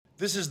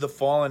This is the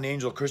Fallen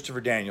Angel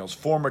Christopher Daniels,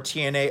 former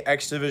TNA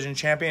X Division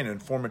champion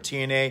and former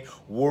TNA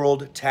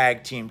World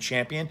Tag Team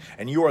champion,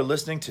 and you are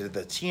listening to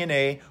the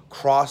TNA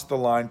Cross the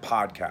Line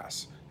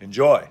podcast.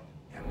 Enjoy.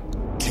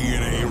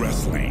 TNA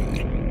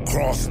Wrestling,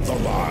 Cross the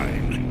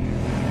Line.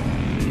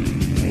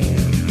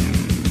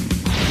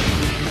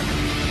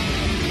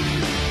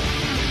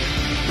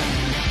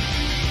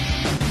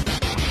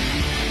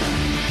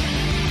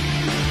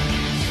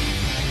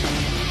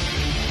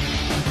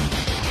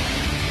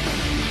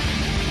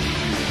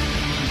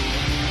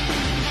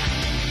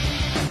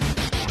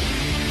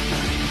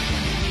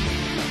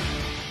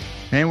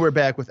 And we're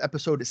back with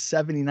episode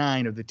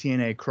 79 of the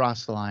TNA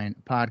Cross the Line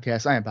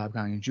podcast. I am Bob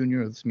Congan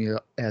Jr. With me,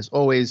 as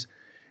always,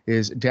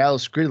 is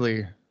Dallas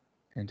Gridley.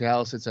 And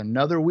Dallas, it's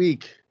another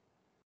week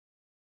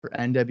for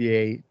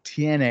NWA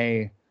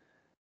TNA.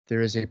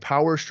 There is a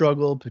power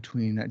struggle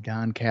between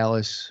Don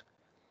Callis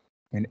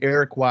and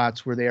Eric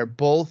Watts, where they are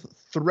both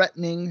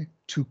threatening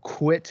to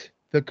quit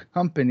the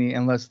company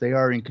unless they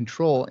are in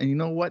control. And you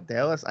know what,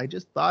 Dallas? I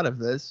just thought of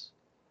this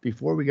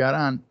before we got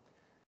on.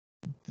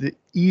 The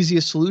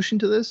easiest solution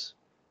to this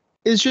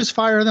is just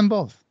fire them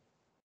both.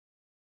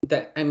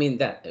 That's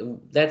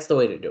the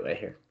way to do it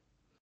here.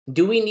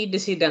 Do we need to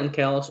see Don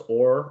Callis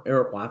or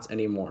Eric Watts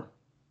anymore?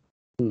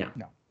 No.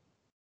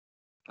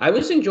 I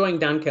was enjoying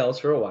Don Callis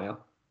for a while,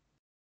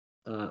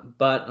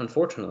 but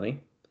unfortunately,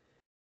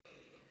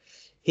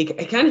 he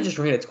kind of just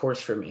ran its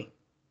course for me.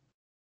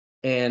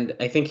 And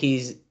I think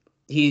he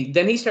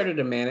started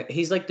to manage.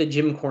 He's like the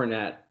Jim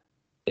Cornette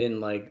in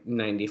like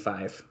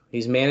 95.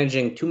 He's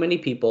managing too many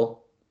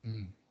people.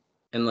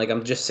 And like,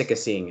 I'm just sick of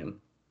seeing him.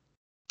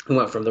 He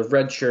went from the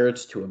red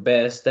shirts to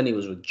Abyss. Then he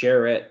was with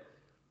Jarrett.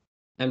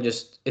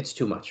 It's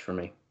too much for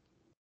me.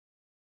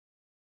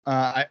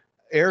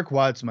 Eric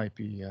Watts might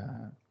be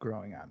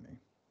growing on me.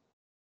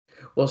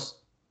 Well,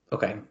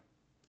 okay.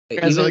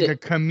 As a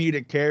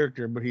comedic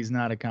character, but he's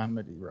not a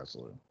comedy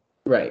wrestler.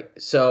 Right.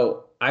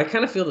 So I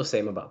kind of feel the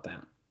same about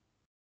that.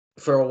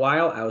 For a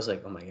while, I was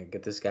like, oh my God,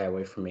 get this guy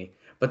away from me.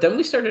 But then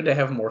we started to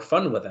have more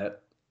fun with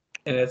it.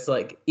 And it's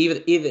like,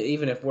 even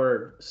if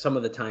we're some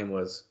of the time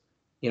was,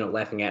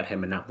 laughing at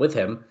him and not with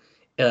him,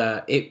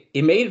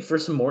 it made for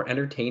some more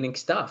entertaining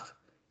stuff.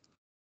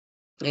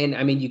 And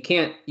I mean, you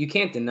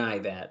can't deny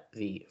that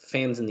the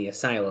fans in the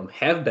asylum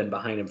have been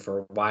behind him for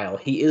a while.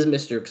 He is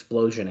Mr.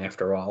 Explosion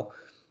after all.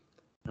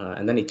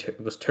 And then he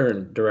was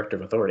turned Director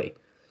of Authority.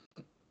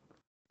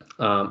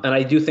 And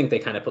I do think they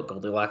kind of put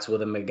Goldilocks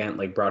with him again,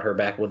 like brought her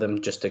back with him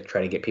just to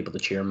try to get people to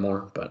cheer him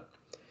more. But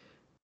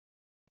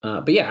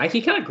yeah,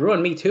 he kind of grew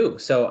on me too.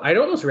 So I'd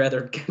almost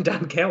rather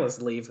Don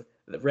Callis leave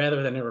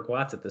rather than Eric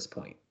Watts at this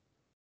point.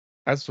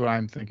 That's what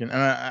I'm thinking.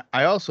 And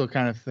I also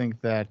kind of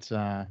think that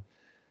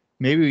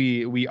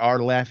maybe we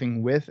are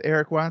laughing with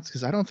Eric Watts,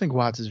 because I don't think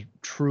Watts is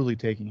truly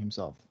taking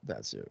himself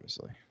that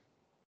seriously.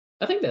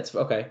 I think that's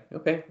okay.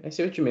 Okay, I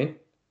see what you mean.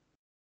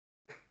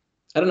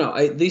 I don't know.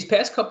 The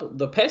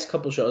past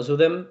couple shows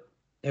with him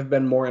have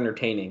been more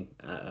entertaining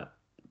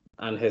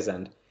on his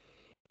end.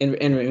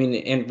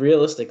 And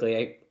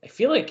realistically, I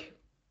feel like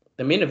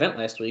the main event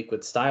last week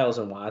with Styles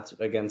and Watts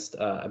against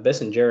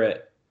Abyss and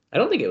Jarrett, I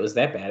don't think it was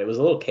that bad. It was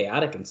a little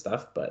chaotic and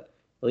stuff, but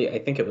I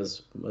think it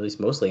was at least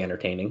mostly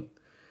entertaining,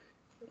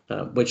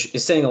 which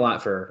is saying a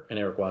lot for an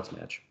Eric Watts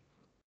match.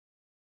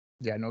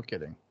 Yeah, no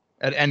kidding.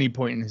 At any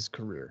point in his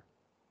career.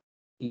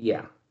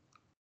 Yeah.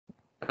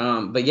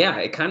 But yeah,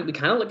 we kind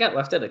of got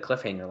left at a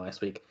cliffhanger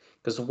last week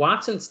because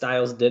Watts and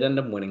Styles did end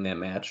up winning that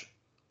match.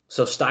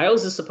 So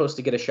Styles is supposed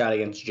to get a shot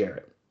against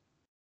Jarrett.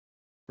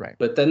 Right.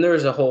 But then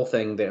there's a whole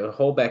thing, the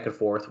whole back and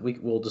forth.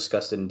 We'll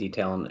discuss it in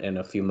detail in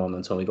a few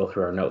moments when we go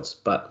through our notes.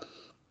 But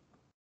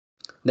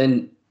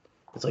then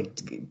it's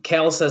like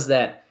Cal says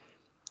that,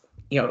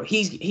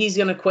 he's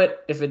going to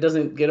quit if it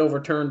doesn't get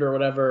overturned or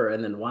whatever.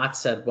 And then Watts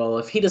said, well,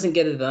 if he doesn't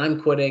get it, then I'm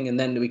quitting. And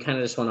then we kind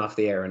of just went off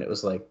the air, and it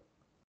was like,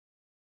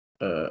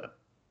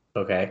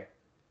 okay.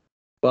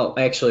 Well,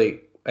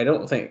 actually, I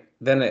don't think.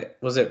 Then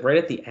was it right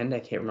at the end?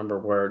 I can't remember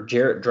where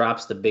Jarrett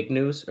drops the big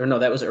news. Or no,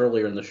 that was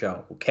earlier in the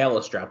show.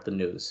 Callis dropped the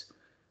news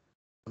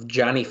of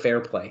Johnny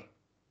Fairplay.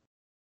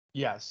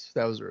 Yes,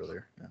 that was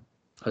earlier. Yeah.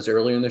 It was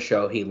earlier in the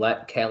show. He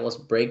let Callis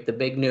break the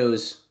big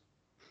news.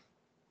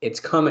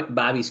 It's coming.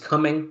 Bobby's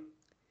coming.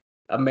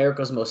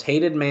 America's most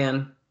hated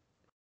man.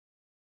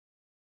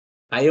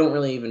 I don't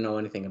really even know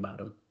anything about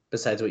him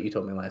besides what you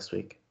told me last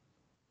week.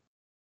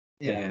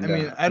 Yeah,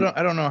 and, I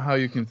don't know how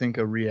you can think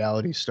a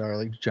reality star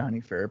like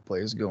Johnny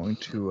Fairplay is going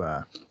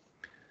to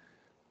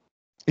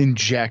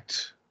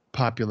inject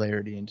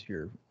popularity into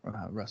your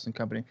wrestling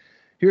company.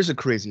 Here's a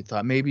crazy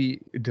thought: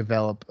 maybe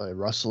develop a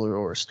wrestler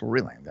or a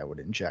storyline that would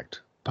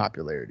inject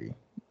popularity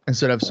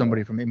instead of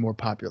somebody from a more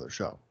popular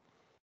show.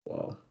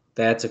 Well,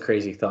 that's a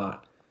crazy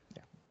thought.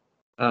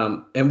 Yeah.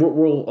 And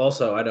we'll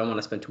also, I don't want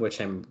to spend too much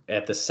time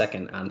at this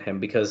second on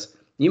him, because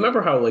you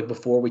remember how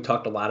before we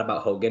talked a lot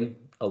about Hogan,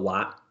 a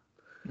lot.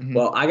 Mm-hmm.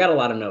 Well, I got a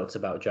lot of notes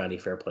about Johnny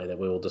Fairplay that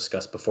we will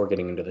discuss before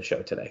getting into the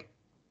show today.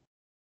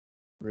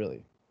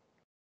 Really?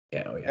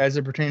 Yeah. Oh, yeah. As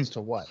it pertains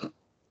to what?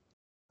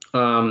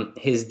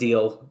 His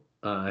deal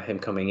him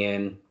coming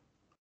in,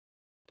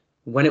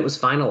 when it was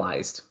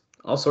finalized,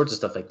 all sorts of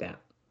stuff like that.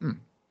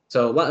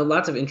 So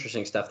lots of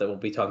interesting stuff that we'll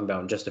be talking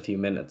about in just a few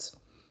minutes.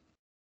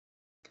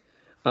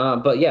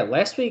 But yeah,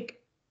 last week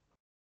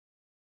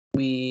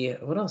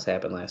what else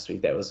happened last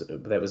week that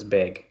was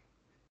big?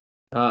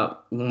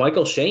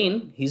 Michael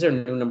Shane, he's our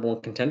new number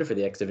 1 contender for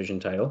the X Division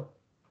title.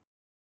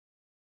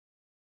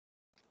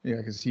 Yeah,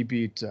 because he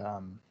beat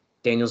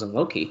Daniels and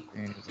Loki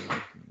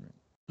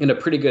in a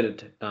pretty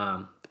good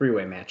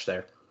 3-way match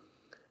there.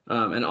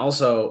 And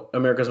also,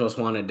 America's Most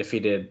Wanted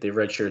defeated the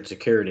Red Shirt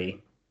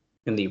Security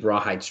in the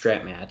Rawhide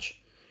Strap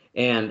match.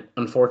 And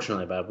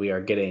unfortunately, Bob, we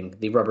are getting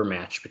the rubber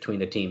match between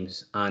the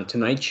teams on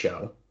tonight's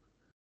show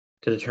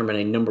to determine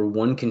a number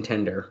 1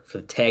 contender for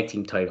the tag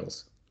team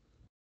titles.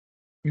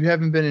 You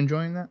haven't been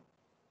enjoying that?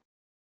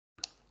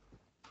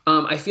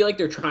 I feel like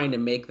they're trying to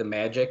make the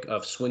magic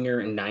of Swinger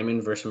and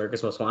Diamond versus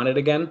America's Most Wanted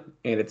again,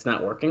 and it's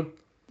not working.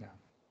 No,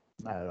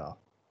 not at all.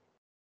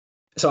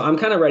 So I'm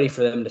kind of ready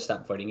for them to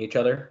stop fighting each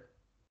other.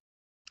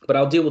 But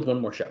I'll deal with one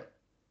more show.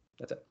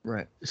 That's it.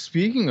 Right.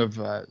 Speaking of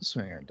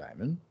Swinger and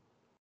Diamond,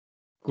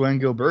 Glenn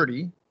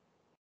Gilberti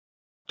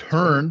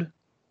turned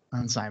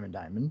on Simon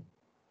Diamond.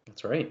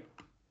 That's right.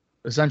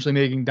 Essentially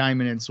making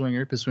Diamond and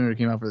Swinger, because Swinger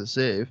came out for the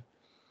save,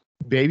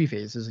 baby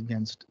faces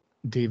against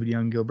David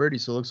Young Gilberti.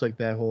 So it looks like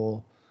that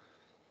whole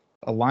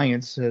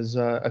alliance has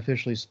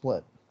officially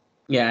split.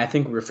 Yeah, I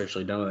think we're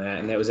officially done with that.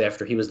 And that was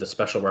after he was the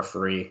special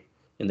referee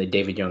in the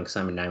David Young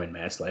Simon Diamond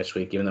match last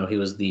week, even though he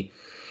was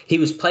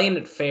playing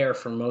it fair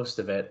for most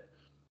of it.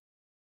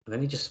 And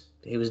then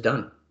he was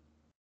done.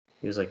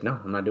 He was like, no,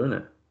 I'm not doing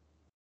it.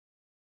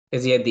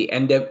 Because he had the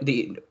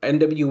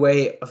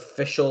NWA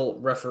official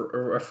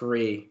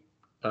referee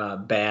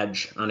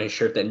badge on his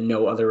shirt that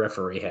no other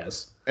referee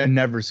has. I've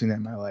never seen that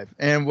in my life.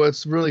 And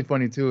what's really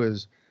funny, too,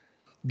 is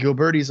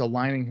Gilberti's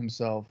aligning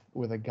himself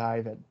with a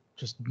guy that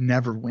just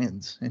never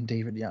wins in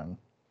David Young.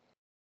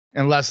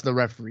 Unless the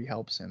referee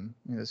helps him,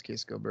 in this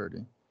case,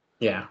 Gilberti.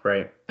 Yeah,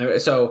 right.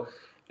 So,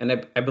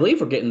 and I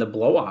believe we're getting the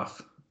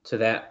blow-off to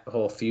that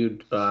whole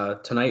feud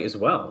tonight as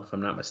well, if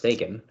I'm not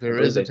mistaken. There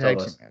is a tag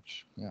team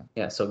match. Yeah.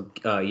 Yeah, so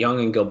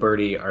Young and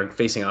Gilberti are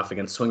facing off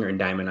against Swinger and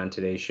Diamond on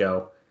today's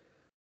show.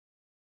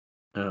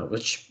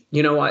 Which,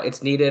 you know what,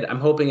 it's needed. I'm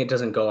hoping it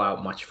doesn't go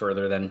out much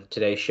further than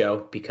today's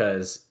show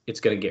because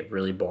it's going to get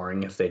really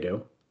boring if they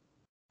do.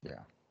 Yeah.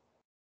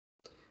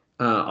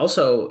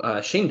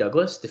 Also, Shane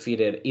Douglas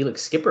defeated Elix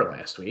Skipper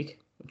last week,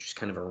 which is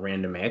kind of a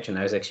random match, and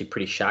I was actually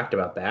pretty shocked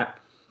about that.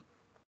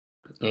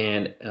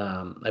 And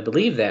I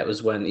believe that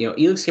was when,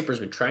 Elix Skipper's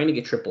been trying to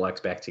get Triple X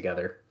back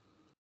together.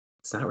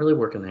 It's not really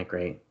working that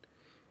great.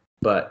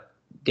 But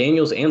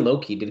Daniels and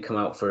Loki did come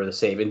out for the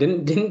save. And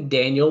didn't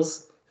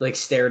Daniels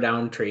stare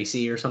down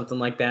Tracy or something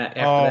like that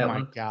after that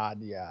one? Oh my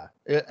God, yeah.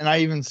 And I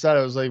even said,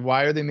 I was like,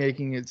 why are they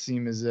making it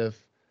seem as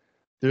if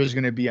there's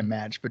going to be a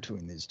match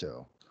between these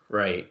two?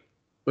 Right.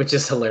 Which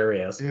is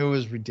hilarious. It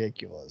was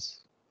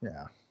ridiculous.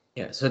 Yeah.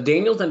 Yeah. So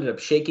Daniels ended up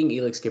shaking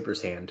Elix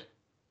Skipper's hand.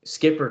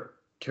 Skipper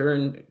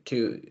turned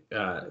to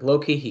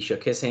Loki. He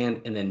shook his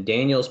hand, and then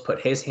Daniels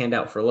put his hand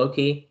out for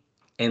Loki,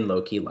 and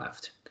Loki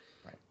left.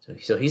 Right.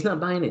 So he's not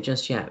buying it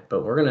just yet,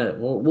 but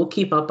we'll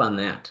keep up on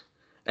that.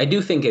 I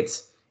do think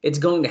it's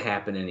going to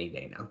happen any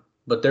day now,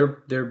 but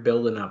they're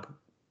building up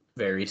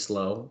very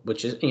slow,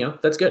 which is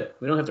that's good.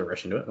 We don't have to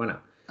rush into it. Why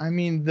not? I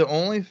mean, the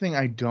only thing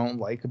I don't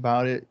like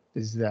about it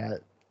is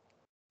that,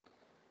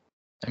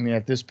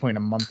 at this point,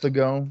 a month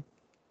ago,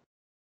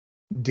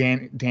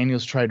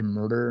 Daniels tried to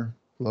murder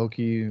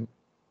Loki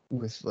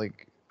with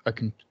a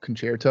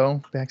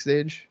concerto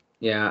backstage.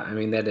 Yeah,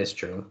 that is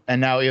true.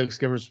 And now Elix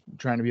Skipper's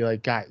trying to be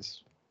like,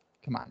 guys,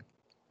 come on,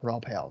 we're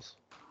all pals.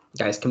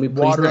 Guys, can we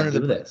please not do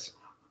this?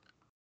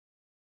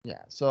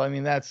 Yeah, so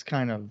that's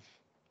kind of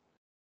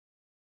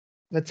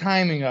the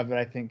timing of it.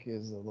 I think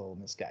is a little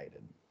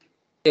misguided.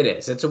 It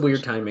is. It's a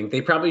weird timing. They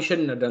probably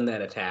shouldn't have done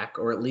that attack,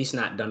 or at least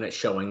not done it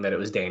showing that it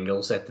was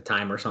Daniels at the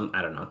time or something.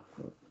 I don't know.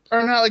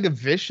 Or not like a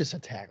vicious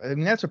attack.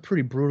 That's a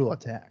pretty brutal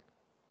attack.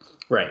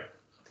 Right.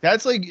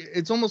 That's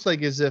it's almost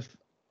like as if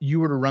you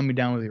were to run me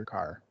down with your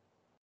car.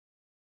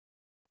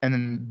 And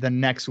then the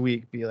next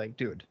week be like,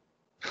 dude,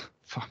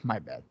 my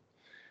bad.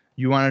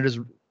 You want to just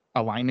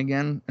align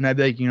again? And I'd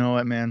be like, you know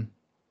what, man?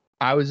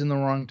 I was in the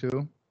wrong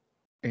too.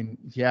 And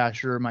yeah,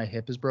 sure, my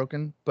hip is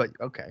broken, but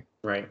okay.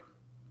 Right.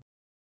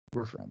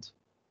 We're friends.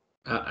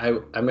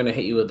 I'm going to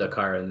hit you with the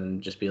car and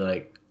then just be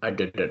like, I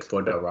did it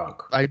for the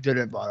Rock. I did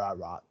it for the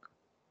Rock.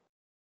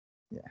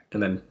 Yeah.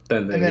 And then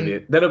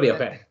that'll be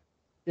okay.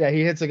 Yeah,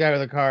 he hits a guy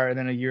with a car, and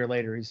then a year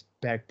later, he's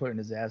back putting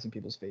his ass in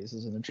people's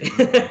faces in the train.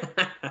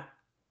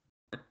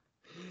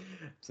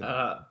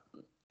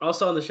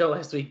 Also on the show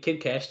last week,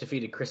 Kid Cash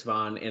defeated Chris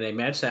Vaughn in a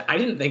match that I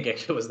didn't think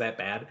actually was that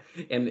bad.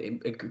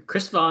 And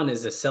Chris Vaughn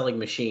is a selling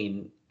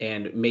machine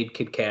and made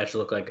Kid Cash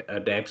look like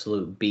an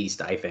absolute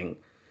beast, I think.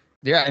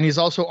 Yeah, and he's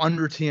also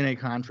under TNA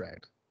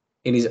contract.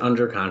 And he's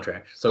under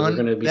contract. So we're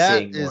going to be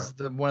seeing more.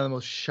 That is one of the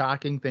most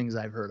shocking things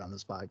I've heard on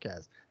this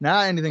podcast.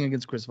 Not anything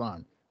against Chris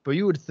Vaughn, but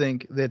you would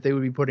think that they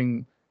would be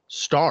putting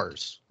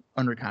stars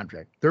under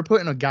contract. They're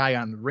putting a guy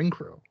on the ring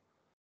crew.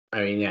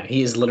 I mean, yeah,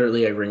 he is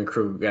literally a ring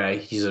crew guy.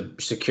 He's a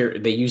secure.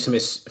 They use him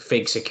as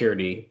fake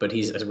security, but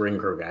he's a ring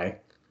crew guy.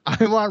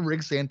 I want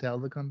Rick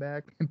Santel to come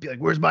back and be like,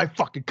 "Where's my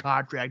fucking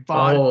contract,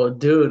 Vaughn?" Oh,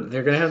 dude,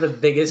 they're gonna have the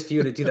biggest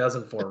feud of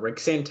 2004: Rick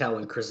Santel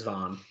and Chris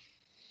Vaughn.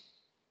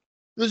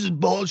 This is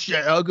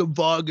bullshit. How come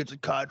Vaughn gets a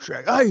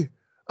contract?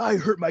 I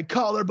hurt my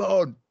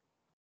collarbone.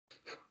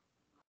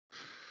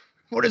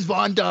 What has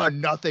Vaughn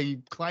done? Nothing. He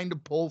climbed a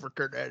pole for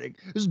Kurt Hennig.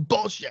 This is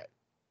bullshit.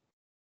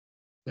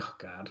 Oh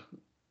God,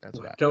 That's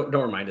what don't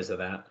remind us of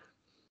that.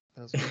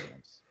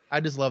 I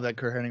just love that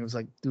Kurt Hennig was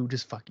like, dude,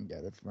 just fucking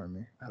get it for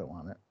me. I don't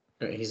want it.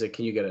 He's like,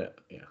 can you get it?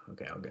 Yeah,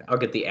 okay, I'll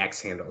get the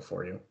axe handle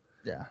for you.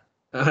 Yeah.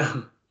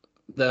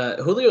 The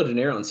Julio De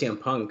Niro and CM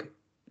Punk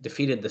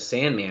defeated the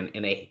Sandman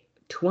in a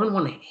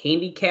 2-on-1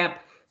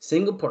 handicap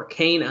Singapore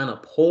cane on a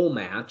pole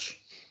match.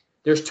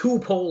 There's 2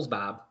 poles,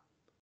 Bob.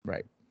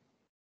 Right.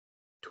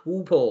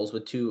 2 poles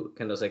with 2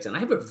 kendo sticks, and I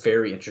have a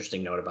very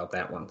interesting note about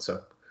that one.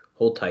 So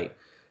hold tight.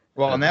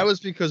 Well, and that was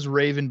because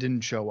Raven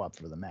didn't show up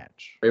for the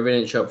match. Raven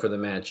didn't show up for the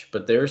match,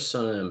 but there's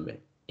some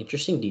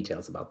interesting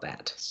details about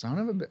that. Son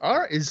of a bitch. All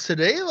right, is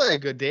today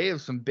like a day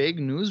of some big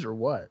news or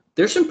what?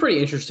 There's some pretty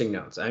interesting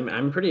notes.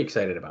 I'm pretty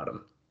excited about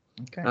them.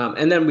 Okay.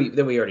 And then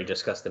we already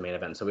discussed the main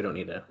event, so we don't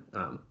need to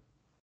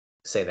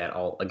say that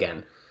all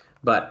again.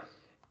 But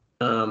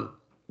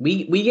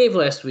we gave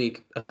last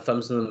week a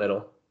thumbs in the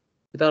middle.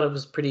 We thought it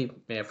was pretty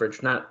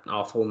average, not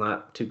awful,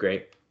 not too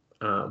great.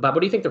 Bob, what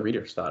do you think the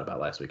readers thought about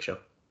last week's show?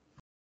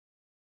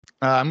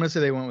 I'm gonna say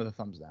they went with a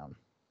thumbs down.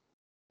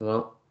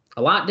 Well,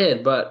 a lot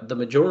did, but the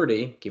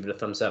majority gave it a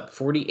thumbs up.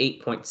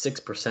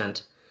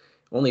 48.6%.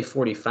 Only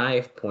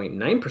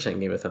 45.9%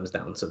 gave it a thumbs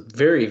down. So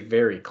very,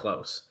 very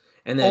close.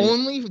 And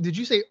then did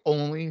you say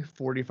only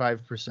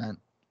 45%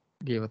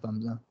 gave a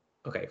thumbs up?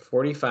 Okay,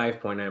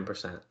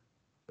 45.9%.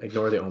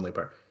 Ignore the only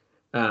part.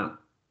 And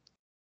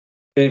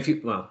if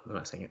you, well, I'm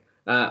not saying it.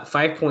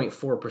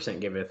 5.4%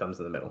 gave it a thumbs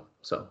in the middle.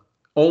 So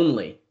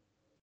only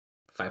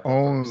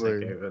 5.4%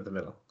 gave it in the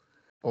middle.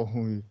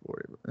 Only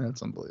 40.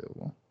 That's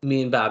unbelievable.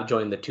 Me and Bob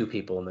joined the 2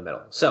 people in the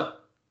middle. So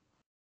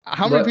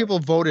how many people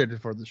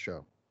voted for the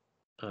show?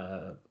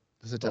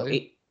 Does it tell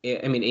you?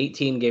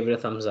 18 gave it a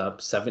thumbs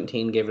up,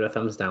 17 gave it a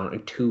thumbs down,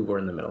 and 2 were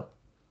in the middle.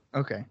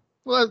 Okay.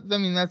 Well, I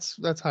mean, that's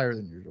higher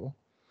than usual.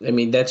 I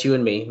mean, that's you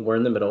and me. We're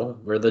in the middle.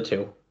 We're the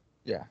 2.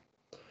 Yeah.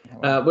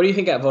 What do you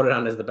think got voted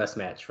on as the best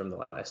match from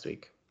the last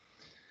week?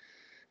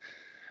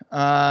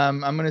 I'm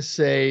gonna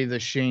say the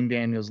Shane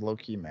Daniels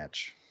low-key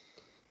match.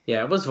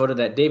 Yeah, it was voted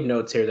that. Dave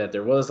notes here that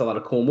there was a lot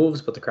of cool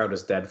moves, but the crowd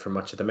was dead for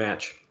much of the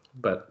match.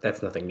 But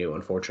that's nothing new,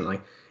 unfortunately.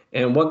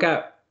 And what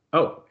got...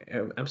 Oh,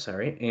 I'm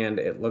sorry. And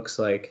it looks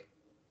like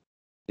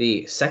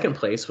the second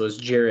place was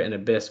Jarrett and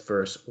Abyss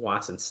versus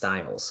Watson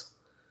Styles.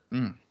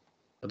 The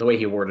way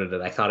he worded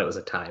it, I thought it was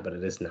a tie, but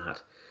it is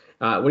not.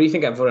 What do you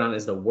think got voted on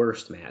as the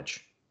worst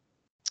match?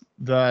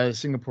 The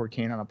Singapore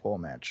Cane on a pole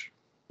match.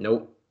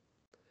 Nope.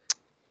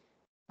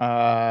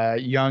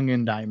 Young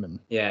and Diamond.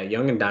 Yeah,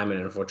 Young and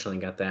Diamond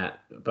unfortunately got that,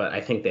 but I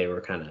think they were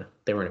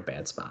in a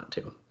bad spot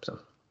too. So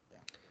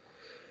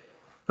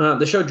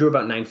the show drew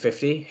about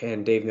 950,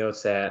 and Dave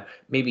notes that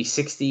maybe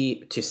 60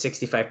 to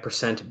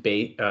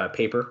 65%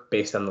 paper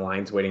based on the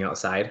lines waiting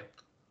outside.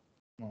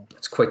 Well,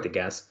 it's quick to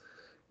guess.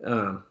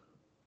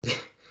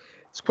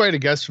 It's quite a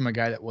guess from a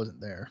guy that wasn't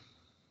there.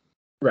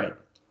 Right.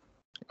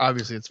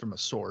 Obviously, it's from a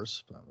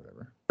source, but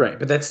whatever. Right,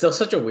 but that's still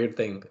such a weird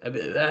thing.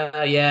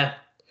 Yeah.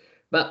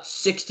 About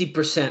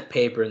 60%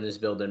 paper in this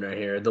building right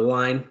here. The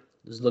line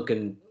was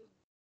looking,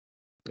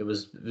 it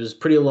was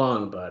pretty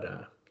long, but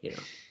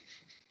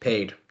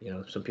paid.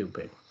 Some people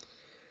paid.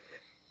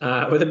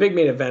 Well, the big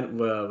main event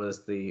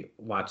was the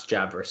Watts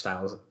job versus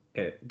Styles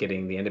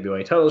getting the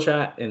NWA title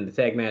shot in the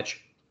tag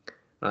match.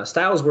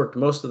 Styles worked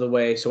most of the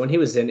way, so when he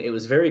was in, it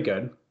was very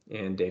good.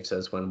 And Dave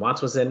says when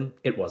Watts was in,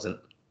 it wasn't.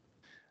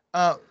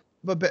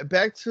 But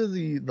back to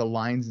the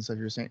lines and stuff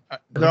you're saying,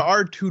 there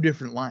are 2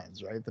 different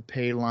lines, right? The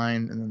pay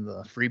line and then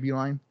the freebie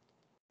line.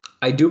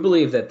 I do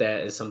believe that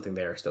is something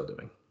they are still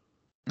doing.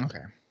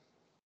 Okay.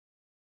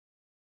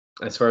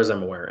 As far as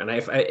I'm aware. And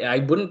I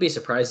wouldn't be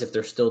surprised if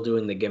they're still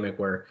doing the gimmick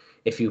where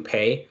if you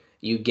pay,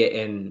 you get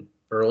in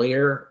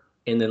earlier,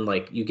 and then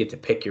you get to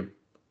pick your,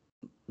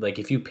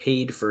 if you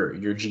paid for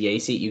your GA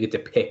seat, you get to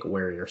pick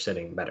where you're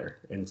sitting better.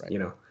 And,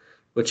 right.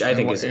 Which I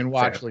think is and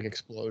watch fair.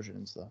 explosion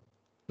and stuff.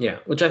 Yeah,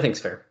 which I think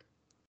is fair.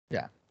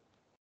 Yeah.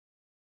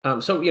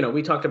 So,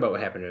 we talked about what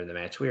happened during the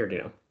match. We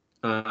already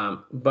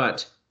know.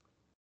 But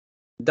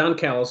Don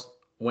Callis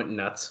went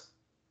nuts,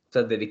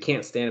 said that he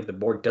can't stand if the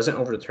board doesn't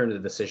overturn the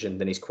decision,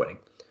 then he's quitting.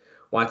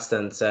 Watts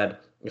then said,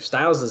 if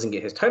Styles doesn't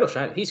get his title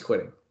shot, he's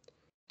quitting.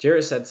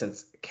 Jarrett said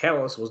since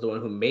Callis was the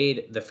one who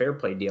made the fair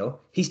play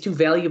deal, he's too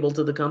valuable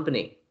to the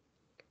company.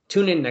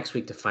 Tune in next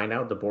week to find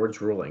out the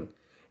board's ruling.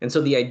 And so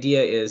the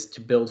idea is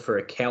to build for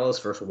a Callis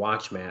versus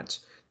Watts match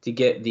to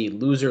get the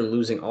loser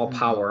losing all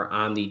power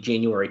on the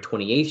January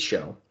 28th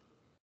show.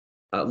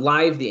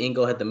 Live, the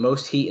angle had the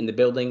most heat in the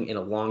building in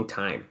a long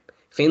time.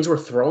 Fans were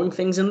throwing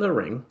things in the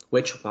ring,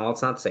 which, while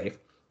it's not safe,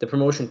 the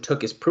promotion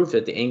took as proof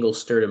that the angle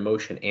stirred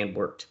emotion and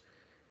worked.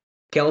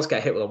 Callis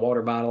got hit with a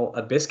water bottle.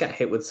 Abyss got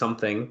hit with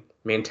something.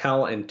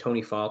 Mantell and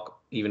Tony Falk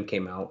even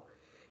came out.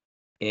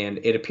 And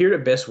it appeared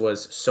Abyss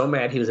was so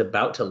mad he was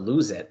about to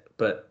lose it,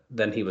 but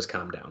then he was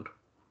calmed down.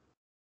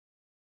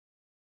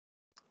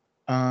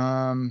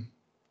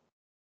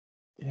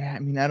 Yeah, I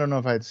mean, I don't know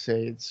if I'd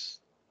say it's.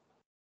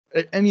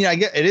 I mean, I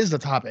get it is the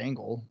top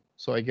angle,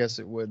 so I guess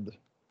it would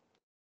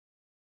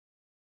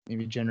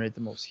maybe generate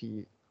the most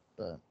heat,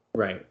 but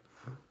Right.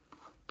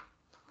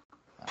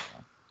 I don't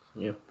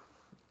know. Yeah.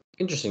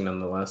 Interesting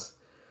nonetheless.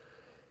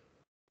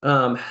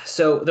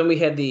 So then we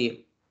had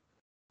it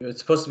was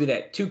supposed to be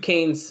that two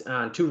Canes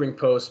on two ring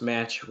posts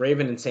match,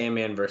 Raven and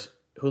Sandman versus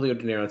Julio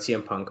De Niro and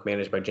CM Punk,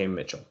 managed by Jamie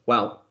Mitchell.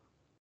 Well,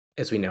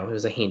 as we know, it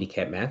was a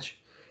handicap match,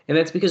 and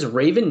that's because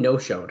Raven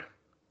no-showed,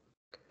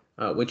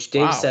 which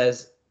Dave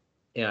says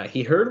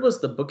he heard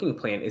was the booking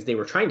plan is they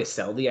were trying to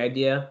sell the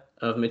idea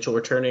of Mitchell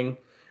returning,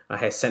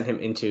 has sent him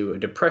into a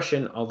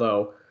depression,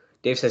 although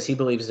Dave says he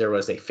believes there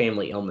was a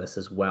family illness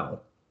as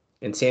well.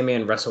 And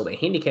Sandman wrestled a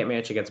handicap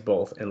match against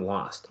both and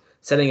lost,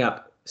 setting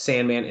up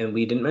Sandman, and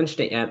we didn't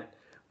mention it yet,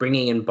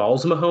 bringing in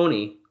Balls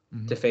Mahoney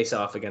to face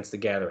off against the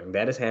Gathering.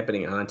 That is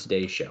happening on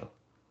today's show.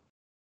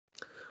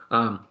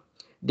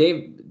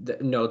 Dave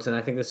notes, and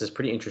I think this is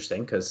pretty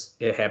interesting because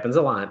it happens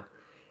a lot,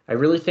 I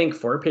really think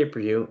for a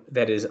pay-per-view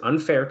that is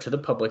unfair to the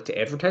public to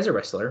advertise a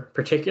wrestler,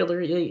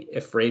 particularly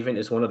if Raven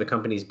is one of the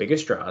company's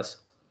biggest draws,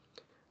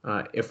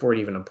 if word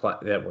even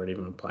that word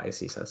even applies,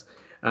 he says,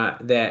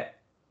 that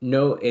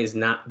is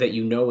not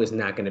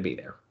going to be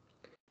there.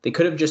 They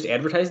could have just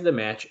advertised the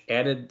match,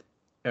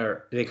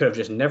 or they could have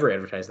just never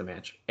advertised the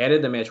match,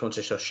 added the match once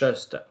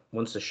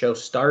the show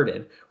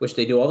started, which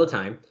they do all the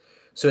time,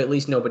 so at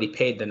least nobody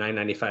paid the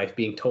 $9.95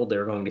 being told they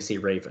were going to see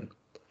Raven.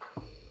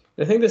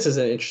 I think this is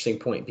an interesting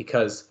point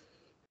because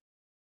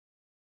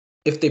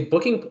if the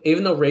booking,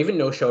 even though Raven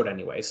no-showed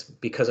anyways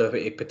because of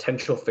a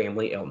potential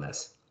family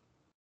illness,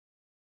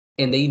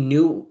 and they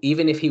knew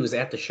even if he was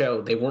at the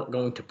show, they weren't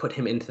going to put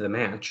him into the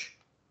match,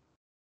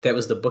 that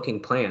was the booking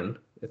plan,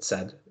 it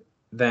said,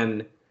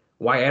 then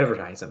why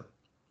advertise him?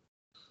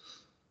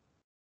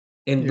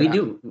 And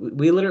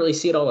we literally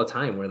see it all the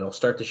time where they'll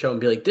start the show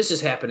and be like, this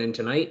is happening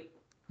tonight.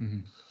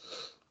 Mm-hmm.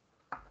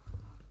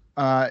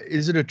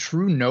 Is it a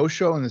true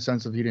no-show in the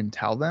sense of he didn't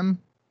tell them?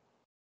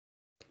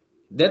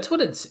 That's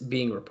what it's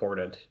being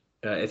reported.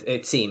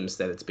 It seems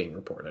that it's being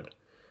reported.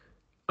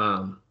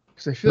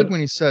 Because I feel like when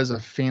he says a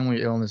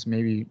family illness,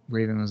 maybe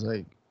Raven was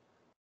like,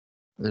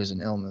 there's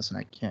an illness and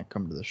I can't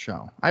come to the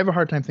show. I have a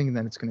hard time thinking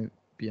that it's going to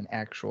be an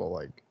actual,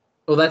 like...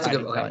 Well, that's a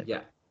good... Okay,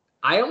 yeah.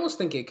 I almost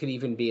think it could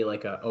even be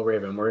like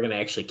Raven, we're going to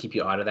actually keep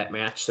you out of that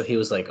match. So he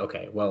was like,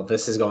 okay, well,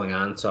 this is going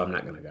on, so I'm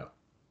not going to go.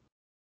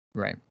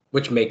 Right.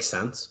 Which makes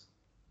sense.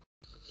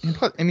 And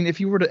plus, I mean, if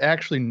you were to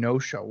actually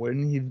no-show,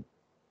 wouldn't he...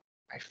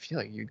 I feel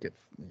like you'd get,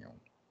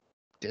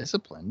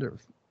 disciplined or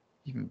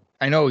even...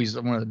 I know he's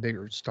one of the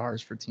bigger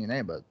stars for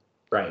TNA, but...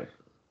 Right.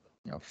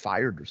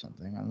 Fired or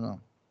something. I don't know.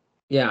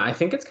 Yeah, I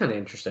think it's kind of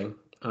interesting.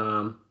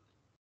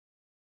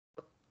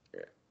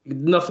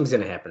 Nothing's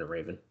going to happen to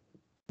Raven.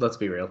 Let's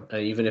be real.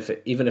 Even if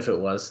it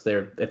was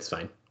there, it's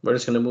fine. We're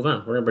just going to move on.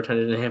 We're going to pretend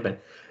it didn't happen.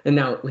 And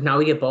now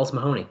we get Balls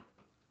Mahoney.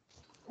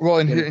 Well,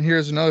 and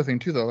here's another thing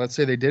too, though. Let's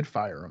say they did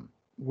fire him.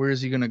 Where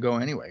is he going to go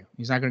anyway?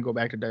 He's not going to go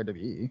back to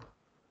WWE.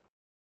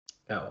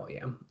 Oh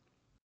yeah.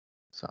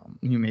 So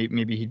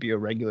maybe he'd be a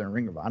regular in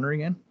Ring of Honor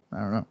again. I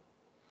don't know.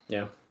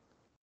 Yeah,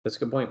 that's a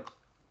good point.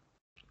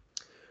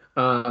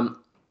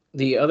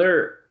 The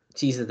other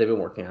tease that they've been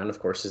working on, of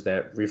course, is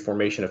that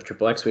reformation of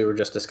Triple X we were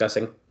just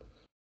discussing,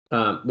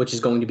 which is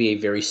going to be a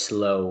very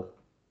slow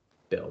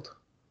build,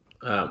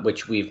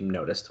 which we've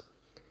noticed.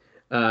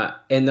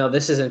 And now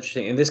this is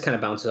interesting, and this kind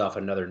of bounces off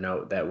another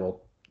note that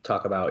we'll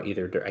talk about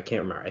either. I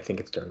can't remember. I think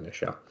it's during the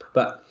show,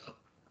 but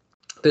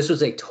this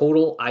was a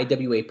total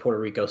IWA Puerto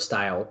Rico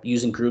style,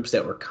 using groups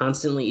that were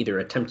constantly either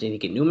attempting to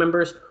get new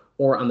members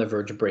or on the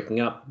verge of breaking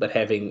up, but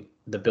having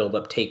the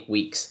build-up take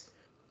weeks.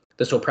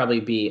 This will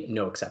probably be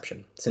no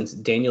exception, since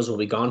Daniels will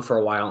be gone for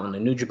a while on a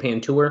New Japan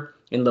tour,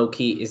 and Low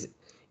Ki is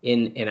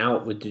in and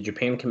out with the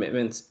Japan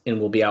commitments, and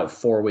will be out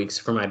 4 weeks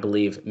from, I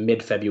believe,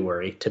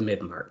 mid-February to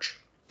mid-March.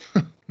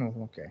 Oh,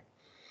 okay.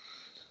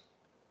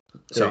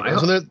 So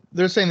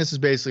they're saying this is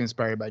basically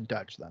inspired by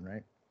Dutch, then,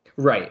 right?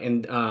 Right,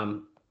 and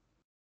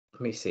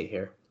let me see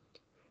here.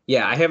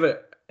 Yeah, I have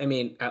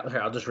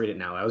I'll just read it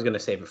now. I was going to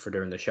save it for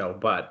during the show,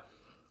 but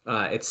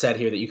it said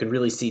here that you can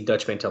really see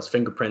Dutch Mantell's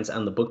fingerprints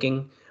on the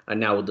booking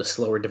now with the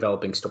slower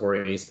developing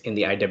stories in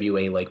the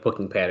IWA-like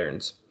booking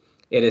patterns.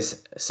 It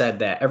is said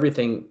that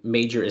everything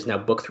major is now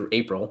booked through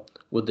April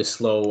with the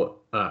slow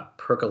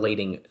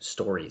percolating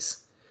stories.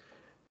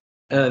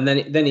 And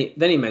then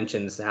he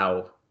mentions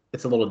how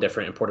it's a little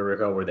different in Puerto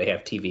Rico where they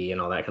have TV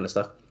and all that kind of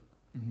stuff.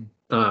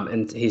 Mm-hmm.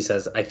 And he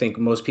says, I think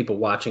most people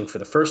watching for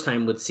the first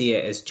time would see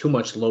it as too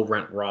much low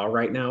rent Raw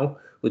right now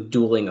with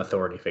dueling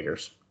authority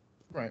figures.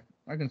 Right.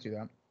 I can see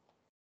that.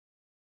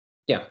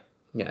 Yeah.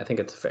 Yeah, I think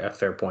it's a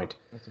fair point.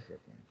 That's a fair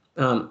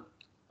point.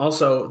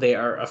 Also, they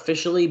are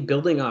officially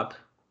building up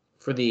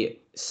for the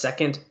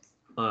second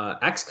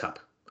X Cup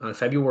on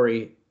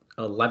February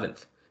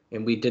 11th.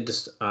 And we did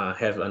just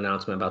have an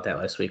announcement about that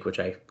last week, which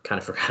I kind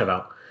of forgot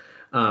about.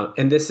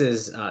 And this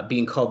is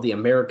being called the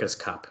America's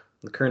Cup.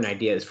 The current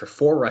idea is for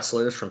 4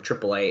 wrestlers from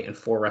AAA and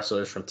 4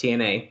 wrestlers from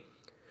TNA,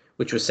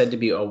 which was said to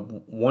be a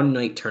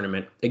one-night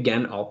tournament,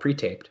 again, all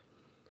pre-taped.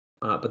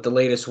 But the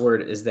latest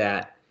word is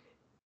that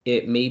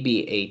it may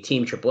be a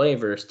Team AAA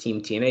versus Team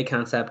TNA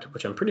concept,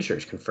 which I'm pretty sure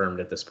is confirmed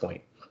at this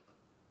point.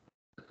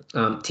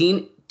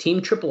 Team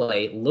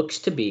AAA looks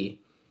to be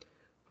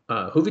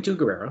Juventud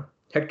Guerrero,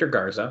 Hector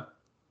Garza,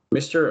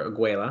 Mr.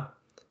 Aguila,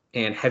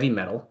 and Heavy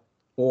Metal,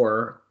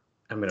 or,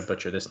 I'm going to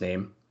butcher this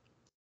name,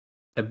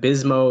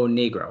 Abismo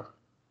Negro.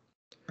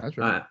 That's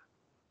right.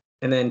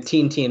 And then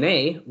Team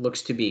TNA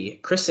looks to be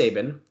Chris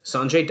Sabin,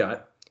 Sanjay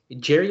Dutt,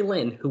 Jerry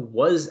Lynn, who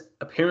was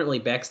apparently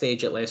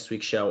backstage at last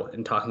week's show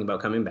and talking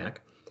about coming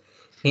back,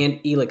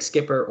 and Elix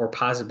Skipper or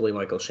possibly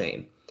Michael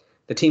Shane.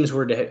 The teams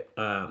were to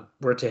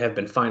have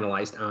been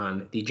finalized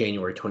on the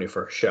January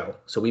 21st show,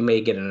 so we may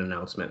get an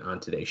announcement on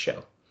today's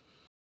show.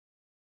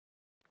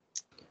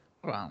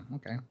 Wow.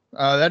 Okay.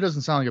 That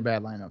doesn't sound like a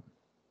bad lineup.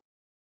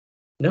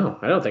 No,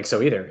 I don't think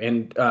so either.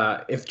 And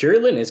if Jerry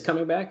Lynn is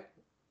coming back,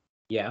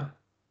 yeah,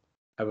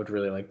 I would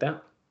really like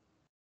that.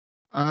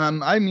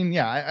 I mean,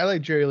 yeah, I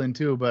like Jerry Lynn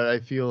too, but I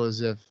feel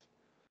as if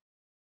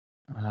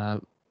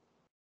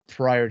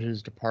prior to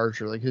his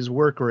departure, like his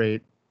work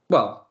rate,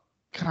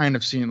 kind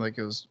of seemed like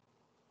it was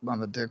on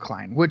the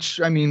decline.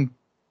 Which, I mean,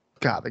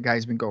 God, the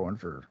guy's been going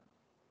for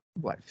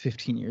what,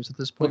 15 years at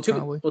this point,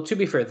 probably. Well, to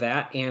be fair,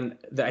 that and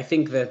I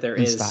think that there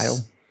is style.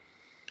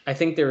 I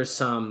think there is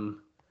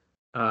some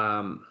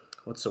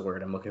what's the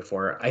word I'm looking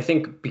for? I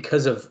think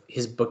because of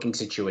his booking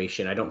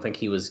situation, I don't think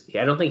he was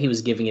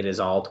giving it his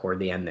all toward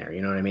the end there.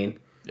 You know what I mean?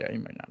 Yeah, he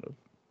might not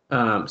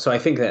have. So I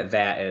think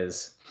that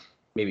is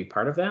maybe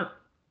part of that.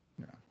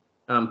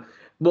 Yeah.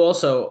 We'll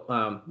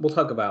also we'll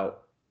talk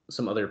about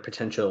some other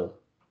potential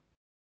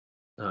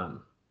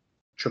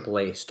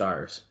AAA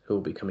stars who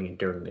will be coming in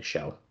during the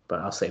show,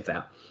 but I'll save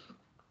that.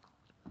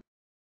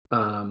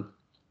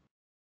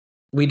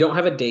 We don't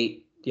have a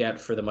date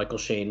yet for the Michael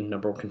Shane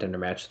number 1 contender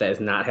match. That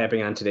is not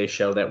happening on today's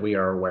show that we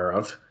are aware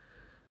of.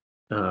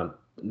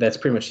 That's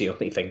pretty much the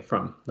only thing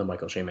from the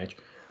Michael Shane match.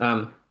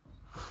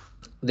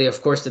 They,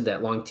 of course, did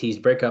that long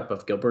teased breakup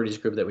of Gilberti's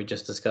group that we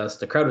just discussed.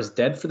 The crowd was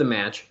dead for the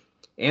match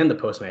and the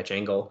post-match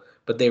angle,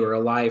 but they were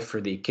alive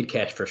for the Kid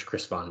Cash versus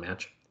Chris Vaughn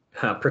match.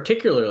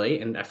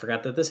 Particularly, and I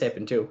forgot that this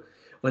happened too,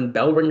 when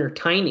bell-ringer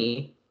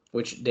Tiny,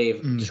 which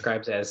Dave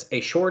describes as a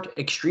short,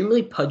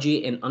 extremely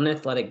pudgy, and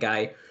unathletic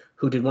guy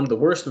who did one of the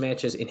worst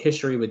matches in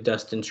history with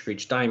Dustin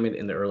Screech Diamond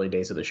in the early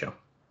days of the show.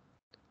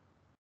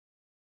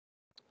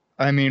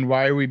 I mean,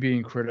 why are we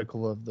being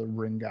critical of the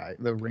ring guy?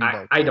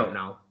 I don't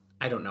know.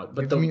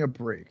 But Give me a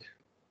break.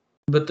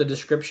 But the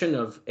description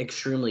of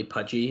extremely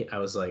pudgy, I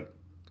was like,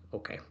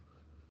 okay.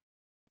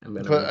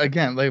 But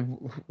again, like,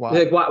 why?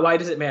 Like, why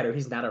does it matter?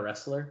 He's not a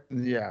wrestler.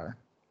 Yeah.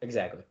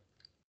 Exactly.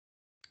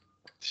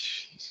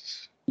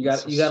 Jesus.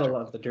 You gotta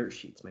love the dirt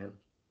sheets, man.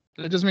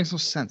 It just makes no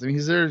sense. I mean,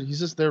 he's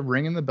just there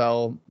ringing the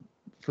bell.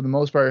 For the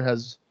most part, it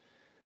has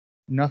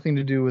nothing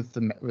to do with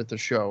the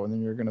show, and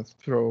then you're gonna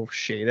throw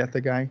shade at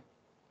the guy.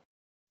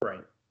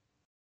 Right.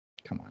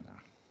 Come on now.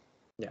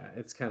 Yeah,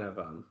 it's kind of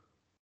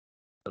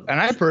And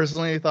I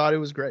personally thought it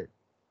was great.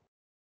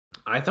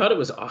 I thought it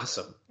was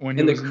awesome. When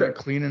he was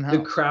cleaning house.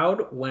 The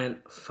crowd went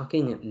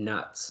fucking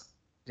nuts.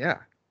 Yeah.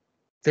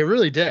 They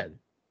really did.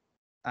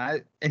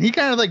 And he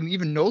kind of like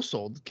even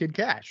no-sold Kid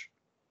Cash.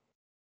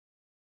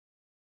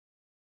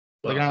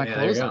 Like on a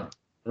close-up.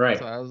 Right.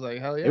 So I was like,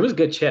 hell yeah. It was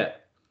good shit.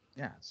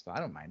 Yeah, so I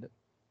don't mind it.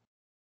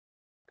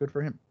 Good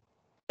for him.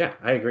 Yeah,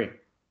 I agree.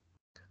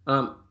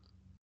 Kind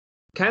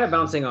of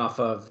bouncing off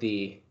of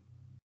the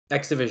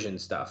X Division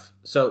stuff.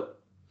 So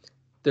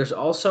there's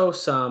also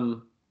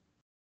some.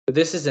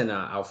 This is in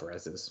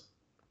Alvarez's,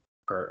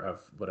 or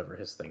of whatever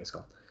his thing is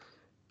called.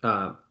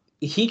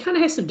 He kind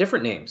of has some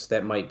different names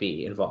that might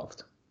be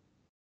involved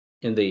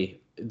in the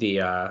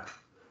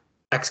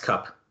X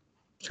Cup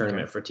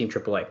tournament for Team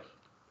AAA.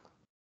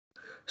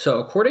 So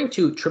according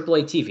to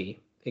AAA TV,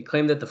 it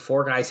claimed that the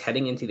 4 guys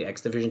heading into the X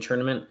Division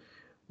tournament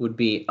would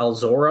be El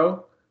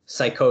Zorro,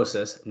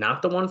 Psychosis,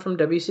 not the one from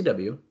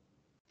WCW,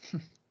 who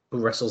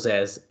wrestles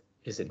as,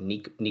 is it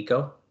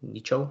Nicho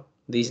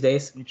these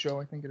days?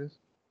 Nicho, I think it is.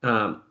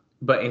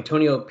 But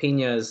Antonio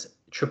Pena's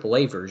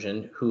AAA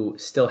version, who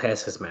still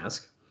has his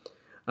mask,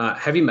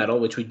 Heavy Metal,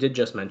 which we did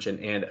just mention,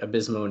 and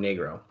Abismo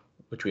Negro,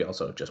 which we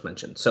also just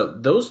mentioned. So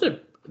those are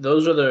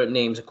the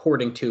names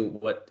according to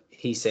what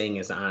he's saying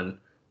is on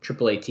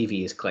AAA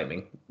TV is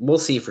claiming. We'll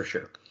see for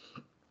sure.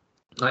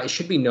 It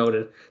should be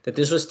noted that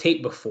this was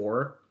taped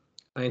before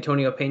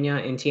Antonio Pena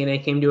and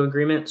TNA came to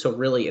agreement, so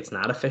really it's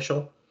not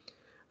official.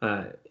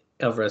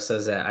 Alvarez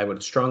says that I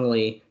would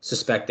strongly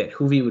suspect that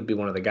Juvi would be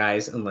one of the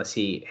guys unless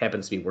he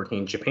happens to be working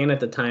in Japan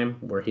at the time,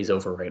 where he's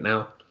over right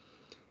now.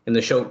 And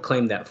the show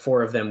claimed that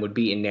 4 of them would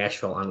be in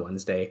Nashville on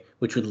Wednesday,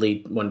 which would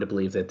lead one to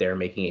believe that they're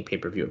making a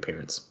pay-per-view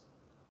appearance.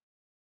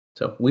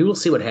 So we will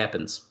see what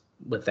happens.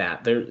 with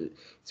that.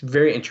 It's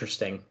very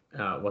interesting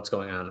what's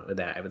going on with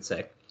that, I would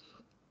say.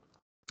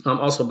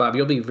 Also, Bob,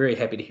 you'll be very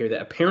happy to hear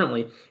that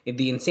apparently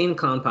the Insane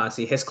Clown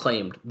Posse has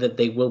claimed that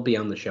they will be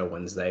on the show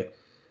Wednesday.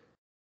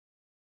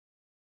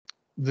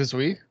 This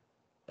week?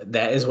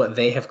 That is what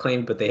they have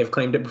claimed, but they have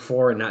claimed it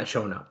before and not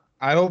shown up.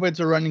 I hope it's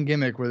a running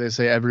gimmick where they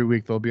say every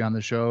week they'll be on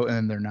the show and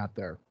then they're not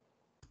there.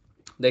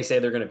 They say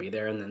they're going to be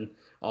there, and then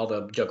all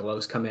the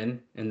juggalos come in,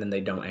 and then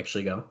they don't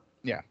actually go.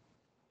 Yeah,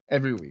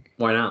 every week.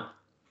 Why not?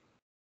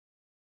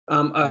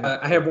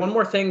 I have one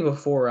more thing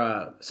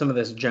before some of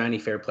this Johnny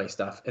Fairplay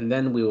stuff, and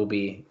then we will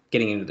be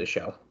getting into the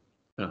show.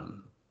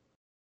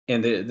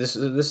 And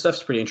this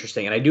stuff's pretty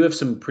interesting, and I do have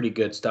some pretty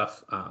good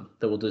stuff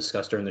that we'll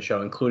discuss during the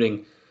show,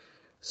 including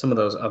some of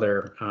those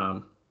other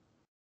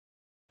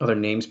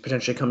names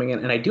potentially coming in.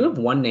 And I do have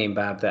one name,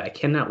 Bob, that I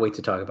cannot wait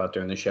to talk about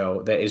during the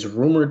show that is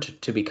rumored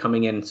to be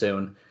coming in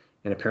soon,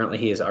 and apparently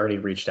he has already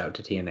reached out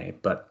to TNA,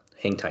 but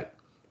hang tight.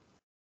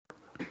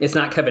 It's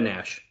not Kevin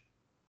Nash,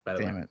 by the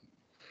way. Damn it.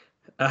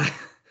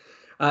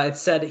 It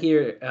said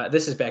here,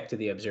 this is back to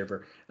the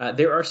Observer,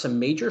 there are some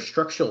major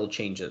structural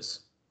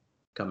changes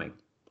coming.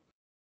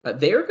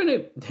 They are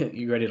going to,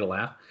 you ready to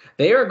laugh?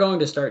 They are going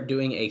to start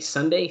doing a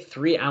Sunday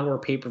 3-hour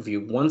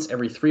pay-per-view once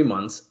every 3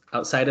 months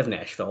outside of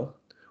Nashville,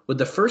 with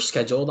the first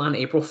scheduled on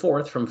April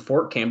 4th from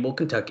Fort Campbell,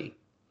 Kentucky.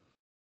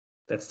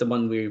 That's the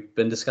one we've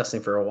been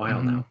discussing for a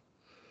while now.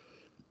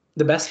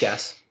 The best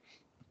guess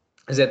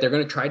is that they're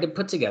going to try to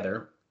put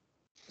together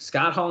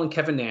Scott Hall and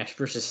Kevin Nash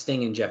versus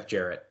Sting and Jeff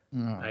Jarrett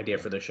idea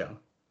for the show.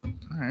 All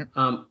right.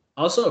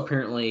 Also,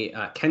 apparently,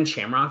 Ken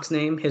Shamrock's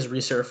name has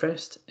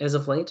resurfaced as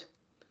of late,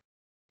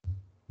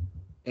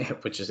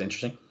 which is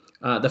interesting.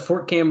 The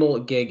Fort Campbell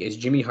gig is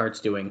Jimmy Hart's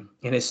doing,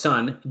 and his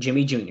son,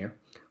 Jimmy Jr.,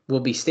 will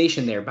be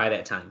stationed there by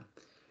that time.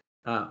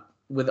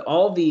 With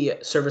all the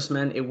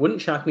servicemen, it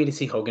wouldn't shock me to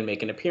see Hogan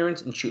make an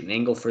appearance and shoot an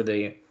angle for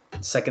the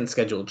second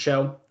scheduled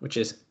show, which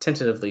is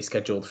tentatively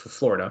scheduled for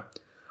Florida.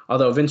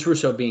 Although Vince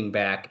Russo being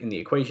back in the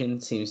equation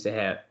seems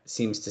to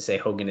say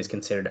Hogan is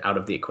considered out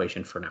of the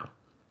equation for now.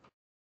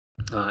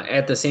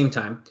 At the same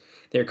time,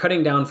 they're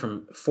cutting down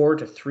from 4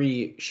 to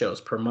 3 shows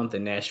per month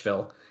in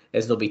Nashville,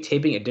 as they'll be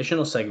taping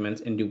additional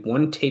segments and do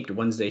one taped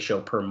Wednesday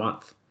show per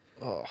month.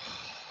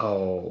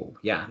 Oh,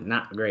 yeah,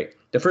 not great.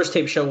 The first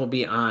taped show will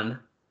be on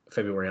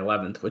February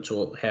 11th, which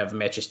will have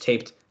matches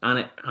taped on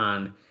it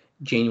on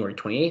January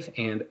 28th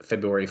and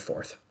February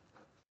 4th.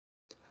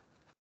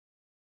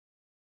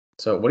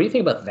 So what do you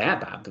think about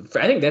that, Bob?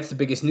 I think that's the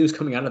biggest news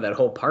coming out of that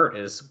whole part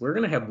is we're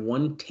going to have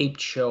one taped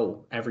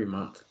show every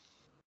month.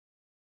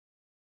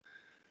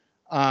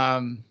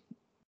 I'm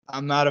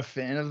not a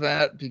fan of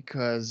that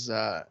because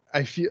I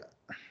mean,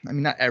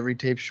 not every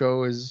tape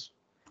show is,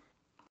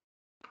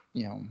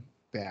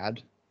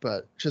 bad,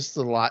 but just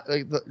a lot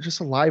just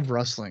a live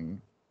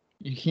wrestling.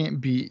 You can't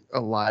beat a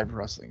live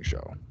wrestling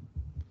show.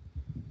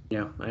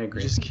 Yeah, I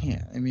agree. You just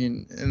can't. I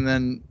mean, and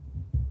then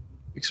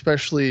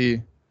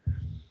especially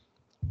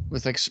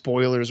with like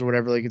spoilers or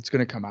whatever, like it's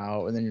going to come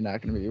out and then you're not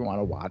going to really want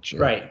to watch it.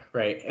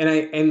 Right.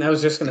 And I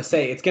was just going to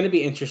say, it's going to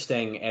be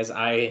interesting as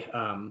I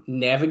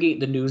navigate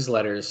the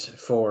newsletters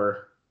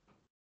for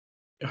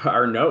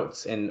our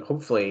notes, and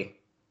hopefully,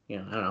 I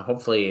don't know,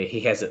 hopefully he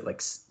has it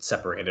like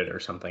separated or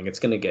something. It's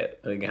going to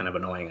get kind of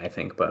annoying, I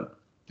think, but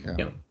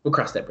we'll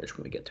cross that bridge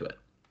when we get to it.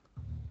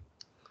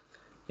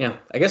 Yeah,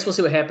 I guess we'll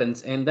see what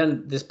happens. And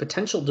then this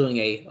potential doing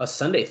a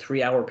Sunday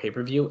 3-hour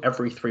pay-per-view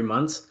every 3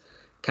 months,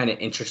 kind of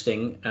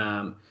interesting.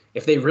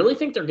 If they really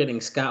think they're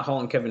getting Scott Hall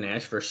and Kevin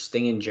Nash versus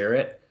Sting and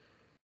Jarrett,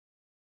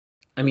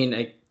 I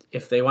mean,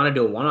 if they want to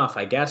do a one-off,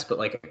 I guess, but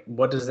like,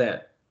 what is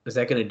that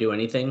going to do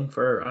anything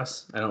for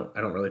us? I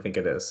don't really think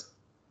it is.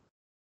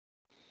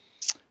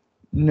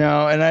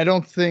 No, and I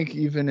don't think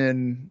even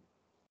in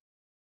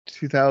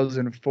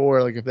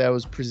 2004, like if that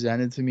was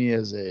presented to me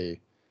as a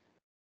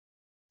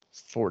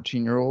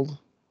 14-year-old,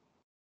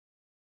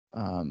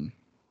 that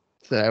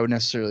I would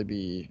necessarily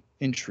be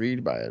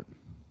intrigued by it.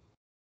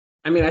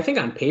 I mean, I think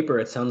on paper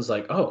it sounds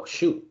like, oh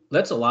shoot,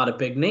 that's a lot of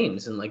big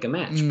names in like a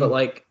match, but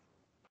I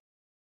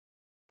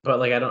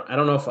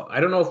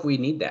don't know if we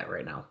need that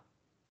right now.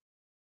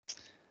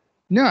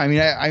 No, I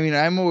mean,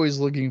 I'm always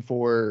looking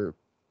for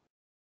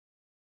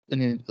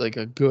like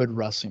a good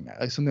wrestling match,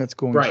 like something that's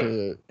going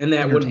to and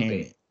that wouldn't be.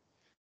 Me.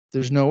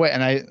 There's no way,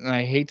 and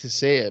I hate to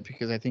say it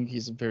because I think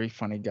he's a very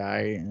funny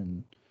guy,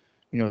 and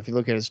if you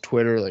look at his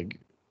Twitter, like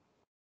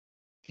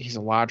he's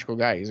a logical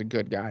guy, he's a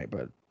good guy,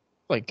 but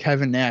like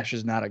Kevin Nash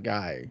is not a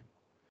guy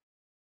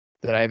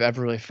that I've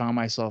ever really found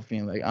myself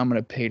being like, I'm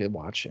gonna pay to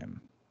watch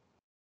him.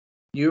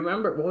 You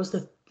remember what was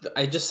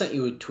I just sent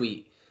you a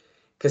tweet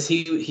because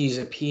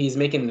he's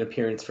making an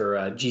appearance for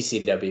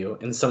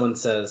GCW, and someone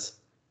says,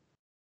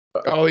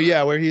 oh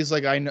yeah, where he's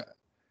like, I know,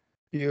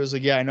 he was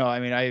like, yeah, I know, I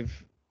mean,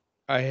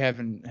 I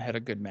haven't had a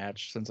good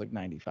match since like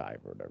 95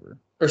 or whatever.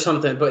 Or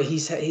something, but he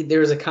said there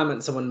was a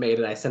comment someone made,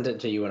 and I sent it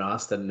to you in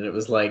Austin, and it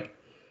was like,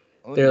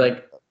 they're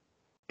like,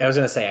 I was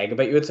gonna say, I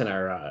bet you it's in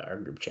our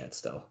group chat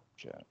still.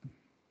 Chat.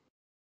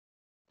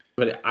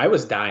 But I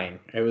was dying.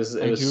 I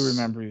do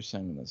remember you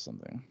sending us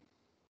something.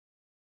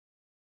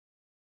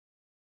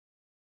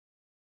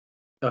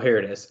 Oh, here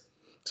it is.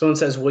 Someone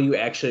says, "Will you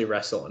actually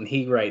wrestle?" And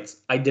he writes,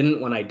 "I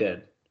didn't when I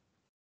did."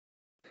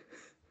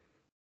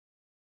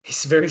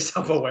 He's very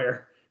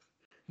self-aware,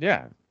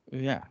 Yeah.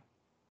 Yeah.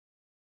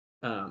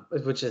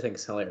 which I think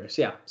is hilarious.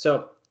 Yeah.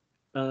 So,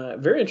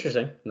 very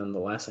interesting,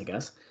 nonetheless. I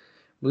guess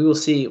we will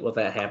see what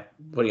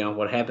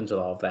what happens with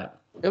all of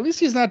that. At least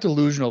he's not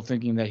delusional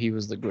thinking that he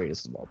was the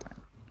greatest of all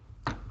time.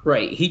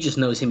 Right. He just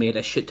knows he made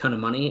a shit ton of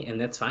money, and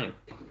that's fine.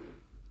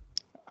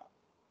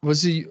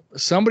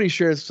 Somebody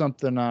shared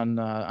something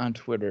on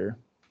Twitter,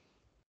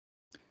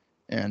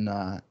 and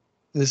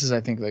this is,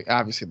 I think, like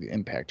obviously the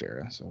Impact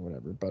era, so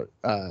whatever.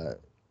 But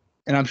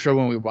and I'm sure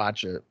when we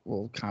watch it,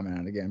 we'll comment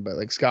on it again. But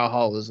like Scott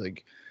Hall was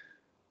like,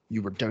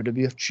 "You were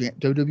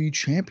WWE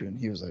champion."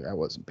 He was like, "I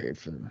wasn't paid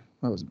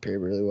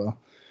really well."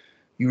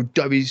 "You were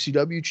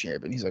WCW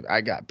champion." He's like,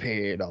 "I got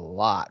paid a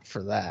lot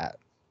for that."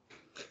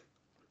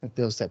 Like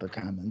those type of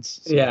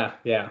comments. So. Yeah,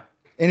 yeah.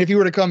 And if he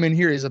were to come in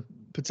here, he's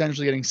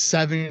potentially getting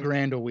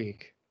 $7,000 a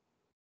week.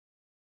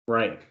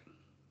 Right.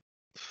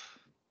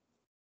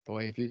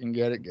 Boy, if you can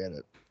get it, get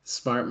it.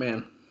 Smart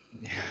man.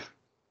 Yeah,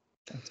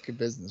 that's good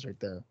business right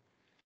there.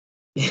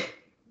 Yeah.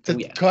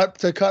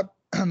 To cut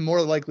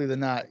more likely than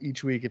not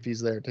each week if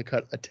he's there to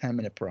cut a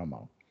 10-minute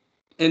promo.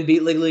 And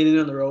beat like leaning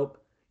on the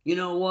rope. You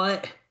know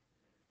what?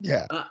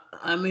 Yeah.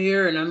 I'm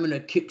here and I'm gonna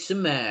kick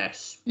some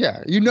ass.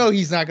 Yeah,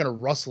 he's not gonna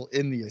wrestle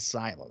in the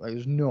asylum. Like,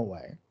 there's no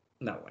way.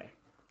 No way.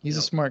 He's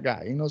a smart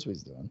guy. He knows what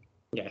he's doing.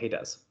 Yeah, he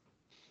does.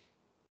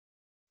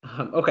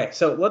 Okay,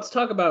 so let's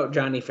talk about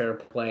Johnny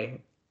Fairplay,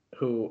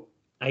 who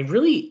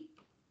maybe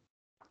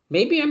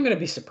I'm gonna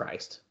be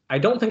surprised. I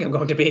don't think I'm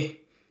going to be.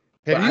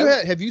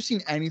 Have you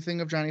seen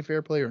anything of Johnny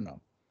Fairplay or no?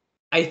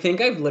 I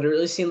think I've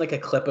literally seen like a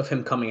clip of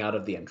him coming out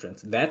of the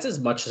entrance. That's as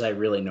much as I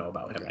really know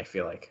about him. I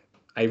feel like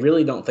I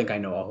really don't think I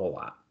know a whole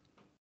lot.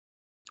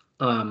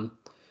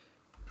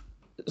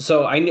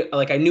 So I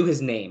knew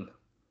his name.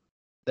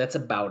 That's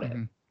about it.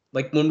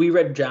 Like when we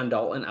read John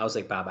Dalton, I was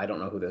like, Bob, I don't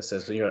know who this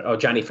is. So you're like, oh,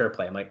 Johnny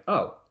Fairplay. I'm like,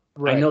 oh,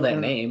 right. I know that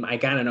name. I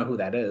kind of know who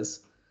that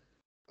is.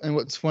 And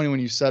what's funny when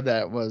you said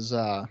that was,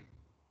 I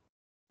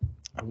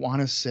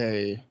want to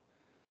say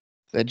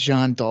that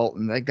John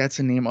Dalton, like that's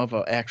the name of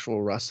an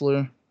actual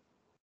wrestler.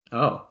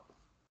 Oh.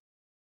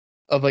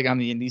 Of like on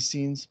the indie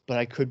scenes, but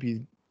I could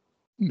be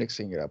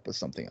mixing it up with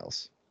something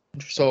else.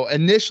 So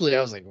initially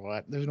I was like,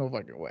 what? There's no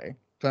fucking way.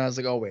 But I was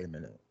like, oh, wait a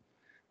minute.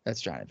 That's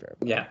Johnny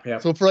Fairplay. Yeah.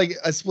 So for like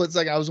a split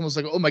second, I was almost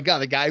like, oh my God,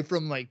 the guy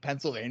from like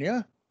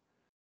Pennsylvania?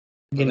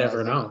 You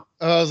never know.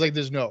 I was like,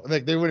 there's no,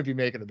 like they wouldn't be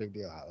making a big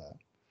deal out of that.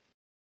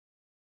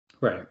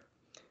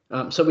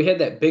 Right. So we had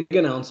that big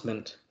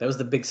announcement. That was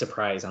the big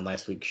surprise on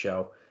last week's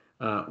show,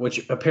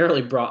 which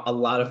apparently brought a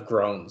lot of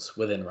groans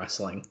within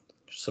wrestling.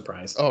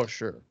 Surprise. Oh,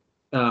 sure.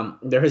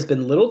 There has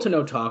been little to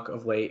no talk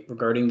of late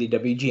regarding the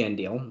WGN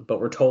deal,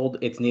 but we're told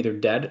it's neither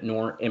dead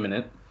nor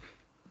imminent.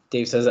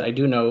 Dave says, I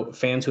do know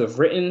fans who have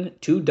written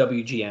to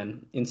WGN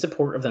in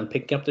support of them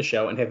picking up the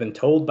show and have been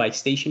told by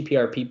station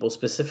PR people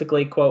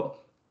specifically,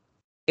 quote,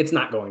 it's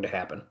not going to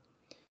happen.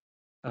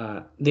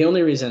 The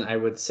only reason I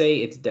would say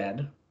it's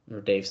dead,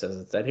 or Dave says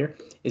it's dead here,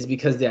 is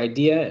because the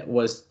idea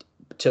was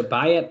to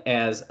buy it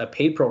as a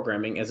paid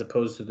programming as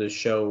opposed to the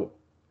show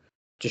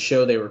to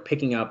show they were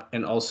picking up.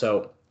 And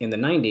also in the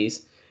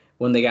 90s,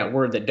 when they got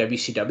word that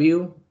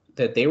WCW,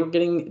 that they were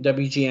getting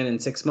WGN in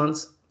 6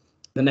 months,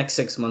 the next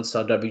 6 months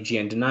saw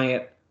WGN deny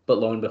it, but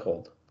lo and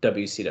behold,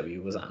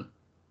 WCW was on.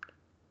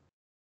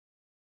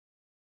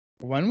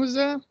 When was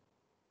that?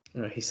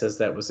 He says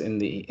that was in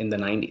the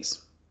 90s.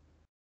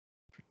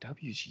 For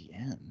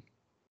WGN.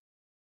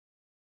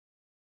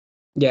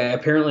 Yeah,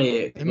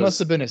 apparently it must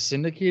have been a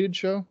syndicated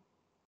show.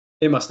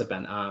 It must have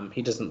been.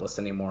 He doesn't list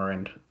anymore,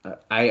 and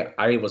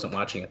I wasn't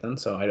watching it then,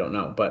 so I don't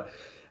know. But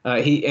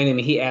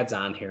he adds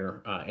on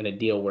here in a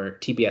deal where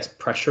TBS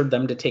pressured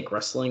them to take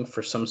wrestling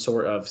for some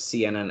sort of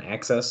CNN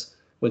access,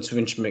 which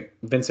Vince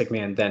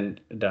McMahon then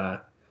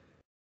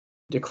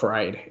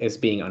decried as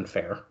being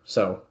unfair.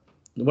 So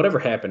whatever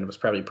happened was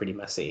probably pretty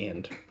messy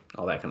and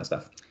all that kind of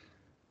stuff.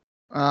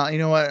 You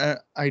know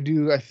what? I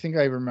think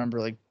I remember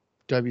like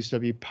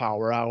WCW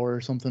Power Hour or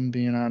something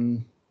being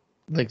on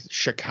like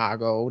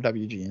Chicago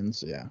WGN.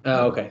 So yeah.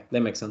 Oh, okay. That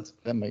makes sense.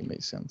 That might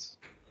make sense.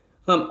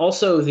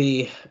 Also,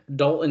 the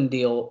Dalton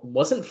deal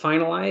wasn't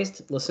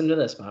finalized. Listen to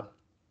this, Bob.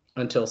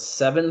 Until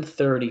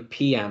 7:30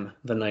 p.m.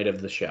 the night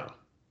of the show.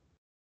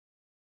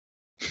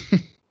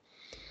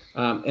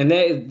 And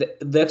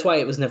that's why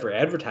it was never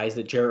advertised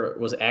that Jarrett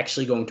was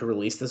actually going to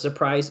release the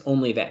surprise,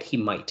 only that he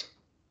might.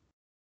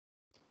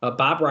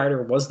 Bob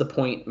Ryder was the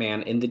point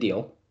man in the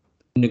deal,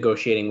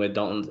 negotiating with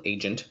Dalton's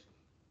agent.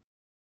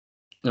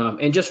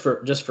 And just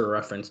for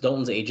reference,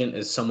 Dalton's agent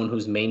is someone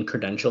whose main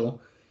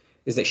credential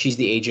is that she's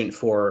the agent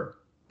for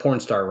porn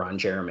star Ron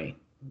Jeremy.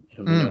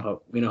 And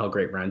we know how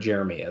great Ron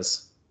Jeremy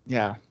is.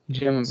 Yeah,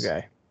 Jim's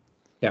guy.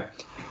 Yeah.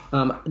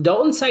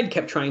 Dalton's side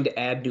kept trying to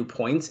add new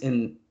points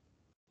in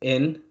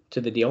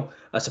to the deal,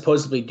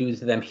 supposedly due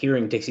to them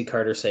hearing Dixie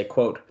Carter say,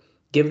 quote,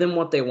 give them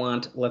what they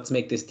want, let's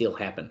make this deal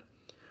happen.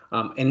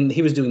 And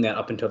he was doing that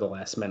up until the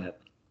last minute.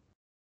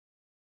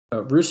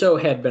 Russo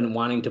had been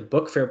wanting to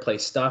book Fair Play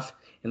stuff,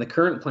 and the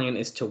current plan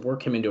is to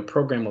work him into a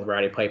program with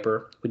Roddy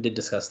Piper. We did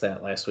discuss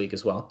that last week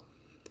as well.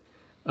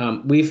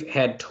 We've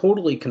had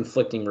totally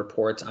conflicting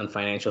reports on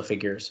financial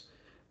figures,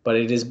 but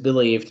it is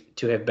believed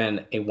to have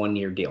been a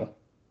one-year deal.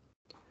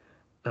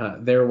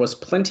 There was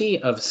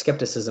plenty of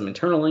skepticism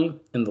internally,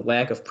 and the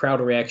lack of crowd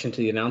reaction to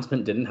the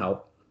announcement didn't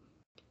help.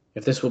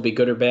 If this will be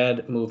good or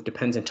bad move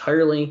depends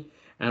entirely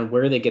on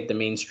where they get the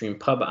mainstream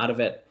pub out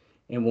of it,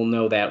 and we'll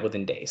know that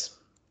within days.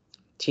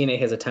 TNA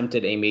has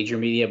attempted a major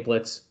media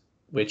blitz,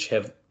 which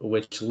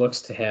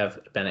looks to have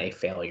been a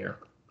failure.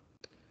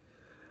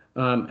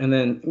 And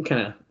then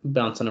kind of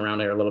bouncing around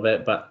there a little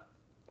bit, but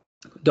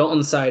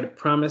Dalton's side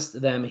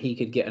promised them he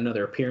could get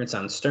another appearance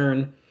on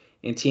Stern,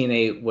 and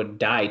TNA would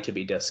die to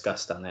be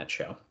discussed on that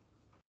show.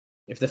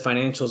 If the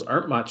financials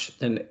aren't much,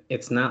 then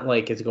it's not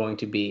like it's going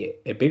to be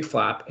a big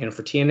flop, and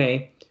for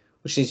TNA,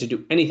 which needs to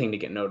do anything to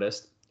get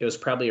noticed, it was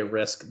probably a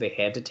risk they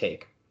had to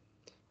take.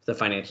 If the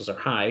financials are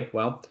high,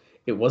 well,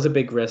 it was a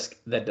big risk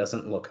that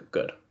doesn't look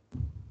good.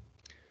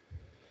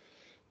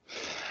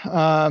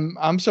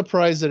 I'm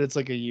surprised that it's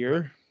like a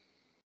year.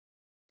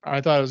 I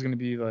thought it was going to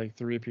be like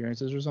 3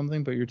 appearances or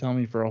something, but you're telling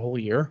me for a whole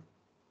year?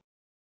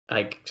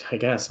 I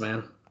guess,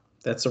 man.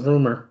 That's a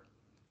rumor.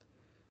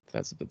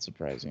 That's a bit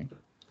surprising.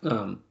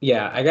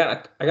 Yeah, I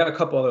got a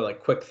couple other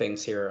like quick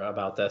things here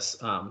about this.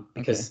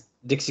 Because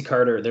Dixie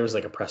Carter, there was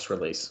like a press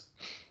release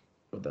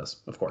with this,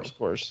 of course. Of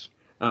course.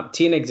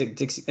 TNA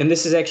Dixie, and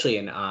this is actually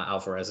in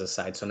Alvarez's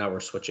side, so now we're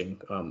switching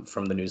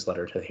from the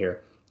newsletter to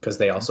here because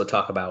they also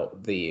talk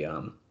about the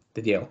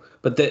deal.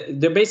 But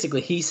they're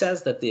basically, he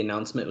says that the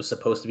announcement was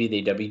supposed to be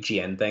the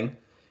WGN thing,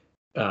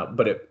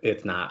 but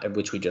it's not,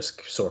 which we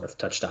just sort of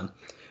touched on.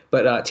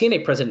 But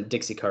TNA President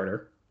Dixie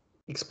Carter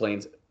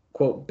explains,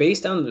 quote,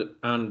 based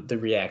on the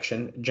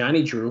reaction,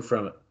 Johnny Drew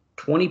from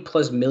 20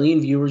 plus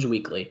million viewers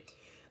weekly,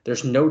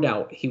 there's no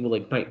doubt he will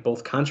ignite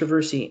both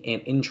controversy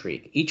and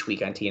intrigue each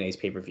week on TNA's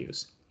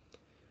pay-per-views.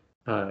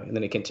 And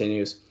then it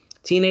continues,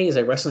 TNA is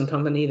a wrestling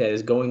company that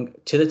is going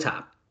to the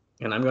top,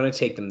 and I'm going to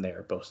take them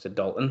there, boasted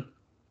Dalton.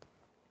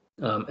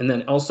 And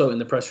then also in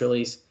the press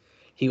release,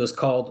 he was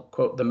called,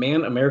 quote, the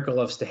man America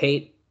loves to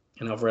hate.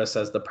 And Alvarez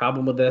says, the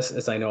problem with this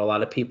is I know a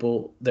lot of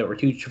people that were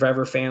huge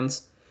Survivor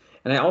fans,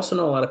 and I also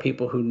know a lot of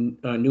people who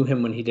knew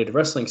him when he did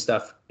wrestling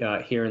stuff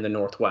here in the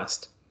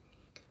Northwest.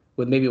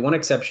 With maybe one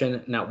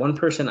exception, not one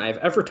person I've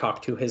ever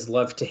talked to has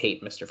loved to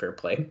hate Mr.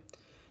 Fairplay.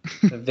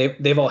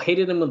 They've all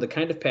hated him with the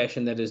kind of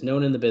passion that is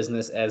known in the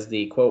business as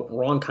the, quote,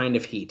 wrong kind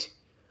of heat.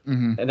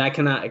 Mm-hmm. And I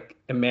cannot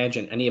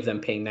imagine any of them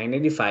paying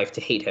 $9.95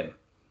 to hate him.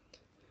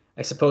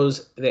 I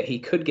suppose that he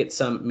could get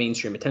some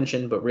mainstream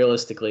attention, but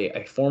realistically,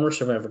 a former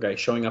Survivor guy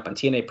showing up on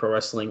TNA Pro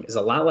Wrestling is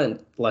a lot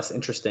less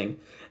interesting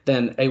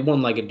than a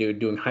one-legged dude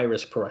doing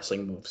high-risk pro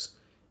wrestling moves.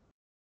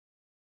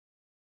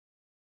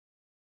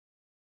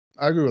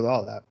 I agree with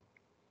all that.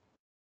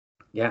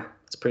 Yeah,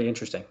 it's pretty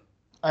interesting.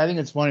 I think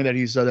it's funny that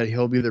he said that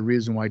he'll be the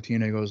reason why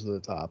TNA goes to the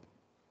top.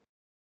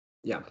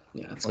 Yeah.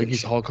 It's like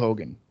he's Hulk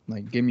Hogan.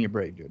 Like, give me a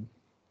break, dude.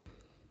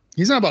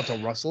 He's not about to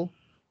wrestle.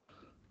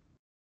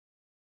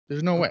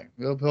 There's no way.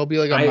 He'll be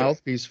like a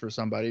mouthpiece for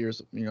somebody or,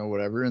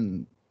 whatever,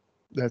 and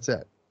that's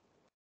it.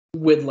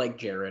 With like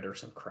Jarrett or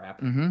some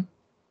crap. Mm-hmm.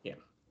 Yeah.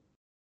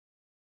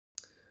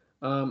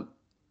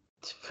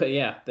 But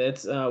yeah,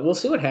 that's we'll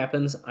see what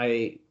happens.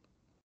 I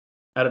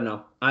don't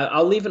know.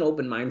 I'll leave an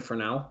open mind for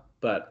now,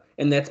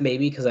 and that's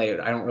maybe because I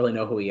don't really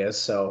know who he is,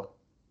 so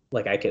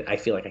like I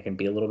feel like I can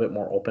be a little bit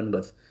more open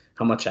with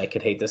how much I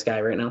could hate this guy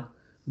right now.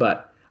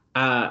 But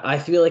I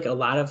feel like a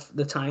lot of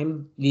the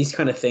time these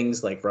kind of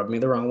things like rub me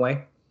the wrong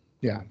way.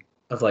 Yeah.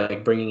 Of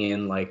like bringing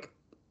in like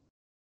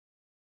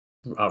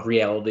a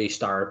reality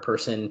star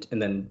person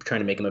and then trying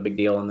to make him a big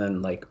deal and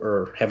then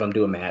or have him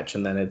do a match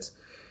and then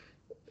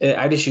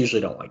I just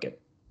usually don't like it.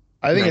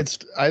 I think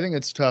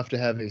it's tough to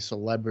have a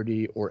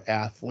celebrity or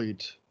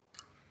athlete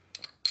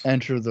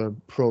enter the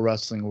pro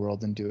wrestling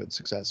world and do it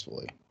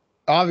successfully.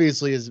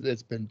 Obviously,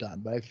 it's been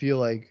done, but I feel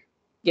like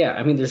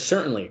there's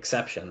certainly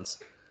exceptions.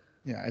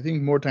 Yeah, I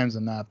think more times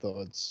than not,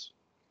 though,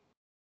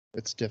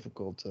 it's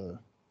difficult to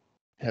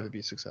have it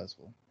be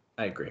successful.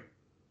 I agree.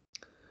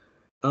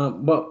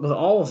 But with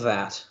all of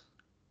that,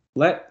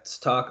 let's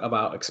talk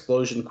about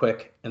Explosion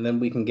quick, and then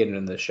we can get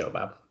into the show,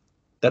 Bob.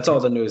 That's all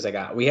the news I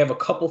got. We have a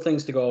couple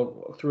things to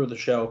go through the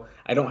show.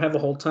 I don't have a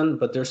whole ton,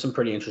 but there's some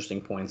pretty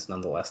interesting points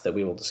nonetheless that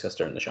we will discuss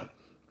during the show.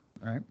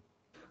 All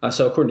right.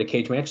 So according to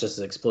Cage Match, this is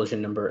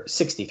Explosion number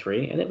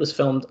 63, and it was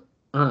filmed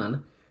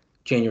on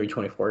January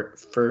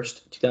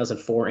 1st,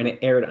 2004, and it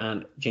aired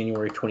on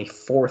January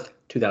 24th,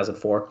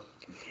 2004.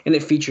 And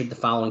it featured the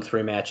following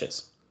 3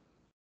 matches.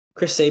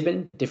 Chris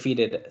Sabin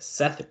defeated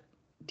Seth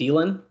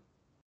Delay.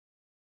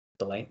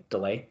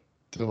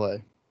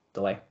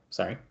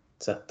 Sorry,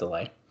 Seth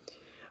Delay.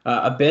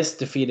 Abyss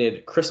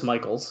defeated Chris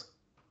Michaels.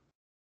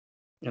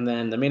 And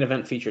then the main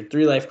event featured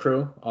 3 Life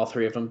Crew, all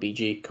 3 of them,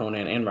 BG,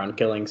 Conan, and Ron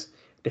Killings,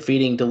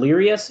 defeating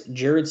Delirious,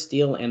 Jared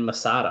Steele, and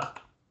Masada.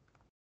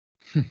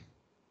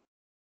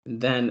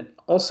 Then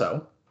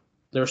also,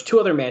 there was 2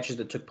 other matches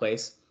that took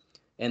place.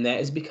 and that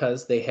is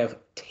because they have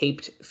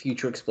taped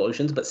future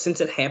explosions. But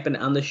since it happened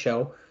on the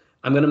show,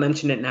 I'm going to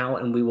mention it now,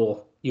 and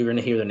you're going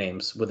to hear the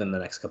names within the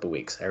next couple of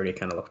weeks. I already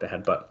kind of looked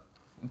ahead, but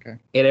Okay.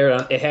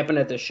 it happened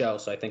at this show,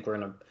 so I think we're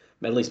going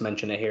to at least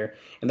mention it here.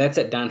 And that's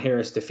that Don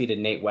Harris defeated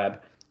Nate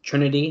Webb,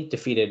 Trinity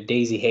defeated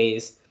Daisy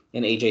Hayes,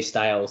 and AJ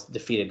Styles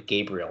defeated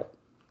Gabriel.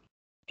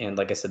 And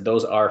like I said,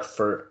 those are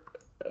for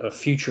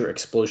future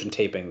explosion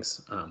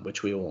tapings,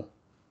 which we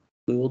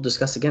will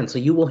discuss again. So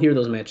you will hear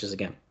those matches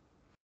again.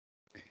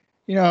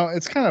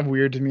 It's kind of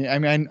weird to me. I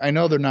mean, I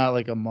know they're not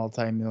like a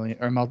multi-million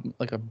or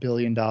like a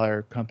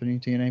billion-dollar company,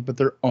 TNA, but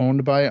they're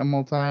owned by a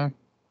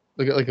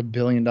like a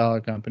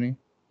billion-dollar company,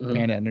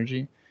 Panda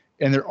Energy,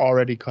 and they're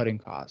already cutting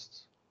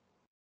costs.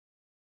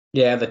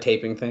 Yeah, the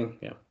taping thing.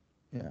 Yeah.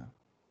 Yeah.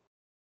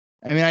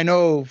 I mean, I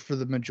know for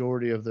the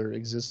majority of their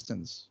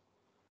existence,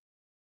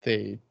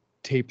 they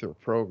tape their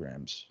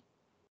programs,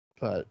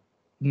 but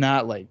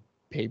not like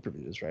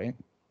pay-per-views, right?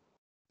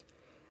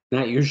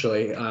 Not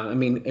usually. I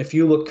mean, if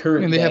you look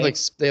current, they have like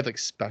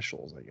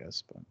specials, I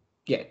guess. But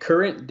yeah,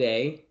 current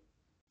day,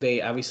 they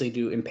obviously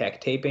do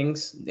Impact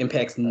tapings.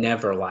 Impact's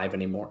never live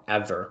anymore,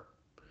 ever.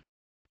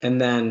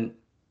 And then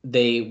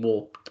they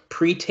will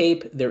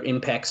pre-tape their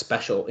Impact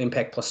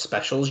Plus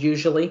specials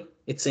usually,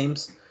 it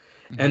seems.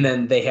 Mm-hmm. And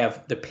then they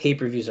have the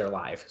pay-per-views are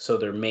live. So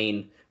their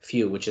main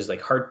few, which is like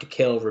Hard to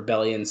Kill,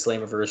 Rebellion,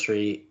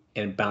 Slammiversary,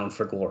 and Bound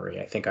for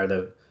Glory, I think are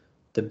the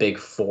big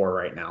four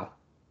right now.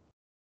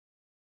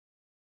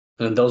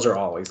 And those are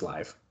always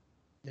live.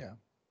 Yeah.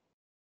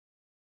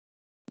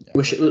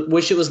 Wish it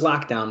was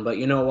Lockdown, but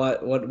you know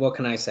what? What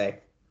can I say?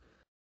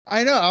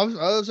 I know. I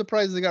was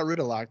surprised they got rid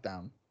of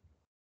Lockdown.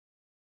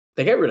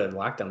 They got rid of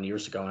Lockdown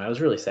years ago, and I was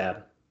really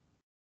sad.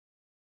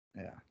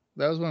 Yeah,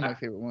 that was one of my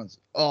favorite ones.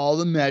 All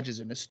the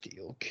matches in a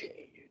steel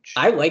cage.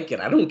 I like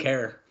it. I don't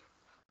care.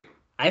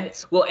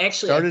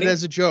 Started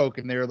as a joke,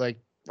 and they were like,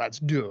 "Let's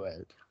do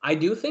it." I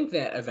do think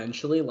that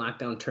eventually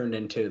Lockdown turned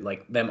into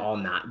like them all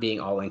not being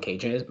all in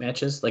cage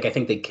matches. Like I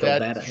think they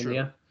killed that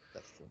idea.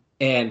 That's true.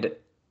 And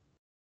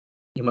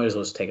you might as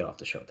well just take it off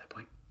the show at that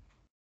point.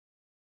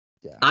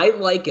 Yeah. I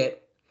like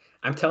it.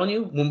 I'm telling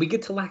you, when we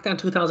get to Lockdown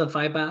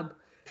 2005, Bob,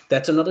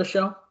 that's another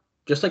show.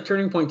 Just like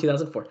Turning Point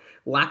 2004.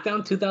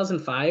 Lockdown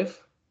 2005,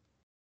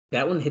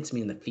 that one hits me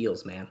in the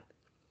feels, man.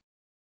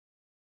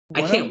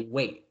 I can't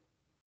wait.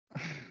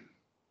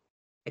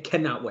 I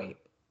cannot wait.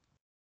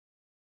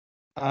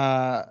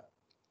 One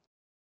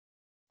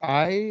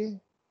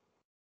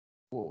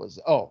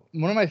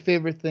of my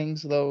favorite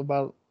things though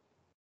about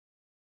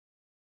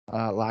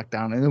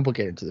Lockdown, and then we'll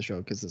get into the show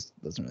because this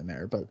doesn't really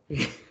matter, but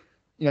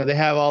they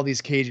have all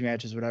these cage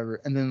matches,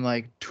 whatever, and then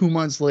like 2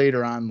 months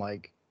later on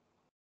like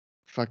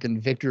fucking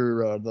Victory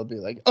Road, they'll be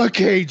like a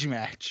cage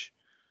match.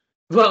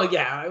 Well,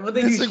 yeah, well,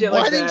 they do like, shit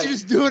why like didn't that. you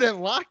just do it at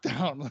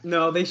Lockdown?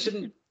 No, they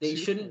shouldn't. They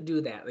shouldn't do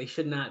that. They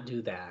should not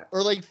do that.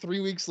 Or like 3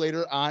 weeks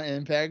later on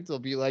Impact, they'll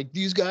be like,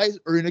 "These guys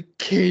are in a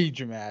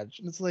cage match,"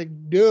 and it's like,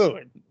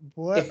 dude,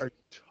 what are you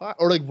talking?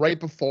 Or like right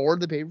before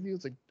the pay-per-view,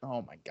 it's like,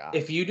 oh my god.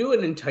 If you do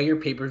an entire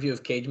payper-view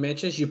of cage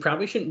matches, you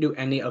probably shouldn't do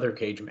any other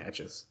cage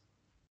matches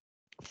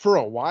for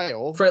a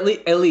while. For at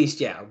least,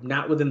 yeah,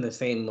 not within the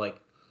same like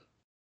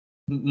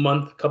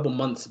couple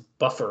months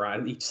buffer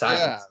on each side.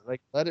 Yeah,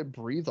 like let it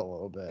breathe a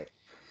little bit.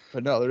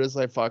 But no, they're just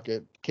like, fuck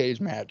it,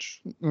 cage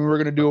match. We're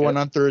gonna do one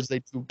on Thursday,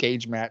 too,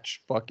 cage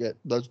match. Fuck it,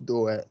 let's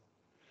do it.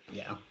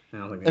 Yeah, I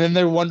don't think. And then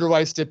they wonder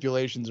why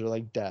stipulations are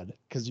like dead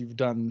because you've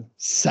done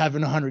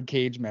 700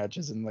 cage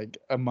matches in like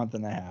a month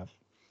and a half.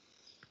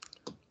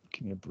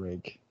 Give me a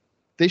break.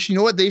 They should,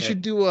 They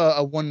should do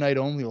a one night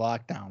only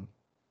Lockdown.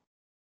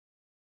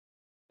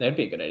 That'd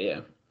be a good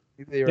idea.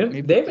 They don't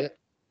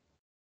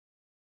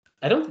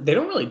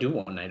really do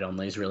one night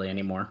onlys really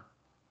anymore.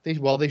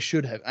 They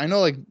should have. I know,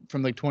 like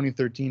from like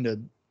 2013 to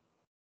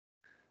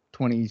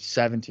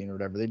 2017 or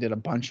whatever, they did a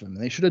bunch of them.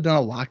 And they should have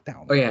done a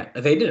Lockdown. Oh yeah,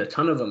 they did a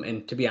ton of them.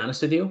 And to be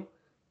honest with you,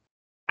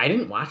 I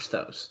didn't watch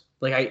those.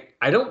 Like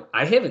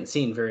I haven't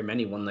seen very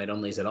many one night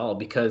onlys at all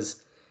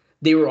because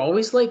they were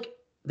always like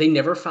they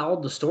never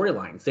followed the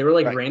storylines. They were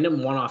like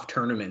random one-off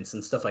tournaments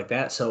and stuff like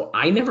that. So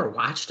I never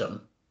watched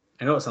them.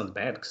 I know it sounds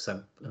bad because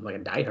I'm like a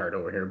diehard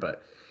over here,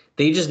 but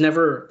they just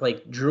never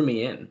like drew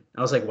me in.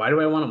 I was like, why do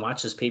I want to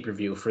watch this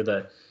pay-per-view for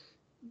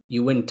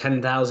you win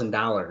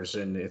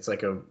 $10,000 and it's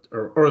like or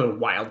the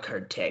wild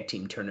card tag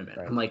team tournament.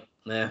 Right. I'm like,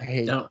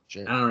 I don't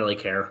really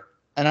care.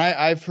 And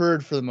I've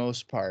heard for the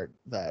most part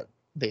that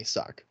they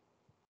suck.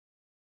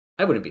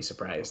 I wouldn't be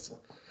surprised.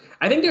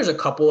 I think there's a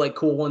couple like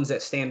cool ones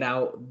that stand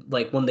out,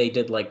 like when they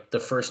did like the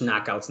first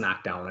Knockouts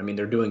Knockdown. I mean,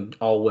 they're doing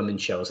all women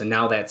shows, and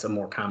now that's a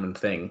more common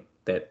thing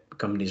that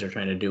companies are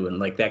trying to do, and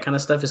like that kind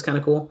of stuff is kind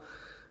of cool.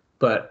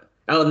 But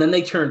and then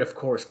they turned, of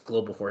course,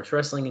 Global Force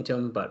Wrestling into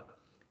them. But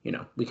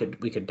we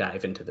could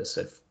dive into this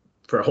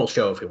for a whole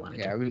show if we wanted.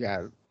 Yeah, to. we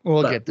got it.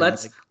 We'll get there.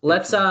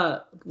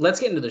 Let's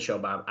get into the show,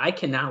 Bob. I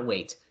cannot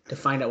wait to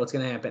find out what's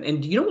going to happen.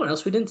 And you know what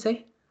else we didn't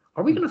say?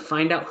 Are we going to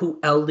find out who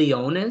El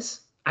Leon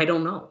is? I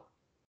don't know.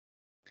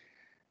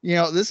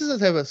 This is the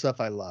type of stuff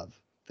I love,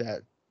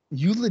 that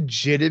you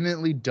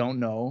legitimately don't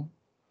know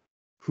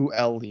who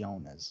El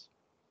Leon is.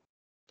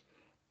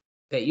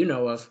 That you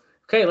know of.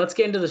 Okay, let's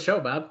get into the show,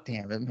 Bob.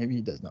 Damn it, maybe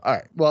he does know. All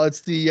right. Well, it's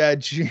the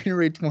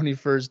January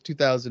 21st,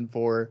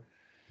 2004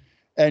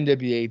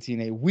 NWA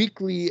TNA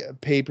weekly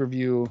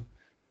pay-per-view.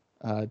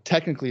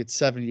 Technically, it's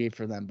 78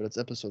 for them, but it's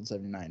episode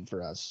 79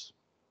 for us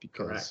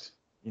because,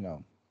 Correct.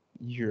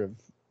 Year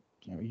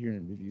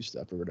in review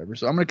stuff or whatever.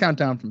 So I'm going to count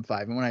down from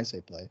 5. And when I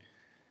say play,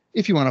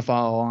 if you want to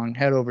follow along,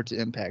 head over to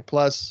Impact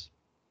Plus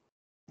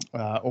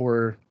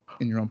or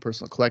in your own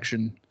personal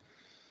collection,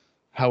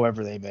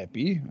 however they might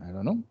be. I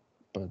don't know.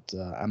 But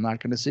I'm not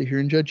going to sit here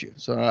and judge you.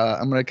 So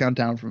I'm going to count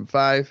down from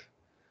 5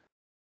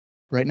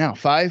 right now.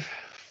 5,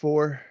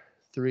 4,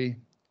 3,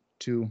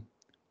 2,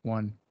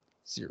 1,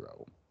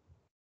 0.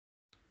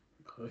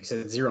 He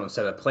said 0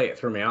 instead of play. It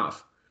threw me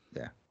off.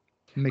 Yeah.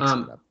 Mix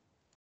it up.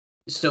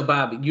 So,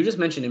 Bob, you just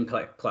mentioned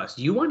Impact Plus.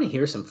 Do you want to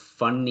hear some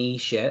funny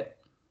shit?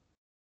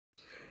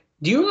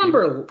 Do you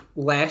remember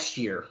last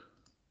year?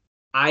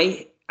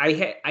 I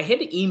had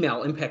to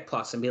email Impact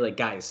Plus and be like,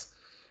 guys,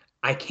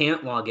 I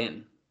can't log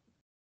in.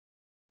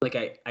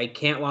 Like I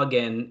can't log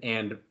in,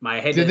 and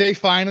Did they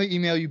finally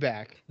email you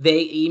back?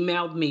 They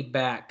emailed me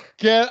back.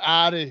 Get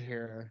out of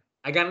here!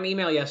 I got an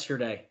email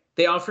yesterday.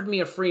 They offered me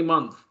a free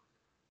month.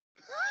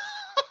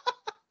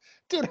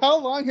 Dude, how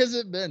long has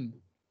it been?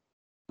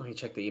 Let me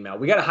check the email.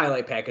 We got a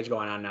highlight package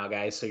going on now,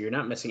 guys, so you're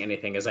not missing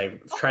anything as I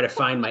try to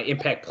find my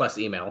Impact Plus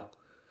email.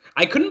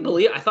 I couldn't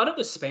believe it. I thought it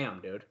was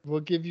spam, dude.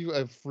 We'll give you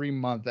a free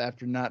month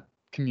after not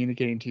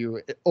communicating to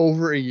you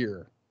over a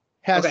year.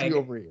 Has to be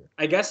over a year.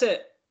 I guess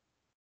it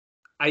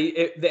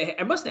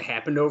must have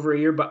happened over a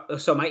year,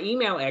 but so my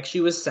email actually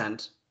was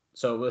sent.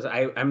 So it was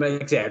I'm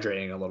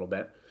exaggerating a little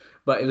bit,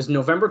 but it was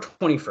November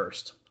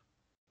 21st.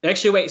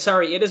 Actually, wait,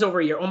 sorry, it is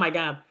over a year. Oh my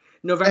God,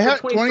 November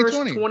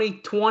 21st,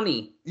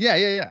 2020.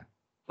 Yeah.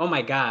 Oh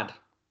my God,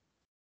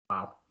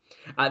 wow.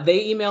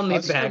 They emailed me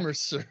back. Customer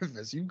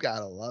service, you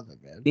gotta love it,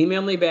 man. They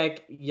emailed me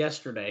back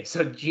yesterday,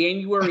 so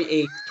January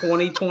 8th,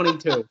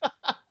 2022.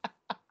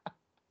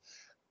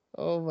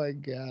 Oh my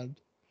God.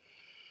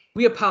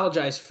 We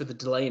apologize for the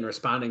delay in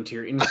responding to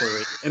your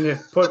inquiry and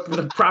have put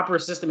the proper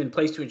system in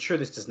place to ensure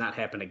this does not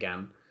happen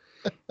again.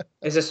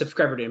 As a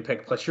subscriber to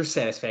Impact Plus, your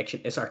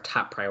satisfaction is our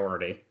top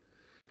priority.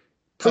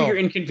 For your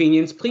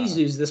inconvenience, please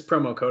use this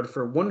promo code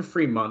for 1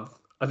 free month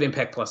of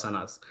Impact Plus on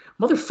us.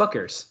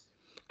 Motherfuckers,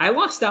 I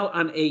lost out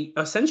on I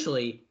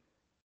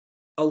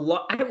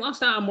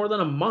lost out on more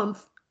than a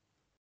month.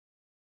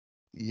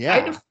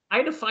 Yeah. I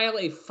had to file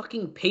a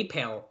fucking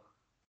PayPal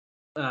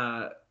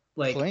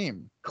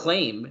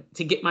claim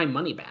to get my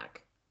money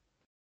back.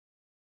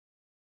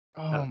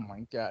 Oh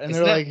my God. And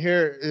they're like,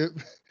 here,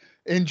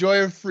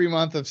 enjoy a free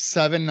month of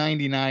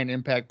 $7.99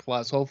 Impact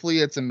Plus. Hopefully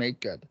it's a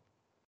make good.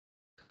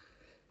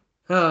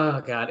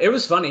 Oh God. It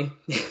was funny.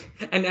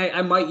 And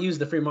I might use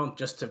the free month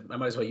I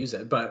might as well use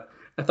it, but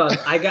I thought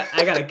I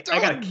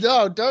gotta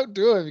No, don't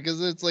do it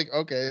because it's like,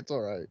 okay, it's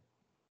all right.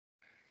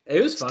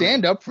 It was funny.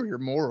 Stand up for your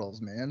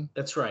morals, man.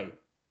 That's right.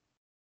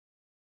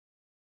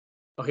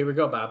 Oh, here we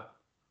go, Bob.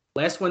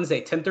 Last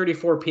Wednesday,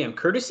 10:34 p.m.,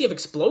 courtesy of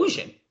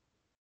Explosion.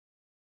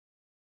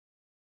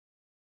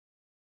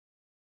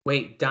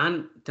 Wait,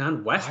 Don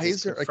West Why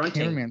is there a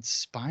cameraman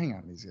spying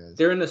on these guys?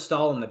 They're in the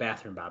stall in the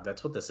bathroom, Bob.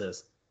 That's what this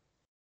is.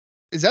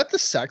 Is that the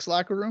sex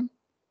locker room?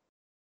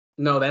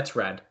 No, that's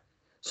Red.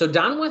 So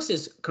Don West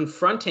is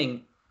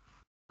confronting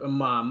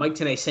Mike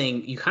Tenay,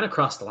 saying, you kind of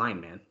crossed the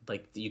line, man.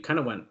 Like, you kind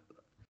of went...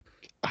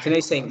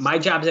 Tenay saying, my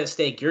job's at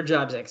stake, your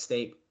job's at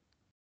stake.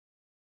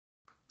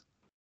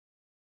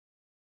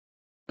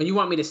 And you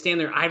want me to stand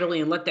there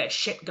idly and let that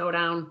shit go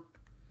down?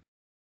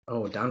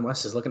 Oh, Don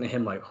West is looking at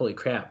him like, holy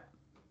crap.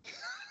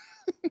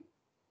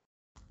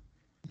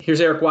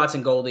 Here's Eric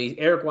Watson, Goldie.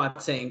 Eric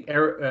Watson saying,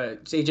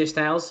 AJ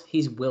Styles,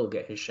 he will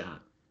get his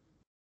shot.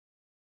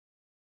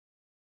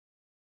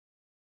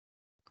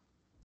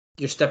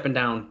 You're stepping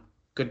down.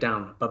 Good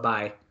down.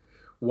 Bye-bye.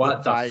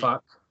 What the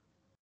fuck?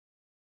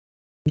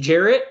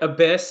 Jarrett,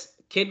 Abyss,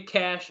 Kid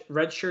Cash,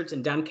 Red Shirts,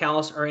 and Don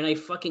Callis are in a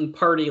fucking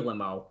party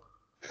limo.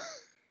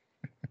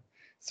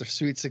 It's their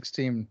Sweet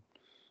 16.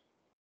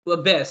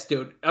 Abyss,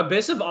 dude.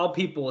 Abyss of all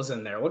people is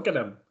in there. Look at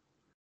him.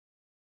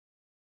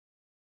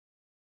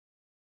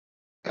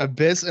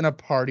 Abyss in a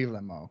party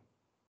limo.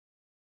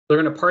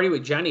 They're going to party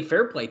with Johnny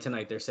Fairplay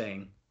tonight, they're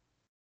saying.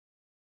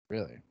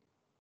 Really?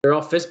 They're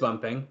all fist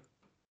bumping.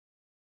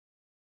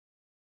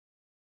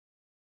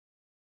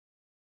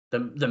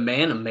 The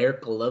man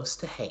America loves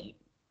to hate.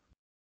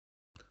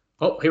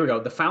 Oh, here we go.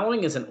 The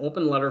following is an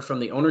open letter from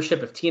the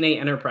ownership of TNA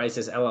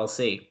Enterprises,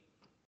 LLC.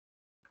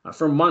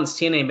 For months,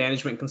 TNA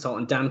management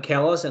consultant Don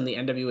Callis and the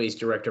NWA's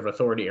director of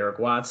authority, Eric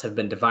Watts, have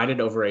been divided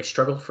over a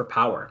struggle for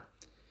power.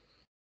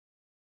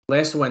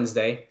 Last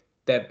Wednesday,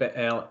 that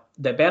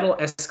battle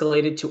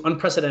escalated to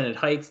unprecedented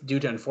heights due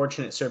to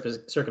unfortunate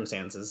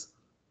circumstances.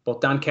 Both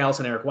Don Callis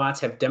and Eric Watts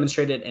have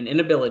demonstrated an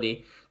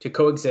inability to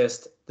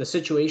coexist. The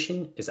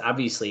situation is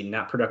obviously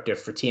not productive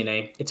for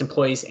TNA, its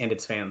employees, and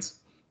its fans.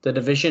 The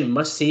division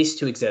must cease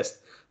to exist.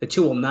 The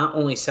two will not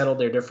only settle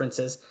their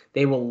differences,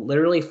 they will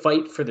literally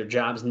fight for their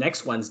jobs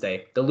next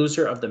Wednesday. The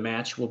loser of the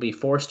match will be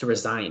forced to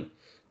resign.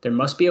 There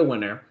must be a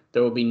winner.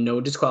 There will be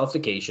no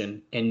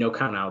disqualification and no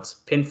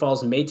countouts.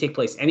 Pinfalls may take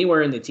place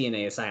anywhere in the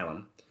TNA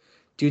Asylum.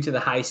 Due to the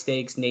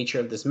high-stakes nature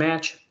of this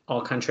match,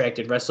 all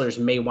contracted wrestlers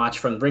may watch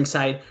from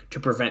ringside to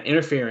prevent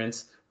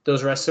interference.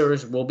 Those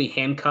wrestlers will be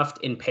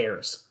handcuffed in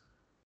pairs.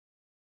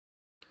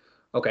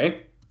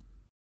 Okay.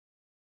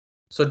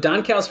 So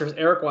Don Callis versus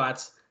Eric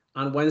Watts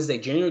on Wednesday,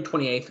 January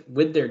 28th,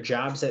 with their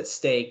jobs at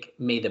stake.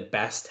 May the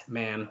best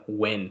man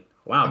win.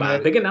 Wow,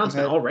 Bob, big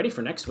announcement already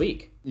for next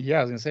week. Yeah,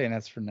 I was going to say, and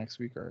that's for next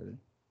week already.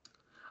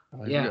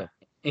 Yeah.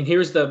 And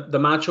here's the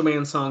Macho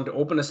Man song to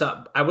open us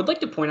up. I would like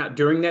to point out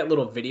during that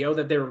little video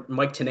that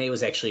Mike Tenay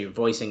was actually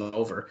voicing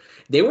over.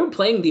 They were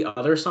playing the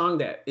other song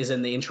that is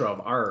in the intro of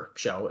our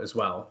show as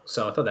well.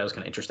 So I thought that was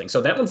kind of interesting.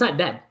 So that one's not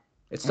dead.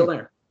 It's still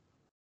there.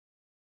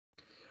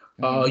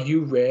 Are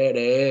you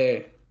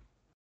ready?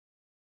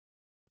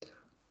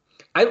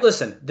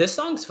 Listen, this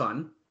song's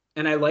fun.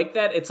 And I like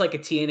that it's like a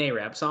TNA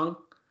rap song.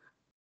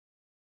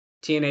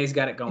 TNA's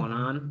got it going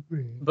on.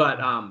 But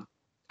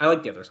I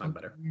like the other song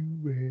better. Are you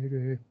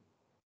ready?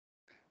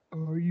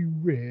 Are you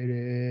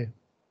ready?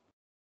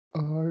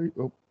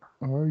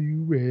 Are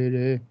you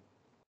ready?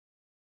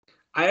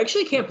 I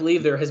actually can't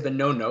believe there has been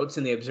no notes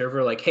in the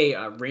Observer like, hey,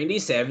 Randy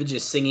Savage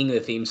is singing the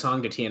theme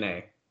song to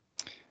TNA.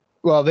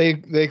 Well,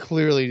 they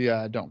clearly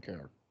don't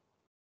care.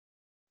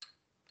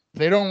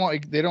 They don't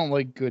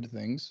like good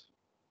things,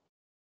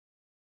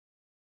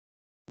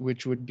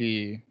 which would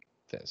be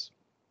this.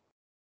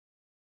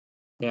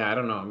 Yeah, I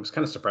don't know. I'm just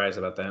kind of surprised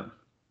about that.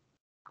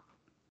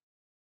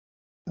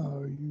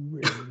 Are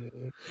you ready?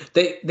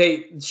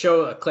 They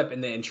show a clip in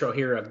the intro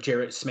here of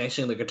Jarrett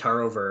smashing the guitar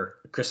over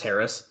Chris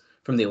Harris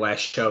from the last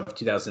show of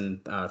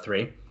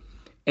 2003.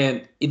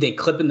 And they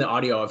clip in the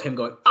audio of him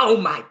going, "Oh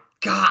my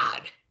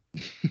God."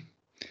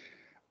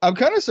 I'm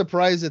kind of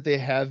surprised that they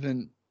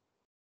haven't.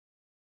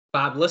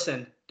 Bob,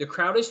 listen, the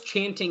crowd is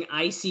chanting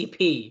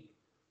ICP.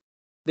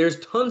 There's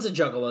tons of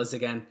juggalos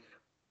again.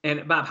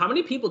 And Bob, how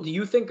many people do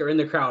you think are in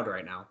the crowd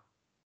right now?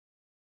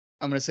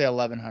 I'm going to say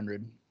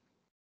 1,100.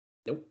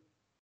 Nope.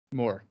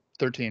 More.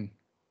 13.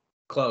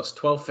 Close.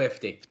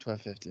 1,250.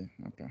 1,250.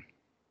 Okay.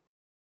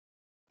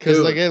 Because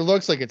it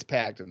looks like it's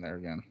packed in there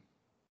again.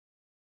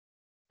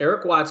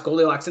 Eric Watts,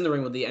 Goldilocks in the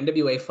ring with the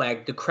NWA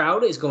flag. The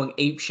crowd is going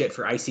ape shit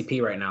for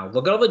ICP right now.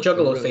 Look at all the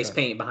juggalo face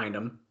paint behind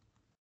him.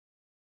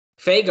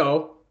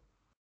 Fago.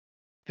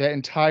 That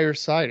entire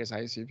side is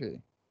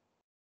ICP.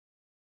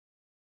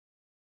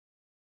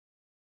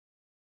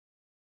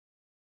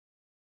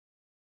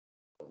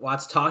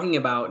 Watts talking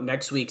about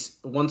next week's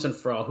Once and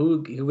For All.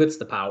 Who gets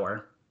the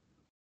power?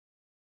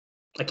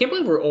 I can't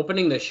believe we're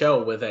opening the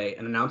show with an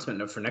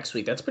announcement for next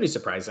week. That's pretty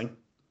surprising.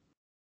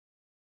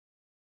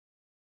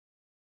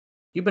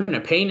 You've been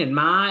a pain in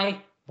my.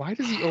 Why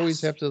does he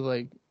always have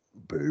to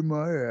boo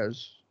my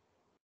ass?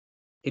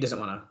 He doesn't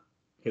want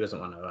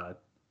to.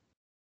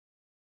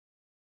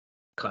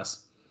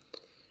 Cuss.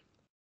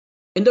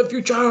 In the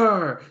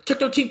future,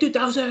 Techno Team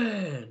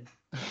 2000.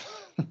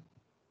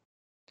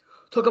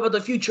 Talk about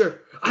the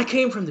future. I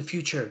came from the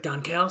future,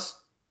 Don Callis.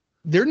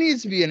 There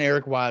needs to be an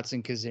Eric Watts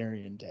and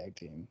Kazarian tag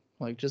team.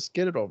 Just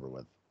get it over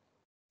with.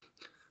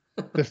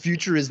 The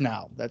future is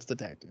now. That's the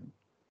tag team.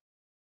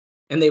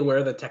 And they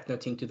wear the Techno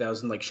Team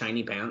 2000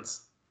 shiny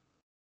pants.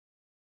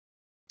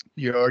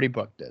 You already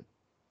booked it.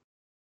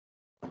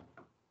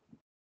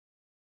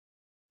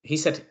 He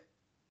said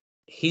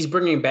he's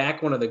bringing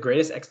back one of the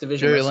greatest X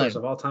Division wrestlers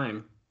of all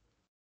time.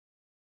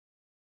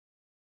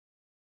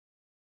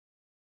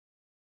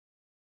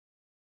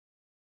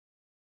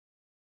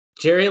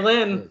 Jerry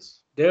Lynn,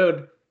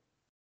 dude.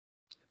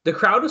 The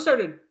crowd was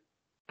started.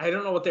 I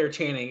don't know what they were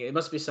chanting. It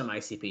must be some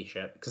ICP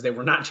shit because they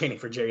were not chanting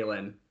for Jerry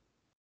Lynn.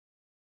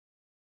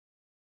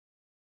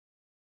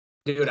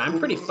 Dude, I'm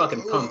pretty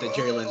fucking pumped that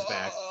Jerry Lynn's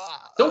back.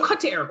 Don't cut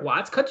to Eric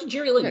Watts. Cut to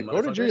Jerry Lynn. Yeah,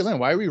 go to Jerry Lynn.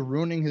 Why are we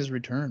ruining his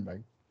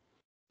return?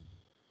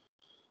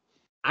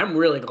 I'm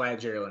really glad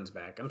Jerry Lynn's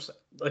back.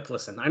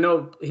 Listen, I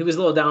know he was a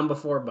little down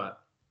before,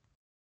 but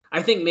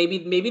I think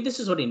maybe this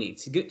is what he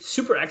needs. Get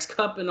Super X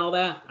Cup and all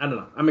that. I don't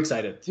know. I'm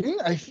excited.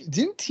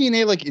 Didn't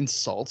TNA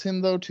insult him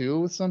though too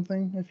with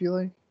something? I feel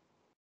like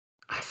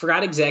I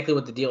forgot exactly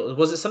what the deal was.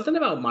 Was it something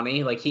about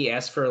money? He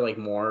asked for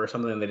more or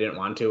something they didn't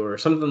want to, or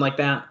something like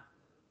that.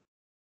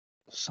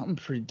 Something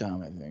pretty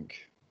dumb, I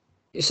think.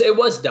 So it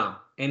was dumb,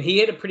 and he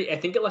had I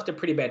think it left a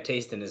pretty bad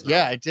taste in his mouth.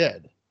 Yeah, it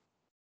did.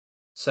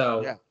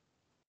 So yeah,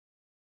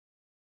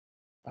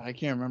 I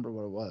can't remember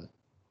what it was.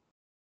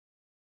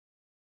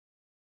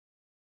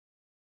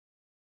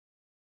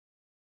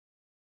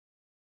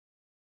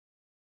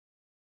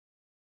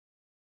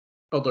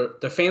 Oh,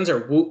 the fans are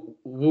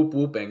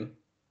whooping.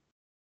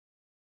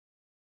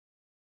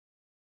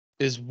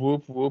 Is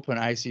whoop an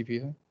ICP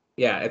thing?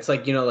 Yeah, it's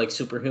like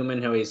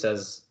Superhuman, how he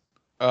says.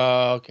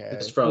 Oh, okay.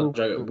 It's from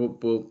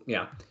whoop whoop.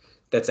 Yeah,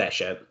 that's that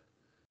shit.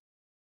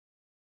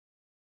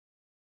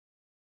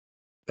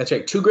 That's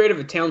right. Too great of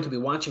a talent to be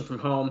watching from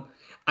home.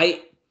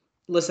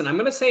 Listen. I'm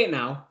gonna say it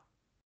now.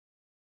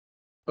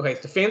 Okay,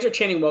 the fans are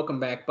chanting "Welcome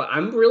back," but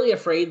I'm really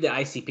afraid the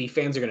ICP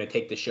fans are going to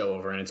take the show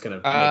over, and it's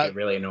going to make it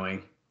really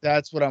annoying.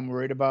 That's what I'm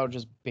worried about,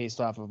 just based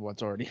off of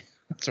what's already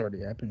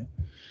happening.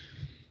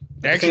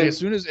 Actually, as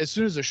soon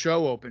as the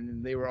show opened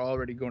and they were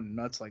already going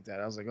nuts like that,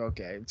 I was like,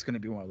 okay, it's going to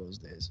be one of those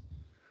days.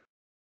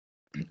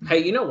 Hey,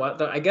 you know what?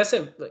 I guess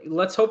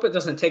let's hope it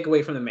doesn't take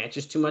away from the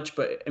matches too much.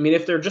 But I mean,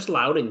 if they're just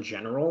loud in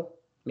general,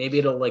 maybe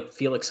it'll like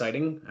feel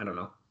exciting. I don't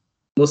know.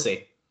 We'll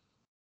see.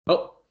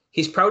 Oh,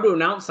 he's proud to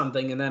announce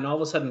something, and then all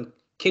of a sudden,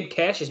 Kid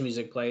Cash's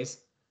music plays.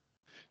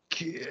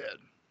 Kid.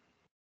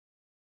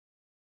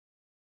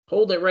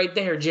 Hold it right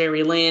there,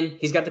 Jerry Lynn.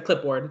 He's got the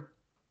clipboard.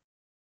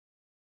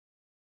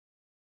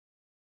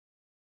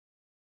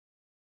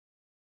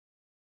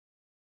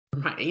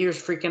 My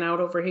ears freaking out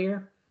over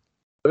here.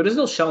 But there's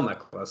no shell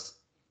necklace.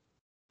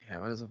 Yeah,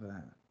 what is up with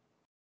that?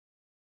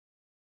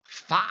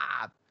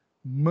 5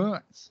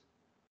 months.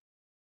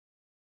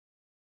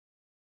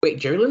 Wait,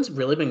 Jerry Lynn's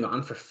really been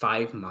gone for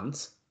 5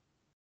 months?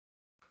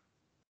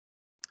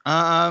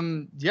 Yeah,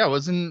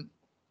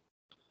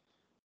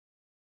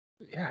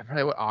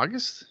 probably what,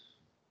 August?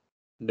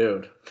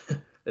 Dude,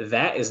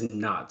 that is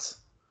nuts.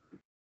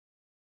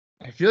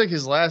 I feel like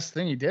his last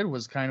thing he did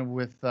was kind of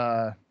with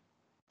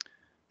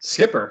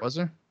Skipper. Was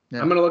there?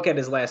 Yeah. I'm gonna look at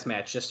his last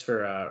match just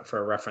for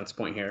a reference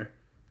point here.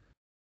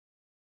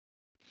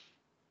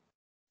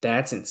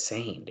 That's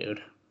insane,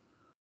 dude.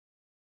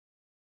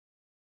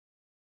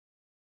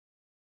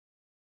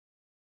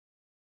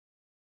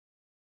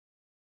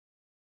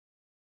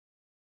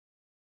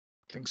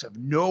 Thinks of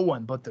no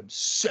one but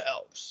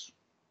themselves.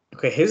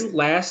 Okay, his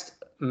last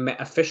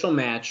official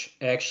match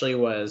actually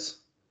was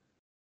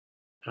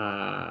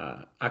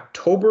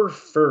October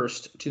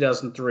 1st,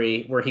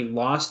 2003, where he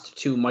lost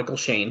to Michael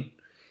Shane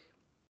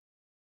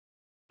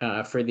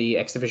for the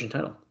X Division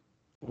title.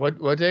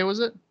 What day was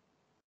it?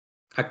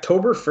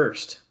 October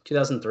 1st,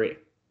 2003.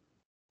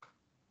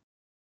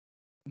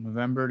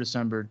 November,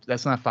 December.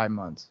 That's not 5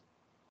 months.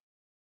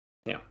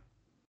 Yeah.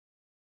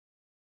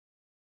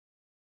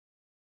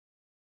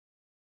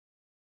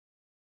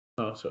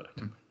 Oh, so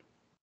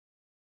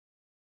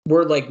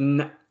we're like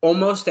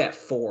almost at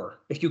 4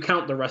 if you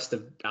count the rest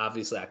of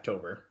obviously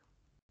October,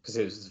 because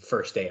it was the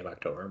first day of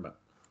October. But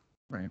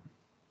right.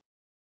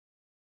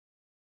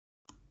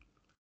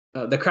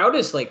 The crowd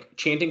is like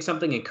chanting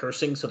something and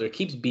cursing, so there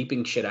keeps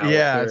beeping shit out.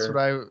 Yeah, that's what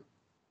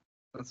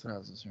I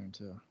was assuming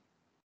too.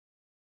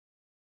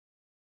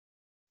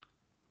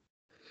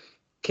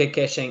 Kid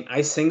Cash saying,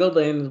 I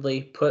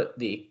single-handedly put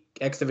the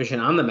X Division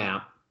on the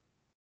map,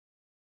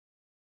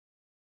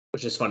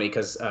 which is funny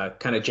because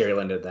kind of Jerry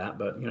Lynn did that,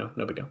 but no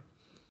big deal.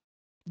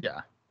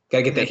 Yeah,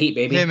 gotta get that heat,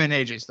 baby. Him and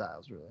AJ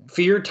Styles, really.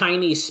 Fear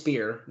Tiny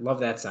Spear, love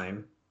that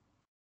sign.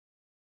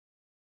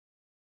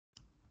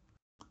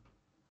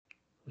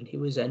 When he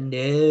was a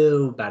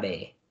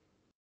nobody.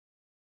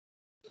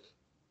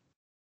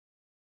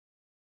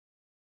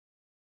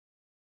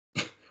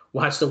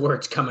 Watch the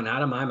words coming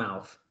out of my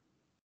mouth.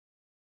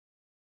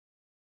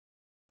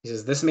 He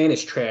says, this man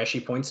is trash. He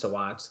points to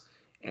Watts.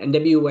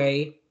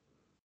 NWA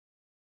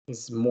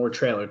is more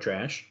trailer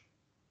trash.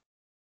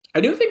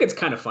 I do think it's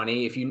kind of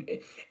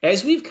funny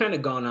as we've kind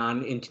of gone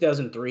on in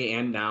 2003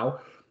 and now,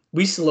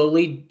 we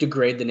slowly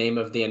degrade the name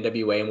of the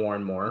NWA more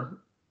and more,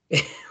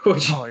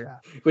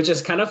 which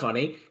is kind of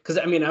funny because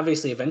I mean,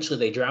 obviously, eventually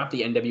they drop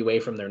the NWA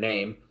from their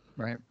name,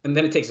 right? And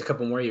then it takes a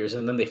couple more years,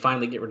 and then they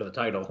finally get rid of the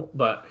title.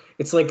 But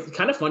it's like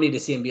kind of funny to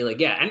see him be like,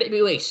 "Yeah,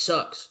 NWA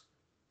sucks."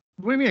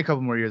 What do you mean a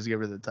couple more years to get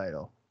rid of the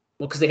title?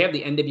 Well, because they have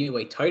the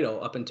NWA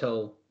title up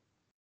until,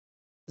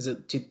 is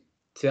it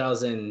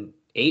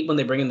 2008 when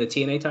they bring in the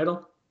TNA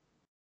title?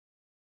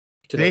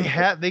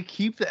 They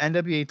keep the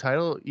NWA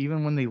title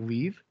even when they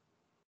leave?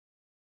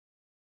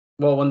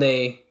 Well, when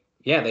they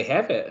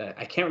have it.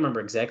 I can't remember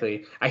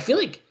exactly. I feel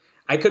like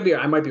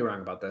I might be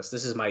wrong about this.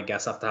 This is my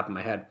guess off the top of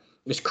my head.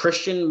 Was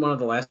Christian one of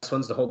the last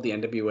ones to hold the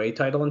NWA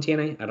title in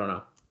TNA? I don't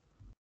know.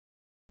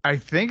 I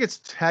think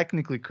it's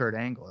technically Kurt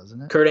Angle,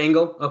 isn't it? Kurt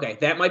Angle? Okay,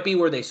 that might be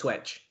where they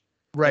switch.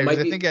 Right,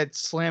 because I think at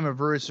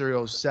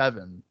Slammiversary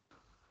 07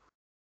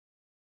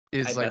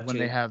 is like when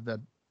they have that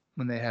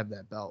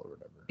belt or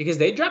whatever. Because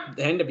they dropped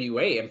the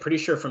NWA, I'm pretty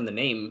sure, from the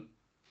name.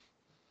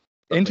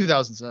 In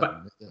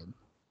 2007.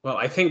 Well,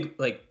 I think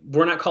like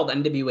we're not called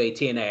NWA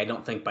TNA, I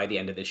don't think, by the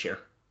end of this year.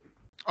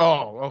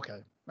 Oh, okay.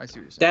 I see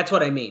what you're saying. That's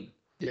what I mean.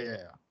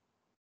 Yeah.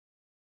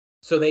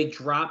 So they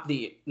dropped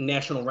the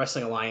National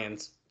Wrestling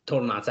Alliance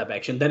Total Nonstop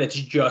Action. Then it's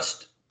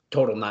just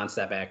Total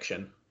Nonstop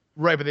Action.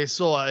 Right, but they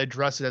still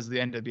address it as the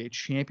NWA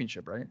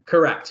Championship, right?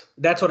 Correct.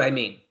 That's what I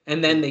mean.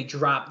 And then they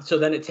drop. So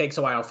then it takes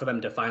a while for them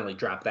to finally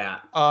drop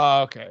that.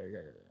 Oh, okay. Yeah.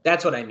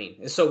 That's what I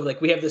mean. So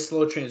like we have this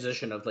slow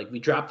transition of like we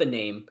drop the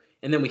name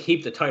and then we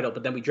keep the title,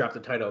 but then we drop the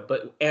title.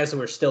 But as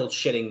we're still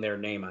shitting their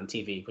name on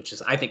TV, which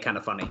is I think kind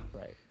of funny.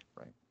 Right.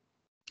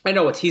 I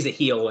know he's a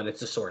heel and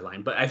it's a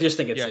storyline, but I just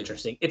think it's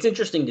interesting. Yeah. It's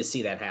interesting to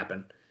see that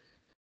happen.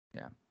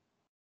 Yeah.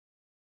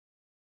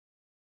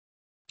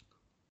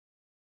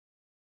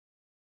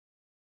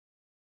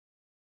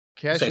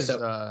 Cash is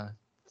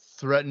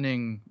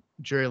threatening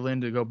Jerry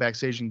Lynn to go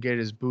backstage and get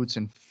his boots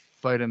and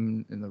fight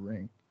him in the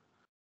ring.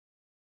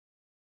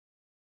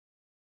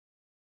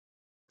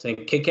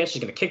 Saying Kid Cash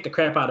is going to kick the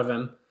crap out of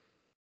him.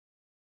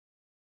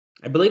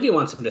 I believe he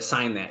wants him to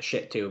sign that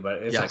shit too,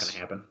 but it's not going to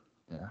happen.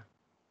 Yeah.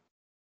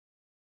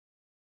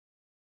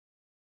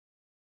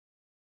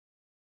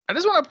 I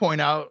just want to point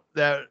out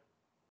that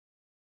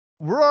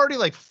we're already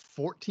like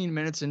 14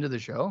 minutes into the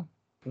show.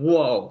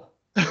 Whoa.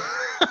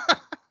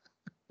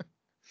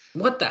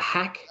 What the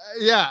heck?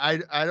 Yeah,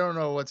 I don't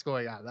know what's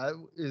going on.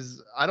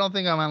 I don't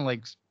think I'm on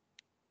like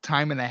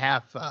time and a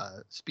half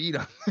speed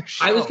on the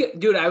show.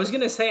 I was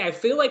gonna say I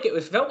feel like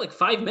it felt like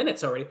 5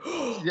 minutes already.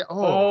 Yeah,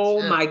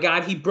 oh my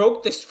god, he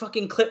broke this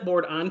fucking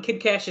clipboard on Kid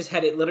Cash's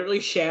head. It literally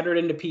shattered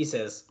into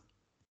pieces.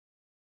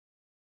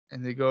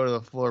 And they go to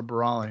the floor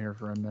brawling here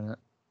for a minute.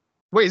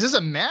 Wait, is this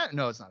a match?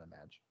 No, it's not a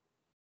match.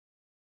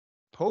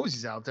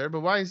 Posey's out there,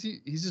 but why is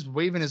he's just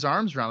waving his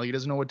arms around like he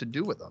doesn't know what to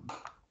do with them.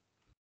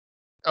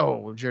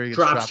 Oh, Jerry gets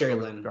drops Jerry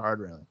Lynn.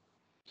 Guardrail.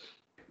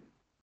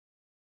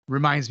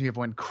 Reminds me of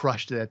when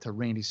Crush did that to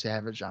Randy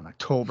Savage on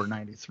October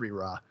 93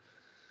 Raw.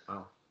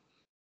 Wow.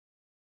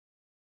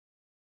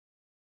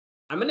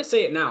 I'm going to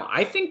say it now.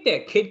 I think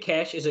that Kid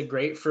Cash is a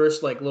great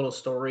first like little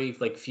story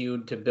like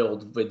feud to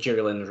build with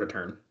Jerry Lynn's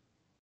return.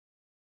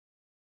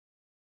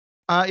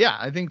 Yeah,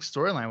 I think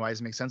storyline wise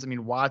it makes sense. I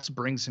mean, Watts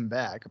brings him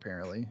back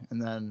apparently,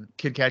 and then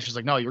Kid Cash is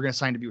like, "No, you're going to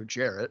sign to be with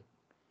Jarrett."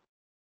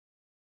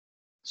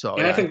 So,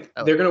 and I think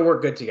they're going to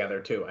work good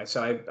together too. I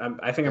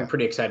think I'm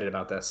pretty excited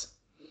about this.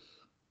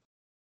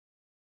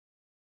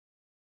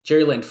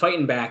 Jerry Lynn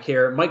fighting back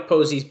here. Mike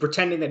Posey's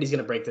pretending that he's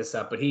going to break this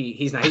up, but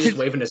he's not. He's just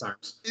waving his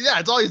arms. Yeah,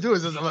 it's all he's doing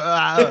is just, what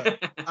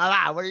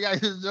are you guys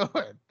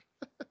doing?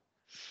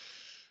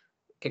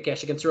 Kid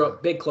Cash can throw a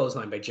big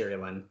clothesline by Jerry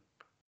Lynn.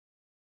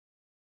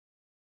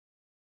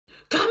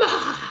 Come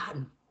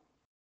on!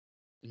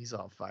 He's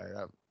all fired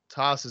up.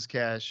 Tosses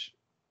Cash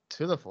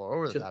to the floor,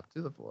 over the top,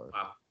 to the floor.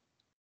 Wow.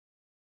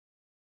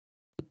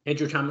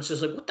 Andrew Thomas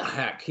is like, what the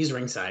heck? He's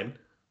ringside.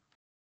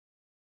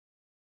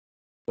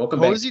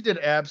 Welcome back. Posey did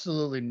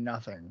absolutely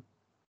nothing.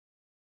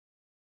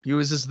 He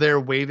was just there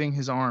waving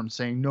his arms,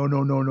 saying, no,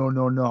 no, no, no,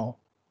 no, no.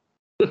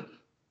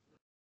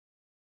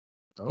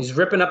 He's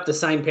ripping up the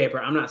signed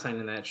paper. I'm not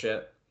signing that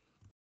shit.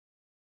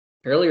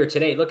 Earlier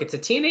today, look, it's a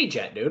TNA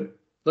jet, dude.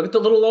 Look at the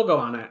little logo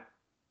on it.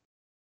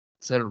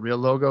 Is that a real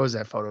logo? Is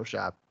that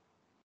Photoshop?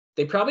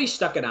 They probably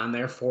stuck it on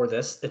there for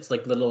this. It's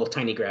like little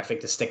tiny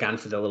graphic to stick on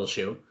for the little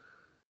shoe.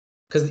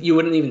 Because you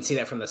wouldn't even see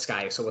that from the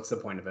sky, so what's the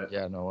point of it?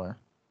 Yeah, no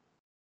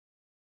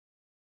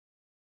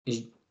way.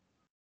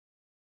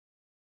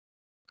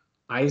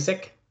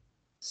 Isaac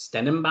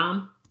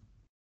Stenenbaum?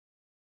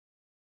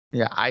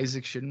 Yeah,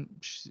 Isaac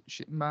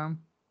Schittenbaum.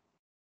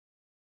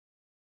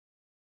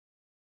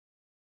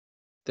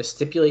 The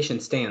stipulation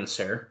stands,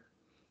 sir.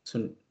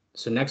 So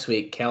next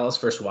week, Callis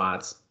versus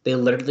Watts. They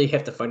literally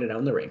have to fight it out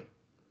in the ring.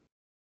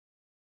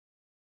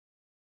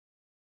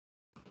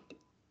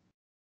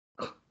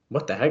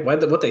 What the heck?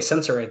 What they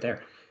censor right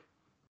there?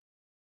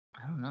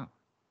 I don't know.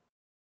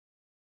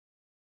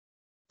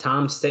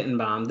 Tom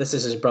Stittenbaum. This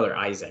is his brother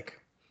Isaac.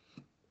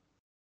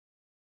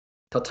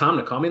 Tell Tom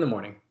to call me in the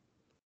morning.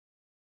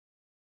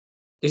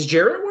 Is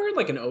Jarrett wearing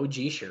like an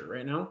OG shirt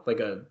right now? Like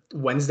a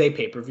Wednesday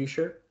pay-per-view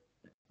shirt?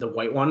 The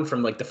white one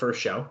from like the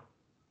first show?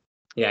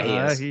 Yeah, he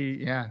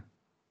is. Yeah.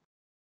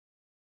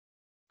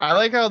 I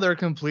like how they're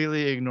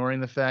completely ignoring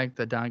the fact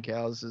that Don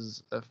Callis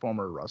is a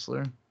former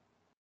wrestler.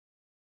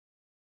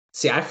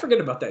 See, I forget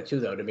about that too,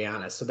 though, to be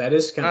honest. So that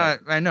is kind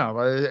of... I know.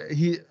 But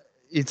he's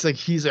like,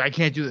 I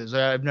can't do this.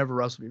 I've never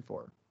wrestled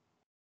before.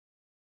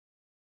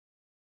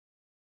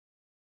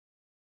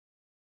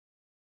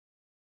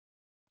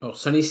 Oh,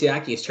 Sonny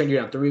Siaki has turned you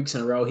down 3 weeks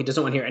in a row. He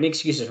doesn't want to hear any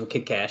excuses from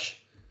Kid Cash.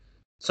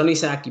 Sonny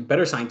Siaki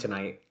better sign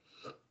tonight.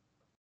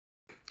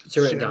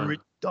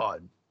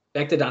 Done.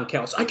 Back to Don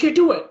Callis. I can't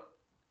do it.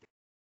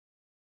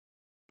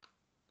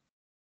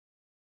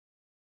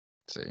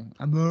 See,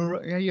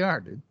 yeah, you are,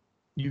 dude.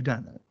 You've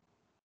done that.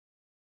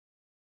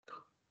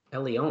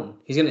 El Leon.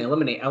 He's going to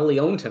eliminate El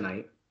Leon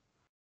tonight.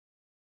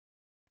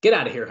 Get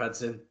out of here,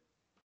 Hudson.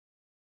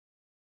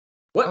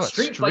 What?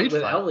 Street fight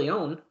with El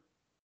Leon?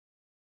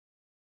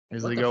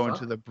 As they go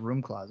into the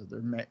broom closet,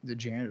 the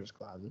janitor's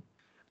closet.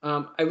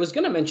 I was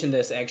going to mention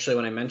this, actually,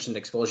 when I mentioned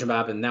Explosion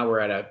Bob, and now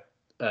we're at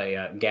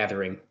a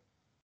gathering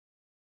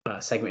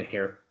segment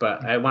here.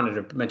 But I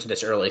wanted to mention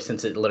this early,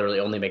 since it literally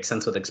only makes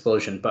sense with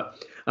Explosion.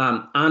 But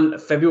on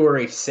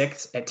February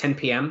 6th at 10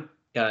 p.m.,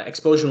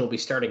 Explosion will be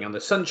starting on the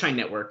Sunshine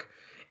Network.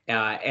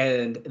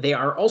 And they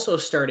are also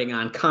starting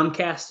on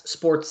Comcast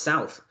Sports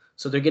South.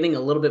 So they're getting a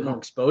little bit more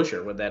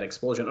exposure with that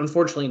Explosion.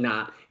 Unfortunately,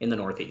 not in the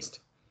Northeast.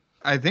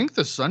 I think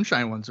the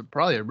Sunshine one's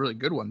probably a really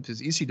good one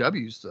because ECW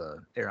used to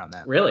air on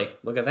that. Really?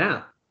 Look at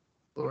that.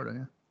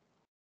 Florida,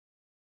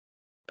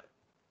 yeah.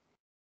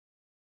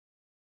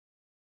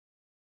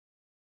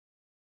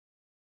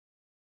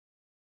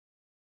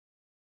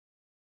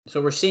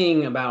 So we're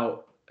seeing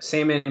about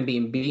Sandman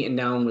being beaten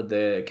down with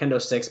the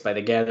kendo sticks by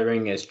the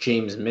Gathering as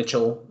James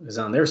Mitchell is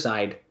on their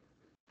side.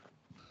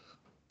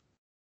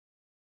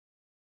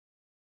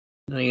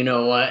 Now, you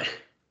know what?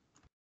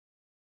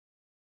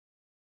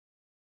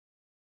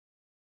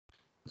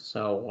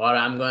 So what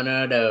I'm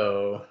gonna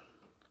do?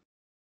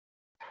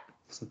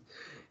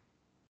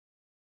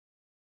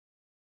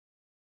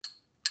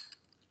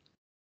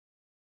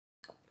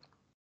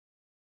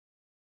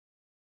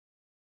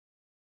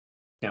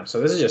 Yeah,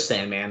 so this is just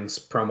Sandman's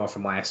promo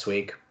from last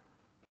week.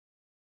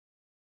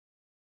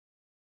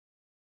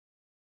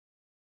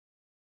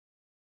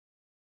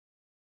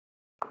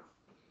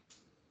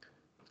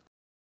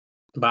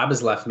 Bob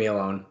has left me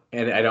alone,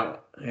 and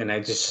I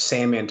just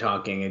Sandman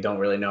talking. I don't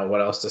really know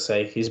what else to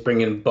say. He's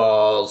bringing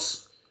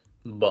balls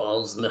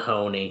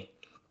Mahoney.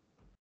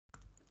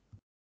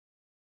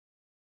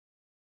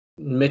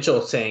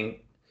 Mitchell saying,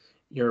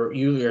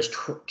 you're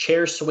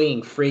chair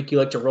swinging freak. You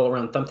like to roll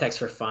around thumbtacks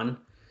for fun.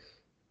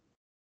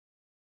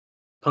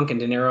 Punk and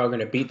De Niro are going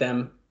to beat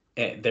them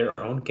at their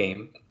own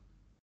game.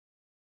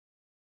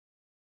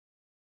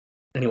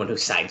 Anyone who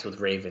sides with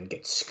Raven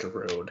gets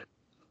screwed.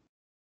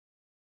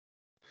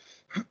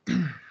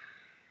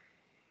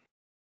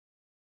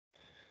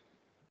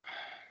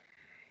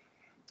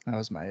 That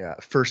was my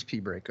first pee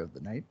break of the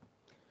night.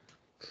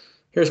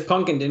 Here's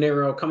Punk and De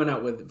Niro coming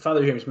out with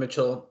Father James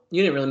Mitchell.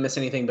 You didn't really miss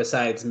anything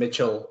besides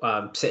Mitchell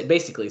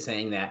basically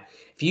saying that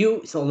if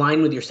you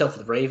align with yourself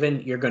with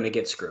Raven, you're going to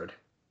get screwed.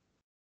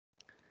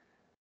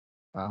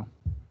 Wow.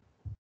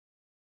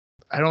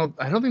 I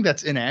don't think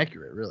that's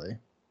inaccurate, really.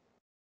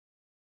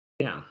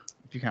 Yeah.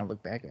 If you kind of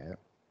look back at it.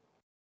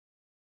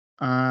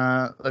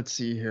 Let's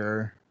see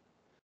here.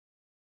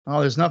 Oh,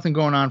 there's nothing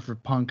going on for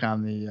Punk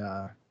on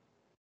the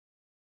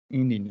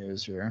indie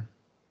news here.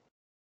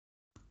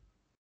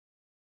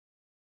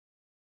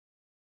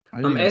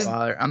 I didn't even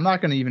bother. I'm not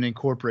going to even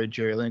incorporate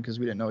Jerry Lynn because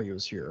we didn't know he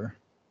was here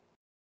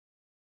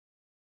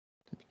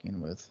to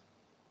begin with.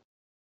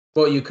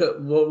 Well, you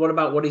could. Well, what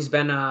about what he's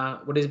been?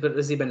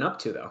 Has he been up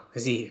to though?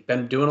 Has he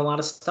been doing a lot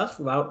of stuff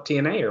about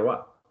TNA or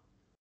what?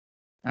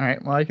 All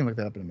right. Well, I can look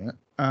that up in a minute.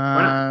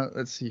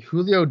 Let's see.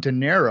 Julio De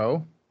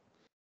Niro.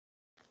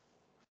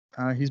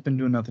 He's been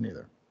doing nothing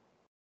either.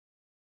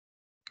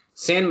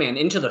 Sandman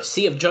into the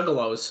sea of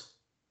juggalos.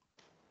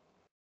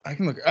 I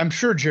can look. I'm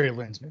sure Jerry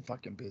Lynn's been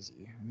fucking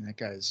busy. I mean, that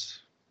guy's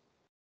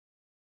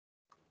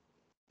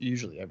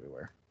usually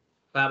everywhere.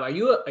 Bob, are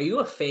you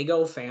a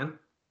Faygo fan?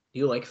 Do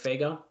you like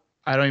Faygo?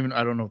 I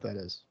don't know what that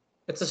is.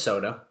 It's a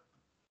soda.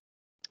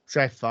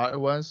 See, I thought it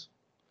was.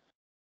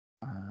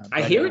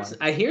 I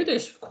hear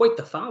there's quite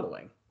the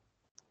following.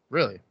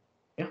 Really?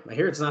 Yeah, I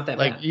hear it's not that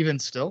like bad. Even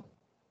still.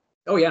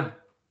 Oh yeah,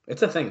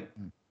 it's a thing.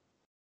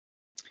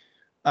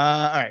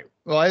 All right.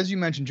 Well, as you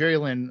mentioned, Jerry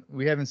Lynn,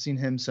 we haven't seen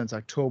him since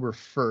October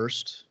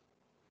 1st.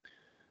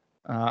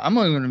 I'm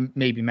only going to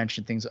maybe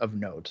mention things of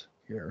note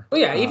here. Oh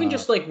yeah, even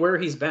just like where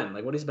he's been,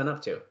 like what he's been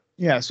up to.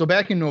 Yeah, so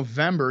back in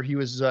November, he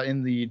was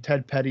in the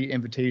Ted Petty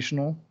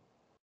Invitational.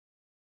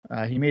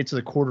 He made it to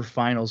the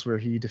quarterfinals where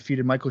he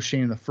defeated Michael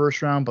Shane in the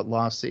first round, but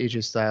lost to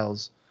AJ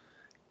Styles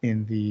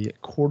in the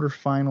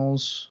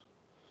quarterfinals.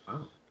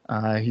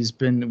 Wow. He's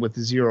been with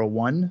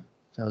 0-1.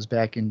 That was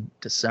back in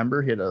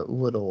December. He had a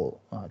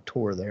little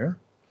tour there.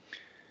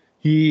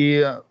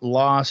 He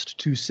lost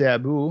to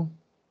Sabu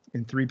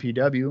in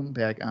 3PW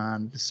back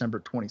on December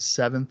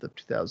 27th of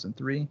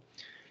 2003.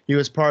 He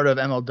was part of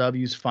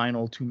MLW's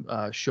final two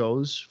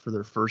shows for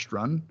their first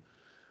run,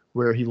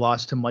 where he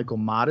lost to Michael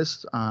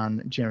Modest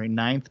on January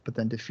 9th, but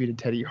then defeated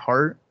Teddy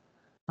Hart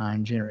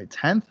on January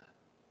 10th.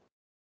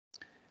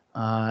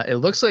 It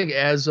looks like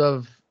as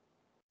of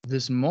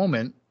this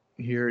moment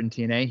here in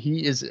TNA,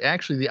 he is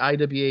actually the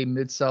IWA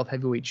Mid-South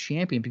Heavyweight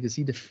Champion because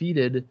he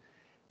defeated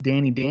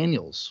Danny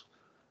Daniels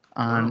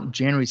on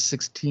January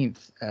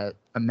 16th at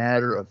a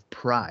Matter of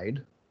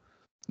Pride.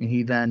 And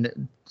he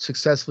then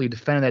successfully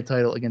defended that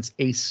title against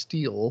Ace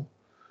Steel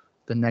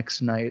the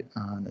next night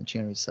on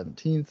January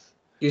 17th.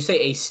 You say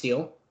Ace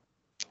Steel?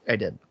 I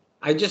did.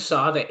 I just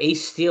saw that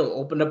Ace Steel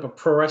opened up a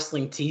pro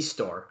wrestling tee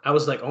store. I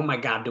was like, oh my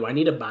God, do I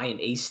need to buy an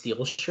Ace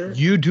Steel shirt?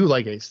 You do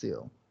like Ace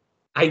Steel.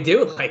 I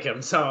do like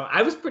him. So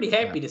I was pretty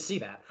happy to see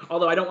that.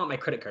 Although I don't want my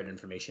credit card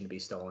information to be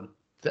stolen.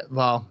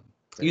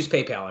 Use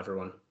PayPal,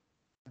 everyone.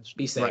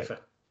 Be safe.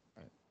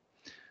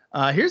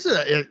 Right. Here's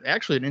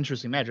actually an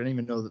interesting match. I didn't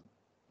even know that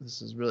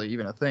this is really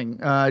even a thing.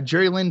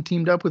 Jerry Lynn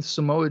teamed up with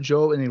Samoa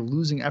Joe in a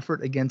losing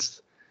effort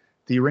against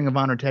the Ring of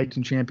Honor Tag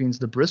Team Champions,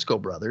 the Briscoe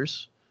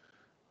Brothers,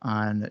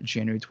 on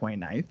January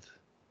 29th.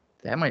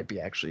 That might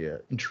be actually an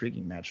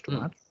intriguing match to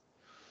watch.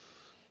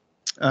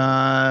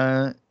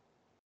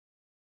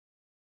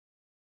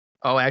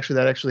 Actually,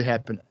 that actually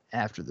happened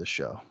after the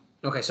show.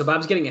 Okay, so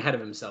Bob's getting ahead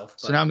of himself.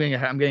 So now I'm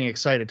getting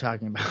excited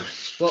talking about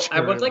it. Well, I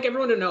would like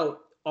everyone to know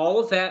all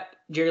of that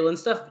Jerry Lynn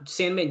stuff.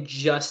 Sandman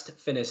just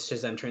finished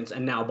his entrance,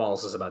 and now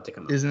Balls is about to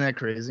come up. Isn't that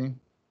crazy?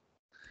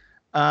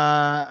 All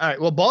right.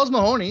 Well, Balls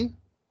Mahoney,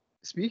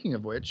 speaking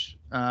of which,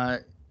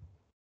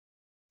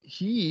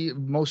 he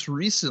most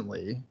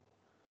recently,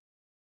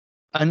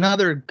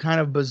 another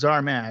kind of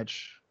bizarre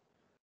match.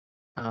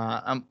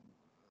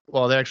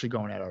 Well, they're actually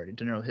going at already.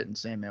 De Niro hitting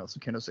Sandman with some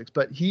kendo sticks,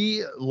 but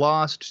he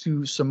lost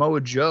to Samoa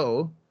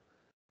Joe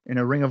in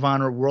a Ring of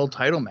Honor World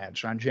Title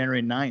match on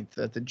January 9th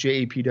at the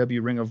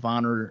JAPW Ring of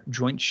Honor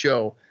joint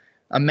show.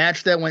 A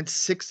match that went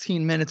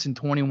 16 minutes and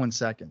 21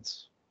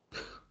 seconds.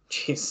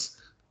 Jeez.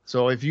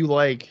 So if you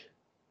like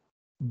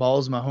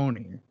Balls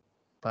Mahoney,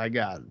 by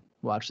God,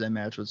 watch that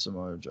match with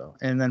Samoa Joe.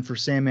 And then for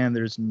Sandman,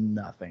 there's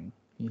nothing.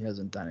 He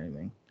hasn't done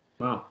anything.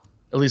 Wow.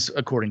 At least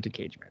according to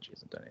Cage Match, he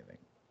hasn't done anything.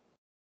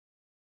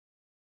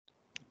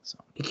 So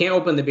You can't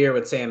open the beer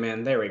with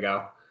Sandman. There we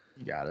go.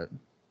 you got it.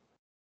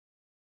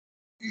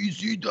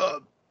 EC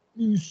Dub.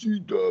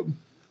 EC Dub.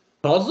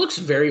 Balls looks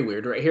very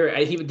weird right here.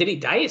 Did he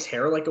dye his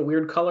hair like a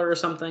weird color or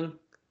something?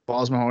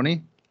 Balls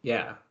Mahoney?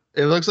 Yeah.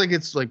 It looks like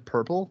it's like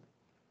purple.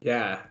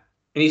 Yeah.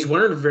 And he's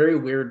wearing a very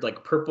weird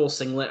like purple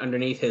singlet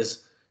underneath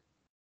his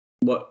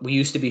what we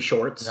used to be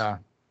shorts. Yeah.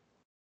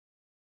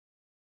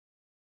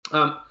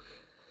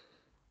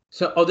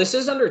 So this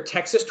is under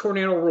Texas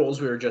Tornado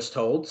rules, we were just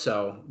told.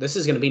 So this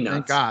is going to be nuts.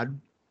 Thank God.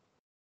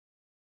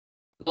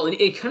 Well,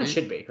 it kind of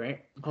should be,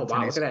 right? Oh,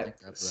 wow. Look at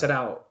that. Set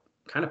out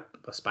kind of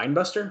a spine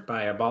buster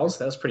by Balls.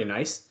 That was pretty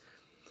nice.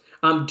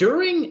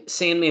 During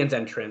Sandman's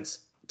entrance,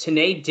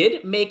 Tenay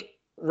did make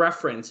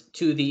reference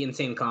to the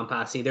Insane Clown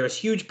Posse. There was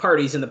huge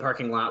parties in the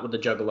parking lot with the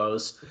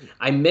Juggalos.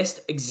 I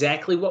missed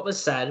exactly what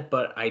was said,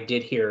 but I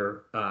did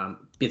hear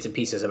bits and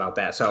pieces about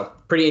that. So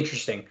pretty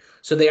interesting.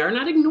 So they are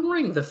not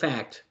ignoring the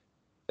fact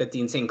that the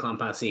Insane Clown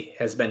Posse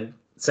has been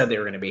said they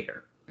were going to be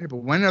here. Hey, but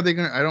when are they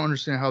going to? I don't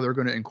understand how they're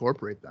going to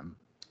incorporate them.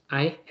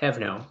 I have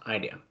no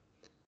idea.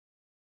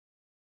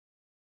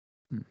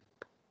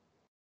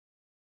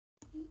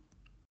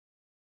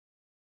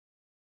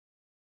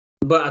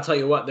 But I'll tell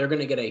you what, they're going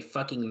to get a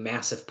fucking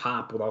massive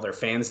pop with all their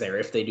fans there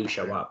if they do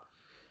show up.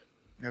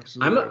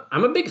 Absolutely.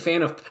 I'm a big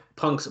fan of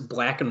Punk's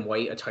black and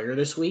white attire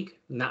this week.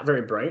 Not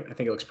very bright. I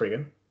think it looks pretty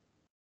good.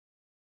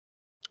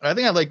 I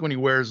think I like when he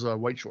wears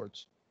white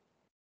shorts.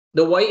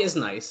 The white is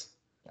nice.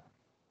 Yeah.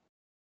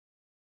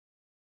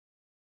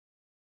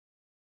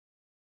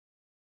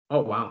 Oh,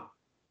 wow.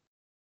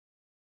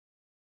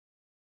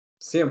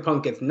 CM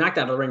Punk gets knocked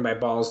out of the ring by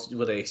Balls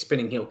with a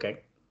spinning heel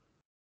kick.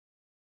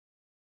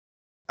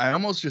 I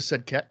almost just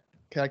said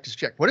Cactus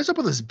Jack. What is up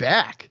with his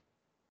back?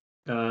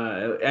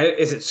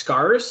 Is it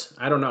scars?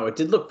 I don't know. It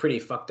did look pretty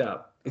fucked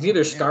up. It's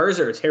either scars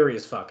or it's hairy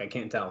as fuck. I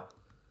can't tell.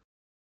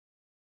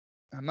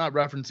 I'm not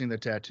referencing the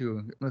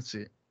tattoo. Let's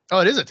see. Oh,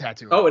 it is a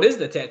tattoo. Oh, it is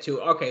the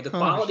tattoo. Okay, the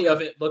quality of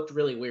it looked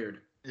really weird.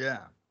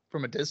 Yeah,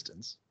 from a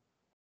distance.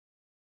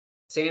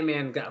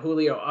 Sandman got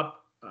Julio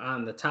up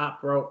on the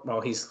top rope.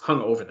 Well, he's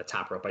hung over the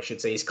top rope, I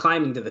should say. He's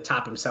climbing to the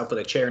top himself with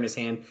a chair in his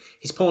hand.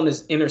 He's pulling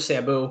his inner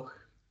Sabu.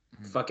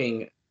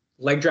 Fucking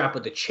leg drop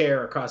with the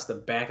chair across the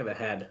back of the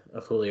head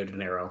of Julio De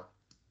Niro.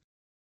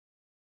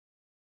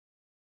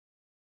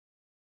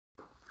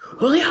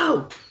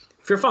 Julio!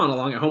 If you're following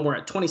along at home, we're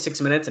at 26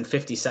 minutes and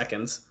 50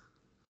 seconds.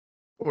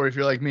 Or if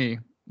you're like me,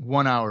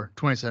 1 hour,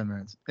 27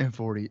 minutes, and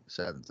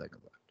 47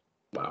 seconds left.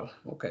 Wow,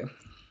 okay.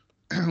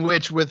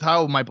 Which, with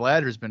how my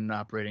bladder's been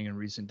operating in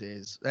recent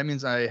days, that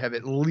means I have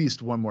at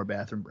least one more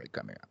bathroom break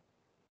coming up.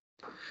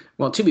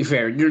 Well, to be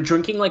fair, you're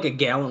drinking like a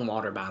gallon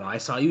water bottle. I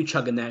saw you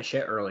chugging that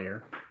shit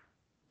earlier.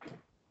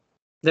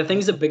 That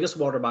thing's the biggest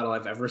water bottle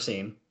I've ever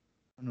seen.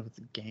 I don't know if it's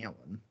a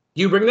gallon.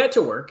 You bring that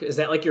to work? Is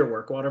that like your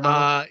work water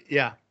bottle?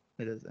 Yeah,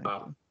 it is. Actually.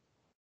 Wow.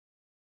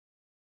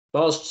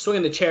 Ball's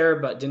swinging the chair,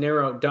 but De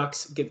Niro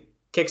ducks,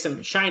 kicks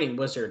him. Shining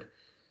Wizard.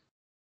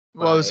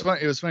 Well, it was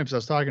funny. It was funny because I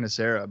was talking to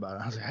Sarah about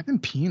it. I was like, I've been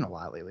peeing a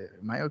lot lately.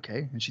 Am I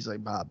okay? And she's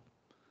like, Bob,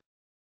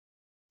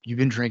 you've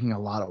been drinking a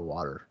lot of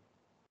water.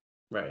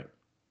 Right.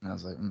 And I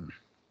was like,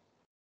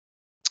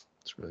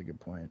 that's a really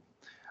good point.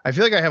 I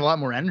feel like I have a lot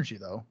more energy,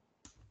 though.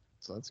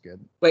 So that's good.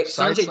 Wait,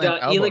 Side Sanjay slam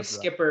Dutt, elbow Elix drop.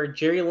 Skipper,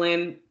 Jerry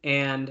Lynn,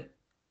 and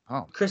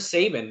Chris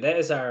Sabin. That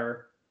is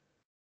our...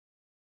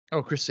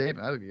 Oh, Chris Sabin.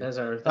 That would be That's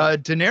good. our...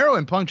 De Niro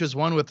and Punk just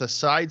won with a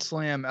side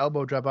slam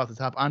elbow drop off the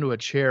top onto a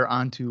chair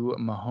onto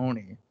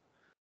Mahoney.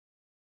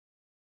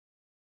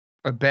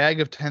 A bag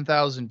of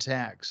 10,000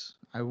 tacks.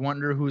 I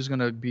wonder who's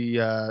going to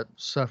be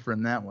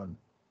suffering that one.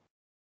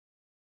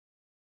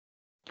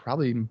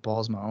 Probably even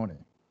Balls Mahoney.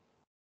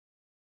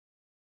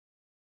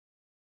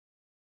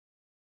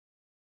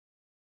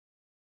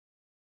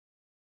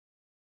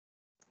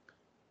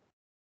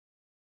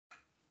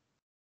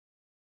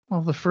 Well,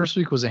 the first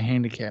week was a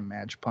handicap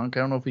match, Punk. I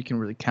don't know if we can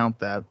really count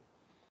that.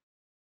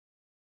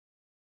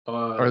 the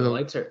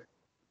lights are...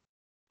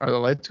 Are the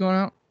lights going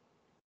out?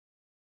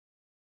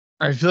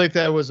 I feel like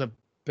that was a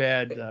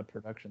bad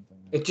production thing.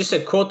 It just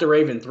said, quote the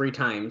Raven 3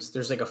 times.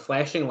 There's like a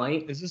flashing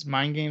light. Is this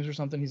Mind Games or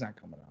something? He's not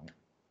coming out.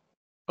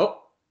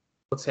 Oh,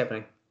 what's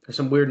happening? There's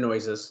some weird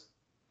noises.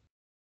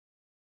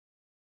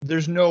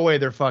 There's no way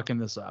they're fucking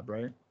this up,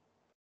 right?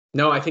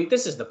 No, I think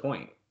this is the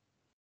point.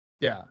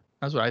 Yeah,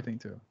 that's what I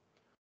think too.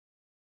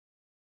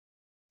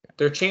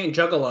 They're chanting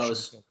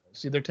Juggalos.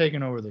 See, they're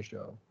taking over the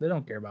show. They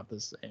don't care about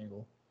this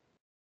angle.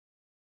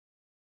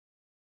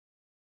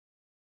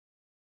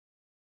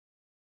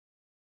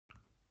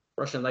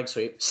 Russian leg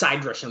sweep.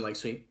 Side Russian leg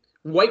sweep.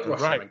 White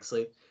Russian leg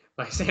sweep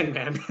by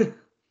Sandman.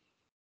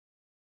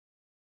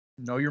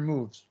 Know your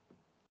moves.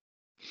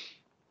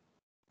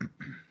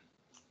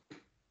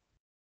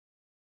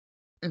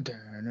 Okay.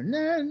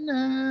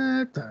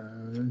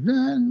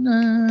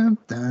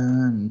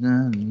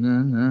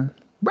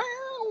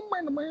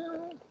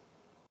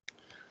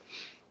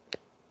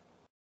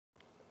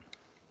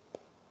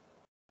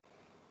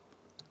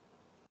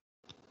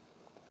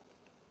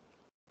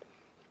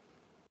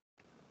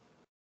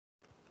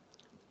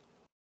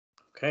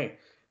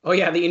 Oh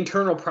yeah, the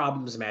internal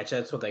problems match.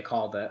 That's what they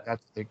called it.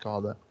 That's what they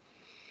called it.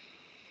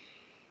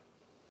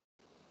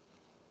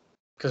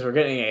 Because we're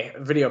getting a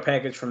video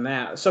package from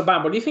that. So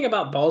Bob, what do you think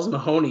about Balls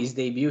Mahoney's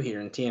debut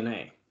here in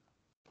TNA?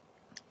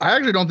 I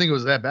actually don't think it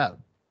was that bad.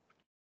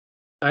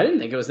 I didn't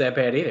think it was that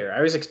bad either. I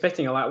was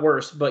expecting a lot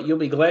worse, but you'll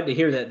be glad to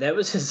hear that that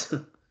was his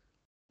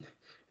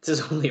it's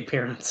his only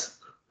appearance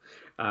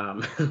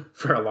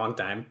for a long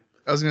time.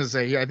 I was gonna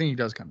say, yeah, I think he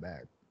does come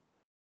back.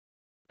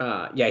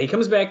 Yeah, he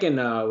comes back in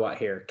what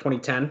here,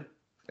 2010?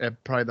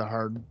 Probably the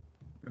hard.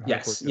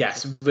 Yes,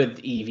 with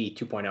EV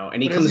 2.0,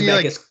 and he But comes isn't he, back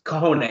like, as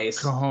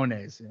Cojones.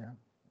 Cojones, yeah.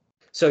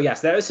 So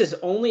yes, that was his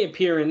only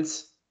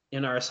appearance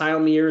in our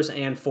Asylum years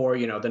and for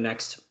the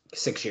next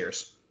 6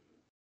 years.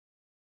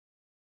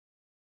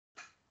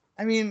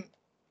 I mean,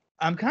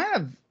 I'm kind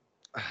of.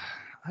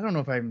 I don't know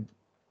if I'm.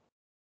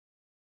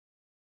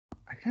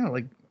 I kind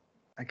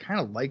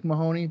of like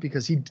Mahoney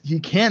because he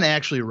can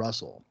actually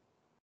wrestle.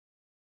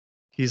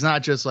 He's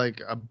not just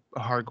like a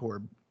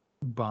hardcore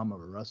bum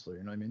of a wrestler.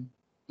 You know what I mean?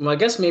 Well, I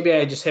guess maybe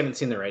I just haven't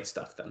seen the right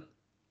stuff then.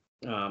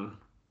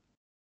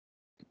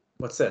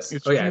 What's this?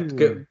 It's oh yeah,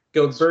 true.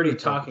 Gilberti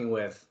talking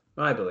with.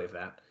 Oh, I believe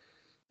that.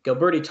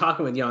 Gilberti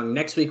talking with Young.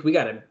 Next week we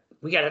gotta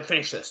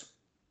finish this.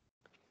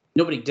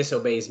 Nobody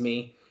disobeys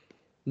me.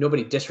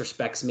 Nobody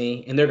disrespects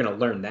me, and they're gonna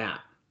learn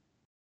that.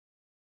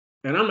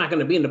 And I'm not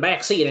gonna be in the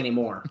back seat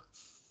anymore.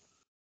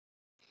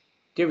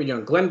 David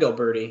Young, Glenn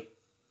Gilberti,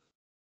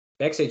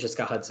 backstage with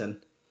Scott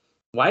Hudson.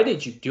 Why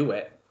did you do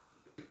it?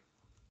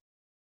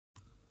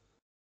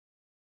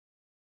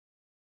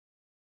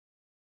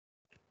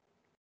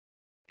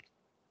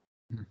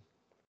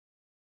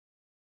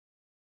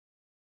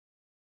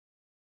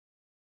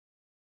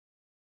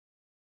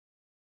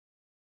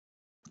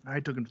 I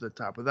took him to the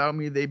top. Without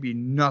me, they'd be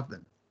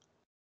nothing.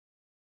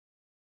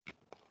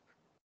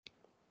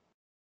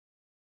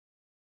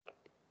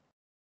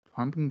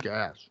 Pumping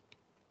gas.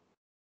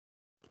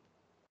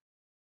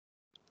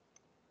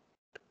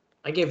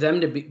 I gave them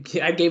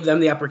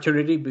the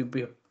opportunity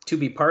to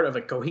be part of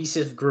a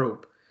cohesive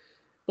group.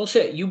 Well,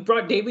 shit, you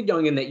brought David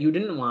Young in that you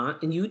didn't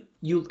want, and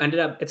you ended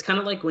up. It's kind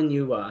of like when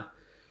you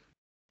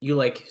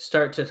like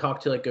start to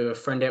talk to like a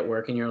friend at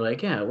work, and you're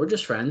like, yeah, we're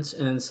just friends,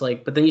 and it's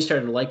like, but then you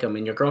started to like them,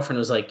 and your girlfriend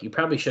was like, you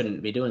probably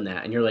shouldn't be doing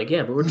that, and you're like,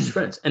 yeah, but we're just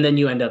friends, and then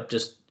you end up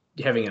just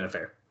having an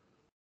affair.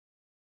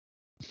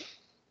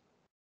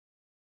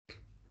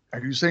 Are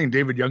you saying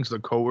David Young's the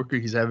coworker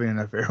he's having an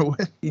affair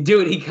with?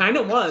 Dude, he kind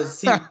of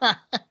was.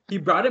 He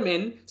brought him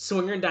in.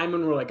 Swinger and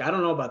Diamond were like, I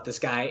don't know about this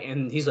guy,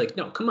 and he's like,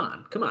 no, come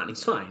on,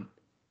 he's fine.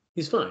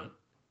 He's fine.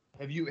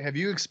 Have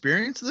you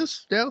experienced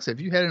this, Dallas? Have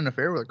you had an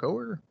affair with a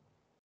coworker?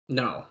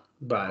 No,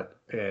 but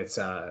it's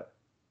a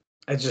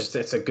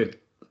good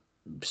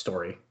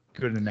story.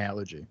 Good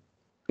analogy.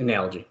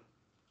 Glenn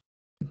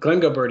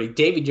Gilberti,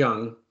 David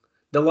Young.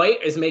 The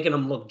light is making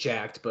them look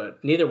jacked,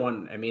 but neither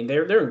one. I mean,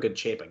 they're in good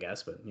shape, I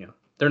guess, but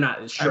they're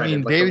not shredded. I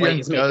mean, like David the Young light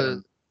is making does.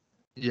 them.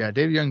 Yeah,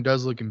 David Young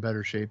does look in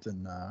better shape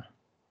than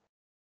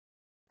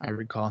I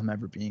recall him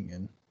ever being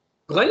in.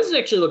 Glenn's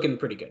actually looking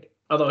pretty good.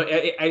 Although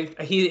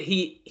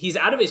he's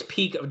out of his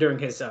peak during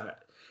his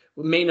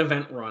main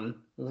event run.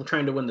 We're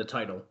trying to win the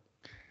title.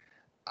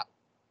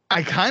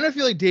 I kind of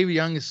feel like David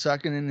Young is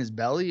sucking in his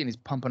belly and he's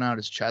pumping out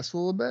his chest a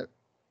little bit.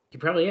 He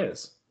probably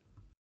is.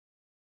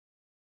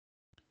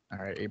 All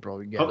right, April,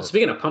 we get it.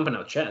 Speaking of pumping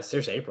out chest,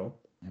 there's April.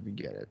 Yeah, we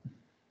get it.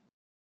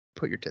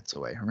 Put your tits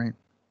away, all right?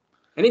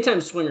 Anytime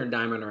Swinger and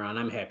Diamond are on,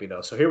 I'm happy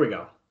though. So here we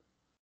go.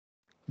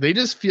 They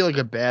just feel like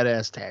a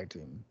badass tag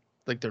team.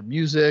 Like their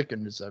music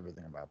and just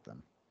everything about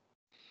them.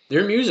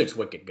 Their music's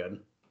wicked good.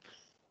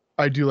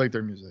 I do like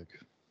their music.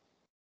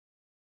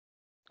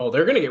 Oh,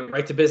 they're going to get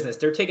right to business.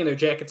 They're taking their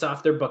jackets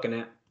off. They're booking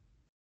it.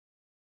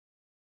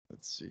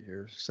 Let's see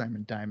here.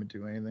 Simon Diamond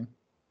do anything?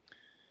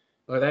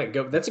 Oh,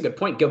 that's a good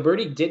point.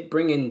 Gilberti did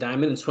bring in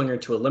Diamond and Swinger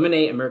to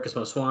eliminate America's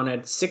Most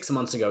Wanted 6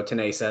 months ago,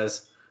 Tenay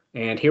says.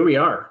 And here we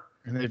are.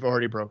 And they've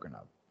already broken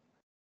up.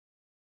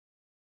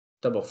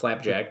 Double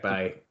flapjack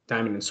by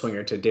Diamond and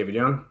Swinger to David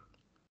Young.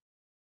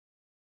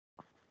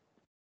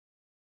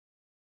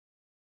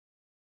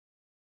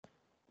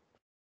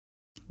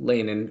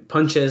 Laying in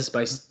punches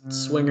by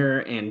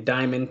Swinger and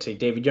Diamond to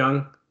David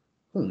Young.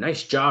 Ooh,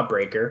 nice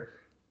jawbreaker.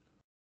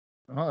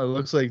 Well, it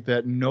looks like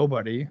that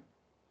nobody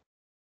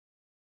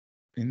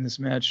in this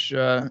match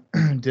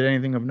did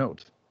anything of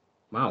note.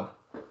 Wow.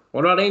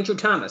 What about Andrew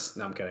Thomas?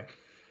 No, I'm kidding.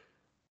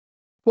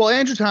 Well,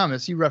 Andrew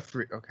Thomas, he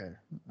referee. Okay.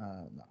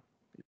 No.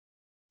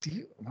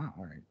 Wow,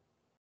 all right.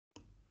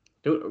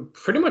 Dude,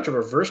 pretty much a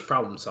reverse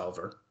problem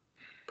solver.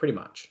 Pretty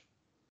much.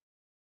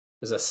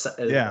 There's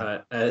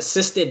a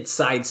assisted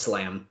side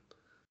slam.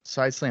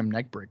 Side slam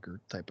neck breaker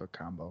type of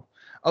combo.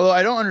 Although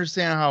I don't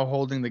understand how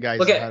holding the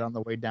guy's head on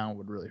the way down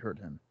would really hurt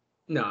him.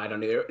 No, I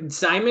don't either.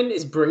 Simon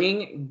is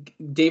bringing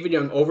David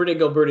Young over to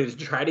Gilberti to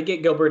try to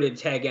get Gilberti to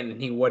tag in, and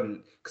he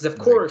wouldn't. Because, of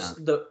course,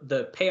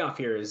 the payoff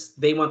here is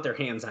they want their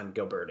hands on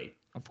Gilberti.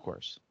 Of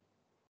course.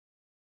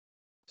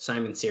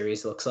 Simon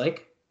series looks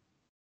like.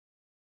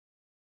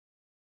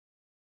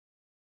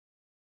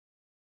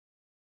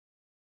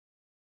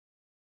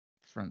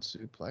 Front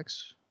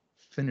suplex.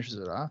 Finishes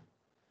it off.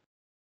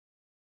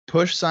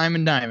 Push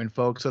Simon Diamond,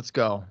 folks. Let's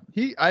go.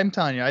 I'm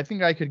telling you, I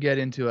think I could get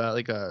into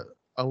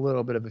a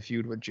little bit of a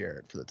feud with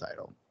Jarrett for the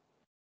title.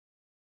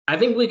 I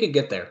think we could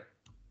get there.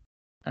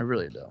 I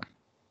really do.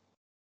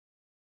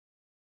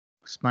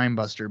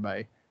 Spinebuster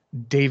by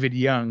David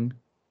Young.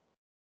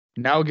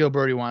 Now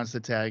Gilberti wants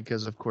the tag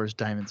because, of course,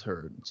 Diamond's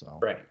hurt. So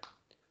right.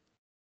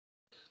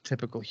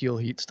 Typical heel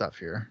heat stuff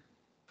here.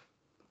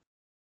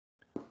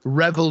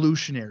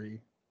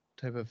 Revolutionary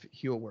type of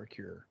heel work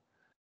here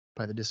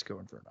by the Disco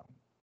Inferno.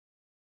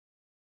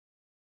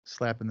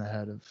 Slapping the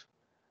head of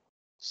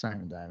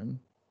Simon Diamond.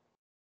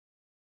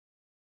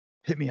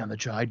 Hit me on the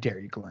jaw. I dare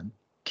you, Glenn.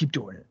 Keep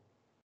doing it.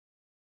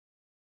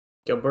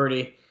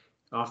 Gilberti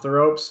off the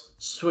ropes.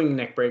 Swing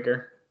neck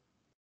breaker.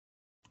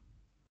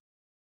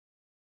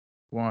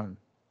 1,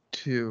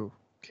 2,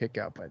 kick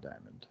out by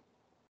Diamond.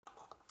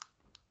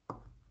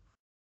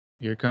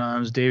 Here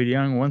comes David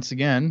Young once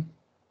again.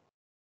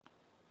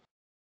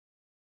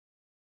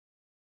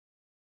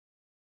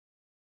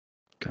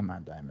 Come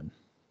on, Diamond.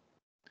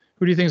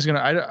 Who do you think is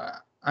gonna?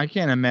 I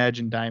can't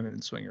imagine Diamond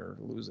and Swinger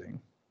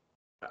losing.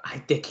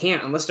 They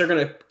can't unless they're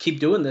gonna keep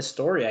doing this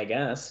story, I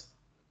guess.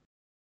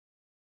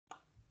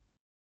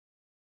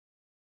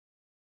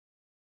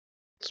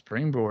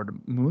 Springboard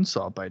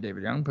moonsault by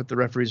David Young, but the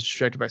referee's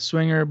distracted by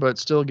Swinger, but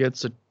still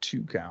gets a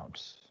 2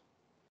 count.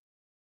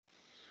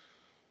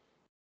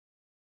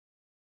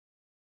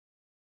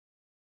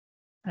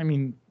 I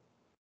mean,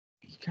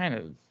 he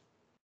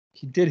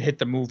did hit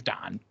the move,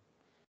 Don.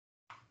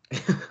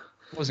 It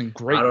wasn't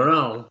great. I don't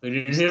know. We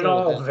didn't hit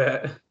all of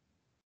it.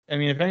 I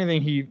mean, if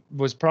anything, he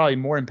was probably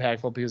more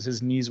impactful because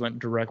his knees went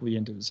directly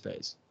into his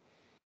face.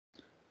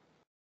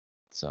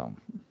 So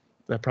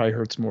that probably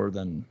hurts more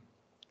than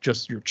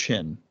just your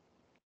chin.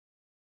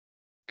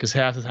 Because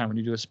half the time when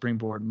you do a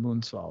springboard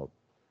moonsault,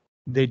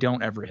 they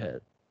don't ever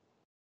hit.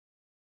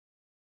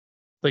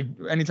 Like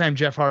anytime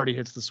Jeff Hardy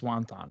hits the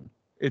swanton,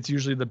 it's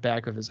usually the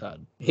back of his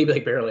head. He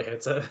barely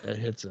hits it. It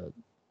hits it.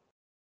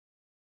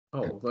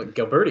 Oh, look,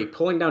 Gilberti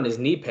pulling down his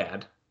knee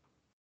pad.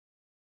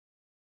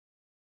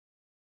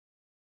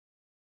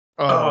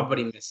 Oh, but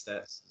he missed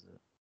it.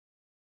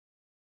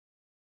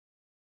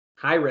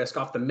 High risk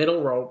off the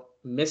middle rope.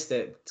 Missed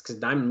it. It's because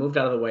Diamond moved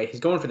out of the way. He's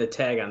going for the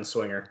tag on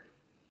Swinger.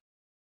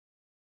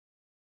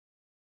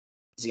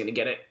 Is he going to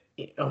get it?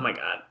 Oh, my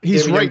God.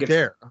 He's right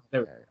there.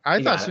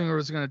 I thought it. Swinger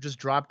was going to just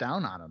drop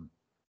down on him.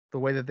 The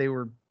way that they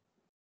were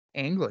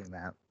angling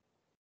that.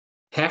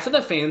 Half of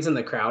the fans in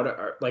the crowd,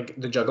 are like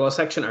the Juggalo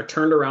section, are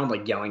turned around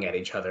like yelling at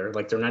each other.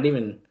 Like they're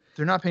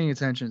not paying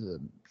attention to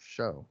the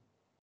show.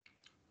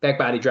 Back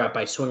body drop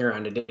by Swinger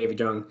onto David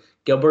Young.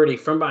 Gilberti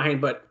from behind,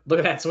 but look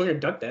at that. Swinger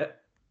ducked it.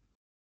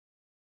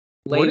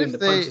 Laying the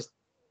punches.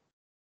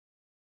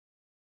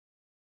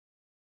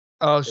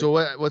 Oh, so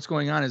what's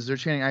going on is they're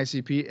chanting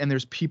ICP and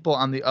there's people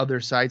on the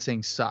other side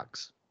saying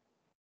sucks.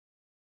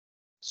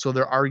 So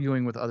they're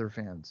arguing with other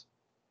fans.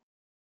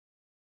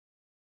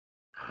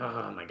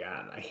 Oh my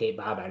God. I hate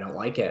Bob. I don't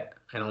like it.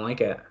 I don't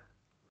like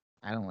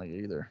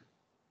it either.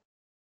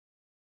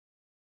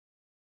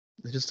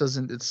 It just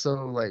doesn't, it's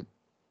so like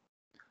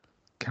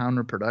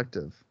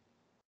counterproductive.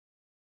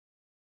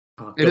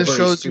 It just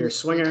shows you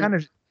Swinger.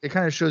 It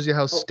kind of shows you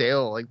how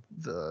stale like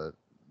the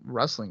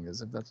wrestling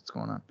is, if that's what's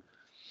going on.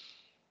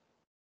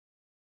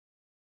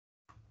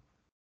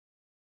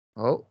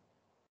 Oh,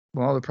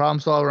 well, the problem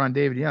solver on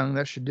David Young.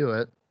 That should do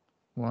it.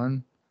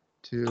 1,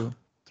 2,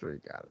 3.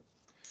 Got it.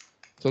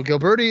 So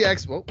Gilberti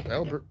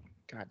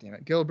God damn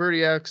it.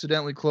 Gilberti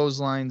accidentally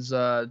clotheslines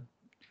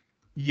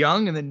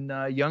Young, and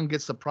then Young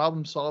gets the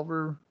problem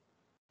solver,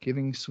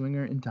 giving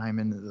Swinger and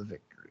Diamond the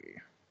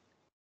victory.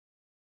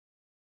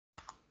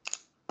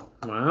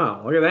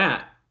 Wow, look at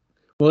that.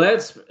 Well,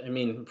 that's, I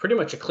mean, pretty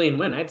much a clean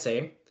win, I'd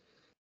say.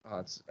 Oh,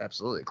 it's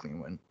absolutely a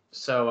clean win.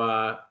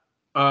 So,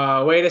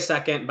 wait a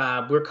second,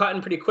 Bob. We're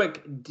cutting pretty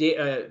quick.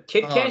 Kid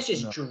Cash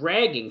is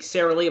dragging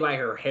Sarah Lee by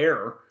her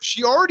hair.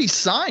 She already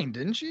signed,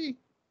 didn't she?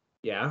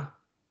 Yeah.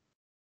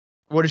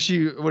 What is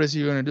he going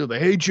to do? Like,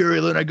 hey, Jerry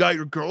Lynn, I got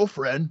your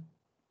girlfriend.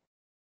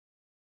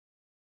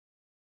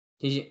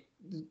 He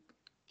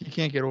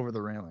can't get over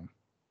the railing.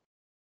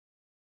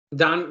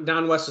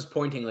 Don West was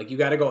pointing, like, you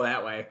got to go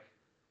that way.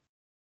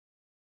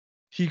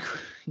 He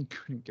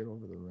couldn't get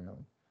over the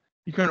railing.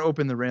 He couldn't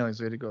open the railing,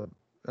 so he had to go.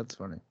 That's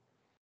funny.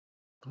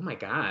 Oh, my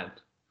God.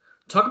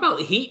 Talk about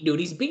heat,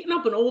 dude. He's beating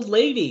up an old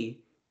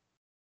lady.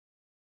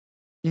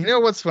 You know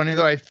what's funny,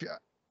 though?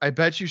 I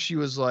bet you she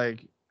was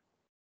like,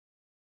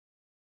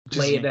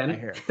 lay it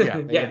in. Yeah,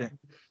 lay it in.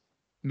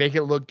 Make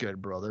it look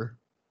good, brother.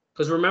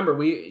 Because remember,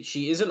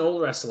 she is an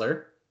old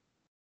wrestler.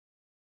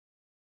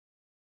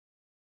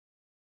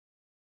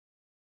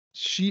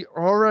 She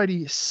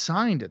already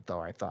signed it, though,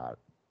 I thought.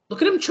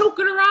 Look at him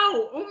choking her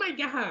out. Oh, my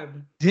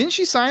God. Didn't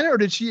she sign it, or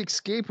did she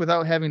escape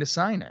without having to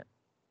sign it?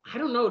 I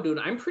don't know, dude.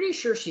 I'm pretty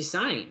sure she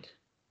signed.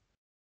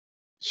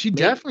 She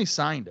definitely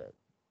signed it.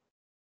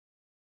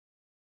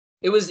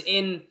 It was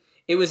in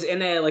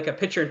a like a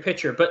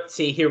picture-in-picture, but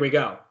see, here we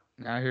go.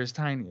 Now here's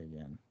Tiny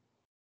again.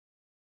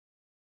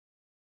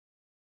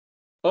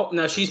 Oh,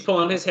 now she's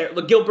pulling his hair.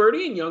 Look,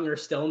 Gilberti and Young are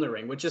still in the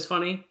ring, which is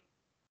funny.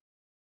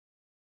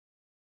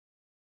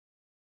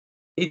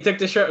 He took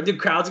the shirt. Dude,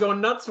 crowd's going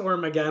nuts for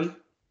him again.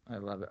 I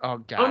love it. Oh,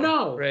 God. Oh,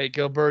 no. Right,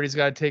 Gilberti's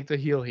got to take the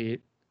heel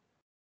heat.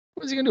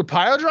 What's he going to do,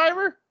 pile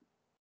driver?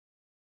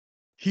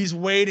 He's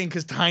waiting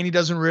because Tiny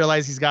doesn't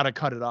realize he's got to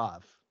cut it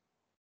off.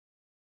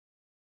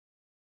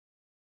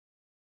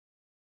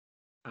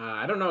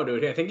 I don't know,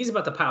 dude. I think he's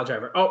about to pile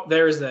driver. Oh,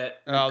 there's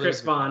that.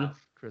 Chris Vaughn.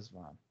 Chris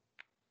Vaughn.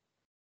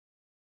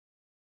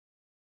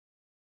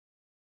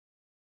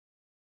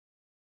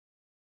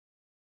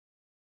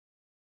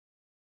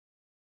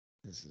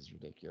 This is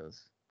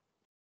ridiculous.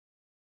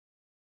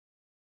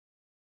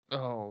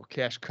 Oh,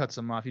 Cash cuts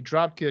him off. He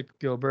drop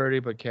kicked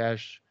Gilberti, but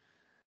Cash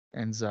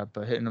ends up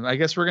hitting him. I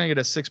guess we're going to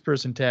get a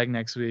 6-person tag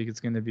next week. It's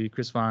going to be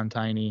Chris Vaughn,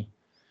 Tiny,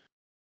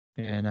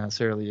 and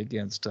Sarah Lee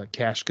against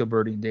Cash,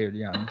 Gilberti, and David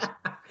Young.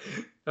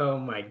 Oh,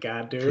 my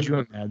God, dude. Could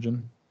you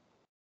imagine?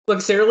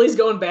 Look, Sarah Lee's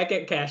going back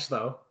at Cash,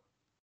 though.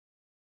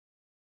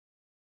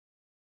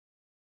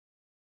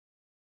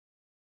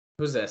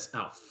 Who's this?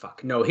 Oh,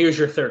 fuck. No, here's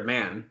your third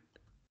man.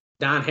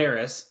 Don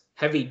Harris,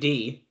 Heavy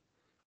D.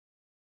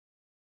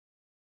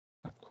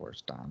 Of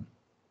course, Don.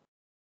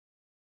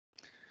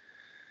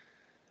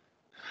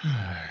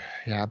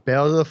 Yeah,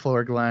 bail to the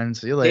floor, Glenn.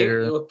 See you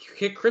later.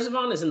 Chris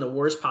Vaughn is in the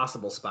worst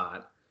possible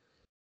spot.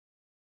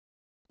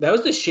 That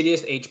was the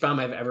shittiest H-bomb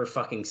I've ever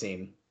fucking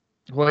seen.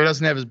 Well, he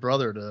doesn't have his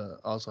brother to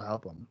also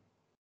help him.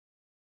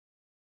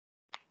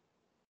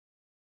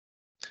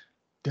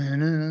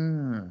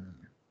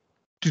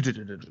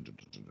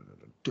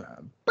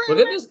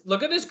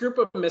 Look at this group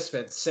of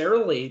misfits.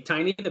 Sarah Lee,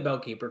 Tiny the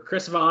Bellkeeper,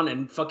 Chris Vaughn,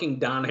 and fucking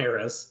Don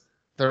Harris.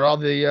 They're all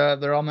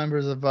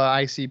members of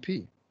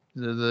ICP,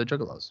 the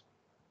Juggalos.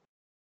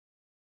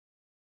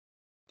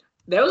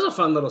 That was a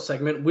fun little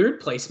segment.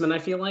 Weird placement, I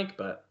feel like,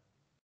 but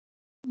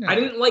yeah. I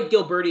didn't like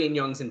Gilberti and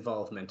Young's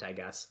involvement, I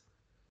guess.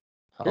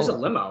 There's a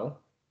limo.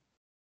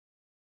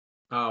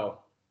 Oh,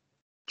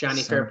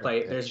 Johnny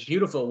Fairplay. There's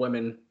beautiful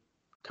women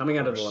coming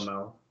out of the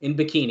limo in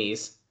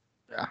bikinis.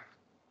 Yeah.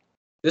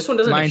 This one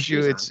doesn't. Mind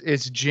you,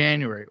 it's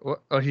January.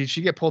 Oh, did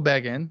she get pulled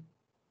back in?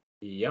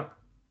 Yep.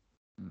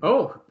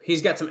 Oh,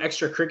 he's got some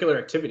extracurricular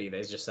activity,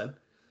 they just said.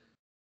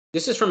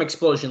 This is from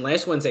Explosion,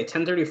 last Wednesday,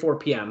 10:34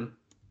 p.m.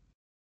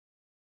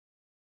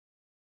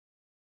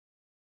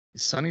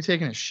 Is Sonny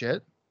taking a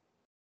shit?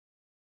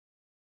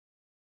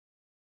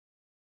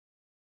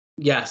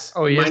 Yes.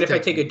 Oh, mind if I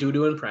take a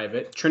doo-doo in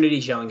private?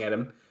 Trinity's yelling at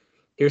him.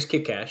 Here's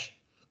Kid Cash.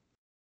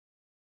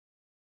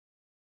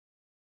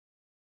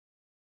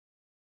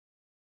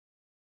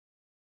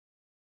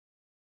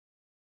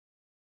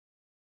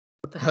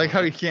 I like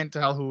how you can't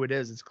tell who it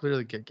is. It's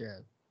clearly Kit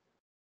Kat.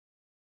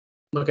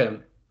 Look at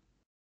him.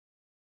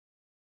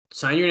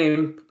 Sign your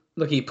name.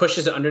 Look, he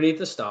pushes it underneath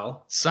the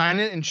stall. Sign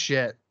it and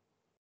shit.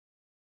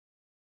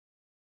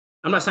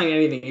 I'm not signing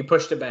anything. He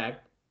pushed it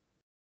back.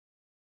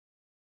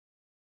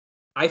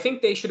 I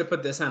think they should have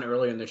put this on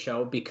earlier in the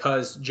show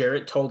because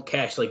Jarrett told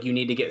Cash, like, you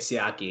need to get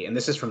Siaki. And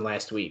this is from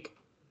last week.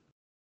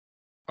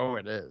 Oh,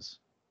 it is.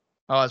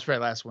 Oh, that's right.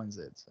 Last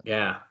Wednesday.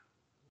 Yeah.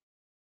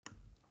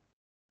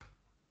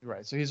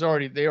 Right. So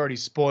they already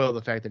spoiled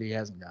the fact that he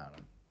hasn't got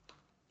him.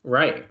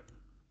 Right.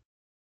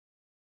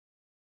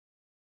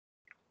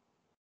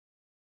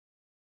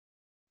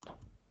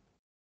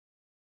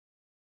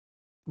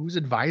 Who's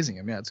advising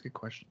him? Yeah, that's a good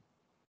question.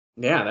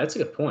 Yeah, that's a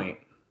good point.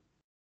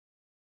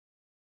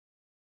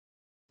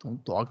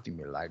 Don't talk to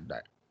me like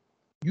that.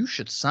 You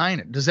should sign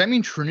it. Does that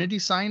mean Trinity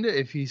signed it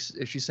if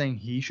she's saying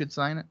he should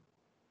sign it?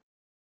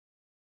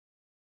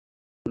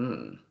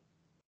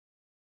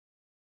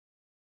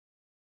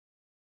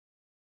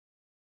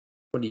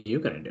 What are you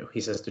going to do? He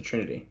says to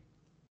Trinity.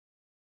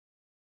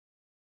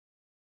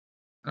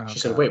 Oh, she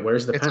said, wait,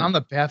 where's the pen? It's on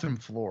the bathroom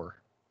floor.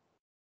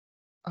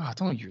 Oh,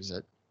 don't use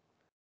it.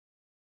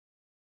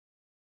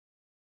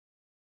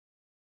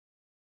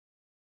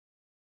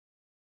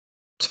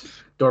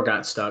 Door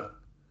got stuck.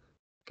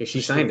 Okay,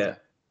 she signed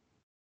it.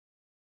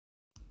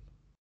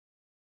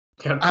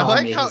 I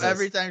like how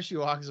every time she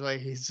walks away,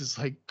 he's just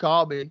like,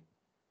 call me.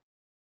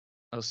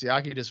 Oh,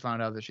 Siaki just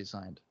found out that she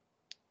signed.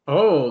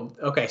 Oh,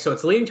 okay. So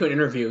it's leading to an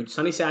interview.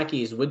 Sonny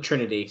Siaki is with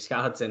Trinity.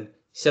 Scott Hudson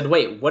said,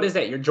 wait, what is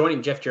that? You're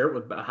joining Jeff Jarrett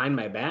with Behind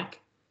My Back?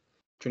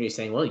 Trinity's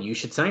saying, well, you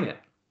should sign it.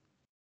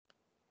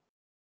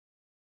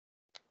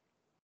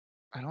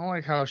 I don't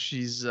like how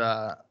she's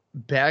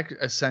back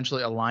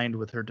essentially aligned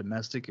with her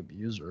domestic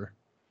abuser.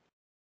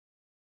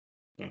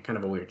 Yeah, kind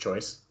of a weird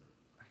choice.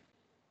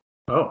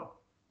 Oh,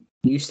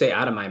 you stay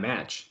out of my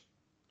match.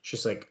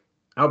 She's like,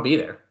 I'll be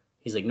there.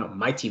 He's like, no,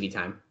 my TV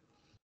time.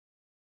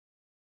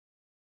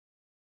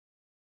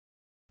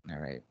 All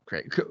right,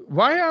 great.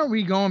 Why aren't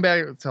we going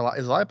back to?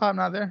 Is Lollipop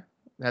not there?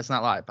 That's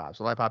not Lollipop.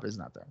 So Lollipop is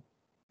not there.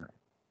 All right.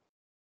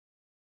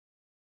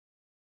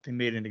 They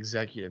made an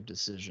executive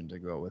decision to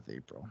go with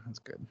April. That's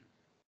good.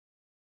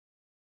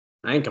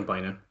 I ain't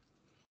complaining.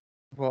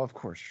 Well, of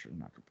course you're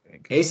not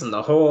complaining. Ace in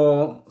the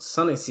hole.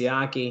 Sonny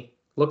Siaki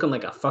looking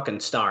like a fucking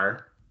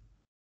star.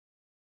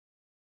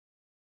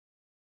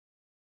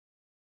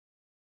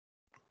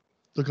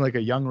 Looking like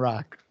a young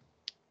rock.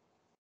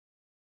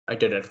 I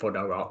did it for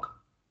the Rock.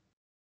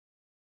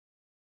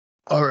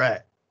 All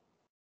right.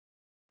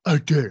 I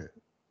did it.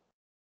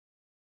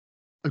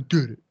 I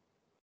did it.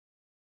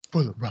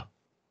 For the rock.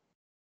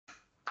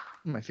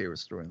 My favorite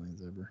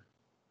storylines ever.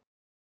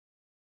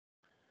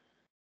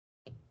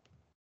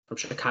 From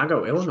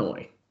Chicago,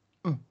 Illinois.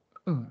 Tell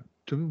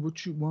me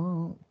what you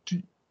want.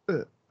 Say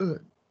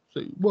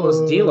Well,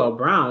 it's D'Lo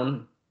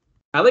Brown.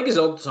 I like his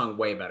old song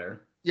way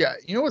better. Yeah,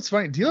 you know what's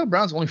funny? D'Lo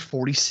Brown's only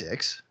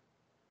 46.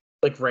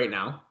 Like right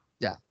now?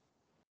 Yeah.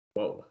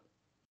 Whoa.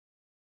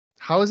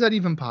 How is that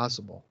even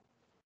possible?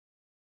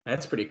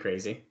 That's pretty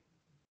crazy.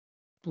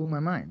 Blew my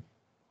mind.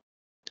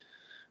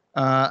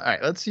 All right,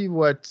 let's see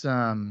what.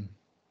 So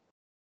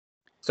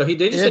he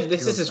did. Said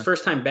this is his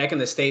first time back in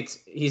the States.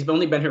 He's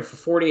only been here for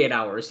 48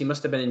 hours. He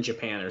must have been in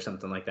Japan or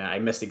something like that. I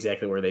missed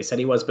exactly where they said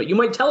he was, but you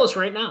might tell us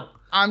right now.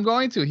 I'm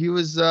going to. He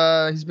was.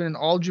 He's been in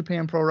All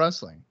Japan Pro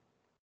Wrestling.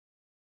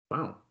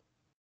 Wow.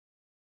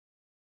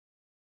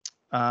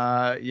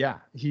 Yeah,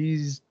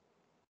 he's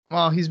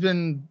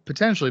been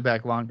potentially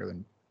back longer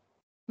than.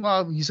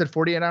 Well, you said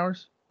 48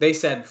 hours. They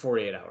said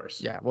 48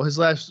 hours. Yeah. Well, his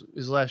last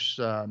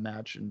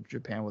match in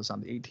Japan was on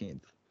the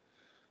 18th.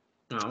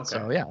 Oh, okay.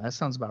 So yeah, that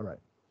sounds about right.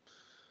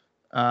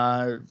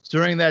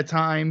 During that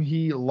time,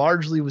 he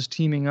largely was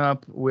teaming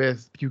up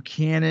with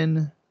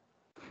Buchanan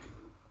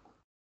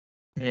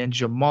and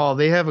Jamal.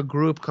 They have a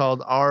group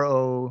called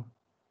ROND.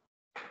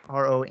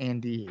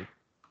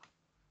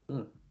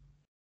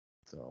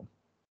 So,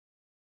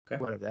 okay.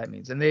 Whatever that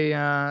means. And they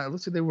it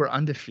looks like they were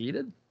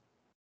undefeated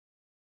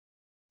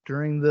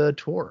during the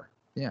tour.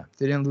 Yeah,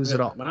 they didn't lose at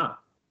all. Wow.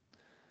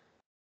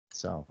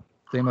 So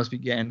they must be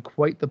getting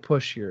quite the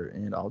push here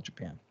in All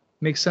Japan.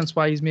 Makes sense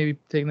why he's maybe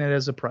taking that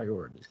as a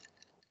priority.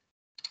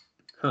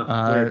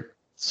 Huh.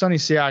 Sonny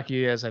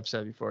Siaki, as I've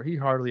said before, he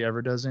hardly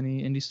ever does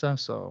any indie stuff,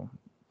 so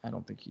I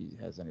don't think he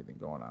has anything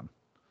going on.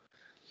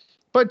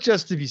 But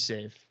just to be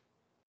safe,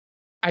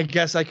 I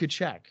guess I could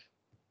check.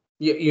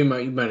 You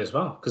might as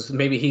well, because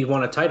maybe he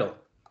won a title.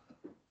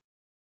 I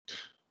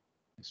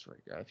swear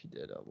to God, if he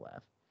did, I'll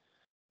laugh.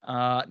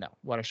 No,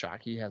 what a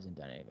shock. He hasn't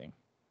done anything.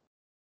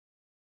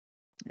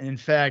 And in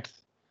fact,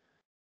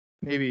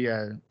 maybe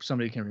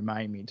somebody can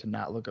remind me to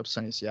not look up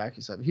Sonny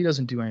Siaki stuff. He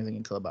doesn't do anything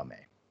until about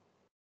May.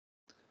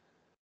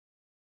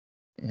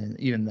 And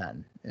even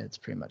then, it's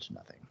pretty much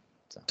nothing.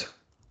 So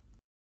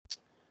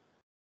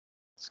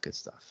it's good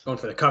stuff. Going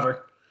for the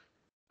cover.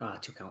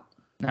 2 count.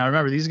 Now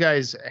remember, these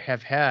guys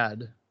have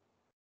had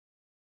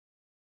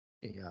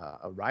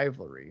a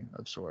rivalry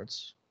of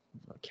sorts,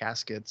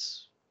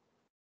 caskets,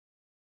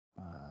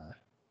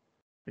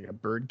 like a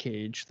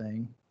birdcage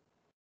thing.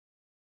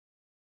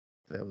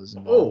 That was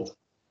involved. Oh.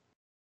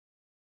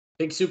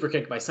 Big super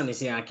kick by Sonny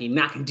Siaki,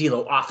 knocking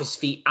D'Lo off his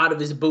feet, out of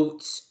his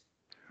boots.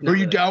 Are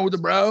you down with the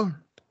bro?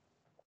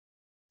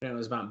 It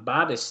was about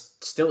Bob is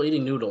still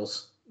eating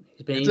noodles.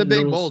 It's a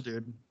big bowl,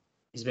 dude.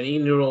 He's been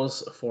eating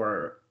noodles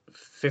for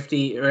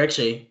 50, or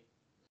actually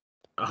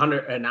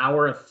 100, an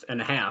hour and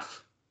a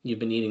half. You've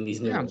been eating these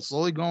noodles. Yeah, I'm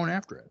slowly going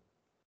after it.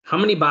 How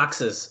many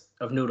boxes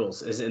of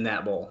noodles is in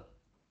that bowl?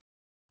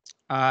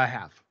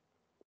 Half.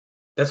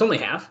 That's only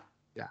half?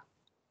 Yeah.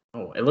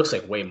 Oh, it looks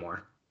like way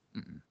more.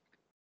 Mm-mm.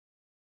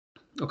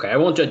 Okay, I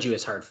won't judge you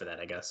as hard for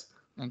that, I guess.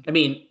 Okay. I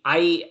mean,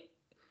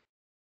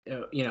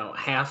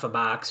 half a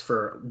box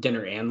for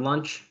dinner and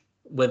lunch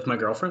with my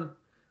girlfriend,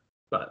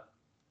 but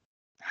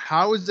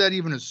how is that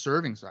even a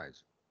serving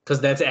size? Because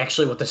that's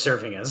actually what the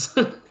serving is.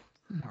 Oh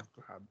my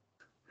God.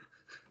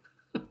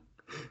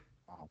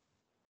 Wow.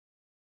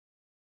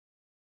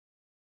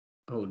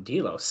 Oh,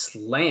 D'Lo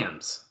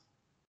slams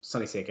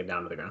Sonny Siaki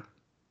down to the ground.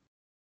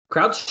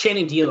 Crowd's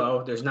chanting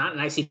D'Lo. There's not an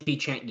ICP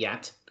chant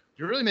yet.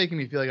 You're really making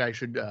me feel like I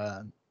should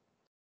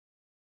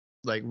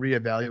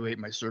reevaluate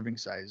my serving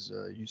size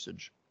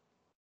usage.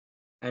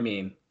 I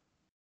mean,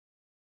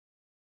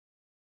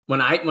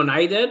 when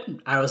I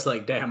did, I was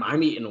like, damn,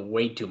 I'm eating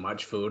way too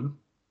much food.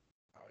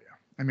 Oh yeah.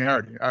 I mean,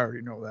 I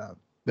already know that.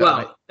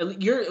 Well,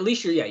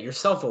 you're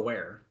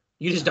self-aware.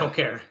 You just don't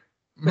care,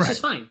 which is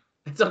fine.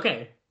 It's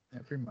okay. Yeah,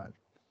 pretty much.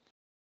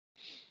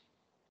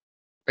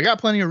 I got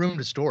plenty of room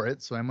to store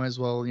it, so I might as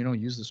well,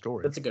 use the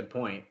storage. That's a good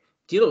point.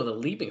 D'Lo with a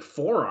leaping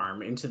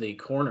forearm into the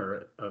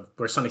corner of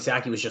where Sonny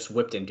Siaki was just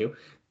whipped into.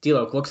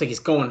 D'Lo looks like he's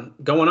going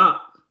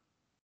up.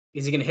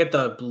 Is he going to hit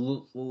the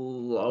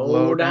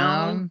low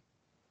down?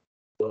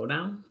 Low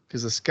down?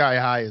 Because the sky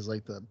high is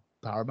like the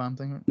powerbomb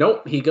thing.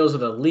 Nope. He goes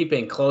with a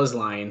leaping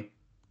clothesline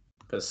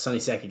because Sonny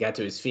Siaki got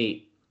to his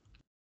feet.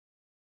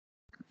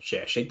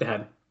 Shake the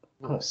head.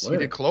 See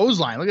the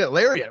clothesline. Look at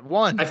Lariat.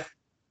 1,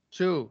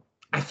 2,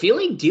 I feel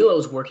like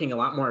D'Lo's working a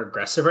lot more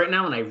aggressive right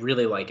now, and I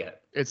really like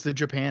it. It's the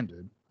Japan,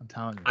 dude. I'm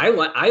telling you.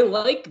 I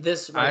like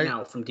this right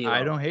now from D'Lo.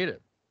 I don't hate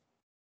it.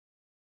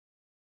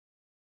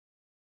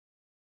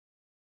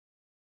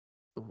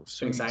 Ooh,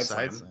 Swing side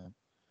slam.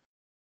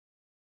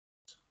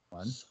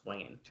 One,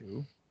 swinging.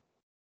 Two.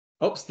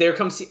 Oh,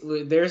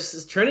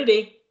 there's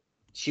Trinity.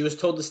 She was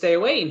told to stay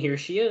away, and here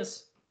she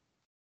is.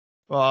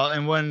 Well,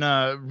 and when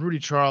Rudy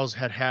Charles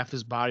had half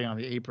his body on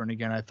the apron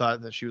again, I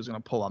thought that she was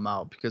going to pull him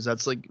out because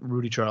that's like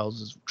Rudy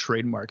Charles's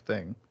trademark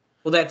thing.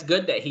 Well, that's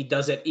good that he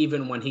does it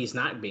even when he's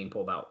not being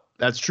pulled out.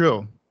 That's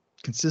true.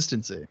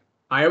 Consistency.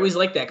 I always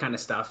like that kind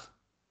of stuff.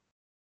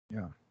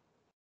 Yeah.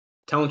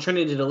 Telling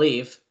Trinity to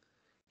leave.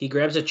 He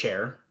grabs a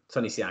chair.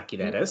 Sonny Siaki,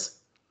 that is.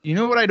 You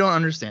know what I don't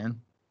understand?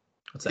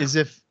 What's that? Is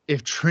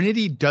if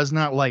Trinity does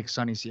not like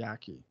Sonny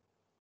Siaki,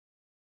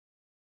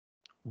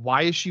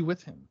 why is she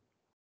with him?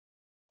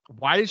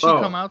 Why did she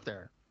come out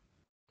there?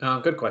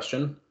 Good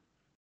question.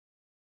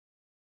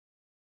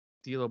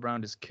 D'Lo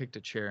Brown just kicked a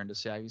chair into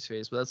Siaki's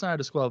face, but that's not a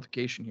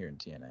disqualification here in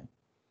TNA.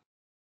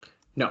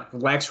 No,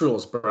 relax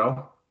rules,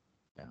 bro.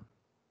 Yeah.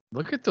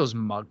 Look at those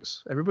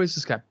mugs. Everybody's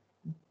just got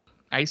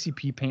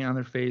ICP paint on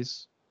their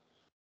face.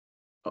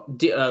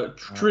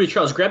 Rudy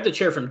Charles grabbed the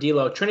chair from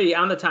D'Lo. Trinity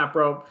on the top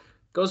rope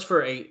goes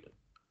for a.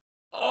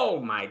 Oh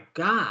my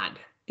God!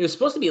 It was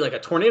supposed to be like a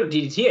tornado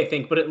DDT, I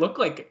think, but it looked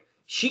like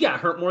she got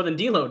hurt more than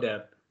D'Lo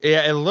did.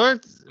 Yeah, it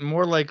looked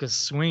more like a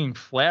swinging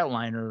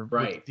flatliner,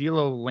 right? With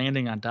D'Lo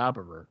landing on top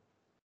of her.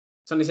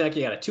 Sonny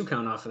Siaki got a 2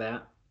 count off of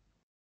that.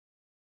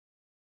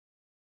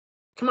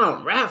 Come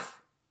on, ref!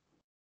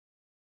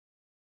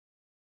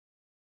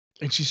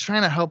 And she's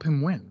trying to help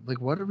him win.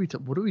 Like, what are we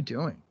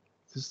doing?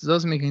 This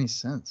doesn't make any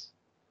sense.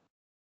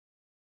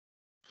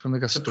 From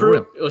like a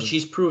story. Well,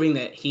 she's proving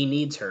that he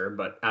needs her,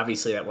 but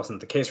obviously that wasn't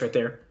the case right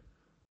there.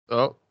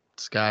 Oh,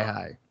 Sky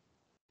High.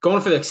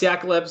 Going for the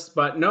Xiacalypse,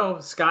 but no,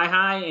 Sky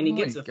High, and he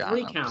gets a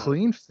 3 count.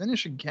 Clean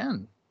finish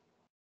again.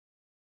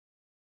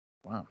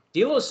 Wow.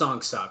 D'Lo's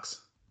song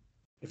sucks.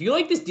 If you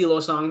like this D'Lo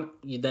song,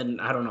 then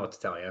I don't know what to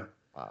tell you.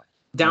 Wow.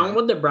 Down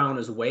with the Brown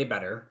is way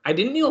better. I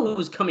didn't know who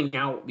was coming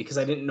out because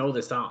I didn't know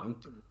the song.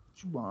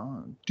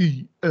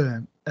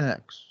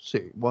 DMX,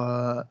 say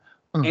what?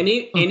 And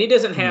he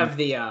doesn't have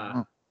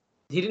the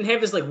he didn't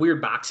have his like weird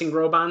boxing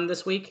robe on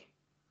this week.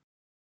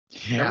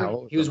 Yeah,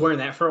 remember? He was wearing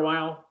that for a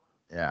while.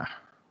 Yeah.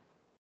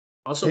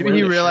 Also, maybe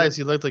he realized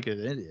he looked like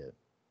an idiot.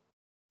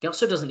 He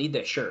also doesn't need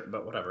that shirt,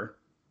 but whatever.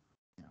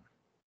 Yeah.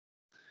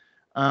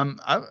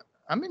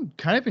 I'm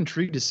kind of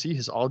intrigued to see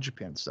his All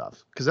Japan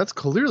stuff because that's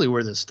clearly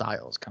where this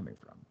style is coming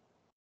from.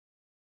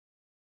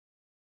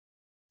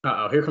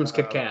 Uh-oh, here comes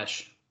Kid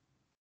Cash.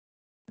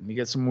 Let me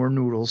get some more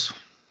noodles.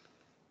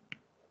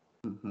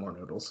 More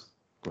noodles.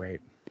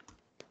 Great.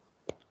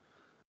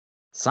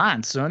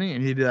 Sign, Sonny,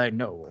 and he'd be like,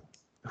 "No."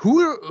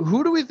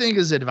 Who do we think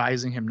is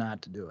advising him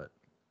not to do it?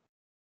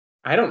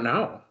 I don't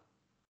know.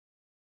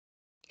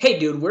 Hey,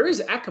 dude, where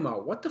is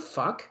Ekimo? What the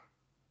fuck?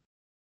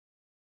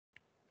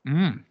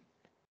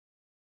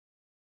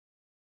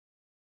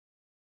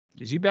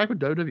 Is he back with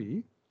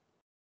WWE?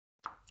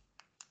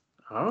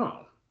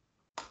 Oh.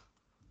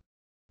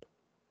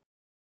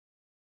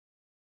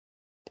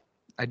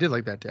 I did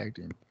like that tag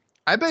team.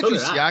 I bet you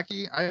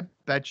Siaki, I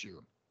bet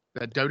you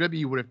that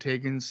WWE would have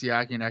taken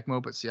Siaki and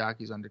Ekmo, but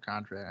Siaki's under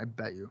contract. I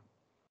bet you.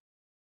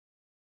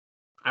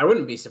 I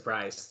wouldn't be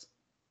surprised.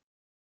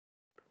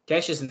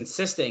 Cash is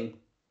insisting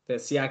that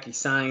Siaki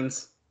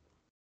signs.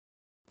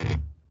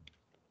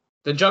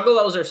 The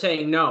Juggalos are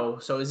saying no,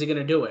 so is he going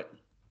to do it?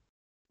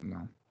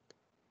 No.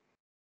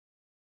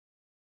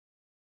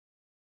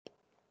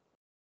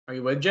 Are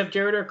you with Jeff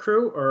Jarrett or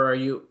crew, or are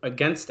you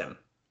against him?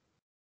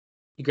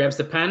 He grabs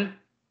the pen.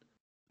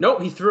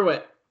 Nope, he threw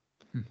it.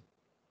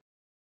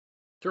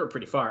 Threw it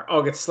pretty far.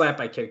 Oh, gets slapped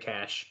by Kid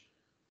Cash.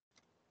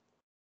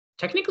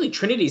 Technically,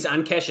 Trinity's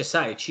on Cash's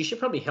side. She should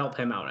probably help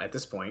him out at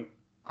this point.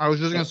 I was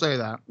just going to say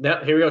that.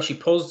 Yep, here we go. She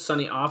pulls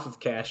Sonny off of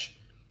Cash.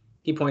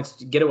 He points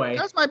to get away.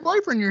 That's my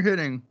boyfriend you're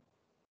hitting.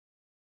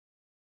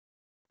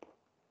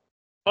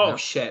 Oh, yep.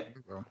 Shit.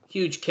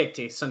 Huge kick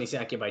to Sonny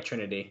Siaki by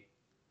Trinity.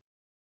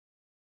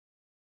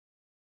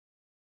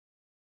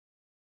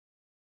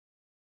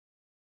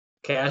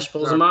 Cash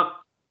pulls him up.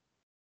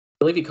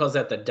 I believe he calls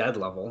that the dead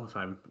level, if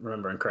I'm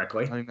remembering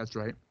correctly. I think that's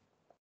right.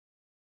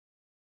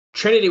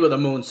 Trinity with a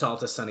moonsault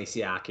to Sonny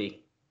Siaki.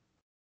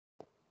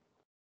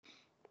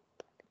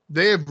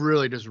 They have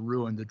really just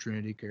ruined the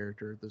Trinity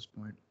character at this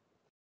point.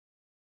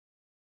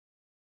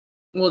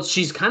 Well,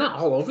 she's kind of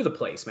all over the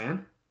place,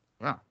 man.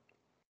 Yeah.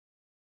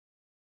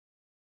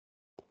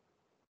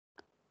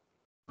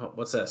 Oh,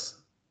 what's this?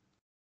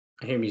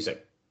 I hear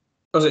music.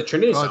 Oh, is it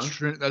Trinity's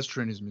song? That's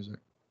Trinity's music.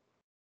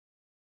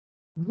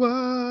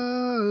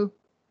 Whoa.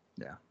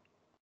 Yeah.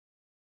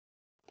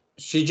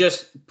 She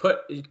just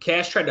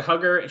Cash tried to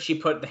hug her, and she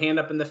put the hand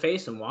up in the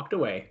face and walked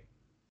away.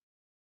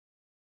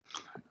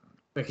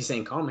 Like he's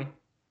saying, call me.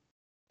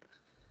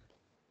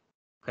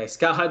 Okay,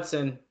 Scott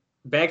Hudson.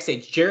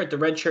 Backstage, Jarrett, the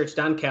red shirts,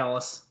 Don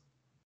Callis.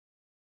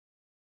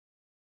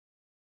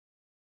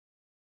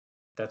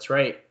 That's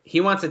right.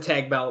 He wants the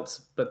tag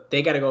belts, but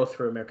they got to go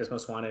through America's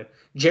Most Wanted.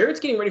 Jarrett's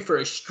getting ready for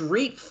a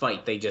street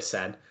fight, they just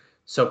said.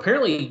 So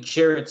apparently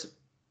Jarrett's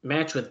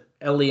match with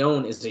El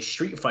Leon is a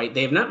street fight.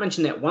 They have not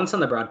mentioned that once on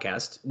the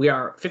broadcast. We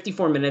are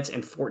 54 minutes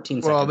and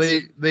 14 seconds. Well,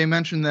 they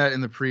mentioned that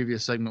in the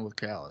previous segment with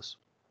Callis.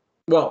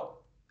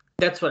 Well,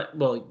 that's what.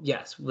 Well,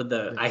 yes, with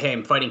the I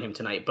am fighting him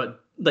tonight,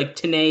 but like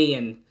Tenay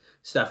and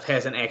stuff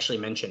hasn't actually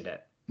mentioned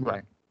it.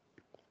 Right.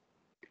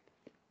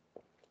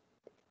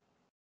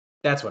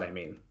 That's what I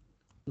mean.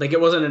 Like,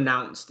 it wasn't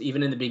announced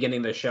even in the beginning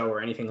of the show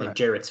or anything like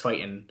Jarrett's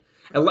fighting.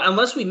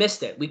 Unless we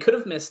missed it. We could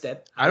have missed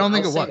it. I don't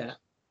think it was. That.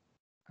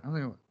 I don't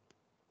think it was.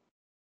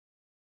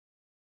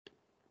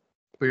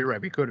 But you're right.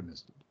 We could have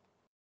missed it.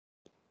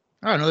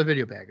 Oh, another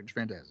video package.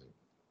 Fantastic.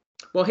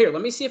 Well, here,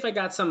 let me see if I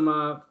got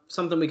some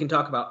something we can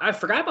talk about. I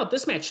forgot about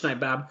this match tonight,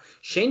 Bob.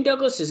 Shane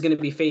Douglas is going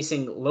to be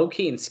facing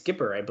Low-Ki and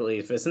Skipper, I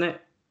believe, isn't it?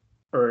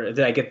 Or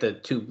did I get the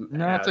two?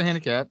 No, it's a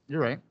handicap.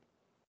 You're right.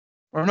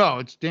 Or no,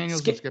 it's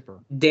Daniels and Skipper.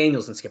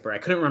 Daniels and Skipper. I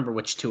couldn't remember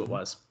which two it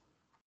was.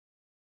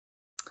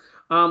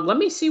 Let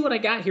me see what I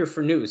got here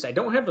for news. I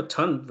don't have a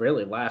ton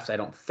really left, I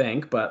don't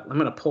think, but I'm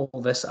going to pull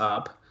this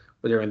up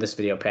during this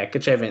video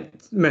package. I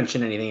haven't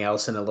mentioned anything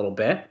else in a little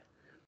bit.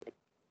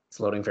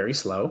 It's loading very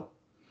slow.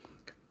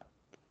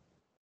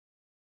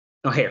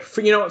 Oh, here.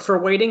 For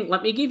waiting,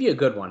 let me give you a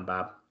good one,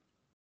 Bob.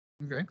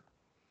 Okay.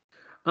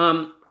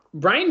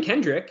 Brian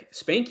Kendrick,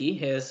 Spanky,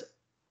 has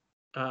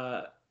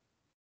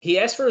he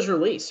asked for his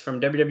release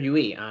from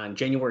WWE on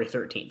January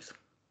 13th.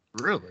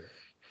 Really?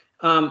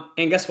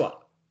 And guess what?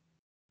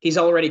 He's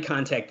already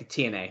contacted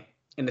TNA,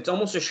 and it's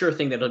almost a sure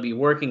thing that he'll be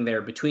working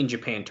there between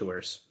Japan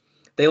tours.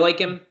 They like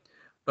him,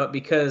 but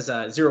because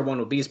 0-1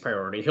 will be his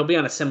priority, he'll be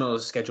on a similar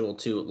schedule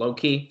to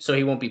Low-Ki, so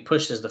he won't be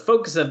pushed as the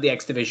focus of the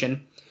X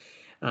Division.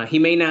 He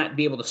may not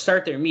be able to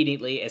start there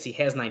immediately, as he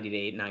has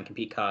 90-day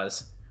non-compete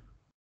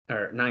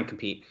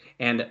non-compete,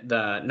 and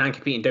the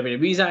non-compete in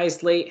WWE's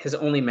eyes late has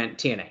only meant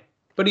TNA.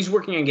 But he's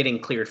working on getting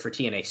cleared for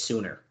TNA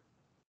sooner.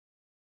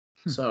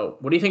 So,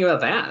 what do you think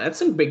about that? That's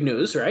some big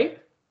news, right?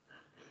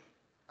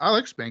 I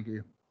like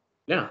Spanky.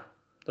 Yeah,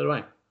 so do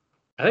I.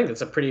 I think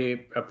that's a pretty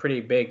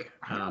big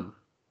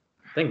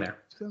thing there.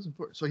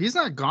 So he's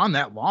not gone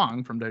that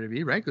long from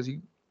WWE, right? Because he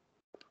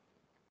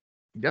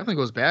definitely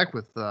goes back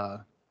with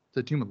the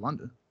team with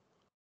London.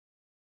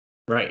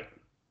 Right.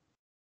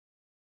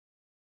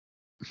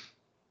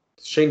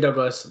 Shane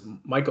Douglas,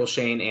 Michael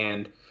Shane,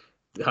 and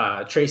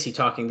Tracy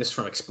talking. This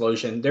from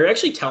Explosion. They're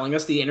actually telling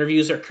us the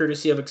interviews are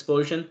courtesy of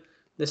Explosion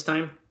this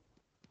time.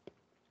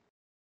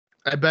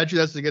 I bet you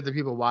that's to get the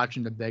people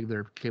watching to beg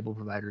their cable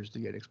providers to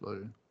get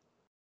Explosion.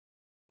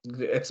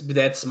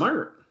 That's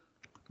smart.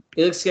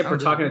 Felix Skipper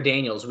talking to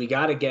Daniels. We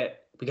gotta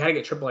get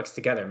Triple X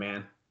together,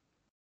 man.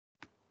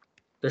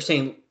 They're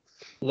saying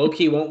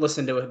Low-Ki won't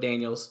listen to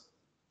Daniels.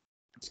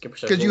 Skipper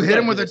says, because you hit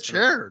him with a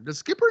chair. Does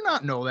Skipper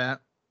not know that?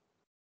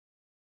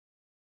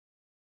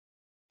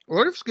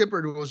 What if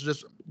Skipper was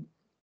just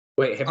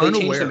wait? Have they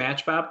changed the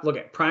match, Bob? Look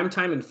at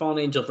Primetime and Fallen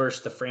Angel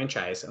versus the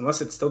franchise.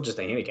 Unless it's still just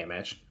a handicap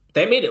match.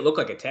 They made it look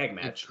like a tag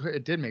match.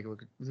 It did make it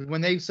look. When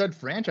they said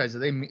franchise,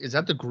 is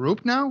that the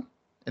group now?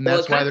 And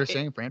that's why they're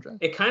saying franchise?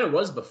 It kind of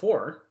was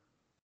before.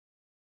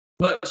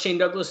 But Shane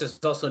Douglas is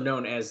also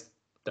known as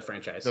the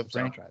franchise. The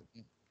franchise.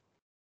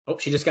 Oh,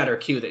 she just got her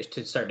cue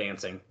to start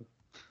dancing.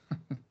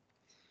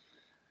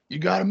 You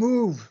got to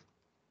move.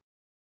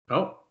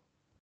 Oh,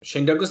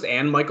 Shane Douglas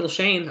and Michael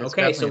Shane.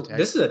 Okay, so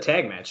this is a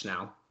tag match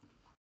now.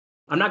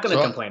 I'm not going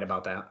to complain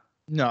about that.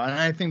 No, and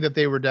I think that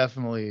they were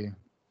definitely...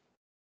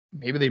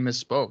 Maybe they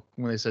misspoke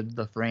when they said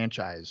the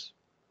franchise.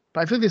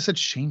 But I feel like they said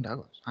Shane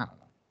Douglas. I don't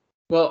know.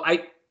 Well,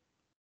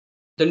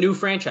 the new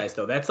franchise,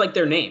 though, that's like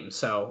their name,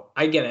 so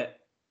I get it.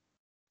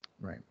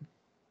 Right.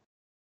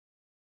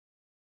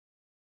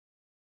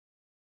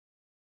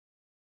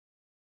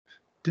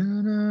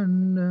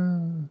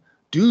 Da-na-na.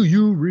 Do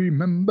you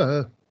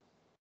remember?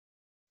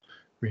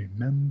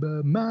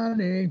 Remember my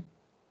name?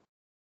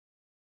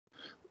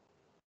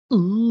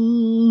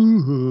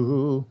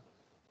 Ooh.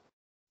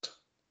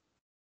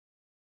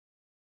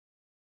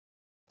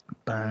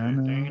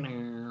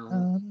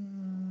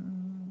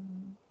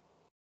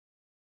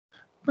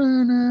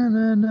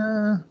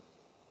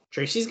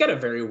 Tracy's got a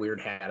very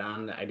weird hat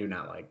on that I do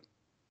not like.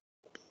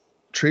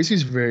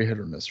 Tracy's very hit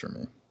or miss for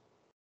me.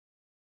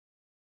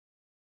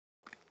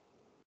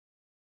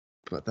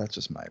 But that's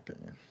just my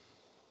opinion.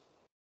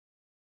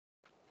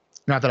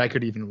 Not that I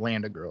could even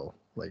land a girl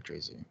like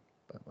Tracy,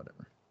 but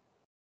whatever.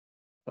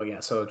 Well,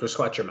 yeah, so just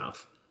watch your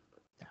mouth.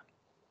 Yeah.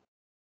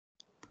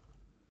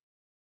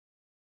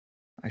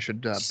 I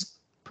should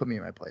put me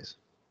in my place.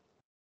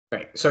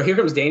 Right. So here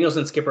comes Daniels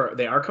and Skipper.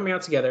 They are coming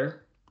out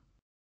together.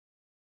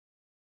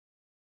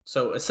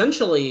 So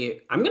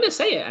essentially, I'm going to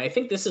say it. I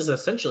think this is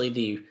essentially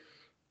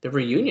the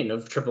reunion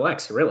of Triple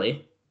X,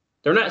 really.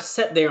 They're not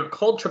set. They aren't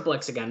called Triple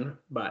X again,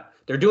 but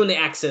they're doing the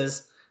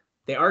X's.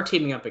 They are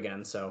teaming up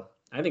again, so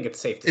I think it's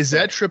safe to say. Is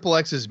that Triple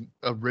X's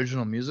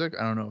original music?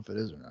 I don't know if it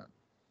is or not.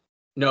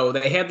 No,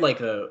 they had like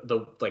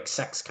the like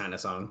sex kind of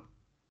song.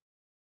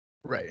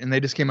 Right, and they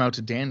just came out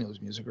to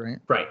Daniels' music, right?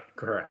 Right,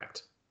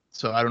 correct.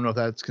 So I don't know if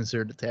that's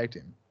considered a tag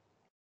team.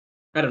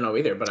 I don't know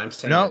either, but I'm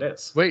saying No, it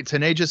is. wait,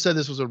 Tanae just said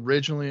this was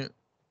originally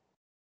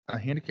a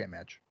handicap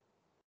match.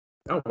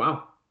 Oh,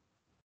 wow.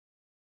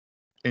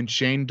 And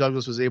Shane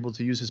Douglas was able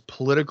to use his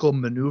political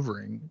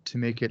maneuvering to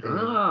make it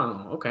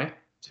okay.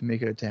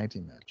 a tag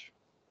team match.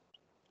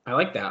 I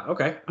like that.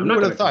 Okay. Who I'm not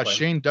would going have to thought complain.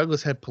 Shane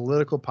Douglas had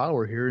political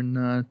power here in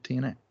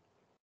TNA?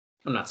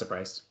 I'm not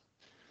surprised.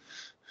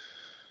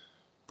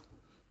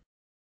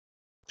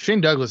 Shane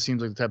Douglas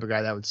seems like the type of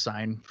guy that would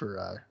sign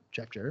for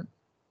Jeff Jarrett.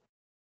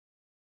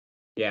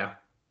 Yeah.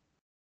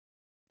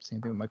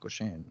 Same thing with Michael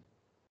Shane.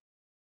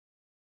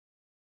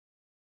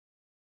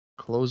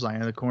 Clothesline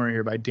in the corner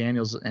here by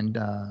Daniels and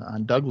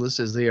on Douglas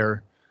as they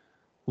are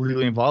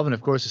legally involved. And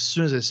of course, as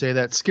soon as I say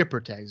that,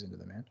 Skipper tags into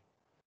the match.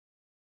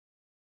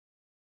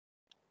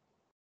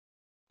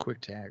 Quick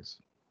tags.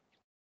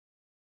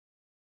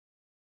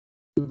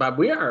 Bob,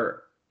 we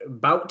are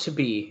about to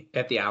be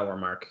at the hour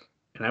mark,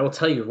 and I will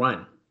tell you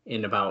run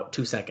in about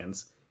 2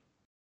 seconds.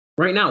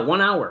 Right now,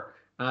 1 hour.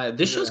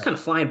 This show's kind of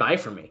flying by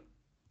for me.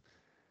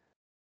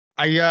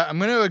 I'm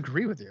going to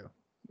agree with you.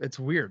 It's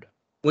weird.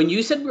 When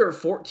you said we were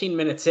 14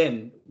 minutes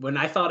in, when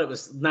I thought it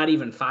was not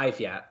even 5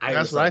 yet,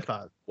 That's what I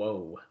thought.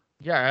 Whoa.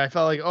 Yeah, I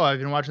felt like, I've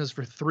been watching this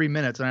for 3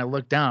 minutes, and I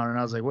looked down, and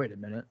I was like, wait a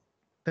minute.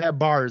 That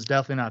bar is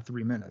definitely not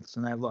 3 minutes.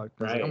 And I looked,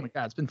 and I was like, oh my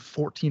God, it's been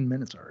 14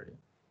 minutes already.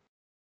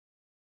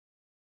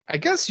 I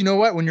guess, you know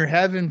what? When you're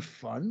having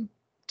fun,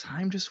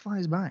 time just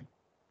flies by.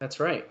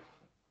 That's right.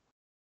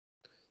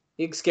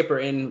 Big Skipper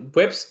in,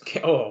 whips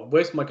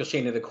Michael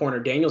Shane in the corner.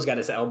 Daniel's got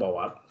his elbow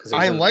up.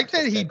 I like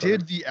that he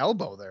did the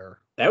elbow there.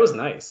 That was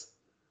nice.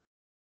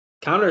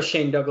 Counter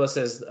Shane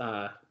Douglas's,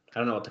 I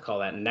don't know what to call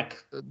that,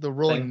 neck. The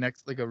rolling neck,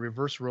 like a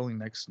reverse rolling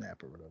neck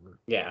snap or whatever.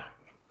 Yeah.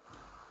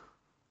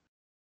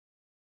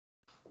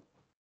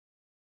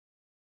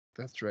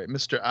 That's right.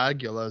 Mr.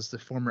 Aguila is the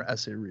former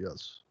S.A.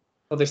 Rios.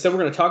 Well, they said we're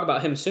going to talk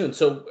about him soon.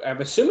 So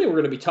I'm assuming we're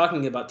going to be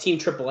talking about Team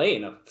AAA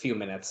in a few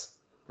minutes.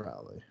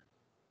 Probably.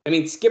 I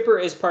mean, Skipper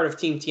is part of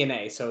Team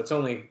TNA, so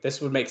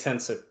this would make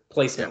sense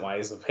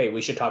placement-wise of, hey,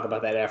 we should talk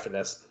about that after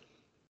this.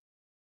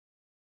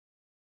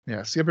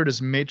 Yeah, Skipper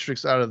just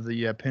matrix out of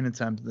the pin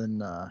attempt,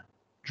 then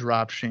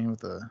drop Shane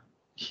with a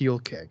heel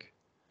kick.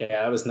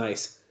 Yeah, that was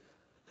nice.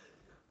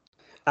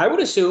 I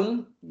would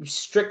assume,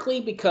 strictly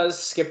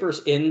because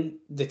Skipper's in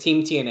the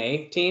Team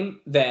TNA team,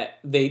 that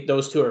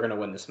those two are going to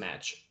win this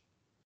match.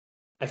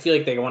 I feel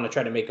like they want to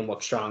try to make him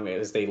look strong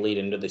as they lead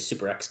into the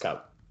Super X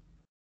Cup.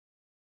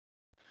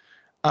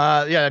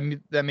 Yeah, I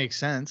mean, that makes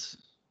sense.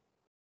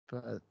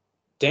 But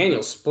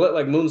Daniel split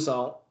like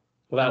moonsault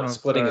without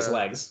splitting his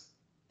legs.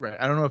 Right.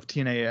 I don't know if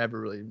TNA ever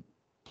really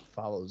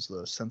follows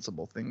the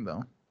sensible thing,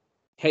 though.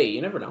 Hey,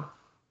 you never know.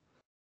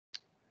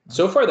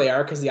 So far they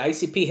are, because the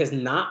ICP has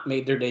not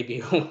made their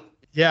debut.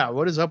 Yeah,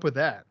 what is up with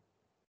that?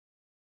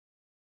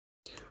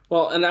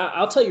 Well, and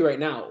I'll tell you right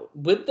now,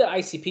 with the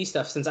ICP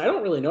stuff, since I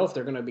don't really know if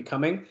they're going to be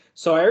coming,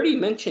 so I already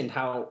mentioned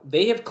how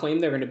they have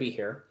claimed they're going to be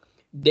here.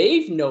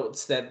 Dave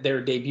notes that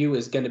their debut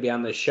is going to be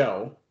on this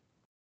show,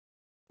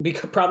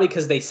 probably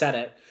because they said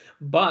it.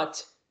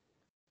 But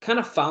kind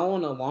of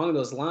following along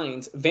those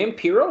lines,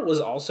 Vampiro was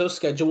also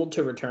scheduled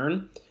to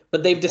return,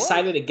 but they've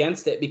decided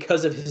against it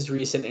because of his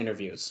recent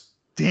interviews.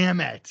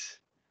 Damn it.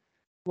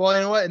 Well,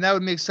 you know what? And that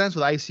would make sense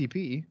with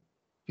ICP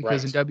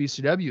because in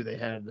WCW they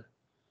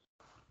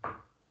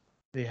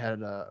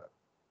had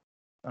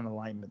an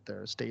alignment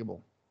there,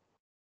 stable.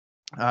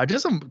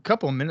 Just a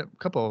couple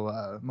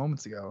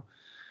moments ago,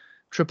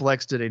 Triple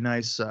X did a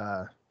nice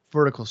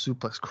vertical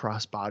suplex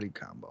crossbody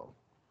combo.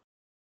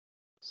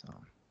 So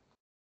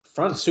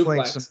front suplex.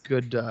 Playing some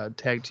good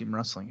tag team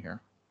wrestling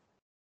here.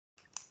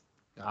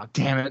 Oh,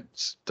 damn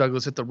it.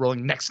 Douglas hit the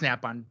rolling neck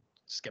snap on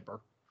Skipper.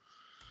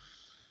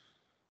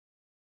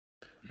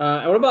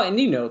 What about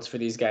indie notes for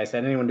these guys?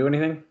 Did anyone do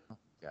anything? Oh,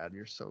 God,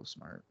 you're so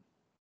smart.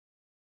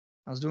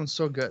 I was doing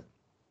so good.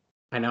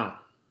 I know.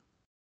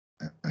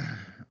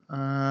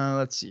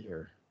 Let's see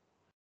here.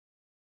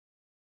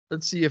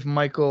 Let's see if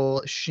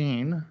Michael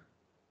Shane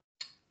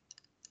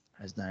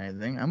has done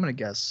anything. I'm going to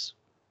guess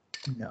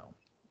no.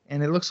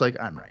 And it looks like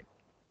I'm right.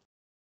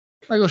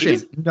 Michael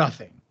Shane,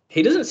 nothing.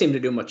 He doesn't seem to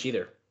do much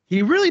either.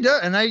 He really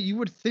does. And you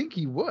would think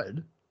he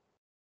would.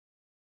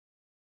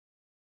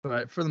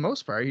 But for the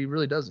most part, he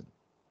really doesn't.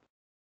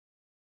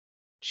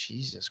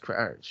 Jesus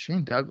Christ.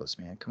 Shane Douglas,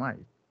 man. Come on.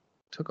 He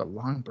took a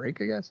long break,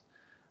 I guess.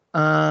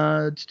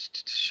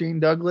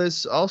 Shane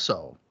Douglas,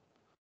 also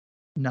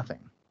nothing.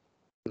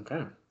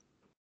 Okay.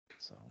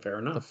 So fair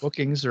enough. The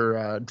bookings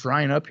are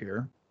drying up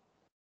here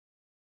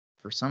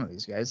for some of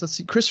these guys. Let's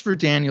see. Christopher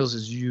Daniels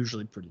is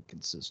usually pretty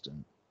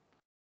consistent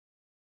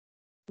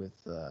with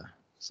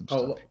some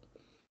stuff.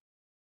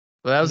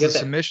 Well, that was the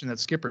submission that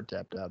Skipper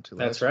tapped out to.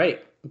 That's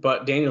right.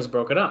 But Daniels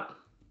broke it up.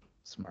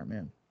 Smart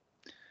man.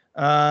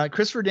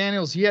 Christopher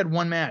Daniels, he had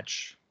one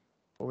match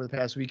over the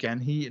past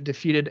weekend. He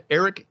defeated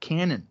Eric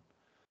Cannon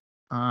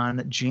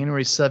on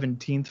January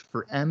 17th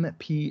for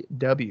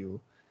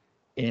MPW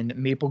in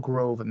Maple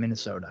Grove,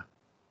 Minnesota.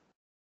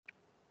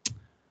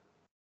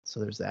 So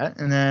there's that.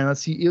 And then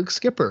let's see, Elix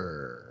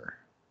Skipper.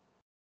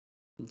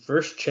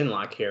 First chin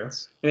lock here.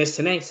 And as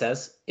Tenay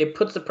says, it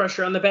puts the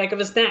pressure on the back of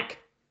his neck.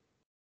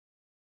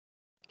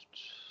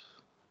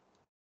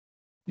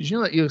 Did you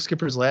know that Elix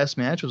Skipper's last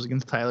match was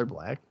against Tyler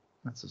Black?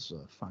 That's just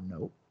a fun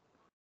note.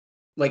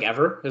 Like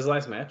ever? His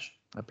last match?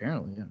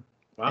 Apparently, yeah.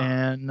 Wow.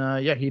 And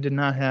he did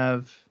not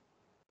have.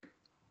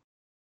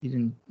 He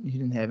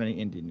didn't have any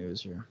indie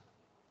news here.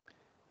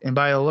 And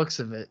by the looks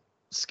of it,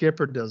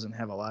 Skipper doesn't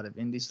have a lot of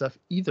indie stuff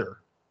either.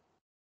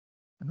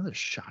 Another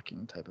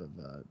shocking type of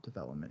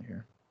development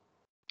here.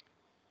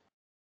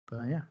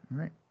 But yeah, all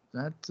right.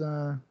 That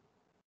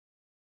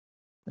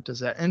does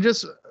that. And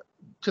just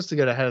to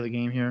get ahead of the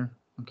game here,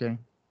 okay.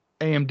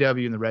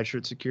 AMW and the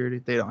Redshirt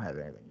Security, they don't have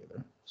anything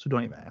either. So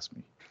don't even ask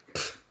me.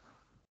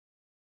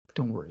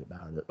 Don't worry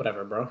about it.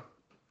 Whatever, bro.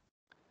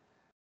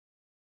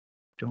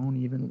 Don't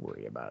even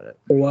worry about it.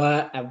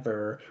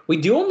 Whatever. We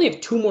do only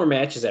have 2 more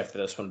matches after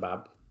this one,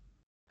 Bob.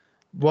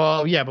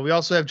 Well, yeah, but we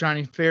also have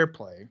Johnny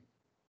Fairplay.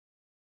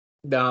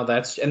 No,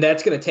 that's going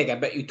to take, I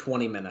bet you,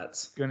 20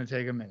 minutes. Going to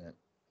take a minute.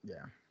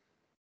 Yeah.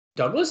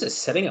 Douglas is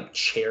setting up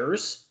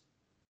chairs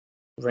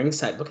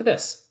ringside. Look at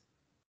this.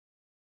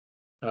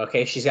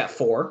 Okay, she's got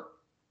 4.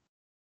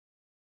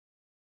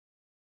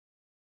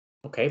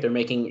 Okay,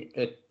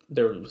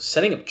 they're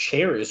setting up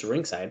chairs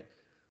ringside.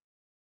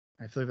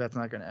 I feel like that's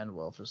not going to end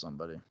well for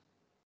somebody.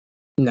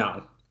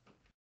 No.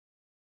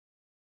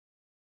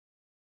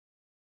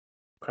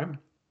 Okay.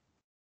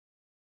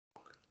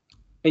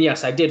 And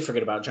yes, I did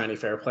forget about Johnny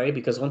Fairplay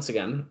because once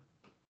again,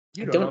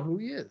 you don't know who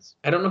he is.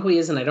 I don't know who he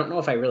is, and I don't know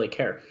if I really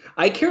care.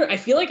 I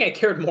feel like I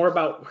cared more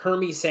about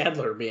Hermie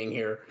Sadler being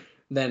here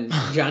than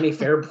Johnny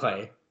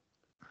Fairplay.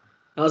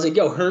 I was like,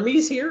 yo,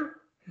 Hermie's here?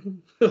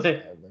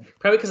 Probably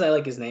because I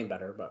like his name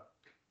better, but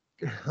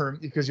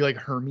because you like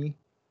Hermie?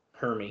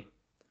 Hermie.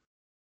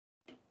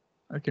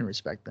 I can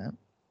respect that.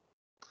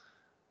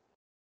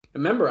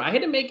 Remember, I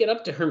had to make it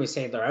up to Hermie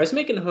Sadler. I was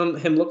making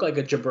him look like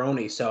a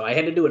jabroni, so I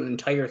had to do an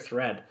entire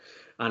thread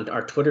on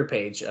our Twitter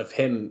page of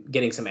him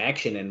getting some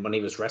action in when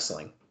he was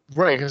wrestling.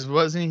 Right, because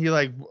wasn't he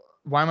like,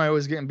 why am I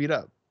always getting beat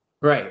up?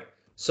 Right.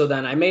 So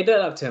then I made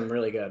that up to him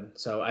really good.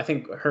 So I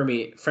think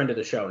Hermie, friend of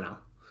the show now.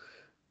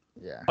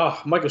 Yeah.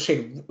 Oh, Michael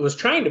Shane was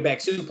trying to back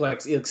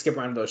suplex Elix Skipper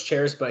onto those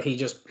chairs, but he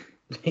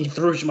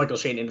threw Michael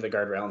Shane into the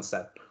guardrail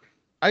instead.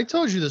 I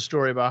told you the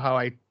story about how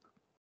I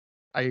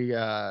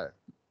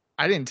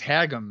didn't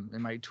tag him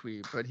in my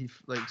tweet, but he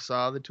like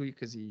saw the tweet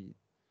because he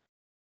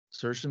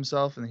searched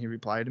himself and he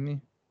replied to me.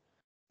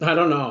 I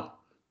don't know.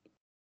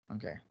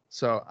 Okay,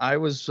 so I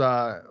was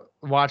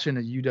watching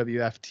a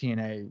UWF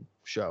TNA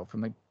show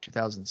from like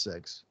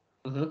 2006,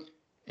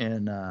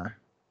 and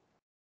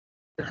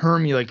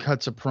Hermie like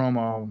cuts a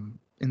promo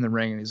in the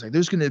ring, and he's like,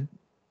 "There's gonna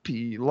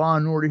be law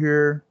and order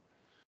here.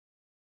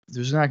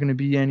 There's not gonna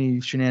be any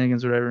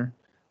shenanigans, or whatever."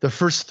 The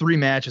first 3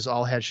 matches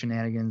all had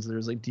shenanigans.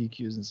 There's like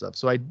DQs and stuff.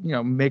 So I,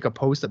 make a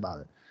post about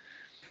it.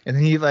 And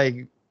then he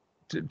like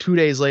 2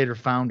 days later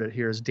found it.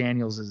 Here's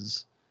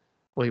Daniels'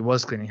 he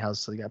was cleaning house,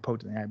 so he got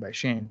poked in the eye by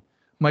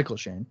Michael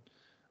Shane.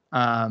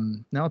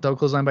 Now double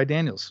clothesline by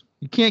Daniels.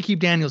 You can't keep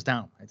Daniels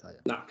down, I tell you.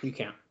 No, you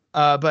can't.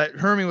 But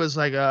Hermie was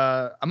like,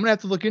 I'm going to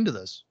have to look into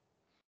this.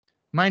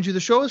 Mind you,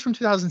 the show was from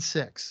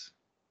 2006.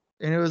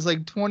 And it was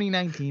like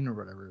 2019 or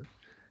whatever.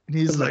 And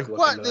he's like,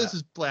 what? This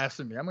is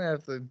blasphemy. I'm going to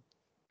have to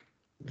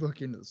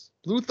look into this.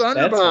 Blue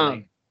Thunder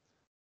Bomb.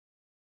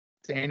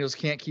 Daniels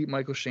can't keep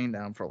Michael Shane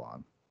down for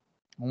long.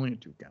 Only a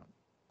 2 count.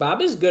 Bob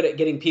is good at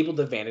getting people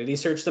to vanity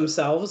search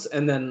themselves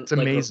and then it's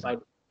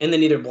amazing. And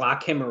then either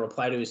block him or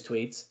reply to his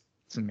tweets.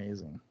 It's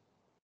amazing.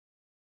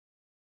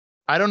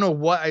 I don't know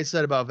what I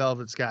said about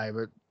Velvet Sky,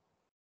 but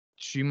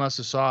she must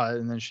have saw it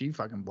and then she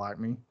fucking blocked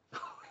me.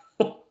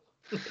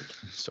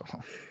 So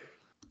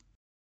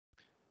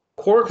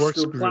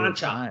Corkscrew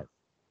plancha.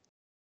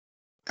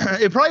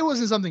 It probably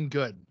wasn't something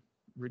good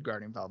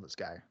regarding Velvet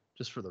Sky,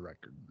 just for the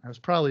record. I was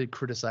probably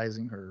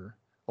criticizing her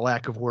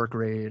lack of work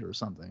rate or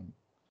something.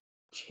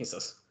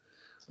 Jesus.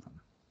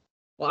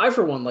 Well, I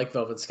for one like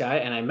Velvet Sky,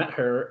 and I met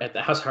her at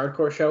the House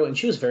Hardcore show, and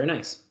she was very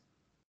nice.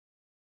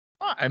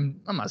 I'm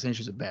not saying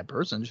she's a bad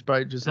person. She's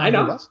probably just not I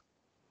know. a good wrestler.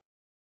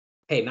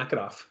 Hey, knock it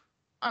off.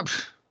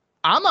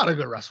 I'm not a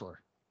good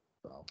wrestler.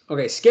 So.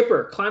 Okay,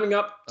 Skipper climbing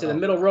up to the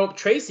middle rope.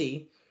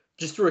 Tracy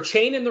just threw a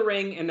chain in the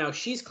ring, and now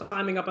she's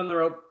climbing up on the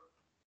rope.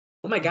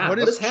 Oh my God, what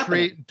is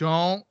happening?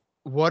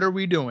 What are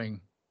we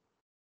doing?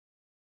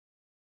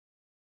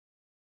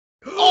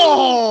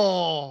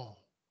 Oh!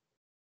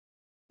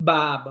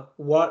 Bob,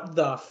 what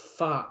the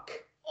fuck?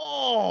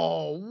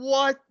 Oh,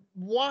 what?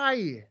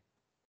 Why?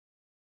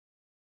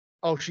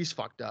 Oh, she's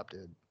fucked up,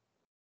 dude.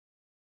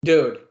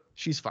 Dude.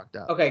 She's fucked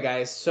up. Okay,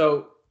 guys,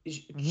 so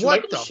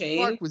what the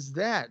fuck was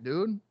that,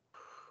 dude?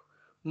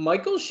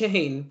 Michael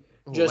Shane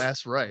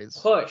just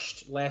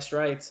pushed Last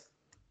Rites.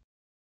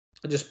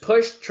 Just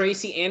pushed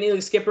Tracy and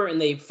Elix Skipper, and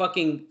they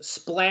fucking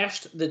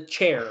splashed the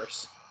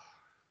chairs.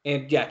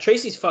 And yeah,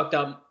 Tracy's fucked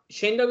up.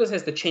 Shane Douglas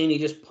has the chain. He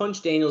just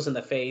punched Daniels in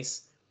the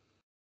face.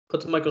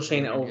 Puts Michael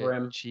Shane over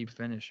him. Cheap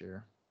finish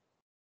here.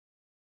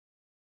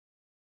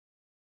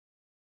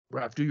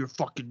 Ref, do your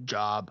fucking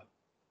job.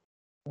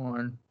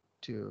 1,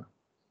 2,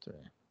 3.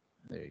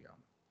 There you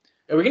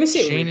go. Are we going to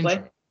see a Shane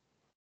replay?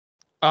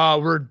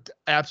 We're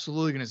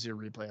absolutely going to see a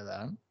replay of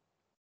that.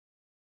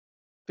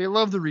 They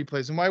love the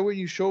replays, and why would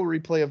you show a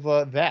replay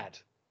of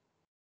that?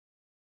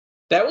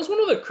 That was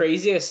one of the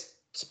craziest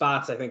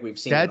spots I think we've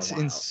seen. That's in a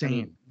while.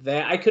 insane.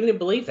 I couldn't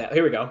believe that.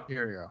 Here we go.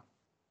 Here we go.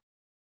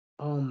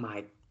 Oh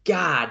my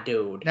God,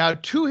 dude. Now,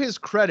 to his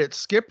credit,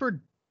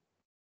 Skipper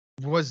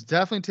was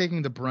definitely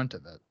taking the brunt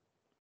of it.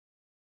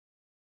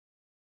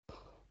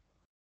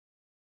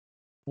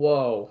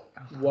 Whoa.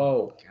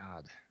 Whoa.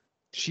 God.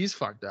 She's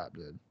fucked up,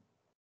 dude.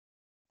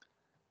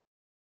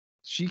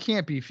 She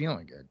can't be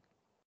feeling good.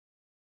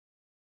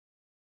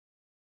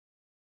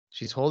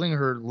 She's holding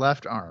her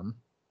left arm.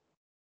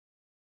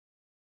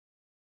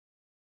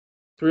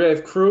 We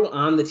have crew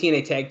on the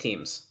TNA tag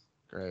teams.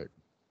 Great.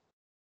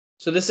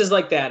 So this is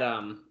like that,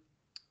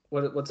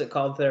 what's it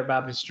called there,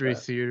 Bob? Mystery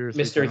Theater.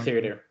 Mystery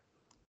Theater.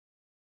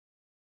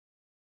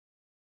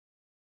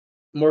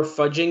 More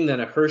fudging than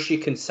a Hershey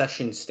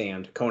concession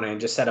stand, Conan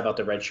just said about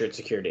the red shirt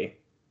security.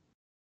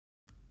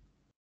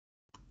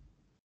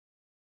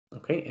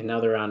 Okay, and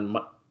now they're on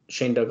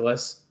Shane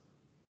Douglas.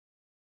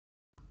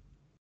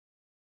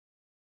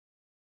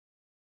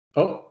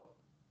 Oh.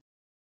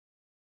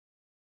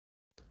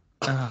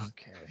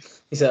 Okay.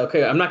 He said,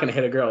 okay, I'm not going to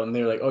hit a girl. And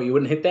they're like, oh, you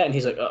wouldn't hit that? And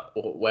he's like, oh,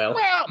 well.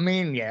 Well, I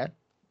mean, yeah.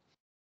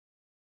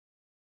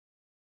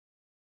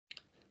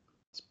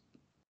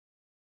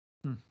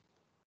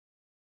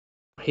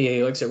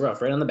 He likes it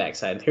rough, right on the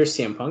backside. Here's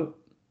CM Punk.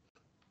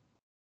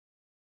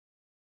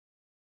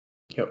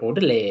 Here,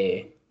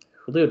 Odele.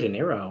 Julio De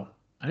Niro.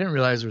 I didn't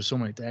realize there were so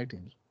many tag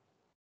teams.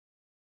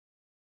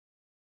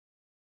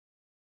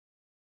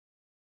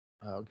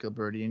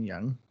 Gilberti and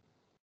Young.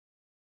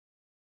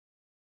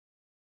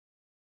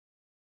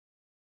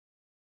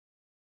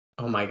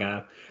 Oh my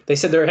God. They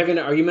said they're having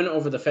an argument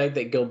over the fact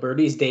that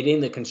Gilberti's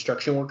dating the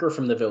construction worker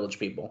from the Village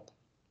People.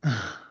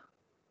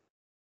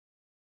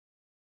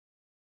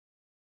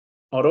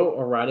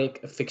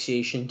 Autoerotic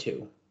asphyxiation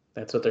 2.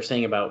 That's what they're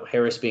saying about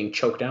Harris being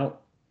choked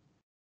out.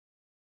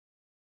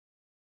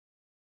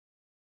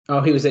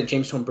 Oh, he was at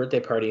James' home birthday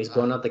party. He's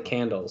blowing out the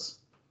candles.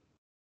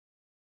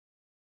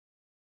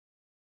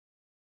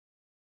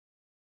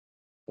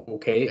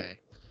 Okay.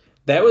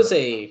 That was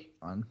a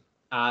fun.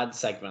 Odd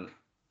segment.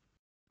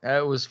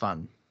 That was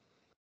fun.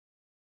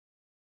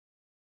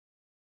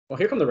 Well,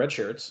 here come the red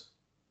shirts.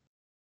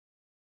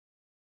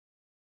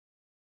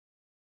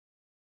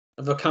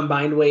 Of a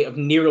combined weight of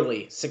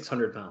nearly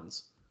 600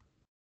 pounds.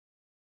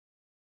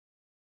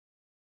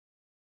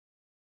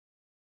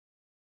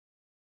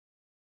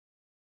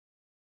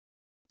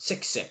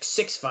 Six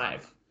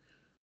 6'5".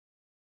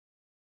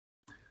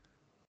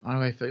 Why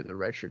do I feel like the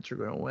red shirts are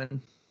going to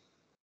win?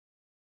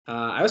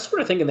 I was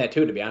sort of thinking that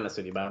too, to be honest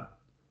with you, Bob.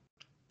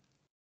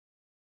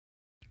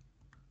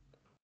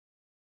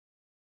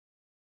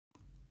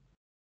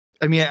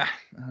 I mean, I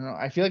don't know.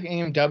 I feel like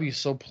AMW is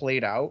so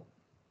played out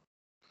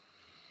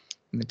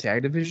in the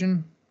tag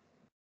division.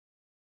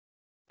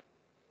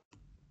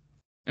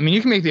 I mean,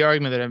 you can make the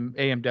argument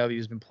that AMW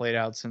has been played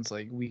out since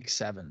like week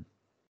 7.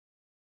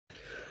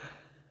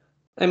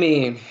 I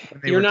mean,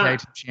 you're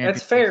not.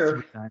 That's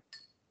fair.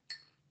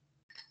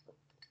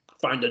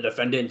 Find the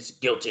defendants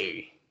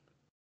guilty.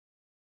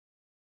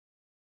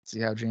 See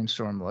how James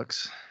Storm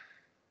looks.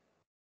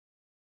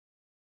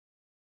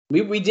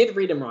 We did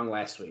read him wrong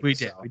last week. We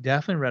did. We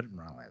definitely read him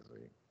wrong last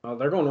week. Oh,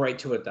 they're going right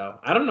to it though.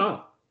 I don't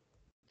know.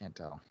 Can't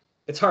tell.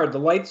 It's hard. The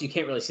lights, you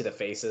can't really see the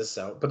faces.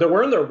 So, but they're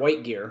wearing their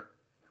white gear.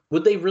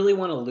 Would they really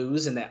want to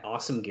lose in that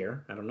awesome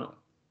gear? I don't know.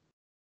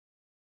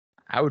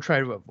 I would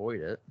try to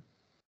avoid it.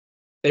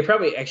 They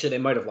probably they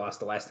might have lost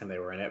the last time they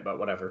were in it, but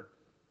whatever.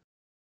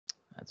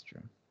 That's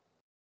true.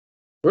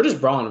 We're just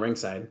brawling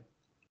ringside.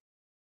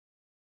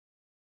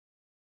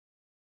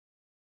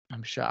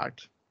 I'm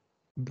shocked.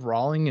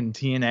 Brawling in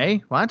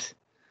TNA? What?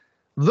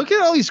 Look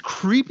at all these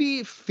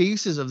creepy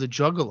faces of the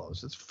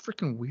Juggalos. It's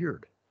freaking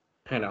weird.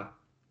 I know.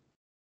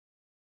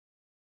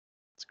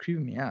 It's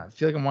creeping me out. I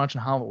feel like I'm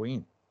watching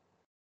Halloween.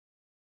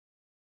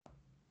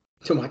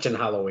 Too much in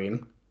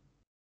Halloween.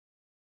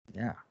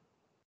 Yeah.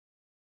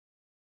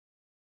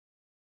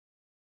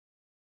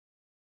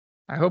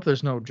 I hope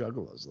there's no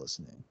Juggalos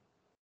listening.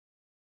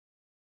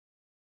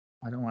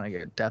 I don't want to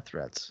get death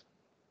threats.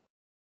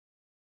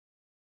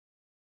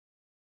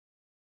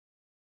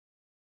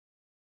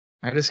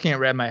 I just can't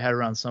wrap my head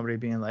around somebody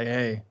being like,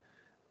 hey,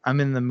 I'm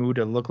in the mood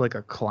to look like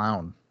a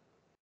clown.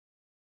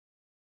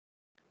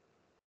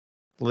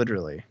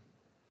 Literally.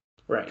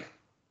 Right.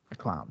 A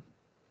clown.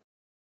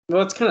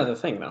 Well, it's kind of the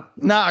thing, though.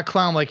 Not a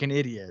clown like an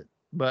idiot,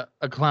 but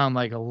a clown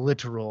like a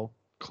literal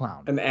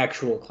clown. An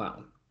actual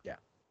clown. Yeah.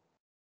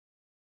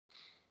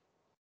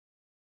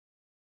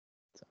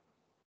 So.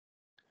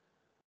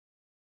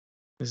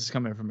 This is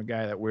coming from a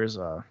guy that wears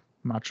a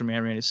Macho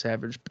Man Randy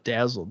Savage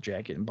bedazzled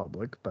jacket in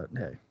public, but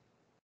hey.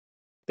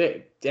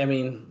 I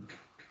mean,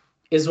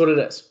 is what it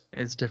is.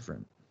 It's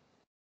different.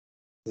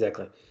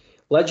 Exactly.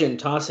 Legend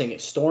tossing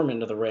Storm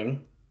into the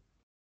ring.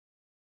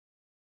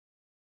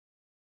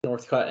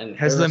 Northcutt and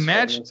Has the Harris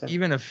match fighting.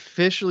 even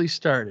officially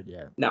started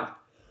yet? No.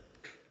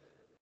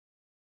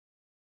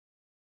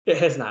 It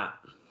has not.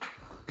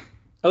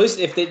 At least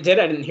if they did,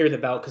 I didn't hear the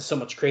bell because so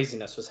much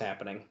craziness was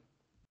happening.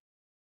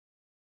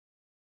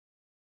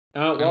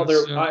 Well,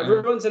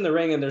 everyone's in the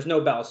ring and there's no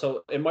bell,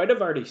 so it might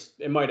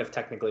have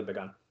technically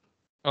begun.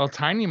 Well,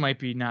 Tiny might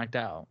be knocked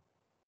out,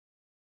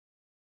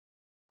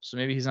 so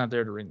maybe he's not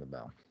there to ring the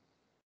bell.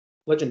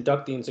 Legend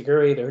ducked the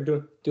Enziguri.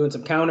 They're doing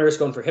some counters,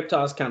 going for hip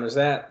toss, counters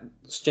that.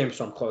 James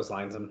Storm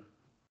clotheslines him.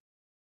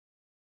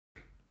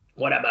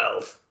 What a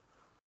move!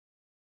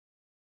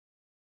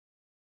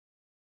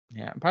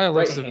 Yeah,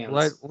 probably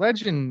Right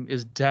Legend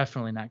is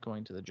definitely not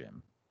going to the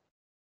gym.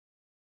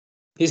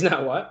 He's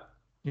not what?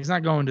 He's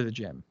not going to the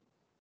gym.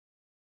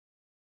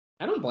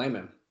 I don't blame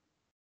him.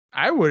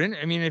 I wouldn't.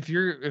 I mean,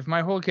 if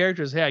my whole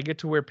character is, hey, I get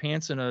to wear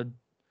pants and a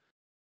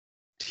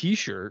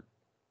t-shirt,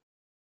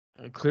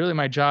 clearly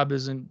my job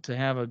isn't to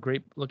have a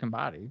great looking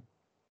body.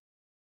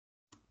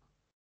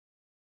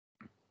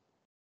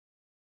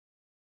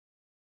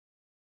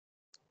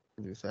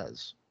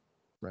 Thez,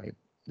 right?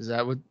 Is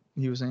that what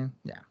he was saying?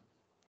 Yeah.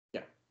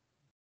 Yeah.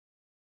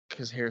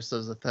 Because Harris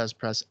does the Thez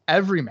press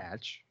every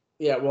match.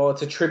 Yeah, well,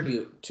 it's a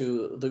tribute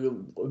to the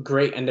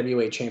great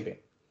NWA champion.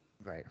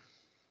 Right.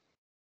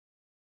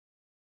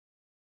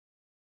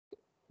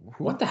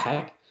 What the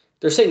heck?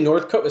 They're saying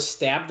Northcutt was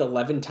stabbed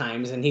 11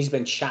 times and he's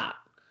been shot.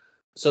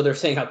 So they're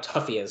saying how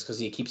tough he is because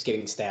he keeps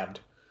getting stabbed.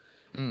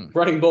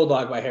 Running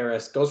Bulldog by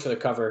Harris. Goes for the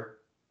cover.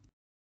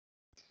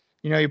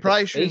 You know, you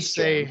probably shouldn't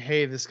say,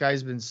 hey, this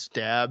guy's been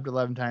stabbed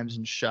 11 times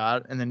and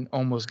shot and then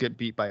almost get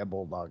beat by a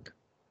Bulldog.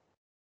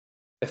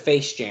 The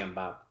face jam,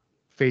 Bob.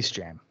 Face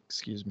jam.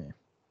 Excuse me.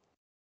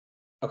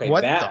 Okay,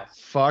 what the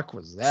fuck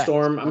was that?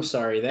 Storm, I'm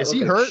sorry. Is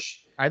he hurt?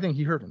 I think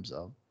he hurt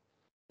himself.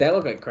 That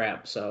looked like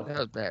crap, so. That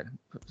was bad.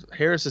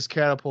 Harris has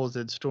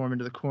catapulted Storm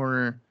into the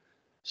corner.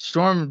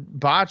 Storm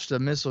botched a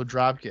missile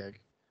dropkick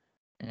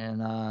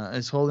and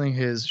is holding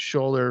his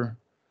shoulder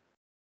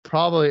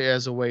probably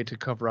as a way to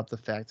cover up the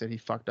fact that he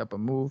fucked up a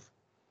move.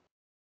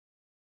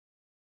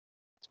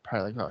 It's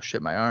probably like, oh,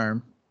 shit, my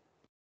arm.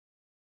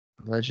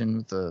 Legend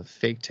with the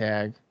fake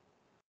tag.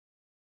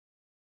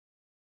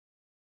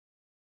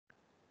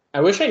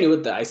 I wish I knew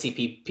what the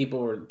ICP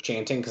people were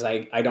chanting because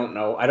I don't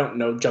know. I don't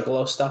know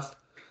Juggalo stuff.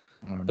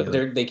 But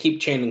they keep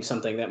chanting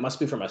something that must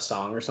be from a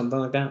song or something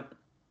like that.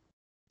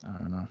 I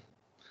don't know.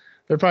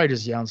 They're probably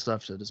just yelling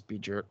stuff to just be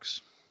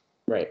jerks.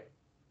 Right.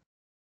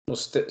 Well,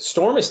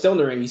 Storm is still in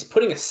the ring. He's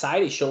putting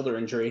aside his shoulder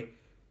injury.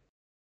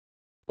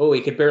 Oh,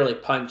 he could barely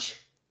punch.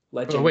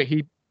 Legend. Oh, wait,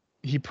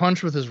 he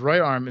punched with his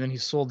right arm and then he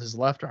sold his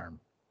left arm.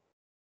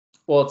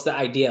 Well, it's the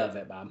idea of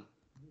it, Bob.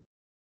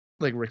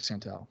 Like Rick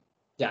Santel.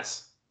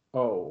 Yes.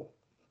 Oh.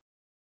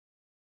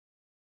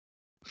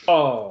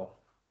 Oh.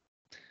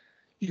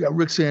 You got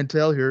Rick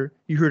Santel here.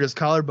 You hurt his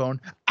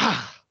collarbone.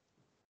 Ah!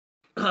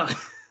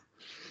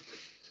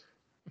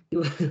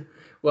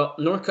 Well,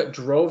 Northcutt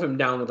drove him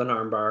down with an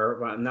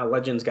armbar. Now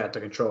Legend's got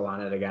the control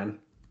on it again.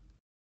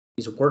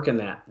 He's working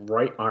that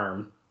right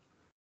arm.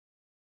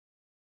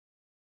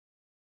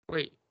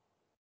 Wait.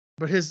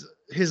 But his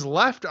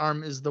left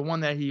arm is the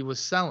one that he was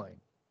selling.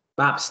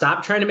 Bob,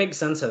 stop trying to make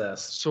sense of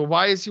this. So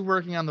why is he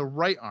working on the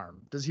right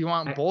arm? Does he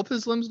want both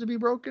his limbs to be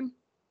broken?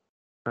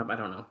 I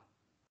don't know.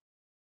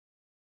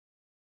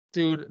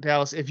 Dude,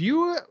 Dallas, if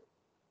you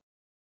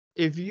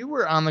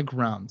were on the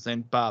ground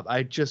saying, Bob,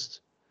 I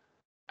just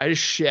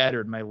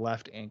shattered my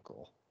left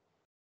ankle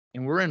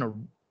and we're in a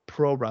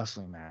pro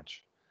wrestling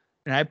match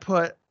and I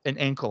put an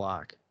ankle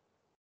lock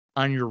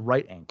on your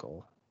right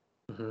ankle,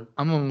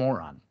 I'm a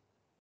moron.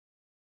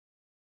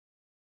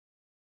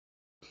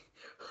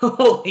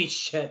 Holy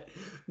shit.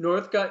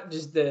 Northcutt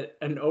just did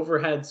an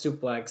overhead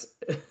suplex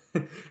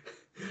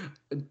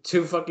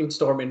to fucking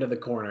Storm into the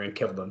corner and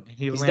killed him.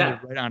 He's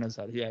landed right on his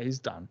head. Yeah, he's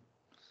done.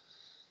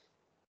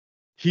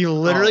 He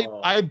literally,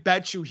 I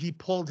bet you he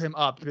pulled him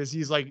up because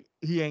he's like,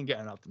 he ain't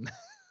getting up.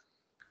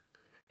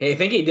 I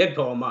think he did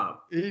pull him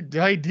up. He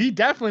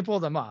definitely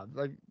pulled him up.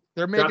 Like,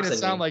 they're making it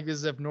sound like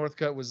as if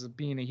Northcutt was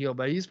being a heel,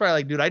 but he's probably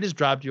like, dude, I just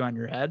dropped you on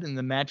your head and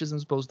the match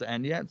isn't supposed to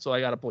end yet, so I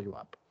got to pull you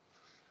up.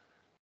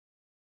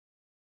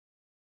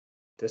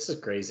 This is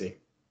crazy.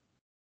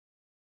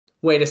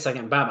 Wait a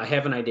second, Bob. I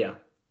have an idea.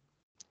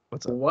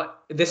 What's up?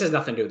 What? This has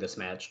nothing to do with this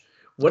match.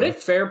 What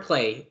if Fair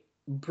Play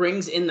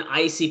brings in the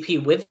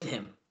ICP with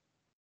him?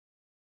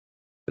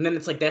 And then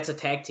it's like, that's a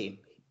tag team.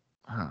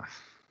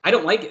 I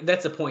don't like it.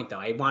 That's the point, though.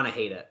 I want to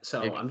hate it.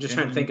 So I'm just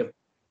trying to think of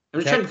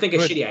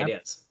shitty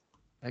ideas.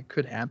 That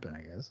could happen,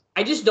 I guess.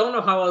 I just don't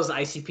know how else the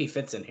ICP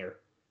fits in here.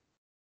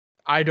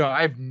 I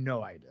have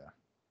no idea.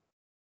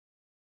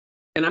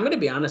 And I'm going to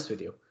be honest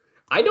with you.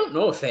 I don't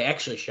know if they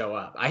actually show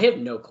up. I have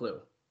no clue.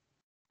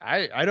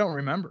 I don't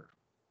remember.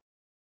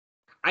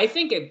 I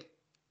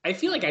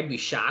feel like I'd be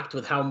shocked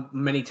with how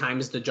many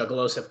times the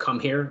Juggalos have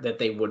come here that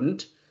they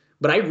wouldn't.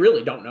 But I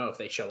really don't know if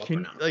they show up or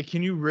not. Like,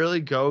 can you really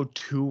go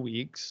 2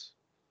 weeks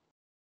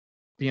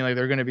being like,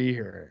 they're going to be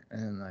here?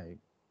 And like,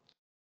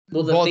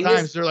 both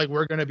times they're like,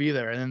 we're going to be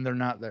there. And then they're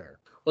not there.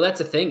 Well, that's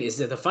the thing is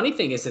that the funny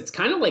thing is it's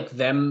kind of like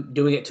them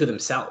doing it to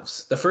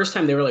themselves. The first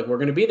time they were like, we're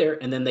going to be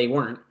there, and then they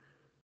weren't.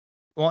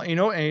 Well, you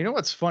know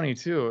what's funny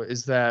too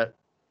is that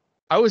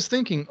I was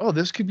thinking, oh,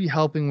 this could be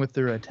helping with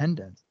their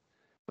attendance,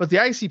 but the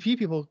ICP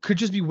people could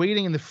just be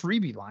waiting in the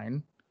freebie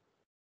line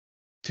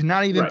to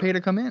not even Right. pay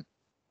to come in.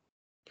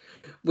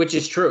 Which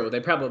is true. They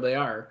probably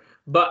are.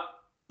 But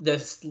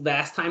this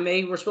last time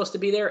they were supposed to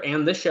be there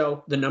and the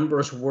show, the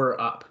numbers were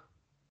up.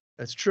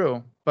 That's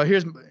true. But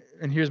here's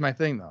my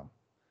thing though.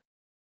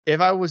 If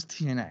I was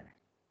TNA,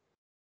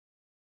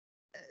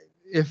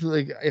 if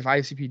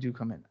ICP do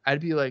come in,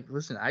 I'd be like,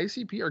 listen,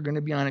 ICP are going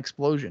to be on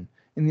Explosion,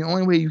 and the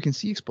only way you can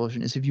see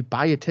Explosion is if you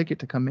buy a ticket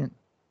to come in.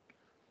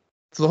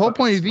 So the whole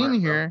point of being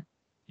here,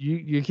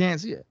 you can't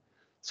see it.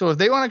 So if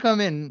they want to come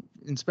in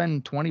and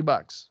spend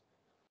 $20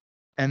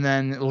 and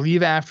then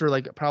leave after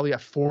like probably a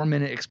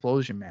 4-minute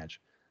Explosion match,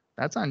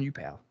 that's on you,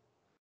 pal.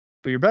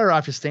 But you're better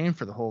off just staying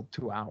for the whole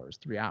 2 hours,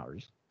 3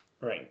 hours.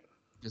 Right.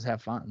 Just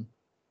have fun.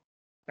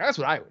 That's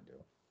what I would do.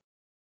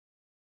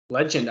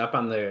 Legend up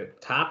on the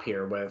top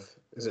here with,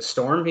 is it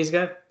Storm he's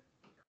got?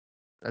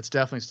 That's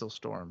definitely still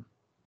Storm.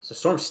 So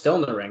Storm's still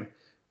in the ring.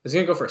 Is he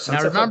going to go for a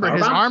sunset now remember, flip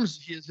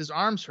his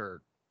arms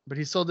hurt, but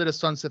he still did a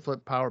sunset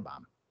flip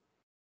powerbomb.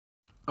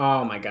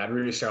 Oh my God,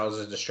 Rudy Charles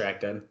is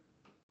distracted.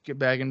 Get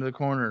back into the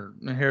corner.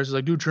 And Harris is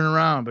like, dude, turn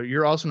around, but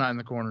you're also not in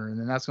the corner. And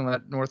then that's going to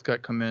let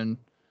Northcutt come in.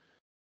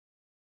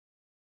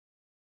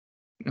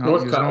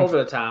 Northcutt over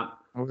the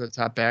top. Over the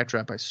top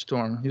backdrop by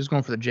Storm. He was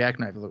going for the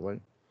jackknife, it looked like.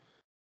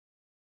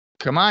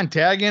 Come on,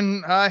 tag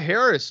in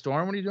Harris,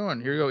 Storm. What are you doing?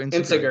 Here you go.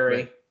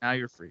 Enzuigiri. Now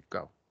you're free.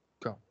 Go.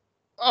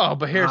 Oh,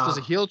 but Harris does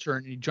a heel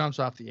turn and he jumps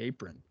off the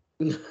apron.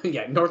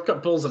 Yeah,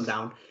 Northcutt pulls him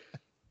down.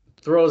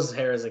 Throws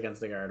Harris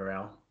against the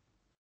guardrail.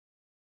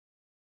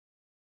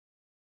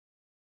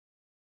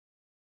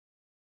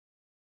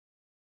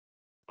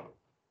 Oh,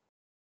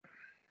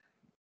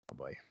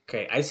 boy.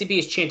 Okay, ICP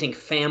is chanting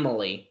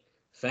family.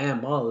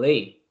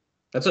 Family.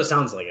 That's what it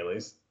sounds like, at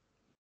least.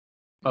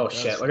 Oh,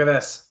 shit. Look at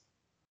this.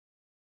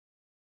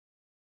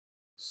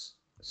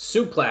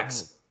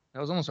 Suplex. That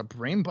was almost a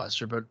brain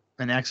buster, but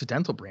an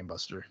accidental brain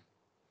buster.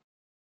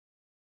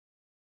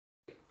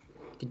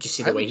 Did you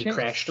see the way he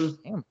crashed him?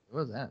 Damn,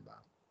 what was that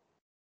about?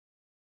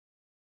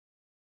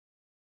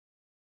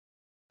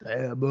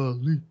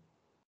 Family.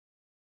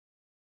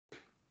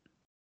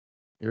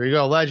 Here we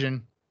go,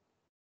 Legend.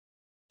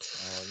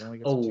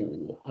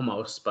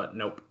 Almost, but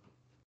nope.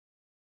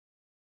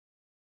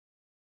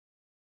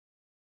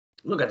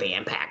 Look at the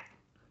impact.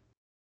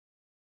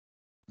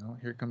 Oh,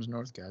 here comes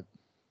Northcutt.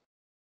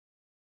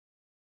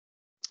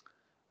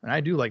 And I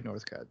do like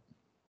Northcutt.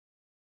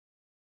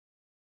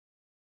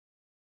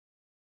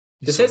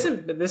 This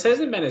hasn't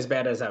been as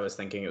bad as I was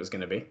thinking it was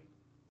going to be.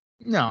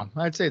 No,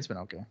 I'd say it's been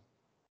okay.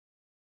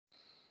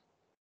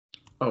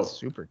 Oh,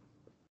 super.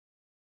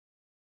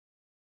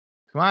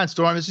 Come on,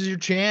 Storm. This is your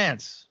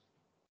chance.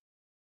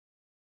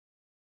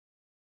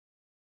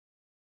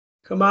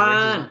 Come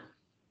on.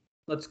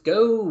 Let's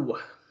go.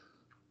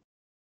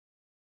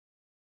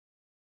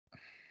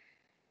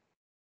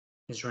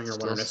 His ring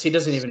awareness. He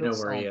doesn't even know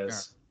where he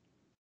is.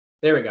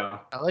 There we go.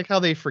 I like how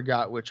they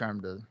forgot which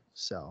arm to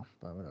sell,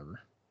 but whatever.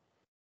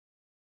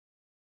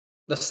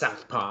 The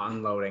southpaw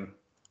unloading.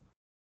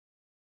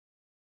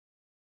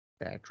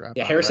 Backdrop.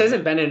 Yeah, Harris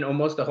hasn't been in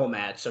almost the whole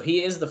match, so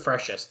he is the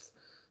freshest.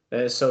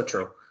 That is so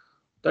true.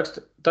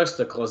 Ducks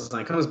the closest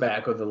line. Comes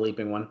back with the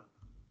leaping one.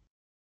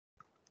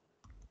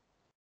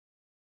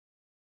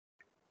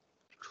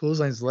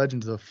 Clothesline's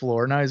Legend to the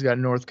floor. Now he's got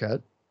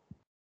Northcutt.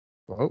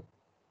 Whoa.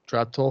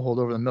 Drop toe hold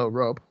over the middle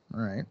rope.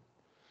 All right.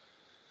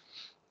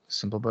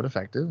 Simple but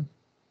effective.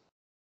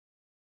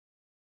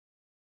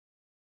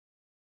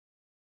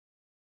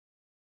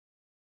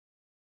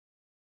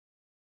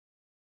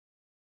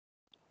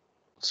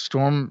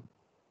 Storm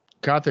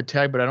got the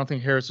tag, but I don't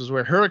think Harris was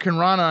aware. Hurricane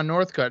Rana on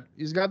Northcutt.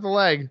 He's got the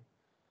leg.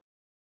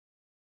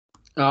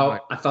 Oh,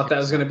 I thought that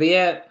was going to be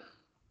it.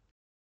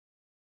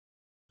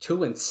 2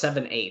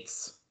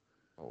 7/8.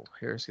 Oh,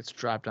 Harris gets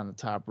dropped on the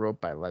top rope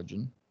by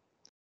Legend.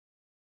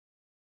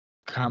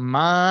 Come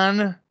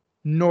on,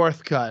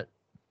 Northcutt.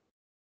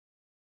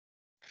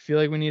 I feel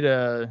like we need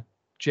a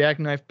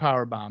jackknife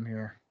powerbomb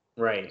here.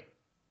 Right.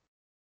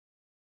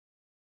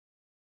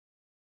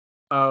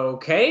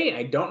 Okay,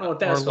 I don't know what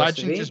that was supposed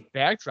to be. Or Legend just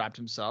backdropped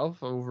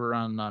himself over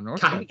on Northcutt.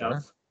 Kind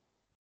of.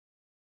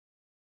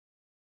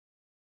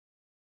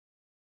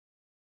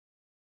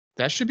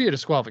 That should be a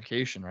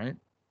disqualification, right?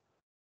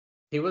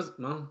 He was,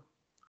 no.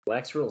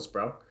 Black's rules,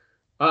 bro.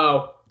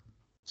 Uh-oh.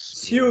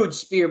 Huge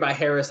spear by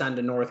Harris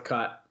onto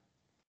Northcutt.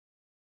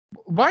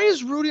 Why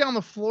is Rudy on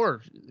the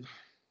floor?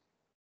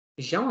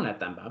 He's yelling at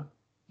them, Bob.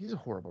 He's a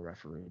horrible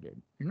referee, dude.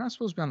 You're not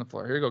supposed to be on the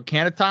floor. Here you go.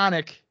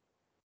 Canatonic.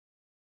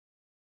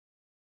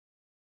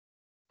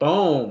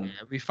 Boom. Yeah,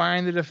 we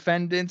find the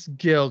defendant's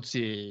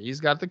guilty. He's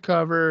got the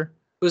cover.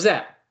 Who's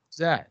that? Who's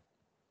that?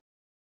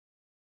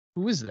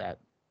 Who is that?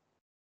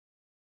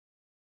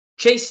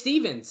 Chase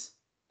Stevens.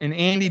 And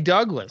Andy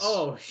Douglas.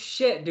 Oh,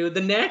 shit, dude.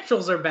 The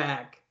Naturals are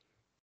back.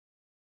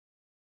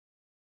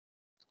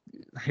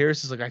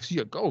 Harris is like, I see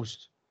a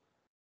ghost.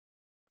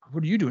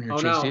 What are you doing here, Oh,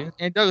 Chase? no. Stevens?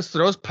 And Douglas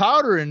throws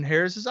powder in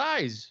Harris's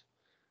eyes.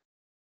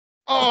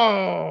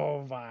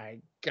 Oh my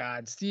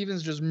God.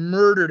 Stevens just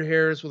murdered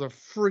Harris with a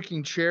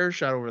freaking chair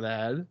shot over the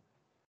head.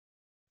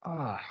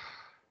 Ah.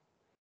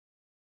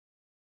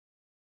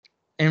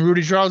 And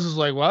Rudy Charles is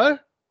like,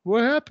 what?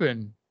 What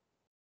happened?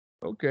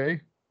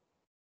 Okay.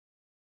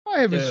 I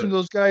haven't seen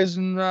those guys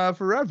in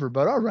forever,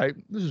 but all right.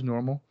 This is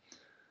normal.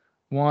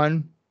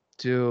 1,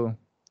 2,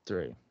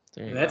 3.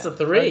 And that's a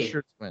 3.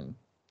 Win.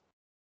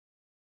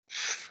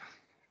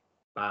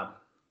 Bob.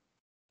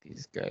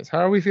 These guys.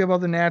 How do we feel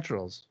about the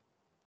Naturals?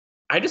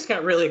 I just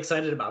got really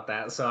excited about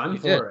that, so I'm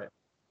for it.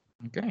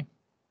 Okay.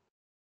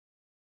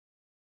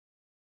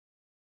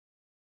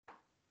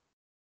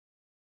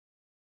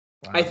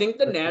 Wow. I think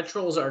the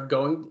Naturals are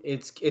going.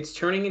 It's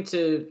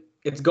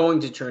going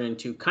to turn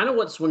into kind of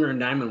what Swinger and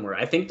Diamond were.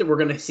 I think that we're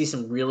going to see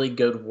some really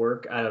good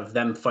work out of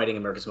them fighting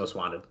America's Most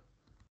Wanted,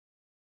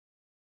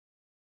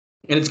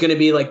 and it's going to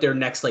be like their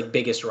next like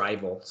biggest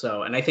rival.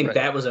 So, and I think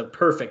that was a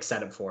perfect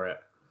setup for it.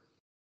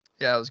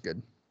 Yeah, it was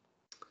good.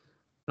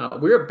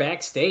 We were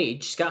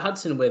backstage, Scott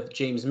Hudson with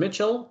James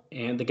Mitchell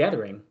and The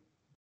Gathering.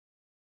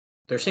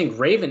 They're saying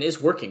Raven is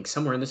working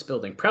somewhere in this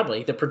building,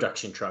 probably the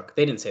production truck.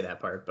 They didn't say that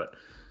part, but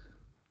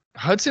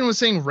Hudson was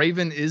saying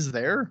Raven is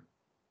there.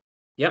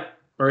 Yep,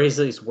 or he's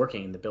at least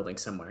working in the building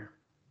somewhere.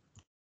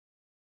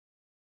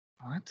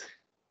 What?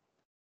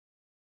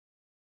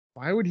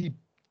 Why would he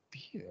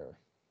be there?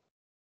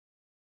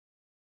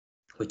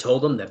 We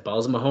told him that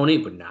Balls Mahoney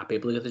would not be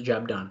able to get the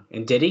job done.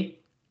 And did he?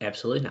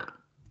 Absolutely not.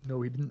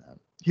 No, he did not.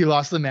 He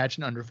lost the match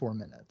in under 4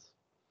 minutes.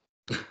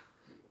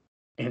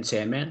 And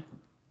Sandman,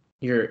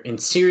 you're in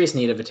serious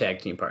need of a tag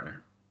team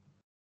partner.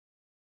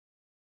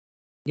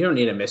 You don't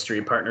need a mystery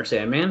partner,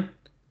 Sandman.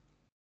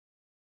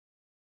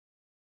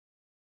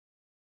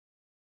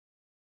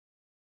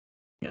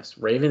 Yes,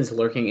 Raven's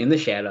lurking in the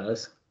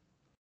shadows.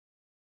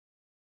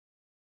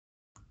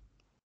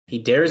 He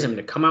dares him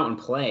to come out and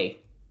play.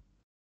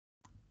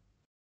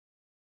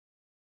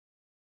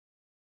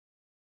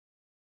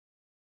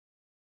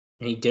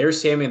 And he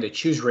dares Sandman to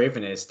choose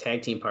Raven as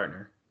tag team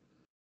partner.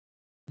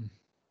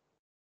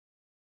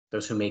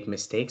 Those who make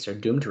mistakes are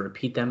doomed to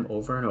repeat them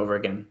over and over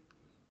again.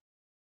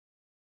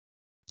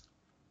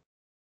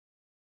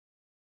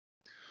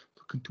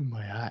 Look into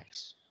my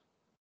eyes.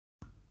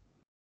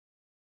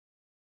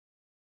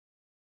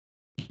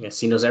 Yes,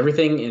 he knows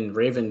everything in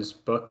Raven's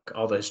book,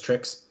 all those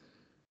tricks.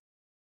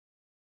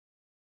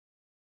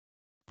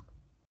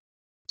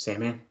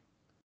 Sandman,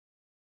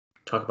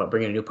 talk about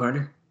bringing a new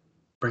partner.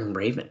 Bring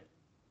Raven.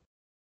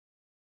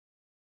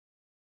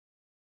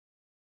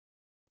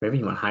 Raven,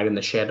 you want to hide in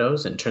the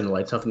shadows and turn the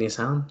lights off in the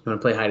asylum? You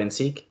want to play hide and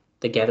seek?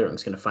 The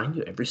Gathering's going to find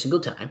you every single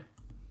time.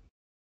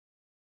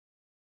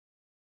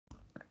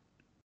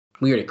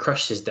 We already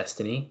crushed his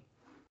destiny.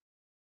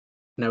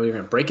 Now we're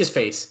going to break his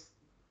face.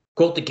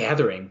 Quote the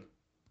Gathering.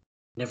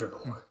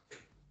 Nevermore.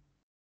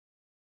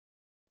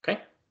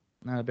 Okay?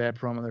 Not a bad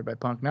promo there by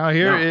Punk. Now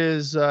here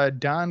is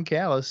Don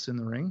Callis in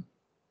the ring.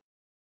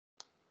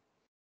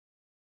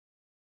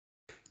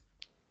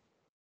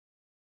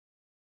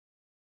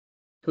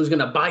 Who's going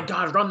to, by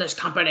God, run this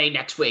company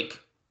next week?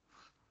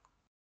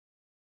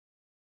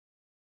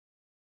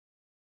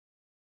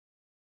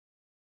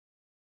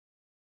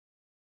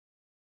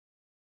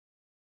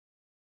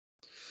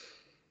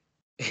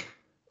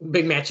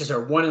 Big matches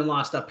are won and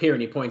lost up here,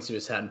 and he points to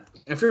his head.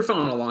 If you're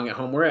following along at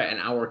home, we're at 1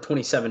 hour,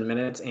 27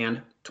 minutes,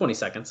 and 20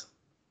 seconds.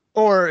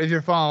 Or if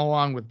you're following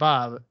along with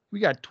Bob,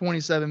 we got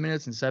 27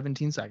 minutes and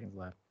 17 seconds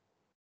left.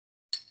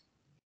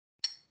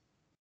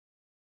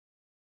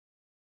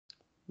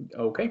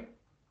 Okay.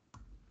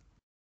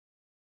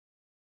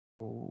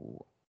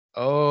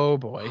 Oh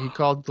boy, he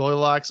called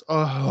Goldilocks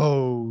a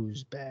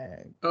hose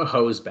bag. A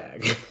hose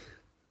bag.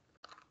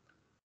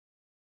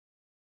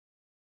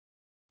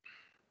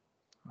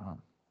 Oh.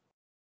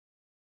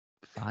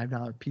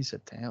 $5 piece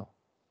of tail.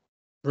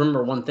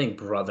 Remember one thing,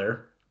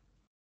 brother.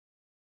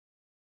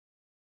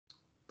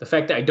 The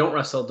fact that I don't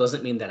wrestle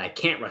doesn't mean that I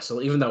can't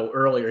wrestle, even though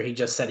earlier he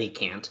just said he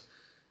can't.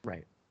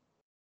 Right.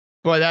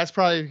 But that's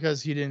probably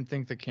because he didn't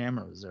think the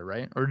camera was there,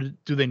 right? Or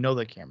do they know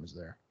the camera's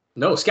there?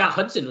 No, Scott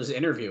Hudson was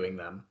interviewing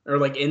them, or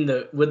like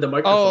with the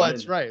microphone. Oh,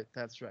 that's right.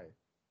 That's right.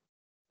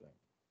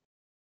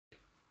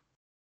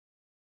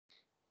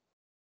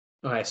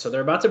 Okay, so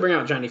they're about to bring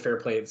out Johnny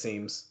Fairplay, it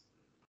seems.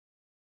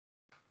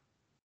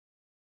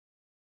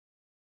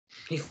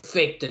 He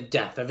faked the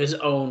death of his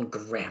own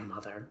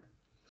grandmother.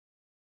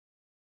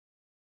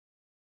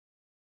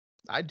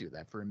 I'd do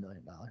that for $1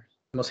 million.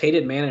 Most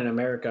hated man in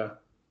America.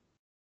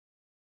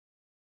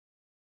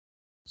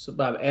 So,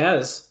 Bob,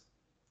 as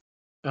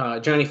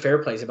Johnny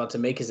Fairplay is about to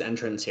make his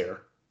entrance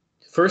here,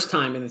 first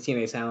time in the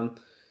TNA Asylum,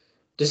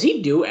 does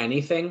he do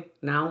anything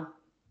now?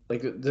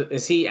 Like,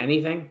 is he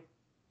anything?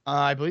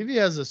 I believe he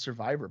has a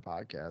Survivor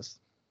podcast.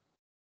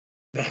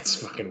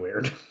 That's fucking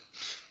weird.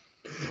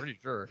 Pretty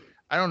sure.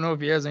 I don't know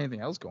if he has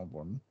anything else going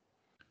for him.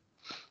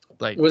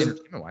 Like,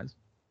 entertainment-wise.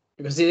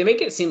 Because they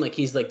make it seem like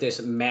he's like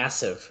this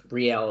massive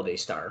reality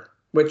star,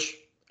 which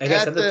I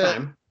guess at the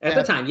time. At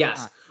the time,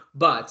 yes.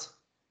 But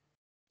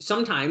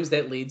sometimes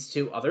that leads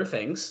to other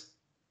things.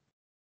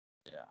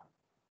 Yeah.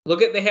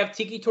 Look at, they have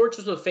tiki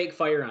torches with fake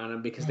fire on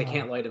them because they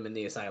can't light them in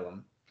the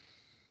asylum.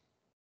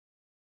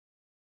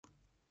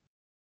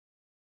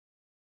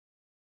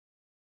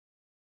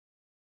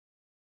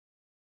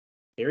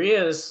 Here he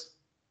is.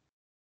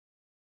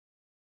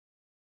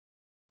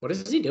 What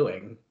is he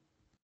doing?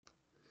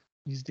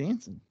 He's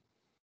dancing.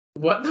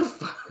 What the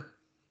fuck?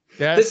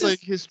 That's like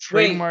his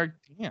trademark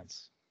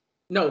dance.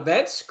 No,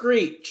 that's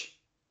Screech.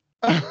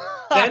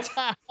 That's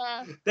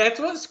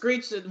what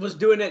Screech was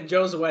doing at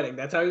Joe's wedding.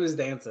 That's how he was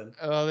dancing.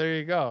 Oh, there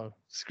you go.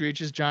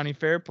 Screech is Johnny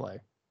Fairplay.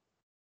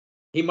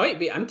 He might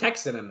be. I'm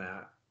texting him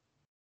that.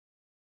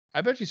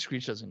 I bet you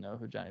Screech doesn't know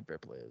who Johnny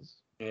Fairplay is.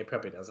 Yeah, he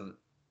probably doesn't.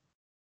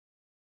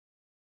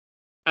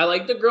 I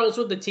like the girls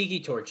with the tiki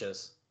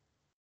torches.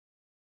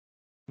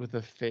 With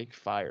a fake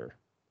fire.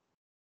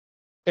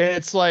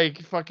 It's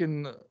like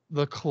fucking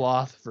the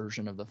cloth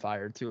version of the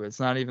fire too. It's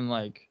not even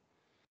like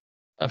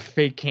a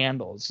fake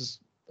candle. It's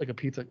just like a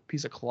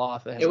piece of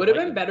cloth. That has It would have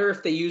been better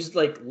if they used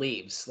like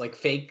leaves, like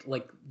fake,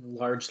 like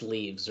large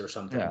leaves or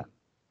something. Yeah.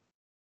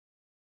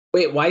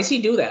 Wait, why does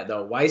he do that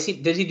though?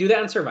 Did he do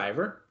that on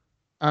Survivor?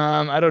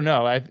 I don't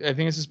know. I think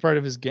this is part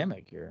of his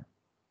gimmick here.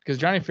 Because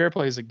Johnny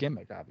Fairplay is a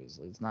gimmick,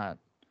 obviously. It's not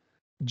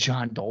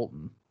John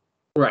Dalton.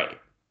 Right.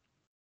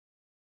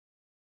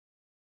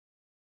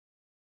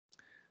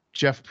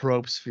 Jeff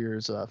Probst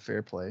fears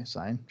fair play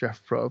sign.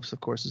 Jeff Probst,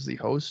 of course, is the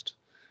host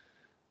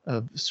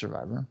of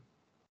Survivor.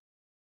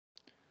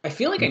 I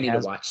feel like I need to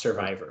watch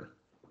Survivor.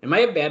 Am I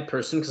a bad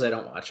person because I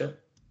don't watch it?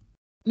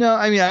 No,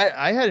 I mean,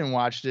 I hadn't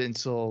watched it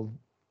until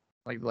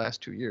like the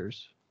last 2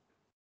 years.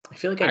 I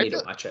feel like I need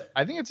to watch it.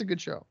 I think it's a good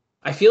show.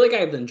 I feel like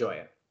I'd enjoy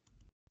it.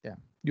 Yeah.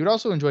 You would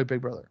also enjoy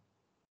Big Brother.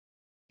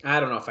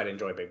 I don't know if I'd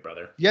enjoy Big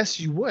Brother. Yes,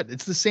 you would.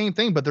 It's the same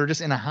thing, but they're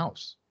just in a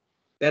house.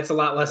 That's a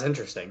lot less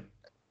interesting.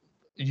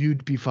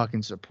 You'd be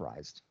fucking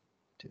surprised,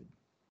 dude.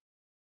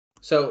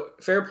 So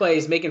Fair Play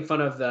is making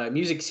fun of the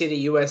Music City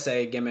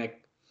USA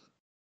gimmick.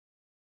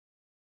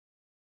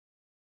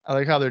 I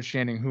like how they're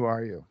chanting, "Who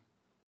are you?"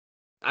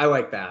 I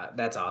like that.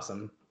 That's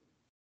awesome.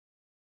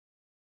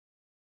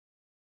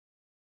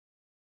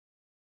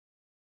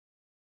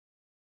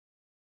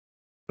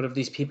 What have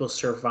these people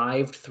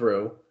survived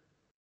through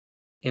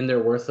in their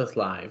worthless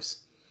lives?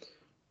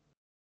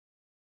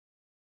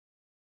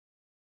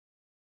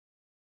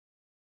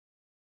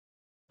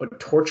 What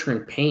torture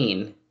and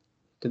pain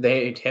did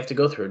they have to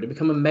go through to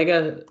become a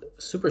mega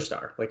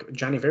superstar like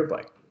Johnny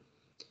Fairplay?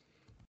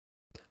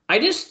 I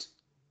just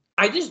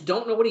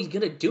don't know what he's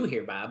gonna do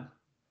here, Bob.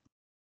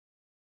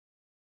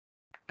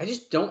 I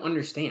just don't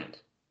understand.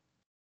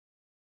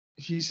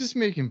 He's just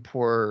making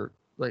poor,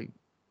 like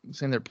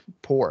saying they're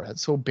poor.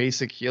 That's so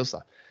basic heel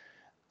stuff.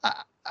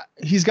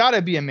 He's got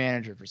to be a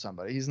manager for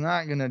somebody. He's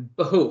not gonna.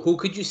 But who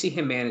could you see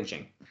him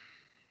managing?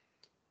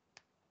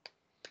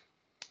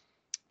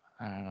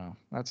 I don't know.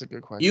 That's a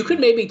good question. You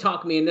could maybe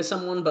talk me into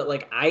someone, but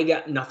like I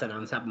got nothing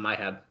on top of my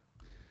head.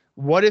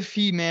 What if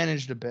he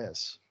managed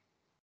Abyss?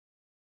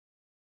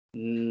 I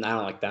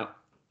don't like that.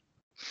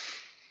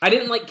 I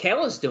didn't like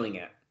Callis doing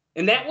it,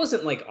 and that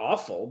wasn't like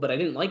awful, but I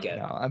didn't like it.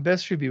 No,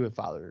 Abyss should be with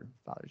Father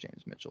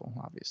James Mitchell,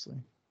 obviously.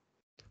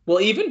 Well,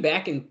 even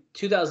back in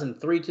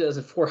 2003,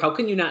 2004, how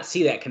can you not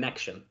see that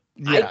connection?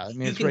 Yeah, I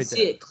mean, it's right there. You can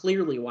see it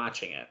clearly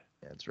watching it.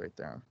 Yeah, it's right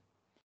there.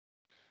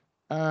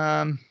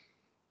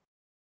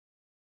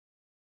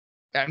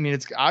 I mean,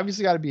 it's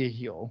obviously got to be a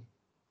heel.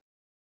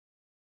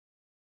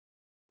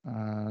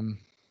 Been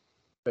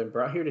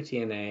brought here to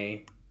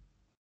TNA.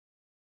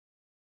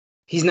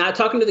 He's not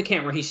talking to the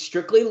camera. He's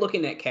strictly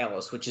looking at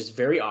Callis, which is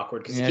very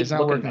awkward because he keeps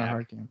not looking working back.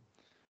 Hard game.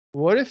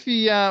 What if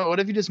he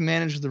just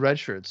managed the red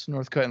shirts,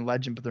 Northcutt and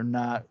Legend, but they're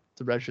not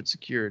the red shirt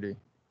security?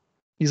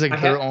 He's like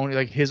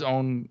his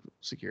own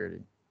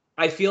security.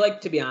 I feel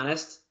like, to be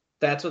honest,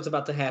 that's what's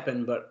about to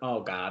happen. But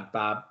oh god,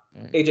 Bob,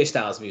 AJ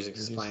Styles music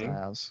is playing,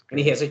 and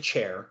he has a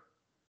chair.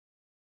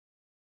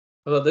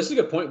 Although this is a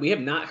good point, we have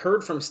not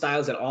heard from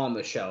Styles at all on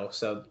the show,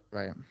 so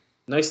right,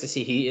 nice to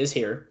see he is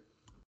here.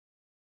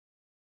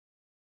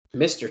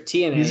 Mr.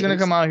 TNA. He's gonna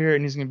come out here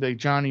and he's gonna be like,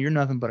 Johnny, you're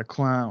nothing but a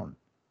clown.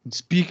 And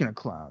speaking of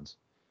clowns,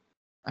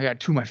 I got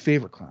two of my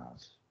favorite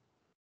clowns.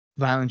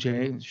 Violent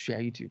J and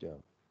Shaggy 2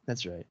 Dope.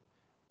 That's right.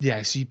 The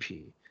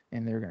ICP.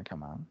 And they're going to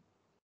come on.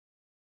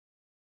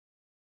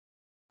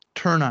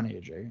 Turn on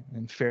AJ.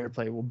 And Fair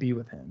Play will be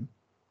with him.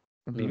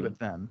 Or be with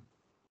them.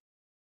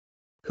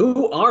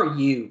 Who are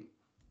you?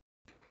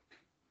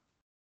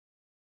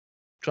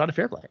 Try to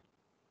Fair Play.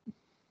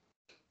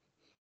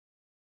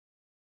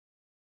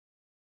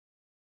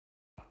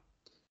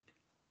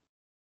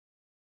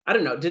 I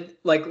don't know. Do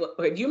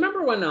you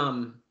remember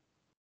when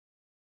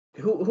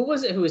who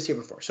was it who was here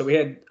before? So we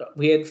had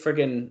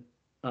friggin'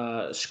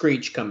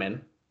 Screech come in,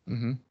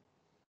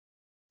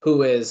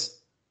 who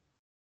is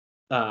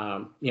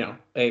an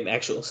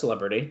actual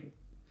celebrity.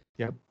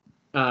 Yep.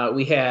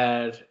 We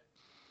had,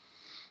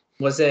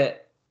 was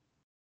it?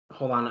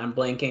 Hold on, I'm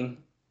blanking.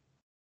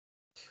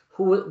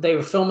 Who they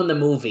were filming the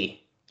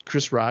movie?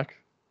 Chris Rock.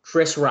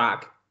 Chris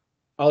Rock,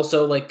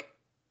 also like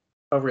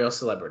a real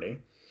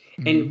celebrity.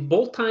 Mhm. And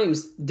both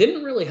times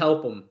didn't really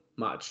help him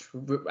much,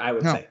 I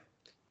would No. say.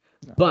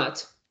 No.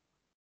 But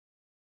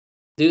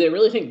do they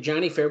really think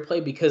Johnny Fairplay,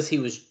 because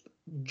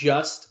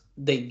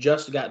they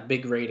just got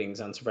big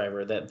ratings on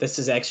Survivor, that this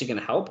is actually going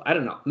to help? I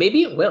don't know.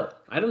 Maybe it will.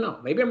 I don't know.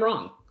 Maybe I'm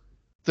wrong.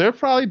 They're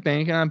probably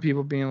banking on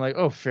people being like,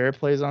 "Oh,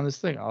 Fairplay's on this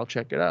thing. I'll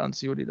check it out and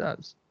see what he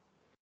does."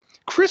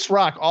 Chris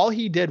Rock, all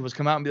he did was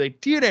come out and be like,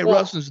 "TNA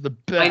wrestling's the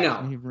best." I know.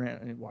 And he ran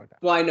and he walked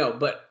out. Well, I know,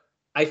 but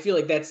I feel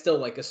like that's still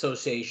like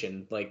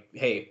association. Like,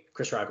 hey,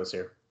 Chris Rock was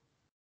here.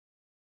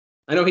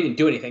 I know he didn't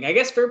do anything. I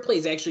guess Fairplay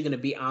is actually going to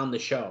be on the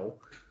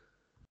show.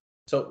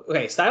 So,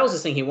 okay, Styles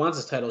is saying he wants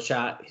his title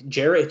shot.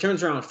 Jarrett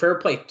turns around.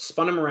 Fairplay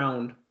spun him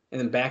around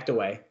and then backed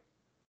away.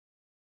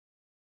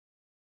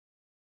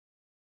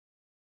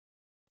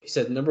 He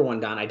said, "Number one,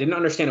 Don, I didn't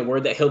understand a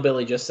word that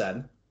Hillbilly just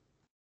said."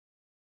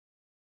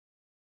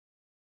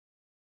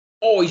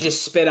 Oh, he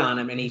just spit on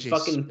him, and he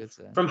fucking,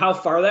 from how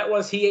far that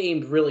was, he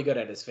aimed really good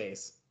at his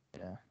face.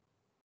 Yeah.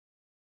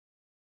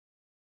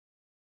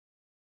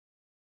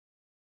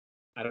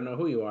 I don't know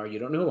who you are. You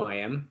don't know who I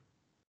am.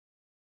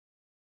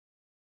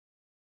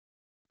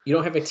 You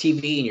don't have a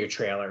TV in your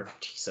trailer.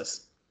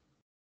 Jesus.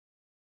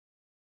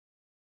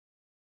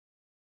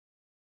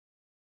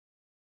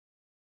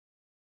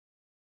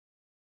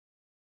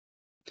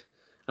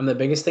 I'm the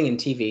biggest thing in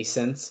TV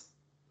since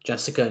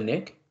Jessica and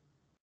Nick.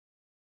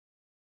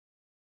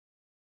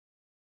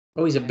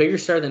 Oh, he's a bigger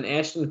star than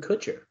Ashton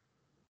Kutcher.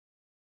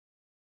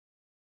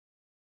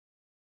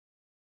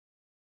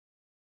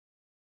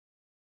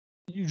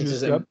 You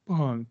just got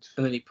punked.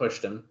 And then he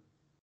pushed him.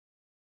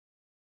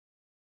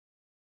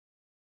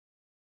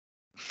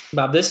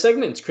 Bob, this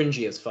segment's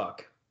cringy as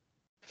fuck.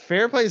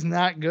 Fairplay's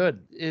not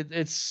good.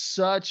 It's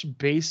such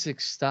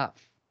basic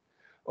stuff.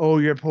 Oh,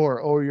 you're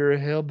poor. Oh, you're a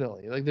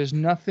hillbilly. Like, there's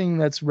nothing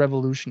that's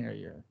revolutionary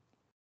here.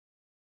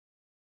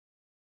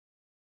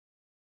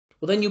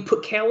 Well, then you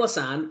put Callis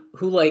on,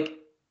 who like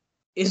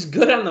is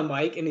good on the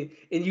mic, and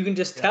you can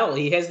just tell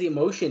he has the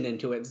emotion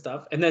into it and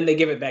stuff. And then they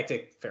give it back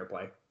to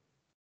Fairplay.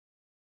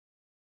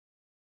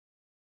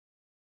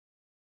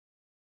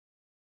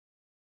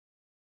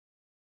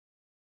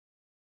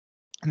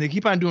 And they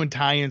keep on doing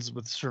tie-ins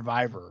with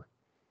Survivor.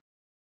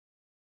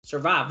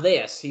 Survive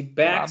this. He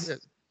backs. He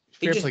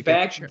Fairplay just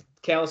backed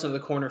Callis into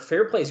the corner.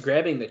 Fairplay's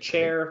grabbing the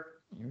chair.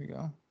 Here we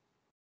go.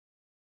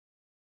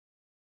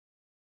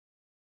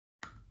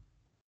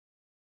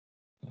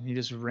 He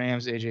just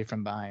rams AJ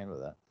from behind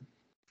with it.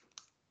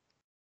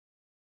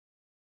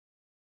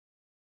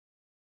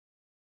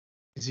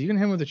 Is he even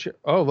him with the chair?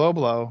 Oh, low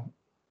blow.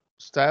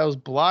 Styles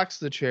blocks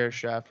the chair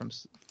shot from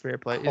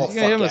Fairplay. Is he gonna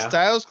hit him with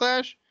Styles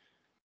Clash?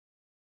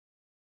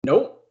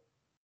 Nope.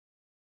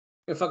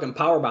 Gonna fucking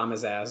powerbomb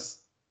his ass.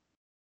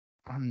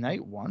 On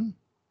night one?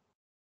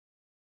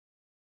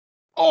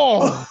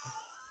 Oh!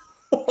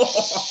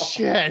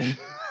 Shit.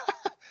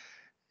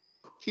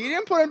 He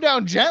didn't put him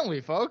down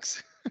gently,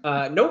 folks.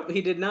 Nope,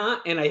 he did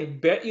not, and I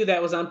bet you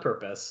that was on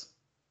purpose.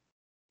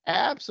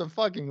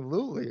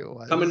 Abso-fucking-lutely it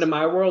was. Come into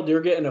my world,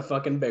 you're getting a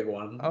fucking big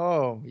one.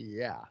 Oh,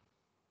 yeah.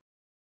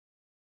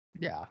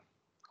 Yeah.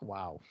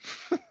 Wow.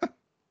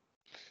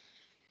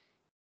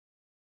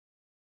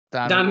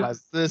 Don,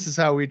 this is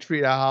how we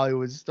treat a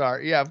Hollywood star.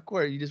 Yeah, of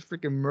course. You just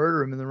freaking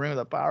murder him in the ring with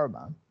a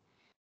powerbomb.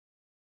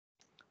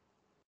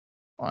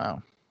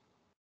 Wow.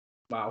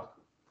 Wow.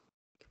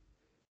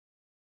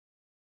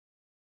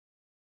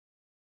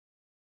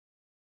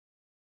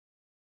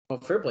 Well,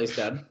 Fairplay's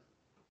dead.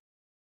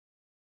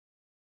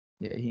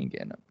 Yeah, he ain't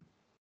getting up.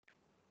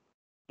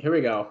 Here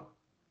we go.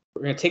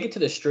 We're going to take it to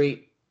the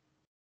street.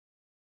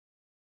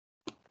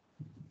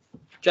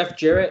 Jeff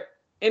Jarrett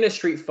in a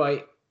street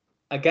fight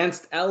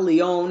against El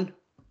Leon.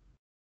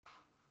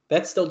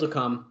 That's still to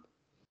come.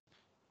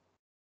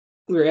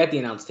 We were at the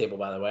announce table,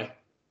 by the way.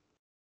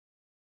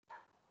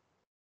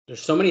 There's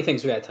so many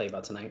things we got to tell you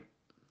about tonight.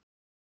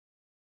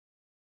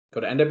 Go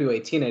to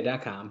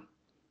nwatna.com.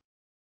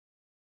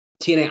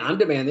 TNA On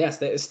Demand, yes,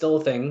 that is still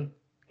a thing.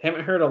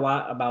 Haven't heard a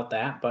lot about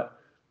that, but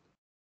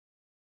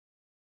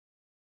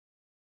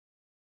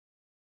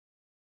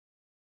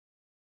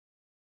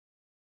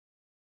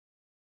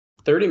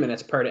 $30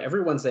 minutes prior to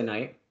every Wednesday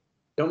night.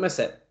 Don't miss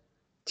it.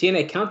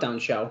 TNA Countdown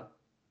Show.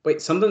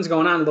 Wait, something's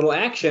going on. A little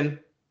action.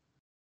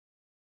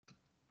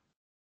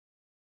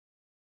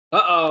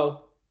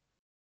 Uh-oh.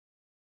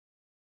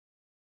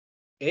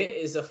 It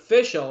is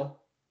official.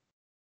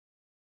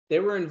 They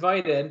were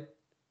invited.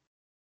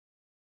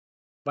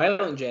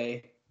 Violent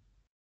J,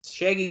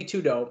 Shaggy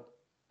 2 Dope,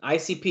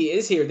 ICP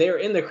is here. They're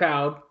in the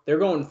crowd. They're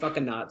going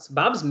fucking nuts.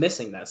 Bob's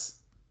missing this.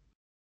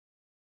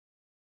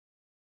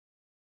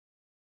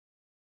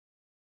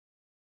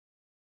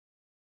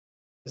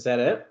 Is that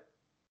it?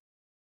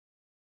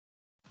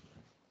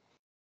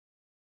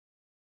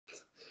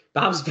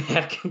 Bob's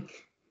back.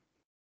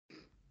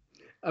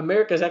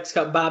 America's X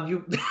Cup. Bob,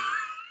 you...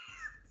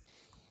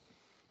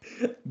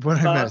 What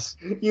I miss?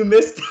 You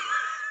missed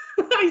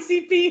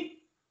ICP.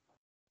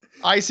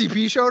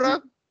 ICP showed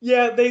up?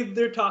 Yeah,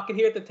 they're talking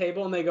here at the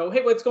table, and they go,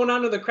 "Hey, what's going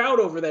on in the crowd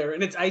over there?"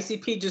 And it's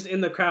ICP just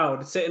in the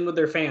crowd, sitting with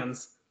their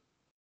fans.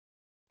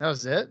 That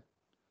was it?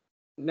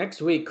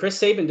 Next week, Chris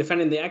Sabin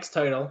defending the X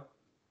title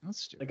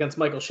against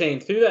Michael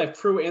Shane through that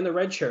crew and the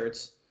red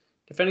shirts,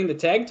 defending the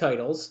tag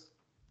titles.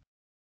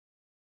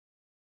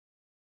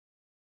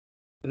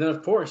 And then,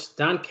 of course,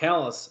 Don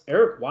Callis,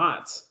 Eric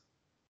Watts.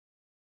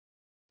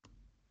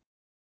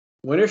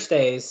 Winner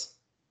stays,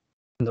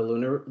 and the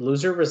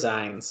loser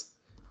resigns.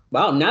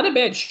 Wow, not a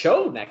bad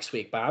show next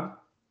week, Bob.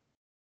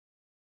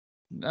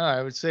 No,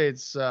 I would say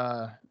it's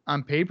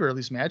on paper, at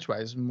least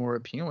match-wise, more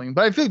appealing.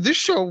 But I feel like this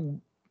show,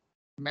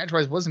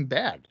 match-wise, wasn't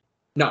bad.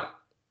 No.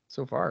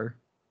 So far.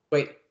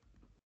 Wait.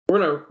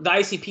 The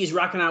ICP's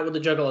rocking out with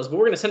the Juggalos, but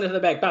we're gonna send it to the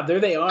back. Bob, there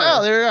they are.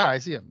 Oh, there they are. I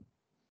see them.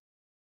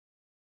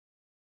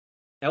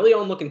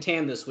 Elion looking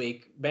tan this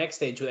week,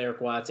 backstage with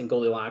Eric Watts and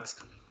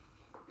Goldilocks.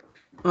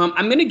 I'm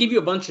going to give you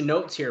a bunch of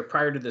notes here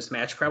prior to this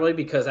match, probably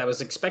because I was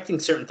expecting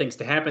certain things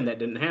to happen that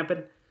didn't happen.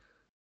 At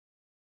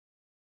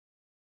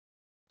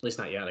least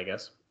not yet, I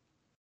guess.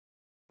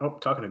 Oh,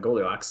 talking to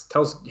Goldilocks.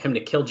 Tells him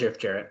to kill Jeff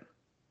Jarrett.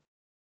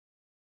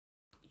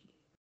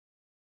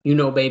 You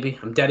know, baby,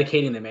 I'm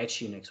dedicating the match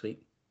to you next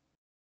week.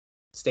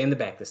 Stay in the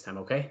back this time,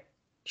 okay?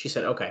 She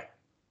said, okay.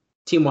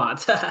 Team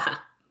Watts.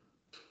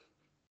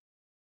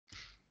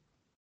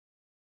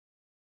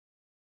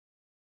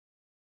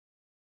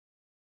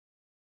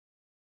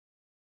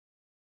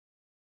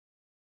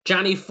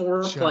 Johnny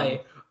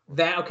Foreplay.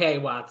 Okay,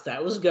 Watts,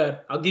 that was good.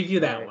 I'll give you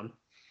that one.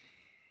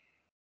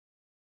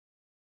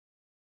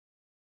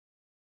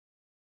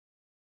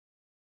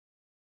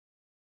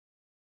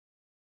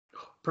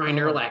 Brian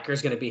Urlacher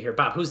is going to be here.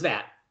 Bob, who's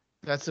that?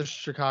 That's a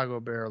Chicago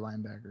Bear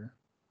linebacker.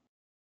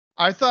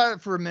 I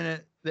thought for a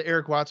minute that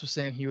Eric Watts was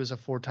saying he was a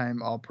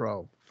 4-time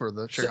All-Pro for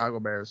the Chicago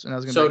Bears, and I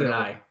was going to. So did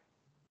I.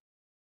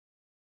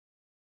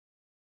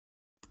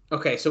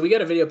 Okay, so we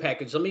got a video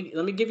package. Let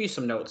me give you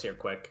some notes here,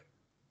 quick.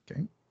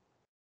 Okay.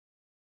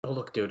 Oh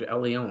look, dude,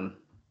 El Leon.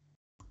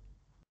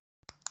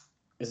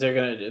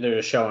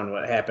 They're showing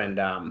what happened.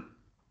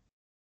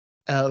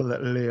 El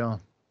Leon.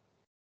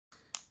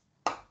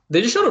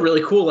 They just showed a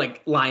really cool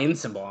like lion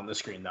symbol on the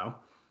screen though.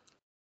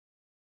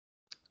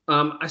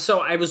 So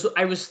I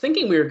was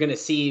thinking we were gonna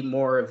see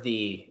more of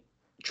the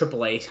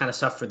AAA kind of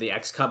stuff for the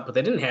X Cup, but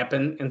that didn't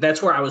happen, and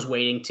that's where I was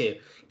waiting to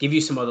give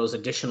you some of those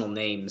additional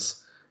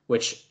names,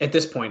 which at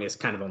this point is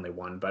kind of only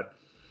one. But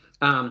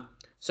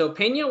so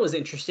Pena was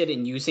interested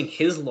in using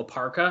his La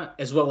Parka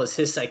as well as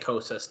his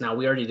Psychosis. Now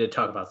we already did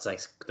talk about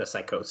the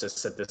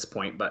Psychosis at this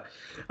point, but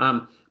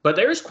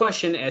there is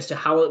question as to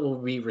how it will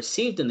be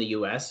received in the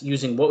U.S.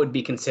 using what would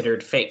be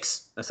considered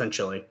fakes,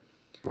 essentially.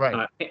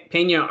 Right.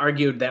 Pena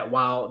argued that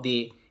while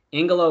the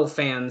Anglo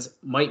fans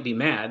might be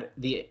mad,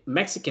 the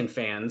Mexican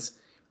fans,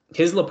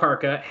 his La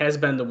Parka has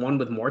been the one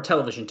with more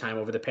television time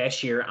over the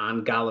past year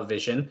on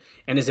Galavision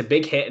and is a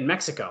big hit in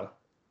Mexico.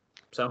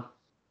 So,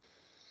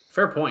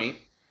 fair point.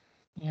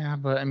 Yeah,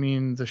 but I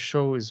mean, the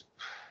show it's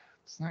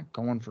not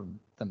going for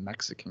the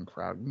Mexican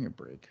crowd. Give me a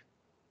break.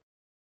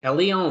 El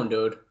Leon,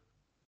 dude.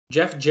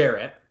 Jeff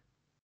Jarrett.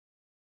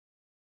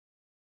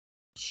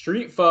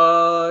 Street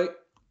fight.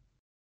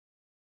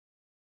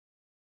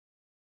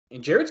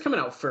 And Jarrett's coming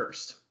out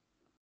first.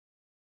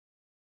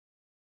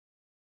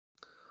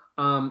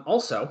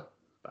 Also,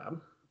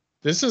 Bob.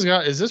 Is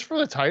this for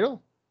the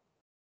title?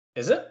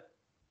 Is it?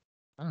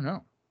 I don't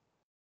know.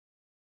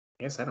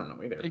 I guess I don't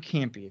know either. It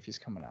can't be if he's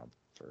coming out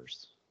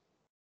first.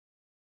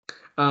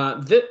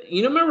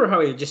 Remember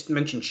how I just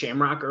mentioned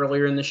Shamrock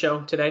earlier in the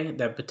show today?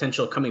 That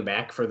potential coming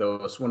back for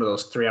one of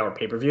those 3-hour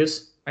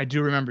pay-per-views? I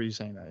do remember you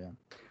saying that, yeah.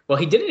 Well,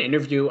 he did an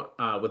interview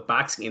with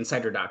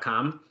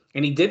BoxingInsider.com,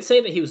 and he did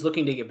say that he was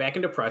looking to get back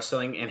into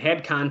wrestling and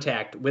had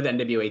contact with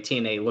NWA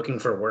TNA looking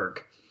for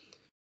work.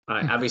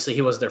 Obviously,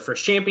 he was their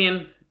first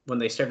champion when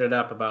they started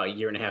up about a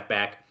year and a half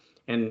back.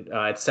 And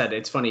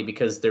it's funny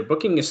because their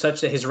booking is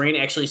such that his reign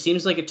actually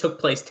seems like it took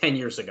place 10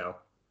 years ago.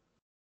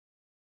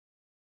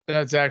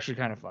 That's actually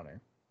kind of funny.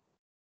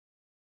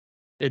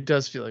 It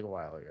does feel like a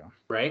while ago.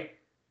 Right?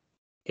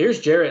 Here's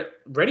Jarrett,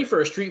 ready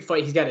for a street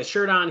fight. He's got his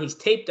shirt on. He's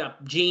taped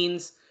up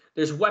jeans.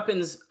 There's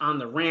weapons on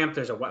the ramp.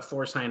 There's a wet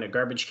floor sign, a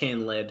garbage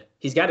can lid.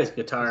 He's got his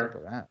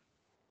guitar.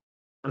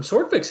 I'm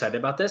sort of excited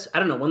about this. I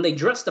don't know. When they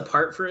dress the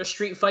part for a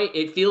street fight,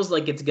 it feels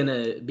like it's going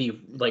to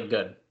be like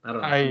good. I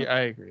don't know. I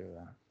agree with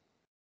that.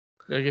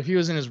 Like if he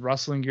was in his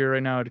wrestling gear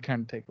right now, it'd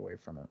kind of take away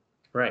from it.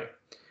 Right.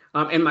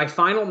 And my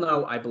final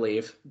note, I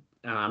believe,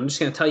 I'm just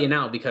going to tell you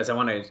now because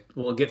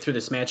we'll get through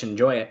this match and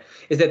enjoy it,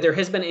 is that there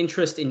has been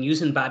interest in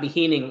using Bobby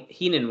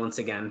Heenan once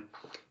again.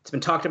 It's been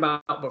talked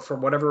about, but for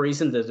whatever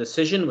reason, the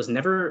decision was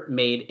never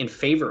made in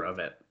favor of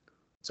it.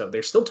 So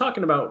they're still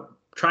talking about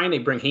trying to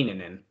bring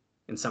Heenan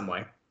in some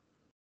way.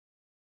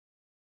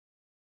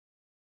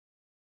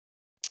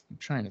 I'm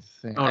trying to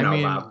think. Oh,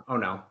 no, Bob. Oh,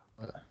 no.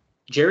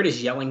 Jarrett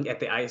is yelling at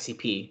the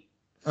ICP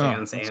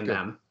fans and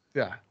them.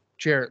 Yeah.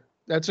 Jarrett,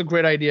 that's a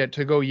great idea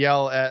to go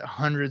yell at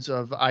hundreds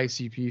of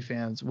ICP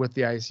fans with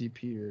the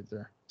ICP right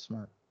there.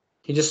 Smart.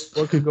 He just...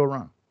 What could go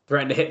wrong?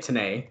 Threatened to hit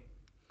Tenay.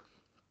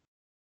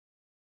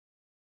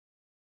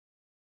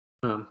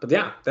 But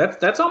yeah,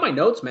 that's all my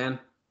notes, man.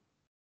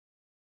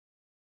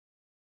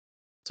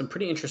 Some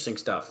pretty interesting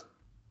stuff.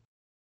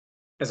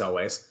 As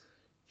always,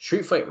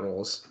 Street Fight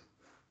rules.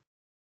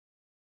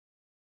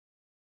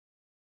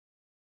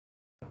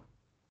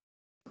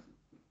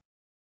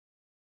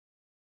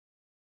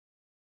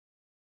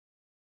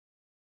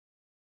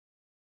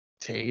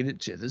 Take it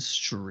to the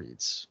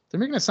streets. They're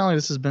making it sound like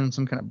this has been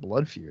some kind of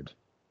blood feud.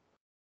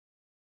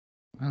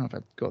 I don't know if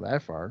I'd go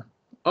that far.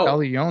 Oh, El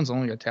Leon's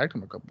only attacked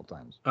him a couple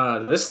times.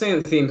 this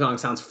theme song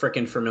sounds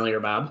freaking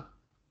familiar, Bob.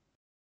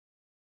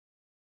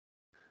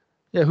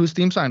 Yeah, whose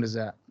theme song is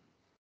that?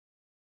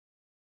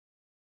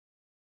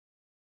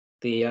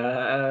 The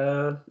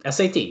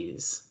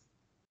SATs.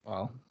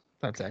 Well,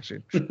 that's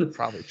actually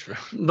probably true.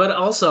 But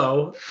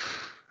also,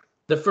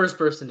 the first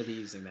person to be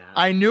using that.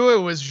 I knew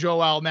it was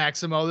Joel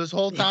Maximo this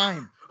whole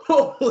time.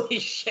 Holy He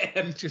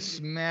shit. just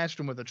smashed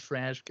him with a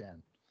trash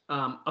can.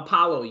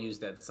 Apollo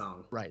used that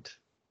song Right.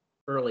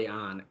 early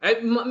on.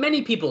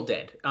 Many people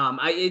did.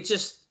 It's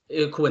just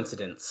a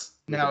coincidence.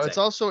 Now, it's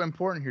also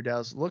important here,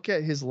 Dallas. Look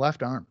at his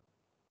left arm.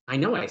 I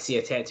know, I see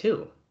a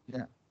tattoo.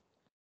 Yeah.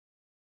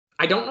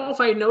 I don't know if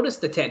I noticed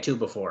the tattoo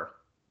before.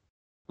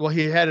 Well,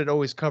 he had it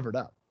always covered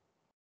up.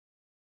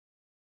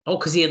 Oh,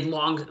 because he had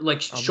long,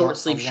 short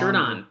sleeve shirt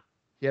on.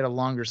 He had a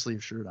longer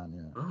sleeve shirt on,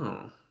 yeah.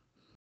 Oh.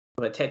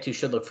 Well, that tattoo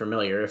should look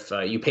familiar if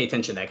you pay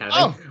attention to that kind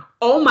of thing.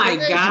 Oh my He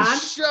God.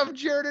 just shoved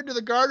Jared into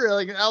the guardrail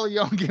like an El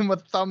Leon gave him a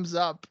thumbs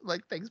up.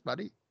 Like, thanks,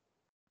 buddy.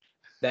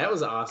 That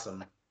was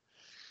awesome.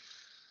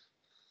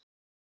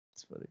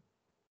 It's funny.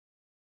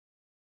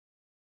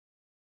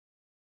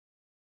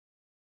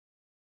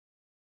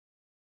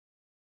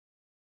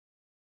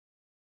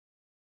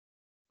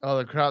 Oh,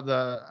 the crowd,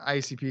 the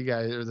ICP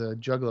guys or the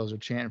Juggalos are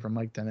chanting for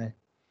Mike Tenay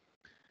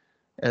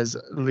as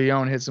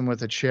Leon hits him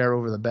with a chair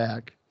over the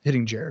back,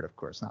 hitting Jared, of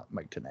course, not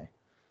Mike Tenay.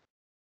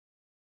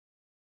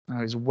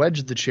 Now he's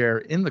wedged the chair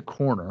in the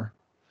corner.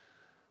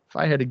 If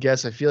I had to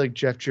guess, I feel like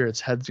Jeff Jarrett's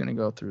head's going to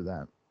go through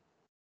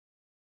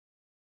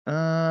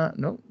that.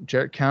 Nope.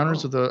 Jarrett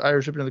counters with the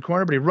Irish whip in the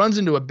corner, but he runs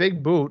into a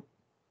big boot,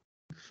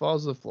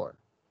 falls to the floor.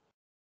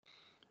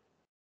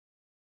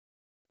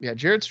 Yeah,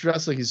 Jarrett's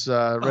dressed like he's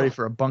ready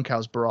for a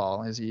bunkhouse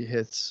brawl as he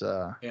hits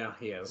Yeah,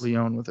 he is.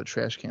 Leon with a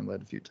trash can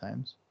lid a few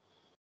times.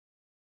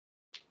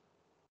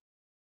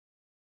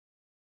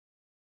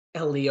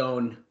 El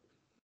Leon.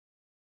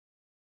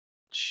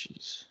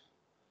 Jeez.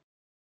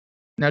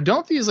 Now,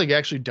 don't these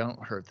actually don't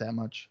hurt that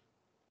much?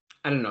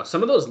 I don't know.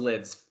 Some of those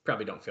lids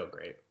probably don't feel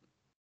great.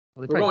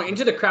 Well, We're going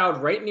into the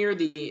crowd right near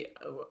the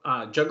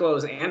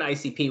Juggalos and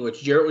ICP,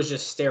 which Jarrett was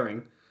just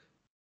staring.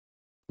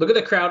 Look at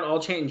the crowd all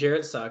chanting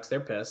Jarrett sucks. They're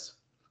pissed.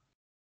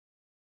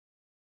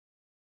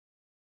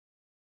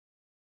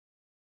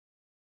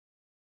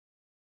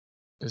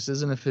 This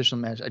is an official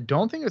match. I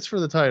don't think it's for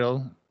the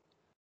title.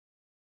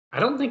 I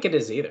don't think it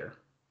is either.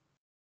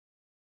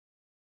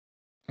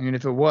 I mean,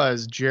 if it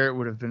was, Jarrett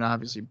would have been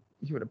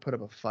he would have put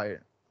up a fight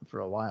for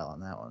a while on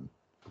that one.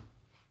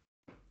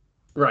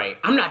 Right.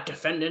 I'm not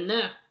defending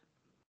that.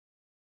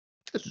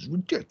 This is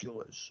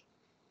ridiculous.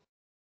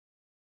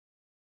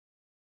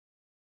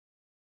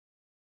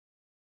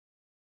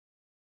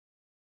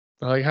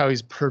 I like how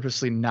he's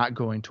purposely not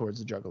going towards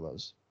the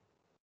Juggalos.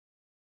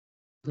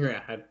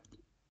 Yeah, I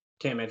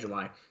can't imagine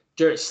why.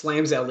 Jarrett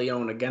slams El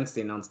Leon against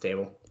the announce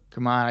table.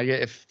 Come on,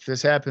 if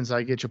this happens,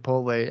 I get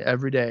Chipotle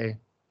every day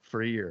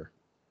for a year.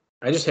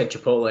 I just had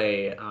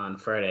Chipotle on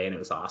Friday, and it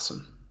was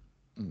awesome.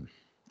 I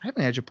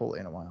haven't had Chipotle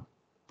in a while.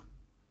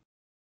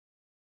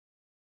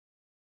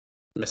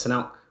 Missing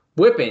out.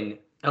 Whipping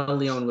El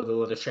Leon with a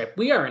little stripe.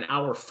 We are an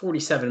hour,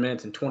 47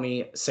 minutes, and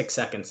 26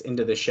 seconds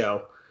into the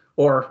show.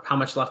 Or how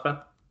much left, Ben?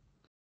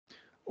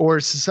 Or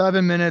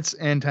 7 minutes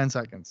and 10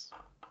 seconds.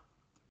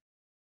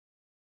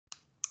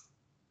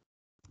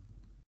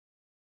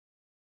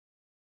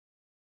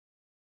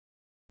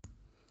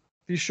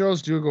 These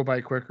shows do go by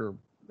quicker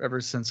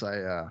ever since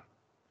I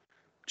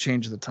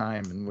changed the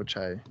time in which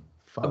I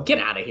follow. Oh, get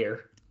out of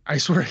here. I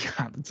swear to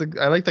God.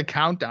 I like the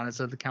countdown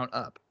instead of the count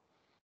up.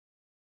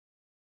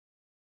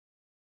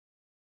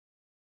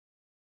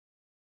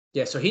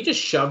 Yeah, so he just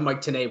shoved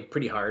Mike Tenay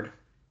pretty hard.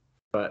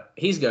 But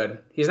he's good.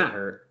 He's not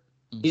hurt.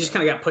 He just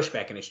kind of got pushed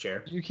back in his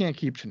chair. You can't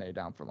keep Tenay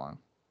down for long.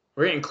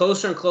 We're getting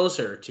closer and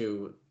closer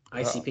to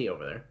ICP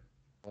over there.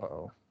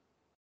 Uh-oh.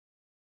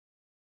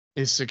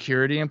 Is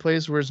security in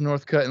place? Where's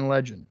Northcutt and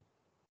Legend?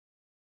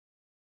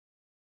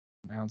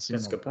 I don't see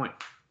That's a good point.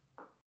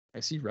 I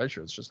see red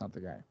shirts, just not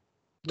the guy.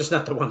 Just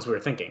not the ones we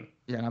were thinking.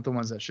 Yeah, not the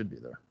ones that should be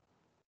there.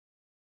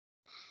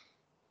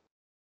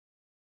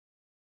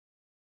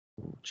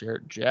 Ooh,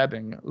 Jarrett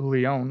jabbing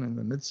Leon in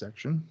the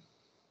midsection.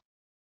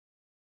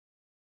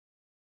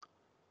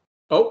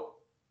 Oh,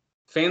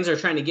 fans are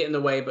trying to get in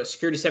the way, but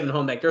security 7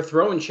 home back. They're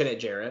throwing shit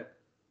at Jarrett.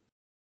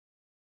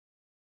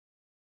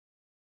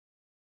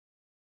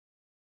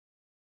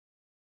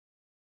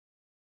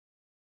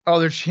 Oh,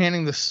 they're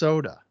chanting the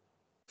soda.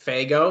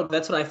 Fago.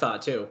 That's what I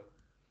thought too.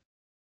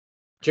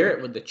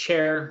 Jarrett with the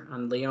chair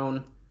on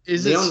Leon.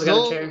 Leon's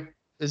got a chair.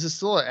 Is it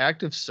still an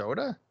active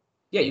soda?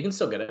 Yeah, you can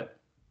still get it.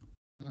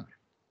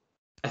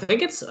 I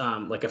think it's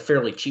like a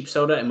fairly cheap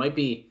soda. It might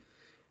be.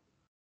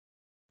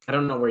 I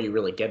don't know where you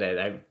really get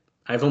it.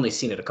 I've only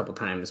seen it a couple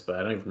times, but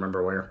I don't even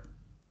remember where.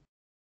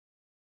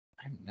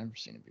 I've never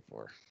seen it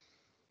before.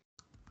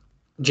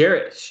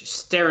 Jarrett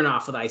staring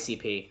off with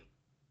ICP.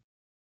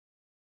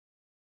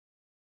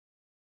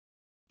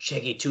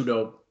 Shaggy 2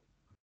 Dope.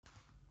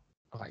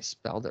 Oh, I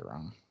spelled it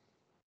wrong.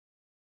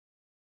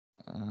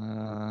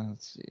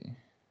 Let's see.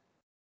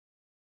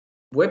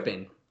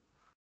 Whipping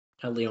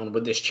at Leon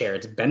with this chair.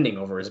 It's bending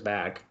over his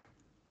back.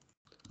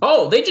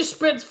 Oh, they just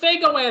spread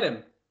Fago at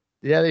him.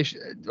 Yeah, they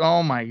should.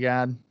 Oh my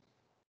God.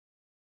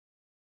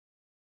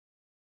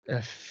 A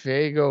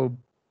Fago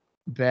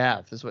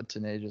bath is what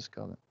Tanae just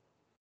called it.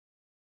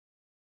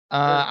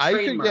 I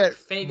could get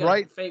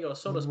Fago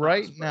soda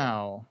right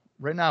now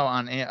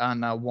on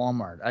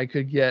Walmart. I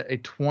could get a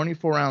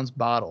 24-ounce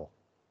bottle,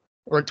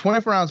 or a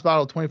 24-ounce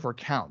bottle, 24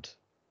 count,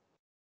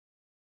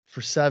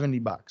 for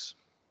 $70.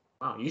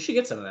 Wow, you should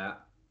get some of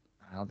that.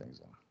 I don't think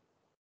so.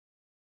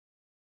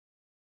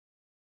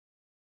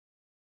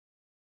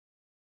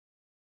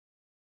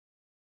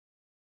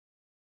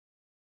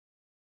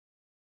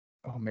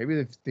 Oh,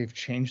 maybe they've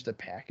changed the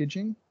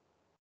packaging.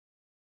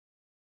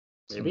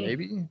 Maybe. So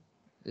maybe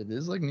it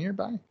is like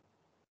nearby.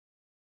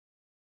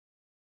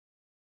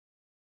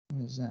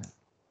 What is that?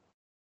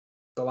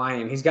 The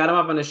Lion. He's got him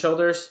up on his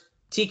shoulders.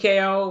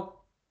 TKO.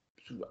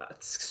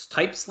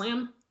 Type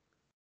slam.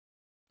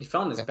 He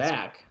fell on his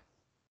back.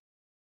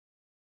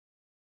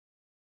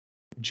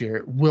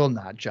 Jarrett will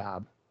not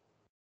job.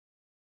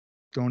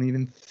 Don't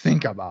even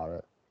think about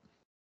it.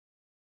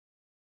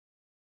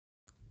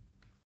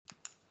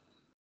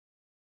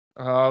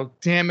 Oh,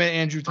 damn it,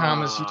 Andrew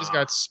Thomas. He just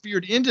got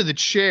speared into the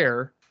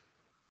chair.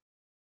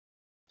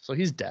 So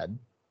he's dead.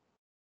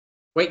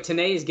 Wait,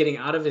 Tanae is getting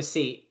out of his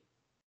seat.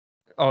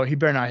 Oh, he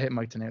better not hit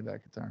Mike Tenay with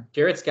that guitar.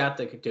 Jarrett's got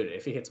the dude.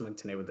 If he hits Mike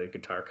Tenay with the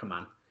guitar, come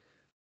on.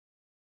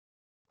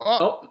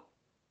 Oh,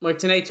 Mike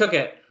Tenay took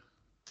it.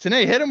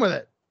 Tenay hit him with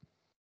it.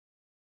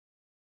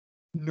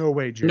 No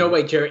way, Jarrett. No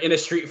way, Jarrett. In a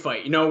street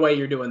fight. No way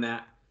you're doing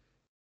that.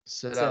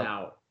 Sit Sit out.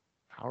 out.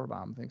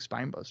 Powerbomb thing,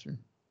 spine buster.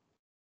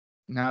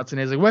 Now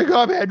Tenay's like, wake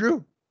up,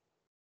 Andrew.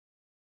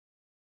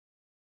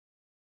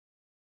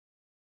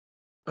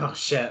 Oh,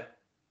 shit.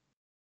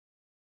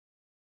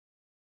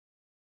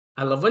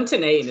 I love when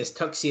Tenay in his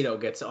tuxedo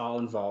gets all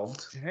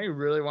involved. Tenay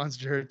really wants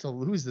Jarrett to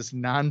lose this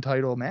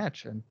non-title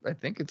match, and I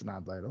think it's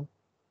non-title.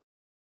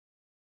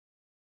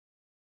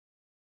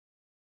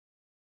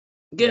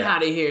 Get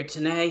out of here,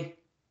 Tenay.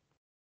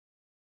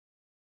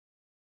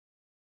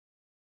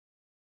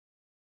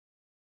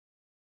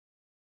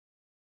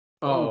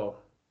 Oh.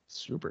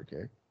 Super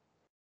kick.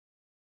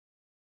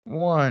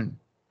 1,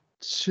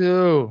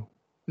 2.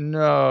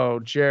 No,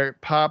 Jarrett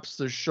pops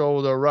the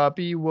shoulder up.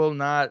 He will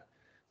not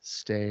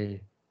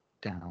stay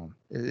down.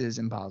 It is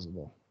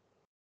impossible.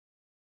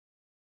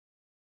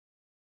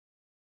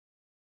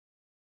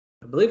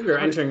 I believe we're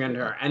entering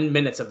into our end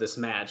minutes of this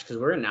match because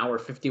we're an hour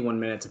 51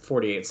 minutes and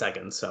 48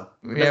 seconds. So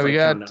yeah, we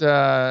got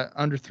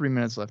under 3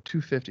 minutes left.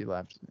 2:50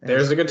 left.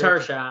 There's a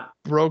guitar shot.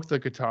 Broke the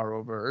guitar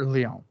over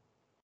Leon.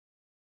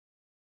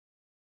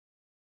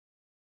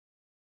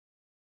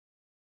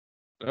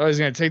 Oh, he's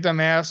gonna take the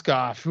mask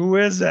off. Who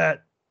is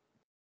that?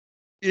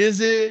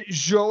 Is it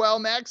Joel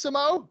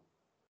Maximo?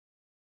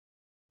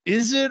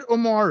 Is it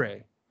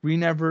Omare? We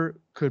never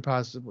could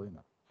possibly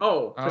know.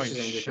 Oh, pushes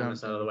AJ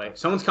Thomas out of the way.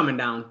 Someone's coming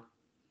down.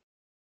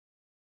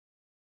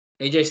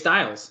 AJ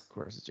Styles. Of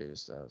course, it's AJ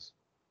Styles.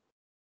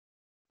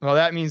 Well,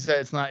 that means that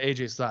it's not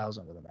AJ Styles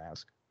under the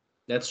mask.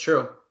 That's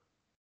true.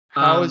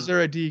 How is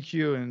there a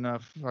DQ in a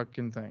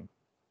fucking thing?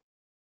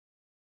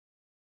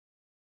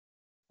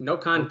 No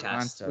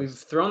contest. We've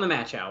thrown the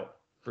match out.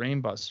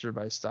 Brainbuster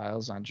by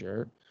Styles on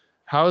Jarrett.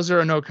 How is there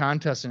a no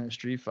contest in a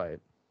street fight?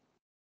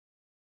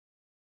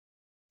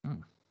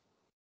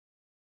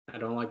 I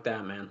don't like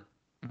that, man.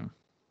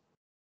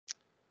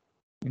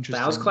 Interesting.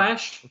 Styles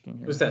Clash?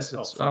 Who's that?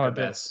 Oh, fuck,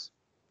 Abyss.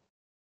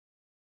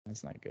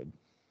 That's not good.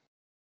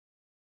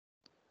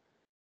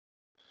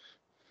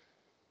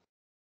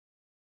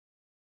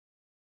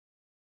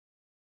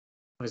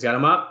 He's got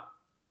him up.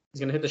 He's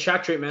going to hit the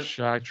shock treatment.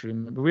 Shock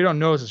treatment. But we don't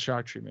know it's a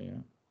shock treatment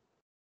yet.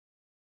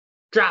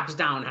 Drops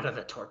down out of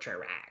the torture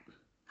rack.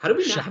 How do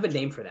we not have a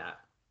name for that?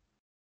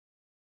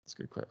 That's a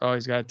good question. Oh,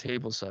 he's got a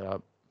table set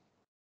up.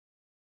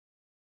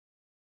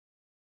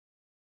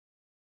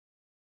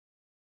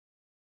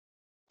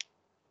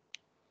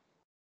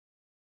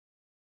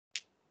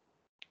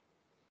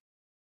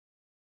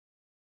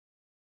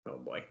 Oh,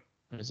 boy.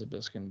 What is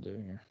Abyss going to do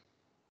here?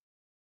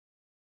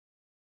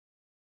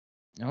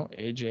 No,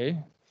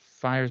 AJ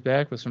fires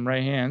back with some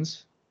right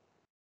hands.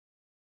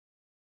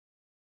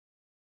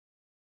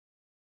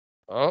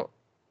 Oh.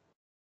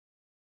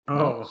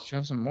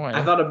 Shove some more.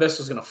 I thought Abyss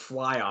was going to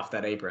fly off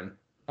that apron.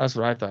 That's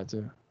what I thought,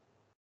 too.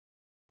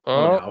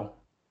 Oh, no.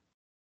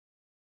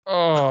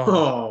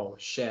 Oh,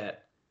 shit.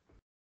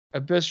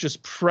 Abyss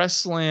just press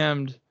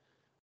slammed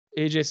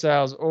AJ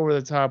Styles over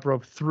the top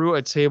rope through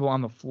a table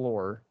on the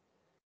floor.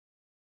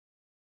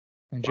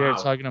 And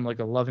Jarrett's Wow. talking to him like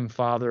a loving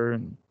father,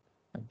 and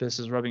Abyss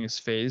is rubbing his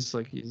face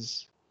like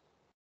he's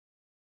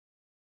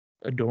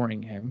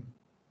adoring him.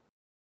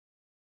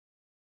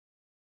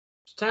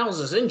 Styles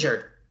is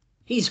injured.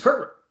 He's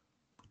hurt.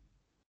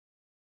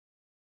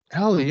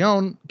 El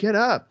Leon, get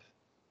up.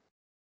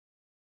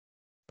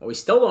 Well, we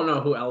still don't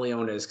know who El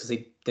Leon is because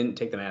he didn't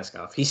take the mask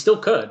off. He still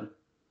could,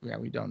 Yeah,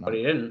 we don't know. but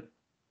he didn't.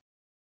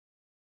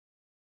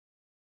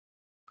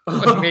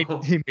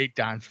 He made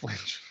Don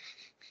flinch.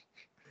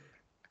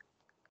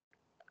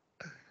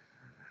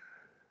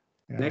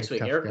 Yeah, Next week,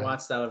 tough Eric guy.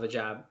 Watts out of a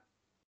job.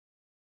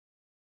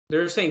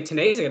 They're saying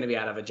Tenay's going to be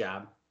out of a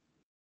job.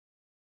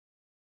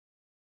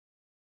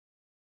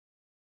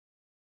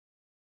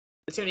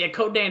 It's going to be a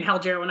code day in hell,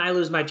 Jarrett, when I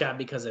lose my job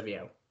because of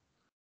you.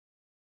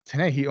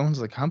 Tenay, he owns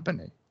the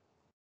company.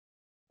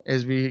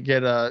 As we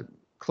get a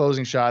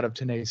closing shot of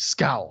Tenay's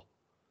scowl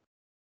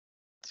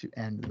to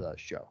end the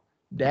show.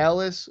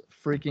 Dallas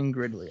freaking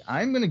Gridley.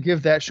 I'm going to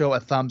give that show a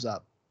thumbs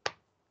up.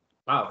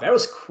 Wow, that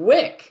was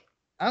quick.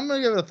 I'm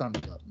going to give it a thumbs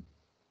up.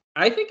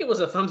 I think it was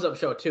a thumbs up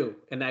show, too.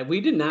 And we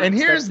did not And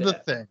here's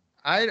expect the that. thing.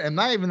 I am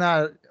not even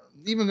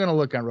going to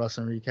look on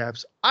wrestling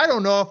recaps. I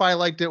don't know if I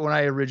liked it when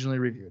I originally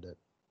reviewed it.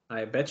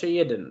 I bet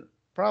you didn't.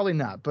 Probably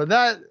not. But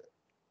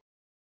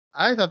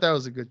I thought that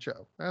was a good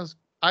show.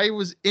 I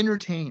was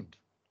entertained.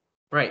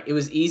 Right. It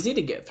was easy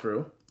to get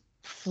through.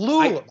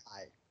 Flew by.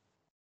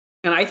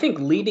 And I think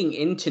leading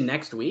into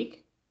next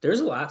week, there's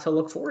a lot to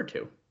look forward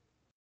to.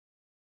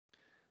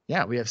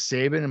 Yeah, we have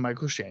Sabin and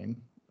Michael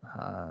Shane.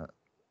 A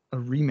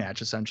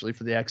rematch, essentially,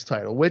 for the X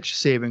title, which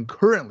Sabin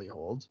currently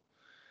holds.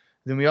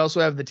 Then we also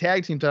have the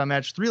tag team title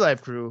match, 3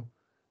 Live Crew,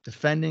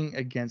 defending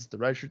against the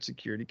Red Shirt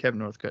Security,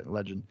 Kevin Northcutt and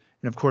Legend.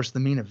 And, of course, the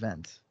main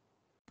event,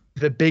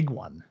 the big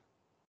one,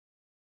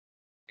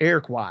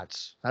 Eric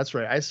Watts. That's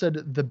right. I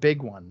said the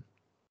big one.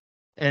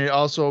 And it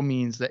also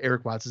means that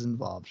Eric Watts is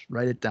involved.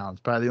 Write it down.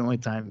 It's probably the only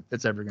time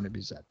it's ever going to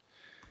be said.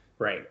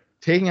 Right.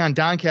 Taking on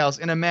Don Callis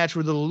in a match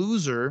where the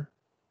loser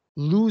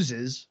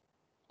loses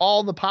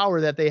all the power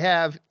that they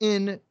have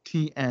in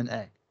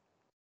TNA.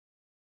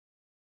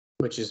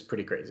 Which is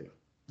pretty crazy.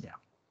 Yeah.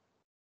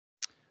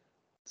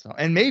 So,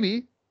 and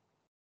maybe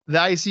the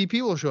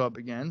ICP will show up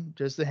again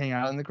just to hang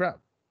out in the crowd.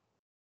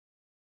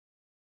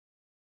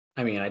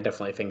 I mean, I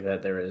definitely think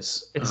that there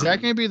is. Is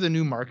that going to be the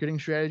new marketing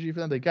strategy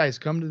for them? Like, guys,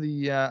 come to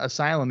the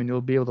Asylum and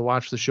you'll be able to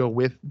watch the show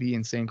with the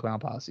Insane Clown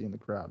Posse in the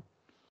crowd.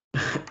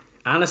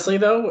 Honestly,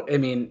 though, I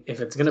mean,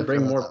 if it's going to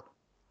bring more.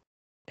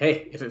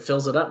 Hey, if it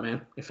fills it up,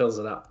 man, it fills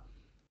it up.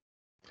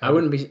 I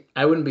wouldn't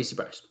be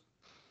surprised.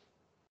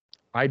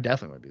 I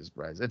definitely would be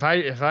surprised.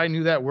 If I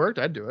knew that worked,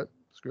 I'd do it.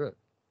 Screw it.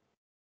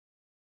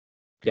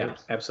 Yeah,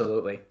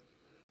 absolutely.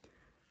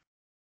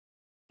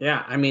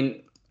 Yeah, I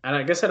mean,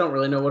 I guess I don't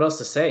really know what else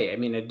to say. I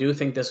mean, I do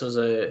think this was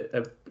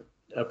a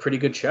pretty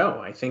good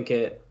show. I think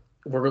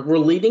we're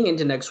leading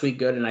into next week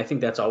good, and I think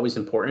that's always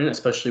important,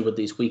 especially with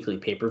these weekly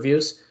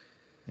pay-per-views.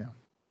 Yeah.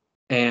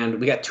 And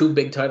we got 2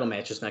 big title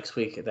matches next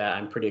week that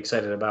I'm pretty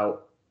excited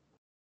about.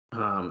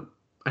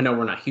 I know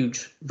we're not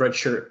huge Red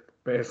Shirt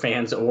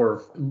fans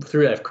or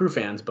 3 Live Crew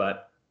fans,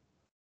 but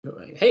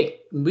hey,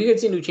 we could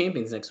see new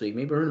champions next week.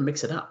 Maybe we're gonna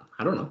mix it up.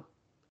 I don't know.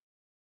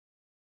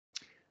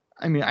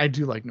 I mean, I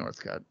do like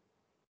Northcutt.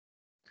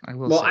 I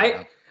will say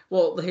that.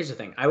 Well, here's the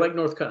thing. I like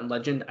Northcutt and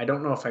Legend. I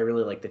don't know if I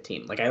really like the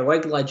team. Like, I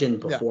liked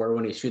Legend before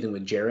when he was shooting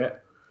with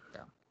Jarrett.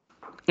 Yeah.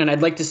 And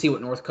I'd like to see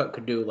what Northcutt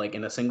could do, like,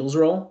 in a singles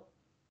role.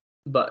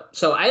 But,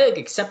 so I, like,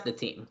 accept the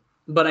team.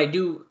 But I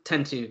do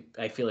tend to,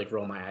 I feel like,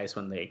 roll my eyes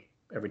when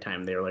every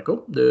time they're like,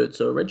 oh, it's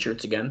Red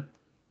Shirts again.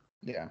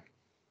 Yeah.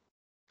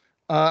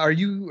 Are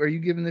you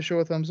giving the show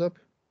a thumbs up?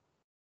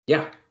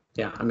 Yeah.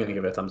 Yeah, I'm going to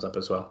give it a thumbs up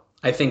as well.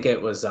 I think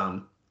it was,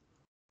 I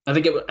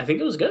think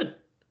it was good.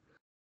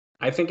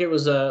 I think it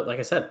was, like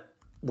I said,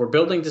 we're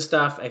building to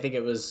stuff. I think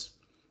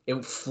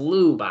it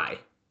flew by.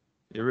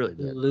 It really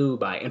did. Flew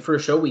by. And for a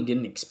show we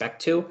didn't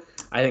expect to,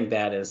 I think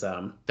that is...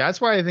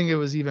 That's why I think it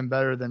was even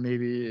better than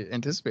maybe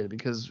anticipated,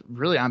 because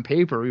really on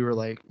paper we were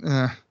like,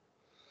 eh.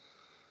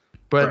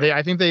 But right.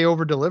 I think they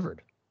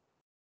over-delivered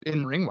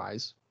in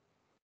ring-wise.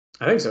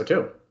 I think so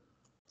too.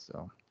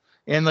 So,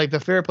 and like the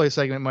fair play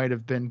segment might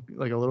have been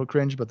like a little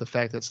cringe, but the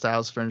fact that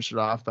Styles finished it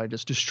off by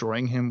just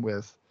destroying him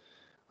with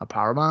a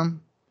powerbomb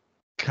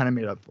kind of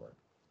made up for it.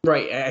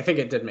 Right. I think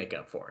it did make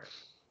up for it.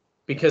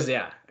 Because,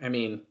 yeah, I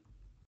mean,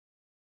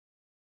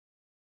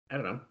 I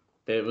don't know.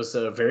 It was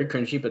very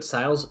cringy, but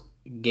Styles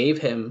gave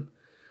him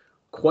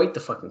quite the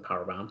fucking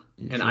powerbomb.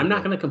 And I'm not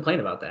going to complain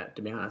about that,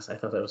 to be honest. I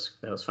thought that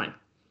was fine.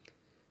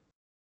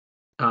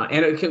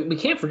 And we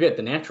can't forget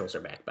the Naturals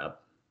are back, Bob.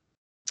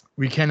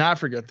 We cannot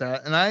forget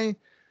that. And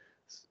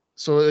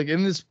so like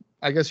in this,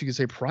 I guess you could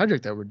say,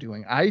 project that we're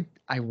doing, I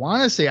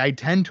want to say I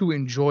tend to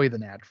enjoy the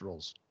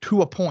Naturals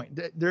to a point.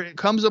 There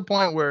comes a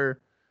point where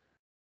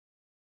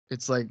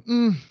it's like,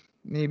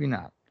 maybe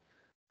not.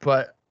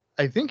 But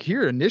I think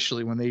here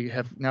initially, when they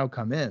have now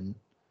come in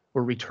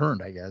or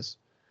returned, I guess,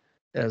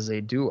 as a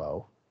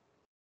duo,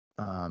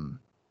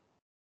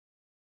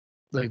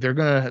 like they're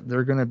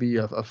gonna be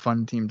a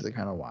fun team to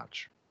kind of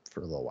watch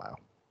for a little while.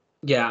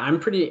 Yeah, I'm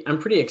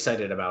pretty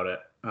excited about it.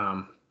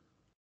 I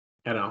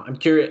don't know. I'm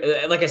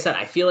curious. Like I said,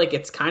 I feel like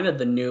it's kind of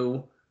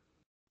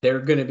they're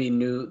going to be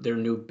their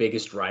new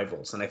biggest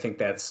rivals, and I think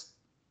that's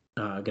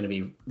going to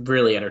be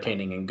really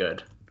entertaining and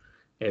good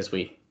as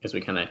we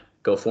kind of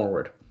go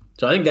forward.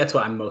 So I think that's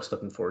what I'm most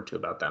looking forward to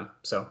about them.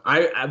 So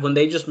I when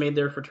they just made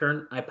their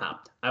return, I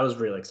popped. I was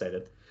really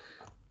excited.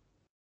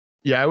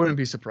 Yeah, I wouldn't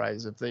be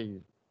surprised if they,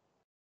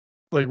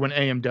 like when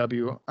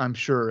AMW, I'm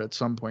sure at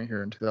some point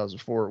here in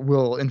 2004,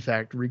 will in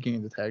fact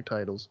regain the tag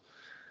titles,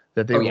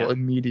 that they Oh, will yeah.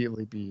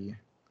 immediately be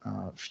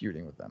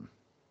feuding with them.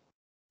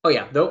 Oh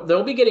yeah,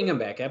 they'll be getting him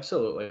back,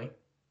 absolutely.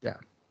 Yeah.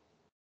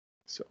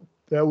 So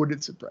that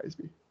wouldn't surprise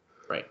me.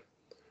 Right.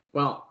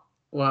 Well,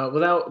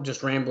 without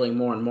just rambling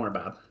more and more,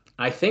 Bob,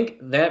 I think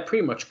that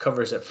pretty much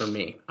covers it for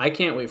me. I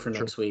can't wait for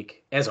next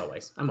week. As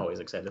always, I'm always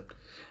excited.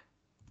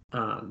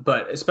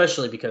 But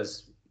especially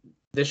because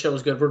this show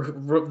is good.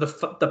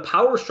 The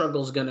power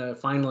struggle is gonna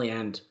finally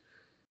end.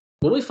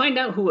 Will we find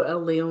out who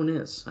El Leon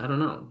is? I don't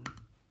know.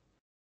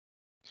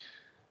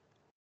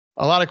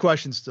 A lot of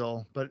questions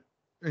still, but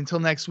until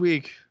next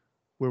week,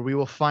 where we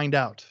will find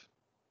out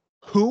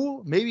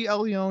who maybe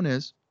El Leon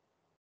is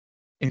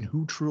and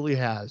who truly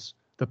has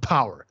the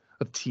power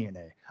of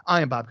TNA.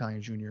 I am Bob Collier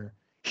Jr.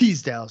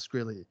 He's Dallas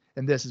Gridley,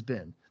 and this has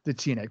been the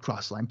TNA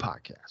Crossline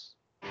Podcast.